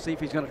now to see if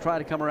he's going to try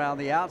to come around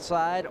the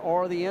outside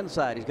or the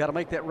inside. He's got to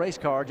make that race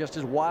car just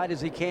as wide as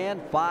he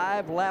can.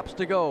 5 laps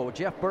to go.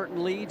 Jeff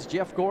Burton leads,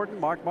 Jeff Gordon.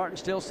 Mark Martin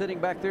still sitting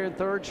back there in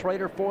 3rd,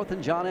 Schrader 4th,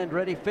 and John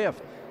Andretti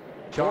 5th.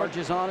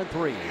 Charges on in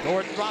 3.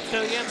 Gordon drops to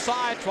the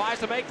inside, tries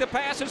to make the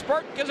passes.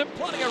 Burton gives him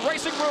plenty of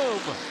racing room.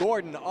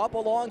 Gordon up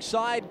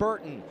alongside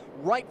Burton.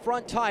 Right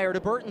front tire to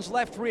Burton's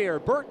left rear.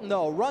 Burton,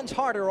 though, runs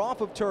harder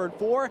off of turn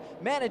 4,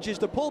 manages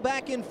to pull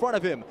back in front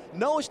of him.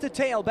 Nose to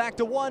tail back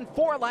to 1,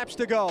 4 laps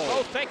to go.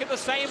 Both taking the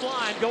same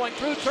line, going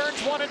through turns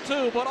 1 and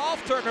 2, but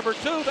off turn number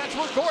 2, that's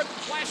where Gordon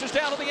flashes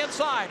down to the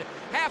inside.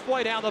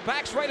 Halfway down the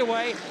back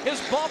straightaway, his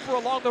bumper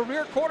along the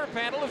rear quarter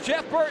panel of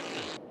Jeff Burton.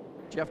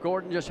 Jeff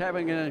Gordon just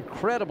having an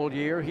incredible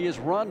year. He has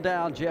run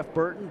down Jeff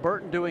Burton.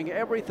 Burton doing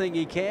everything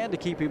he can to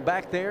keep him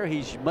back there.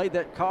 He's made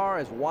that car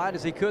as wide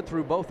as he could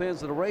through both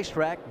ends of the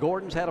racetrack.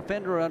 Gordon's had a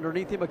fender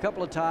underneath him a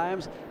couple of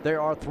times.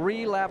 There are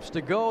 3 laps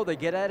to go. They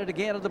get at it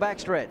again at the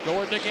backstretch.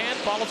 Gordon again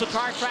follows the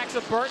tire tracks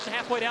of Burton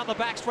halfway down the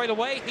back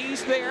straightaway.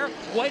 He's there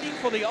waiting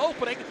for the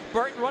opening.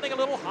 Burton running a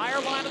little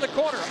higher line of the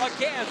corner.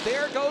 Again,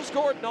 there goes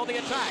Gordon on the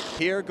attack.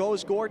 Here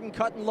goes Gordon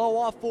cutting low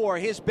off 4.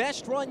 His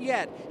best run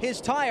yet.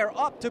 His tire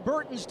up to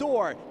Burton's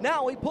door.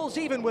 Now he pulls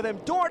even with him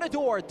door to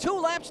door. 2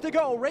 laps to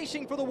go,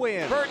 racing for the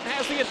win. Burton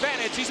has the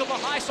advantage. He's on the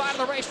high side of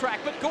the racetrack,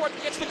 but Gordon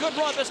gets the good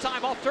run this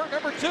time off turn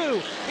number 2.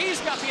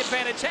 He's got the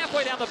advantage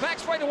halfway down the back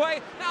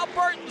straightaway. Now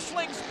Burton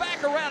slings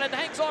back around and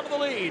hangs on to the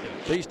lead.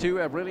 These 2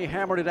 have really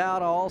hammered it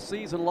out all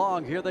season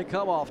long. Here they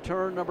come off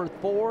turn number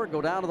 4,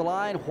 go down to the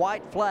line,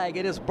 white flag.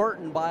 It is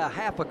Burton by a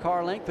half a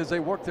car length as they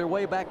work their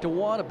way back to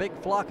 1. A big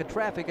flock of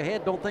traffic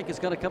ahead. Don't think it's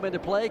going to come into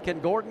play. Can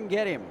Gordon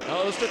get him?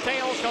 Nose to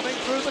tail coming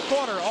through the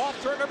corner off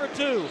turn number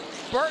 2.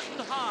 Burton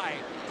high.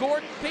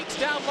 Gordon peeks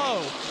down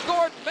low.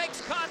 Gordon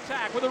makes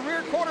contact with the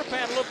rear quarter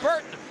panel of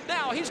Burton.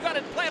 Now he's got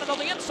it planted on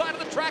the inside of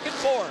the track and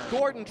 4.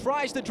 Gordon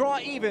tries to draw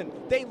even.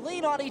 They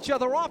lean on each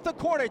other off the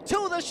corner.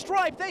 To the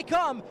stripe they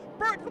come.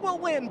 Burton will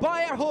win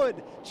by a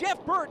hood.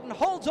 Jeff Burton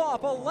holds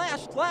off a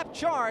last lap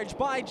charge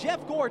by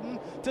Jeff Gordon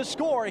to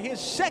score his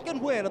second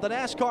win of the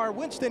NASCAR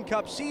Winston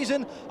Cup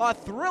season. A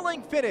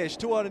thrilling finish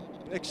to an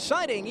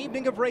exciting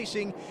evening of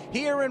racing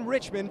here in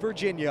Richmond,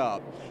 Virginia.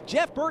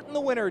 Jeff Burton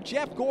the winner,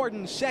 Jeff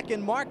Gordon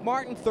second, Mark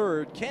Martin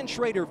third, Ken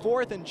Schrader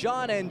fourth, and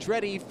John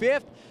Andretti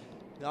fifth.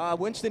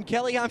 Winston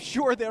Kelly, I'm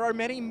sure there are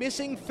many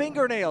missing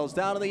fingernails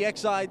down in the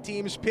Exide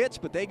team's pits,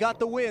 but they got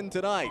the win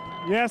tonight.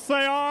 Yes,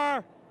 they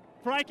are.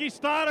 Frankie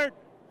Stoddard.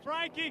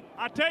 Frankie,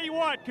 I tell you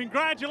what,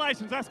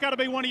 congratulations. That's got to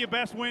be one of your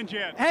best wins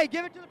yet. Hey,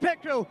 give it to the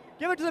pit crew.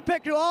 Give it to the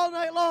pit crew all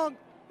night long.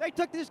 They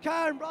took this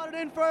car and brought it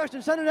in first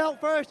and sent it out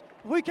first.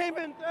 We came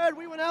in third.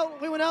 We went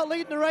out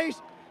leading the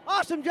race.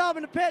 Awesome job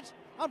in the pits.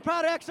 I'm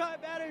proud of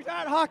Exide Batteries.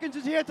 Art Hawkins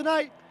is here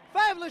tonight.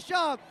 Fabulous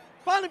job.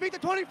 Finally beat the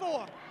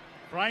 24.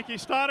 Frankie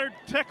Stoddard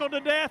tickled to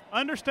death,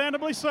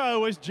 understandably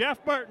so, as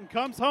Jeff Burton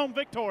comes home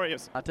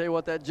victorious. I tell you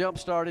what, that jump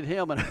started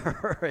him in a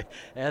hurry.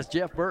 As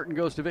Jeff Burton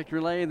goes to victory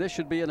lane, this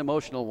should be an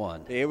emotional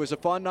one. It was a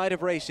fun night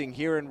of racing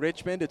here in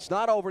Richmond. It's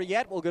not over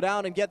yet. We'll go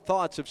down and get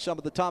thoughts of some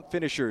of the top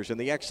finishers in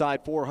the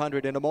Exide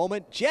 400 in a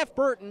moment. Jeff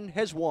Burton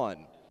has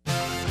won.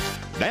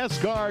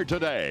 NASCAR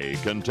Today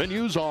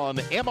continues on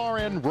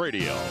MRN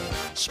Radio.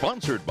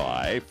 Sponsored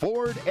by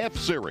Ford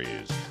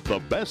F-Series. The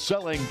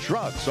best-selling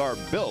trucks are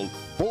built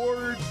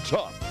Ford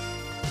tough.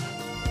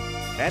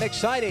 An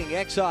exciting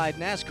Exide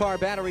NASCAR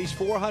Batteries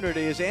 400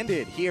 is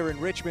ended here in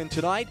Richmond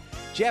tonight.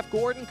 Jeff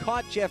Gordon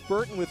caught Jeff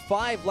Burton with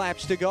 5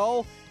 laps to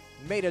go.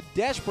 Made a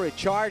desperate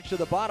charge to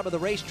the bottom of the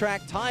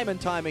racetrack time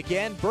and time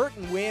again.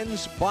 Burton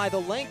wins by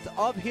the length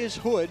of his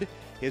hood.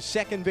 His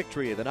second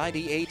victory of the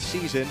 98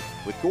 season,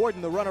 with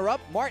Gordon the runner-up,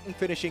 Martin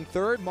finishing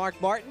third,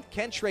 Mark Martin,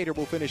 Ken Schrader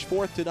will finish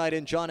fourth tonight,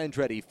 and John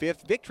Andretti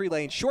fifth. Victory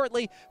lane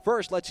shortly.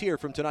 First, let's hear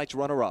from tonight's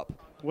runner-up.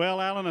 Well,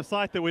 Alan, a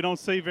sight that we don't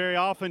see very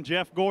often,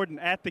 Jeff Gordon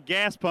at the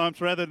gas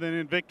pumps rather than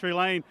in victory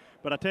lane.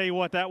 But I tell you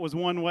what, that was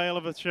one whale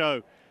of a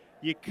show.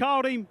 You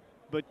caught him,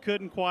 but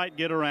couldn't quite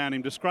get around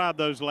him. Describe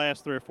those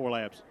last 3 or 4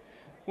 laps.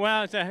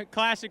 Well, it's a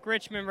classic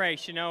Richmond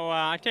race. You know,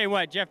 I tell you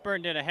what, Jeff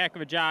Burton did a heck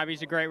of a job.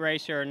 He's a great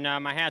racer, and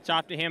my hat's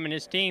off to him and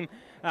his team.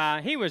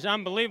 He was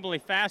unbelievably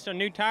fast on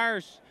new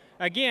tires.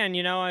 Again,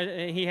 you know,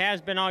 he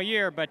has been all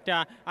year, but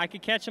I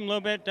could catch him a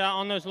little bit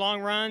on those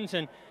long runs,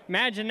 and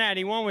imagine that.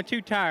 He won with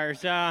 2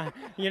 tires.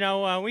 You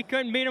know, we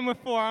couldn't beat him with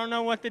 4. I don't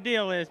know what the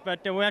deal is,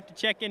 but we'll have to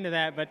check into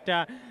that.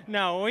 But,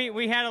 no,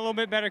 we had a little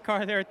bit better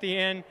car there at the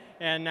end,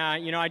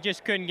 and, you know, I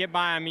just couldn't get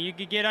by him. You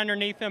could get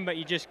underneath him, but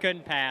you just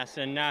couldn't pass.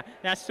 And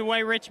that's the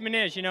way Richmond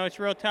is. You know, it's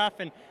real tough,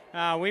 and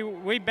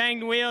we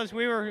banged wheels.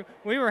 We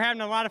were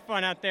having a lot of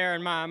fun out there,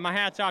 and my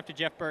hat's off to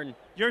Jeff Burton.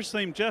 Yours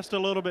seemed just a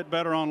little bit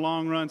better on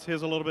long runs,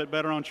 his a little bit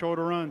better on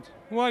shorter runs.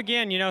 Well,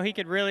 again, you know, he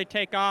could really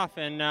take off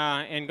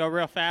and go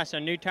real fast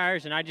on new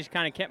tires, and I just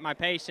kind of kept my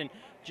pace and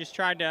just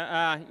tried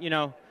to, you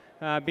know,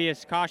 be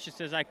as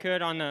cautious as I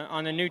could on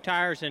the new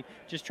tires and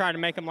just try to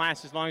make them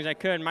last as long as I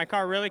could. And my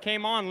car really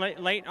came on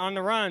late on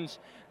the runs,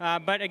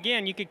 but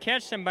again, you could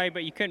catch somebody,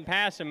 but you couldn't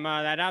pass them.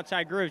 That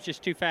outside groove's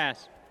just too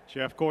fast.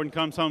 Jeff Gordon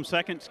comes home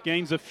second,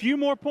 gains a few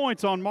more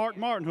points on Mark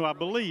Martin, who I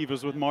believe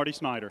is with Marty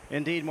Snyder.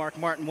 Indeed, Mark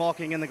Martin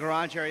walking in the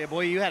garage area.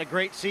 Boy, you had a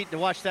great seat to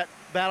watch that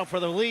battle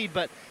for the lead,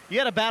 but you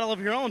had a battle of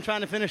your own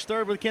trying to finish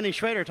third with Kenny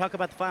Schrader. Talk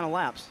about the final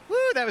laps. Woo,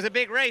 that was a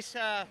big race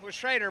with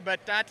Schrader, but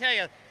I tell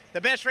you,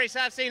 the best race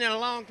I've seen in a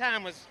long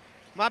time was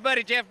my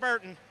buddy Jeff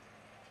Burton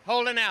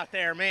holding out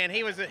there, man.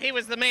 He was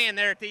the man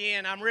there at the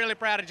end. I'm really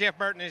proud of Jeff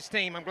Burton and his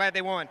team. I'm glad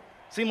they won.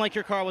 Seemed like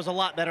your car was a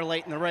lot better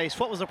late in the race.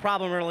 What was the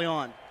problem early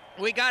on?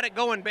 We got it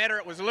going better.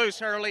 It was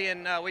loose early,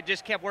 and we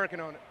just kept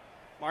working on it.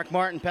 Mark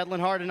Martin pedaling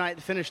hard tonight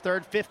to finish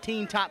third.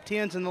 15 top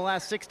 10s in the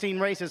last 16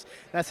 races.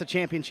 That's a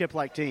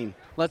championship-like team.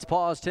 Let's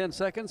pause 10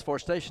 seconds for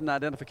station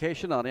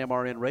identification on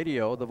MRN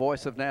Radio, the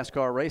voice of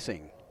NASCAR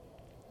racing.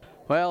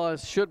 Well, it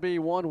should be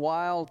one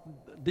wild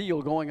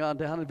deal going on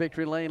down in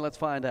victory lane. Let's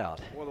find out.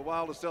 One of the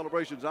wildest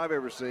celebrations I've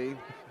ever seen.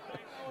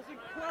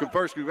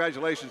 First,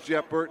 congratulations,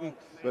 Jeff Burton.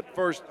 But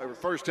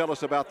first tell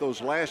us about those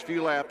last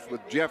few laps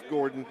with Jeff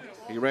Gordon.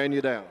 He ran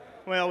you down.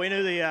 Well, we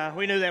knew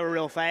they were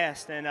real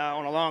fast, and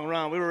on a long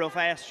run, we were real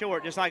fast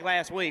short, just like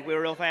last week. We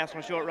were real fast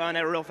on a short run.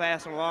 They were real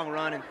fast on a long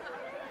run,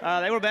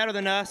 and they were better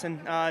than us.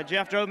 And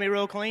Jeff drove me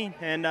real clean.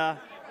 And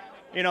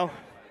you know,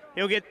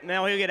 he'll get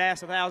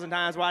asked 1,000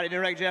 times why didn't you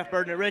wreck Jeff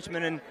Burton at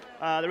Richmond,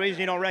 and the reason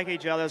you don't wreck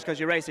each other is because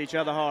you race each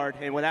other hard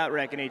and without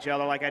wrecking each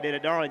other, like I did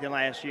at Darlington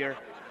last year.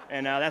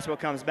 And that's what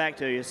comes back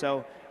to you.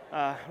 So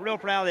real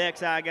proud of the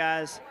Exide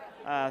guys.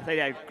 They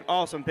had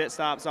awesome pit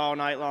stops all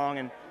night long,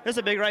 and this is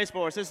a big race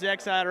for us. This is the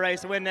Exide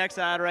race, to win the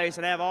Exide race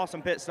and have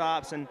awesome pit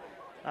stops, and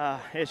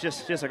it's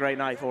just a great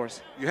night for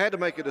us. You had to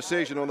make a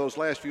decision on those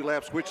last few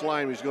laps which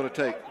line he was going to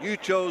take. You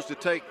chose to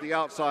take the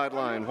outside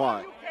line.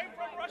 Why?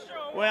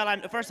 Well,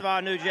 first of all,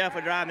 I knew Jeff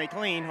would drive me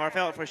clean, or I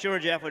felt for sure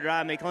Jeff would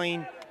drive me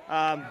clean.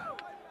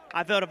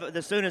 I felt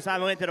as soon as I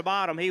went to the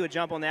bottom, he would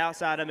jump on the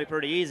outside of me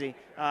pretty easy.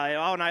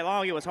 All night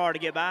long, it was hard to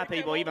get by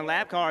people, even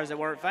lap cars that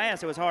weren't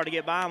fast. It was hard to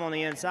get by them on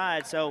the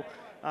inside. So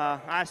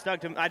I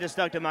just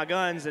stuck to my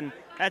guns, and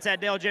that's how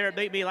Dale Jarrett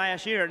beat me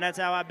last year, and that's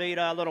how I beat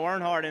little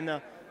Earnhardt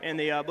in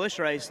the Busch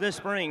race this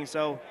spring.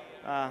 So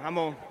I'm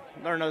gonna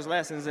learn those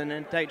lessons and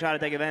then try to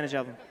take advantage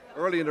of them.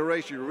 Early in the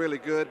race, you were really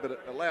good,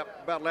 but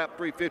about lap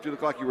 350, it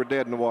looked like you were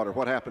dead in the water.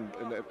 What happened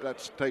in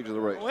that stage of the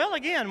race? Well,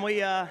 again,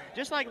 we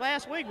just like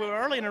last week, we were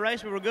early in the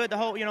race. We were good the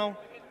whole,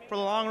 for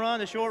the long run,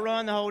 the short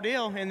run, the whole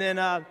deal. And then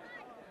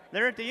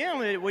there at the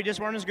end, we just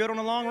weren't as good on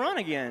the long run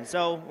again.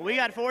 So we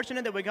got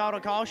fortunate that we called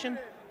a caution.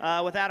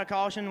 Without a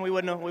caution, we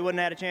wouldn't have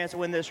had a chance to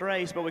win this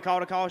race. But we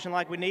called a caution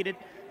like we needed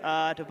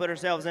to put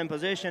ourselves in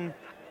position.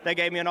 They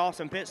gave me an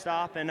awesome pit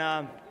stop, and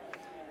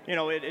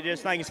it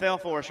just things fell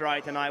for us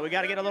right tonight. We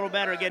got to get a little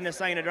better at getting this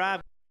thing to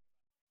drive.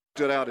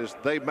 Stood out is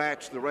they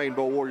matched the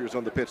Rainbow Warriors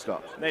on the pit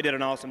stops. They did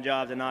an awesome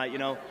job tonight.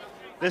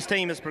 This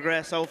team has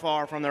progressed so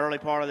far from the early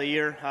part of the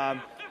year.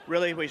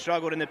 Really, we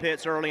struggled in the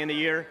pits early in the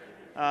year.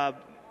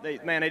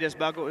 They just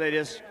buckled. They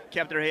just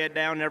kept their head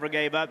down, never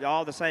gave up.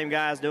 All the same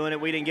guys doing it.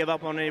 We didn't give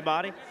up on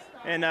anybody,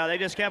 and they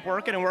just kept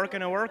working and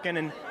working and working.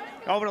 And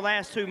over the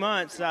last 2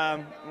 months,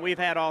 we've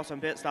had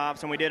awesome pit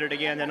stops, and we did it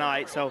again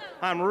tonight. So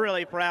I'm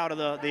really proud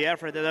of the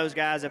effort that those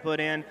guys have put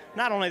in.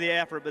 Not only the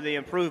effort, but the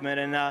improvement.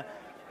 And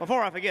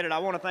before I forget it, I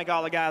want to thank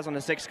all the guys on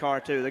the 6 car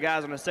too. The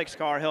guys on the 6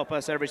 car help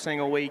us every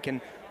single week,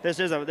 and this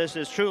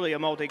is truly a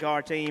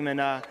multi-car team,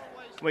 and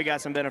we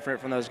got some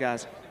benefit from those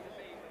guys.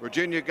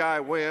 Virginia guy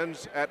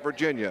wins at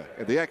Virginia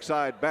in the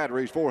Exide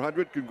Batteries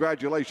 400.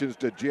 Congratulations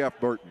to Jeff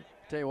Burton.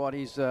 Tell you what,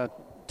 he's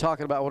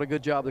talking about what a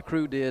good job the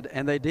crew did,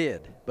 and they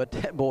did. But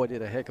that boy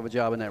did a heck of a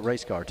job in that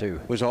race car, too.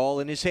 It was all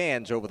in his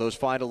hands over those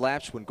final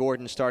laps when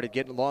Gordon started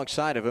getting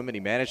alongside of him, and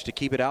he managed to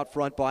keep it out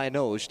front by a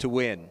nose to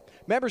win.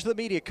 Members of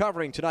the media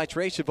covering tonight's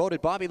race have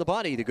voted Bobby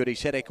Labonte the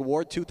Goodies Headache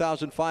Award,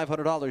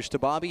 $2,500 to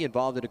Bobby,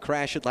 involved in a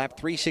crash at lap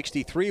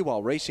 363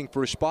 while racing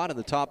for a spot in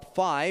the top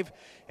 5,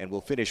 and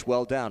will finish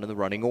well down in the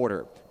running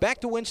order. Back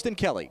to Winston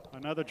Kelly.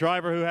 Another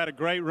driver who had a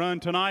great run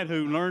tonight,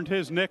 who learned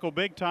his nickel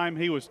big time.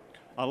 He was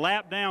a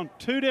lap down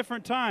 2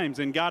 different times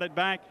and got it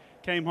back,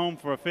 came home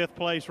for a 5th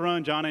place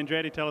run. John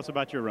Andretti, tell us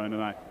about your run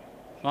tonight.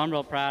 Well, I'm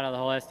real proud of the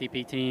whole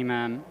SDP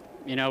team.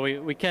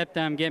 We kept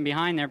getting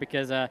behind there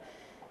because the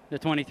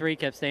 23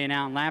 kept staying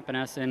out and lapping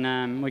us,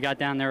 and we got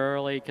down there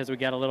early because we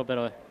got a little bit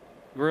of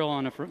grill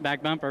on the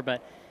back bumper.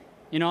 But,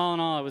 all in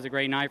all, it was a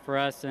great night for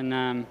us,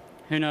 and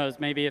who knows,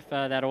 maybe if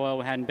that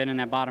oil hadn't been in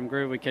that bottom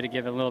groove, we could have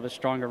given a little bit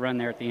stronger run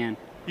there at the end.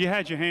 You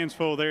had your hands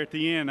full there at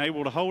the end,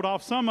 able to hold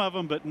off some of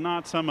them, but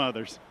not some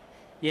others.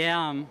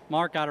 Yeah,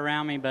 Mark got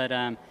around me, but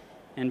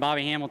and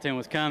Bobby Hamilton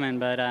was coming,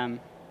 but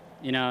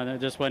there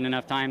just wasn't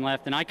enough time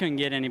left, and I couldn't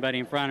get anybody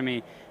in front of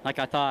me like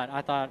I thought.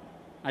 I thought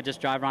I'd just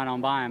drive right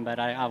on by him, but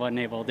I wasn't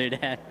able to do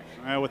that.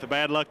 With the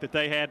bad luck that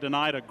they had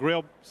tonight, a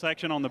grill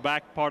section on the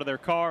back part of their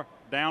car,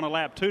 down a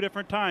lap 2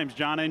 different times.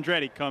 John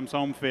Andretti comes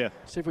home 5th.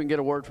 See if we can get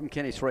a word from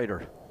Kenny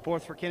Schrader.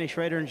 4th for Kenny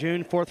Schrader in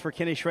June, 4th for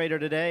Kenny Schrader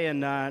today,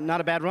 and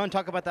not a bad run.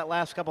 Talk about that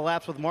last couple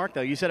laps with Mark,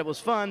 though. You said it was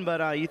fun,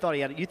 but you thought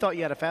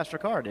you had a faster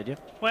car, did you?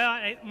 Well,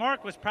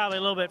 Mark was probably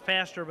a little bit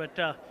faster,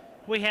 but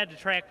we had the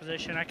track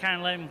position. I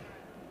kind of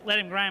let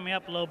him grind me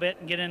up a little bit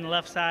and get in the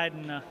left side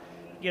and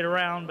get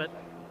around. But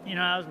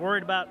I was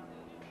worried about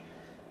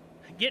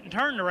getting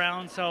turned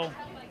around, so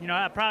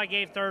I probably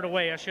gave 3rd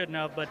away. I shouldn't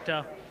have,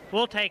 but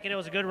we'll take it. It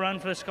was a good run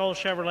for the Skoll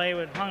Chevrolet.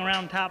 We hung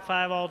around top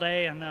 5 all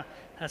day, and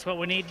that's what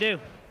we need to do.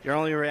 Your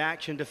only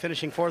reaction to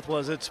finishing 4th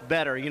was it's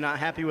better. You're not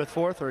happy with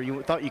 4th, or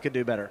you thought you could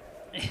do better?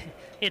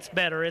 It's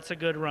better. It's a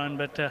good run.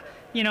 But,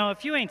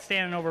 if you ain't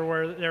standing over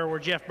where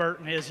Jeff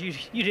Burton is,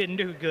 you didn't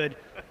do good.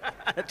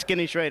 That's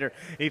Kenny Schrader.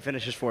 He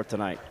finishes 4th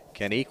tonight.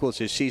 Ken equals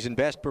his season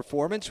best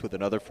performance with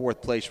another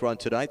 4th place run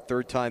tonight.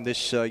 3rd time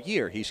this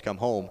year he's come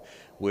home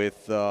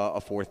with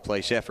a 4th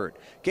place effort.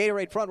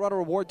 Gatorade Front Runner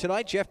Award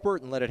tonight. Jeff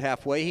Burton led it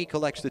halfway. He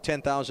collects the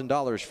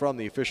 $10,000 from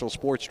the official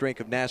sports drink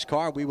of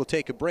NASCAR. We will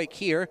take a break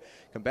here.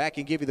 Come back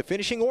and give you the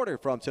finishing order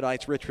from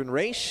tonight's Richmond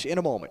race in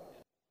a moment.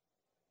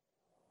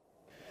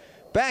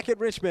 Back at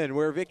Richmond,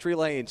 where Victory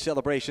Lane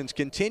celebrations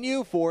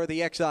continue for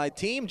the Exide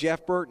team.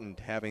 Jeff Burton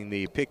having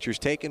the pictures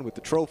taken with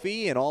the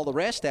trophy and all the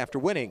rest after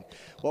winning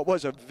what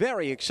was a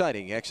very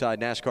exciting Exide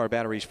NASCAR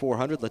Batteries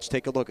 400. Let's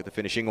take a look at the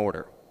finishing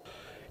order.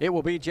 It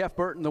will be Jeff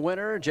Burton, the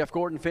winner. Jeff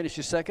Gordon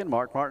finishes 2nd.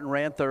 Mark Martin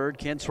ran 3rd.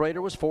 Ken Schrader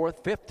was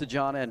 4th. 5th to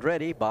John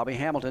Andretti. Bobby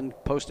Hamilton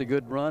posted a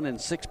good run in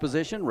 6th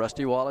position.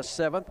 Rusty Wallace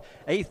 7th.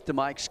 8th to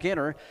Mike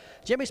Skinner.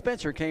 Jimmy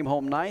Spencer came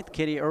home 9th.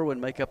 Kenny Irwin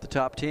make up the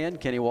top 10.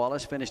 Kenny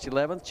Wallace finished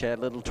 11th. Chad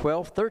Little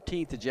 12th.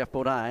 13th to Jeff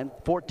Bodine.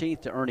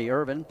 14th to Ernie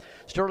Irvin.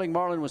 Sterling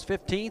Marlin was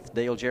 15th.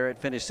 Dale Jarrett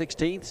finished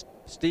 16th.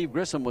 Steve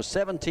Grissom was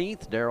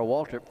 17th. Darrell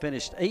Waltrip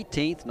finished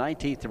 18th.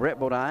 19th to Brett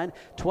Bodine.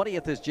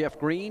 20th is Jeff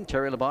Green.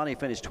 Terry Labonte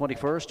finished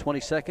 21st.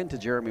 22nd to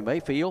Jeremy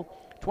Mayfield.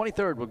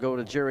 23rd will go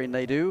to Jerry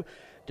Nadeau.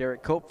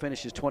 Derek Cope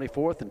finishes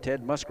 24th, and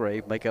Ted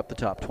Musgrave make up the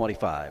top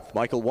 25.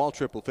 Michael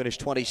Waltrip will finish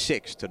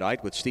 26th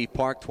tonight with Steve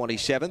Park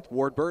 27th,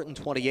 Ward Burton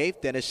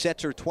 28th, Dennis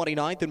Setzer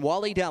 29th, and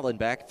Wally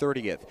Dallenbach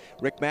 30th.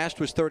 Rick Mast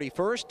was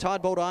 31st.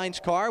 Todd Bodine's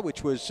car,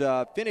 which was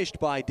finished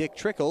by Dick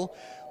Trickle,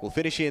 will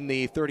finish in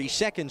the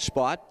 32nd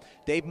spot.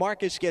 Dave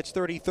Marcus gets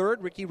 33rd,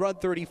 Ricky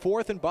Rudd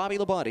 34th, and Bobby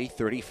Labonte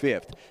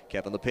 35th.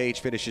 Kevin LePage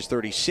finishes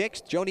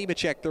 36th, Joe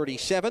Nemechek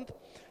 37th.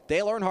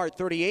 Dale Earnhardt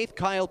 38th,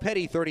 Kyle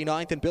Petty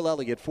 39th, and Bill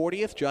Elliott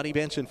 40th, Johnny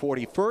Benson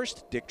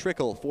 41st, Dick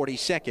Trickle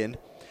 42nd,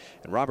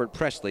 and Robert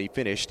Presley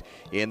finished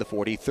in the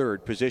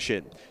 43rd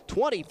position.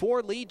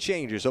 24 lead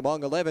changes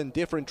among 11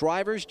 different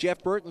drivers.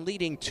 Jeff Burton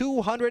leading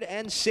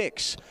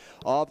 206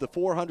 of the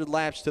 400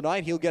 laps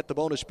tonight. He'll get the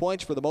bonus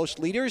points for the most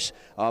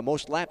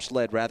laps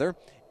led rather.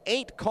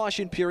 8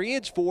 caution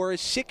periods for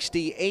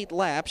 68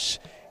 laps.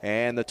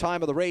 And the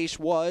time of the race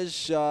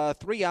was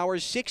 3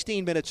 hours,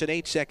 16 minutes, and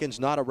 8 seconds.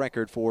 Not a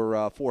record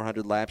for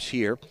 400 laps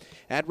here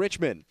at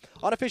Richmond.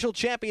 Unofficial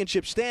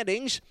championship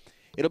standings,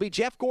 it'll be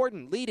Jeff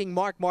Gordon leading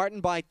Mark Martin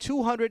by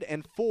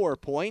 204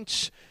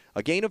 points.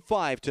 A gain of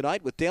 5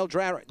 tonight, with Dale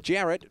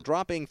Jarrett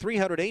dropping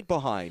 308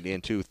 behind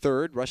into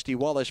third. Rusty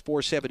Wallace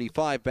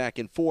 475 back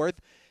in fourth.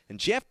 And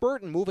Jeff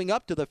Burton moving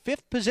up to the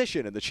 5th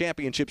position in the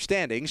championship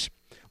standings,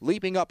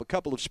 leaping up a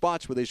couple of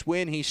spots with his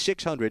win. He's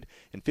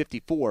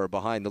 654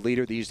 behind the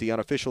leader. These are the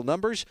unofficial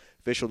numbers.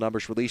 Official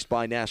numbers released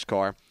by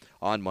NASCAR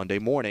on Monday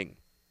morning.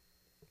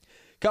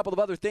 Couple of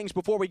other things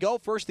before we go.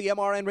 First, the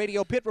MRN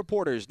Radio Pit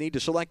Reporters need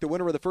to select the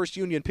winner of the First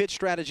Union Pit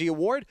Strategy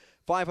Award.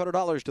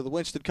 $500 to the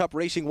Winston Cup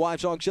Racing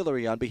Wives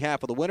Auxiliary on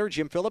behalf of the winner.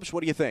 Jim Phillips,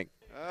 what do you think?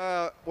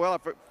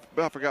 Well,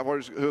 I forgot who I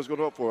was going to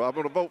vote for. I'm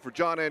going to vote for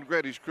John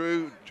Andretti's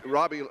crew,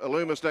 Robbie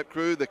Loomis, that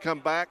crew. They come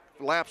back,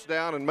 laps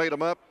down, and made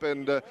them up,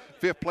 and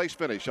 5th place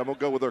finish. I'm going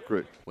to go with their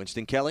crew.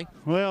 Winston Kelly?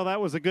 Well, that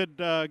was a good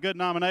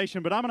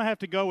nomination, but I'm going to have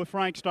to go with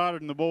Frank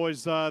Stoddard and the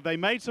boys. They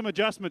made some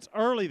adjustments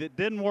early that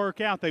didn't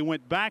work out. They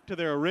went back to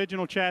their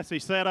original chassis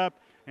setup,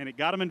 and it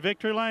got them in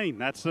victory lane.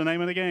 That's the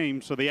name of the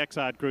game, so the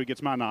Exide crew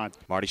gets my nod.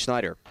 Marty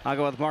Snyder. I'll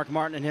go with Mark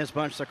Martin and his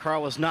bunch. The car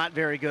was not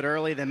very good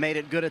early. They made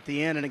it good at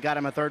the end, and it got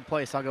him a 3rd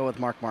place. I'll go with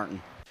Mark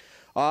Martin.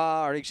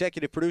 Our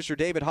executive producer,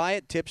 David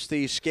Hyatt, tips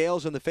the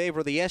scales in the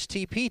favor of the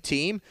STP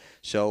team.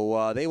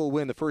 So they will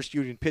win the First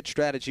Union Pit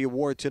Strategy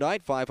Award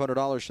tonight.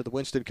 $500 to the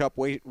Winston Cup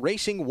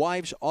Racing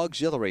Wives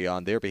Auxiliary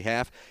on their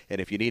behalf.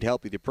 And if you need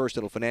help with your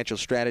personal financial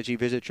strategy,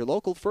 visit your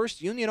local First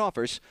Union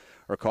office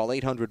or call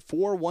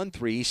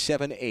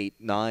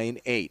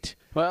 800-413-7898.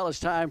 Well, it's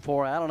time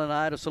for Alan and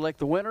I to select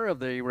the winner of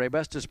the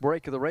Raybestos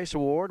Break of the Race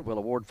Award. We'll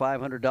award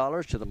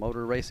 $500 to the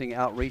Motor Racing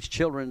Outreach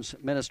Children's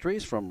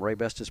Ministries from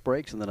Raybestos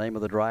Brakes in the name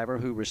of the driver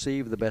who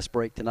received the best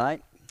break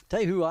tonight.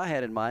 Tell you who I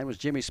had in mind was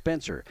Jimmy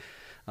Spencer.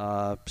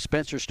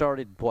 Spencer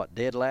started,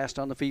 dead last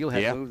on the field,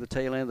 had to move the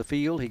tail end of the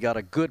field. He got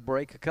a good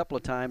break a couple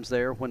of times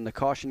there when the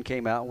caution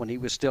came out, when he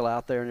was still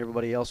out there and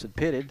everybody else had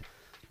pitted.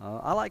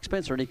 I like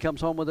Spencer, and he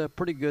comes home with a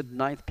pretty good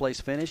 9th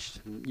place finish.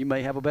 You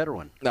may have a better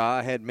one.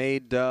 I had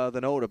made the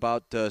note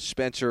about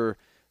Spencer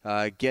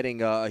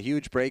getting a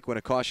huge break when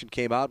a caution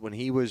came out when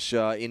he was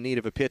in need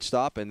of a pit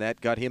stop, and that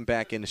got him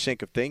back in the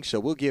sync of things. So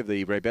we'll give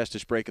the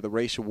Raybestos Break of the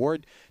Race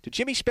Award to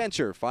Jimmy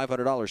Spencer,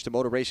 $500 to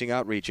Motor Racing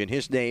Outreach in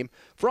his name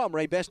from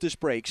Raybestos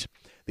Brakes,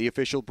 the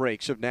official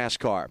brakes of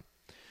NASCAR.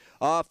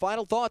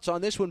 Final thoughts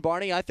on this one,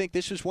 Barney. I think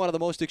this is one of the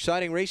most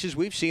exciting races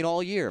we've seen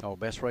all year. Oh,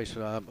 best race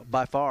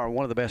by far,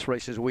 one of the best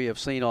races we have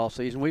seen all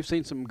season. We've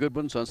seen some good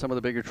ones on some of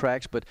the bigger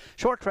tracks, but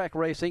short track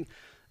racing,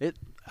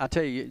 I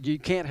tell you, you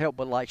can't help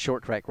but like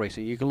short track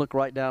racing. You can look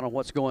right down on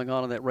what's going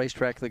on that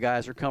racetrack. The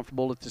guys are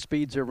comfortable at the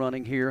speeds they're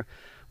running here.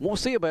 Won't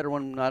see a better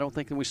one, I don't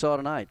think, than we saw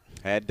tonight.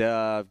 Had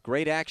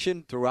great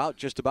action throughout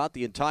just about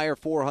the entire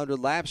 400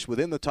 laps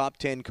within the top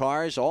 10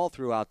 cars all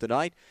throughout the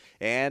night.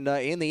 And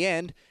in the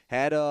end,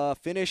 had a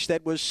finish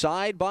that was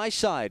side by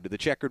side to the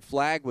checkered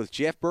flag, with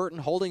Jeff Burton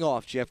holding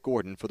off Jeff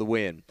Gordon for the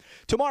win.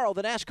 Tomorrow,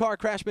 the NASCAR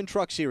Craftsman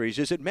Truck Series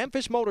is at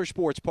Memphis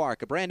Motorsports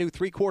Park, a brand new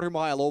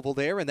 3/4-mile oval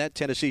there in that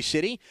Tennessee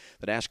city.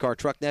 The NASCAR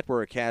Truck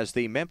Network has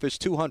the Memphis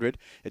 200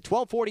 at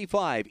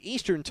 12:45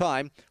 Eastern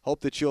Time. Hope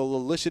that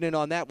you'll listen in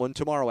on that one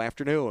tomorrow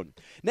afternoon.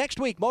 Next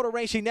week, Motor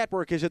Racing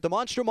Network is at the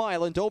Monster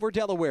Mile in Dover,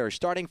 Delaware,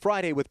 starting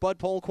Friday with Bud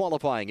Pole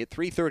qualifying at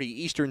 3:30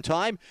 Eastern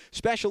Time.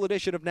 Special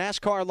edition of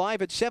NASCAR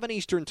Live at 7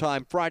 Eastern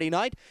Time Friday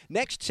night.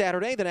 Next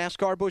Saturday, the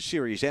NASCAR Busch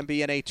Series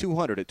MBNA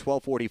 200 at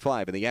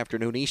 12:45 in the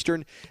afternoon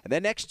Eastern. And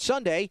then next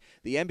Sunday,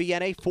 the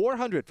MBNA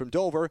 400 from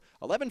Dover,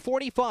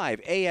 11:45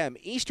 a.m.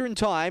 Eastern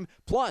Time.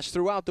 Plus,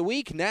 throughout the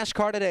week,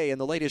 NASCAR Today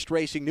and the latest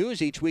racing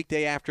news each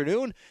weekday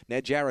afternoon.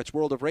 Ned Jarrett's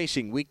World of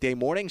Racing weekday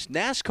mornings.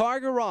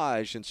 NASCAR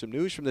Garage and some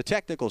news from the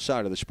technical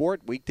side of the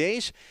sport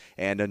weekdays.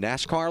 And a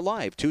NASCAR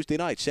Live Tuesday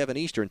night, 7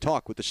 Eastern,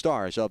 talk with the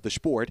stars of the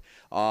sport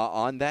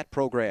on that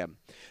program.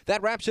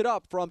 That wraps it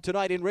up from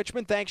tonight in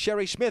Richmond. Thanks,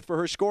 Sherry Smith, for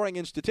her scoring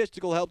and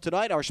statistical help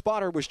tonight. Our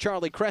spotter was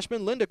Charlie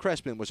Cressman. Linda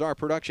Cressman was our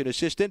production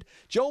assistant.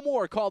 Joe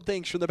Moore called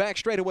things from the back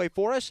straightaway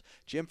for us.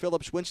 Jim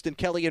Phillips, Winston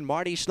Kelly, and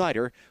Marty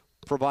Snyder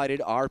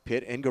provided our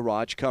pit and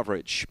garage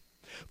coverage.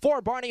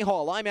 For Barney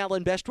Hall, I'm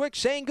Alan Bestwick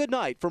saying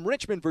goodnight from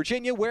Richmond,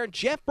 Virginia, where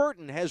Jeff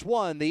Burton has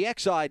won the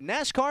Exide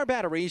NASCAR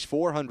Batteries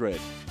 400.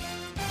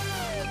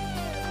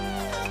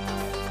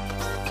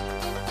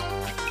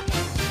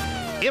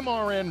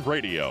 MRN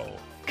Radio.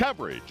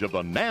 Coverage of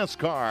the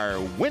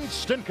NASCAR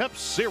Winston Cup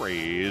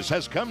Series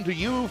has come to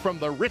you from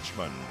the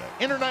Richmond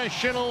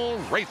International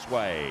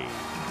Raceway.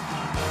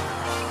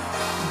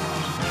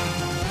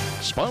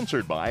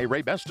 Sponsored by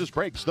Ray Bestis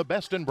Brakes, the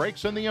best in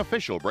brakes and the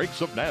official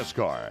brakes of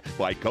NASCAR.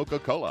 By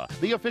Coca-Cola,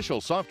 the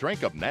official soft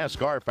drink of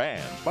NASCAR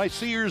fans. By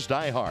Sears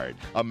Die Hard,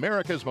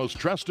 America's most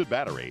trusted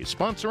battery,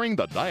 sponsoring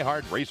the Die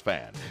Hard race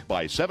fan.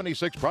 By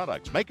 76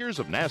 Products, makers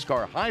of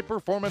NASCAR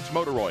high-performance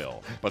motor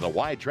oil. By the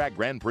Wide Track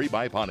Grand Prix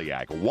by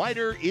Pontiac,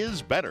 wider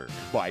is better.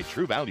 By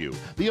True Value,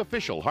 the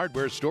official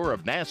hardware store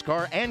of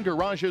NASCAR and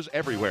garages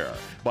everywhere.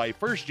 By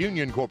First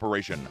Union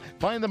Corporation,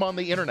 find them on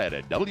the internet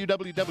at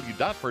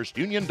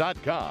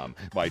www.firstunion.com.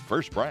 By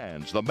First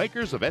Brands, the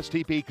makers of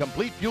STP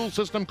Complete Fuel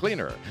System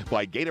Cleaner.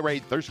 By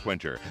Gatorade Thirst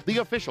Quencher, the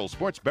official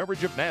sports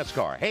beverage of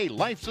NASCAR. Hey,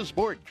 life's a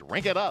sport,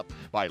 drink it up.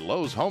 By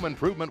Lowe's Home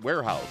Improvement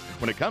Warehouse.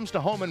 When it comes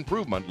to home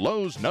improvement,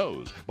 Lowe's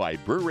knows. By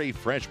Brewery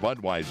Fresh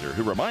Budweiser,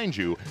 who reminds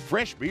you,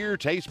 fresh beer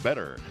tastes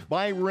better.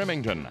 By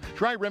Remington.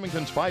 Try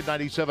Remington's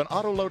 597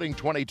 Auto-Loading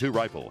 22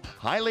 rifle.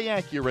 Highly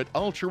accurate,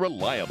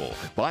 ultra-reliable.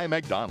 By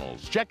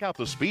McDonald's. Check out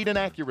the speed and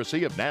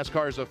accuracy of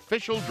NASCAR's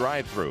official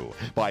drive-thru.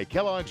 By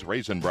Kellogg's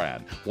Raisin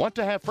Bran. Want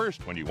to have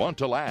first when you want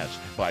to last.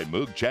 By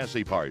Moog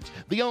Chassis Parts,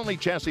 the only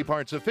chassis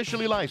parts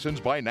officially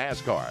licensed by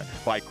NASCAR.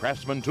 By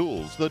Craftsman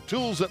Tools, the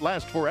tools that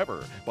last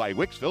forever. By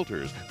Wix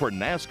Filters, for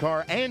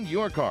NASCAR and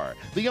your car,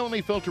 the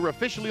only filter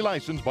officially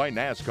licensed by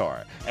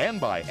NASCAR.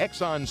 And by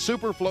Exxon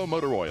Superflow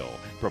Motor Oil,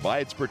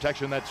 provides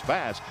protection that's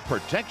fast,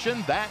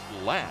 protection that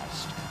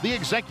lasts. The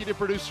executive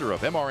producer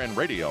of MRN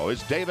Radio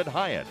is David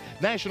Hyatt,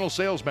 National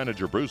Sales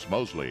Manager Bruce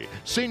Mosley,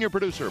 Senior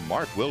Producer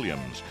Mark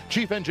Williams,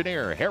 Chief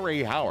Engineer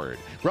Harry Howard,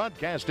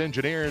 Broadcast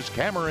Engineers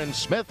Cameron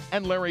Smith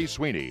and Larry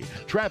Sweeney,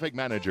 Traffic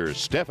Manager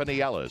Stephanie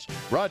Ellis,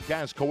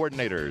 Broadcast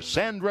Coordinator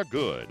Sandra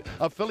Good,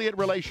 Affiliate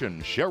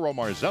Relations Cheryl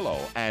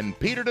Marzello and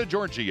Peter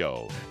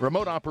DeGiorgio,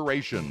 Remote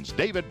Operations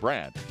David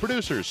Brandt,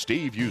 Producer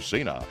Steve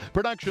Usina,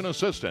 Production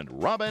Assistant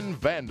Robin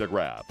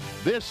Vandegraff.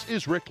 This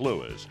is Rick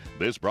Lewis.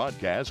 This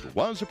broadcast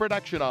was a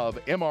production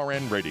of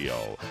MRN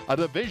Radio, a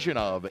division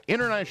of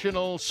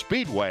International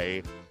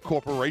Speedway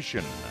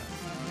Corporation.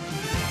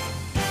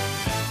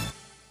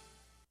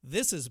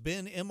 This has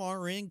been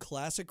MRN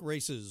Classic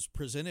Races,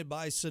 presented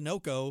by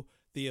Sunoco,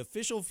 the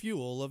official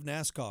fuel of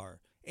NASCAR,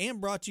 and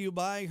brought to you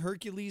by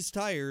Hercules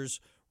Tires,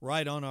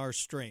 right on our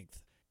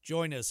strength.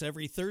 Join us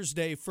every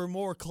Thursday for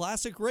more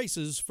classic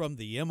races from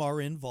the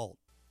MRN Vault.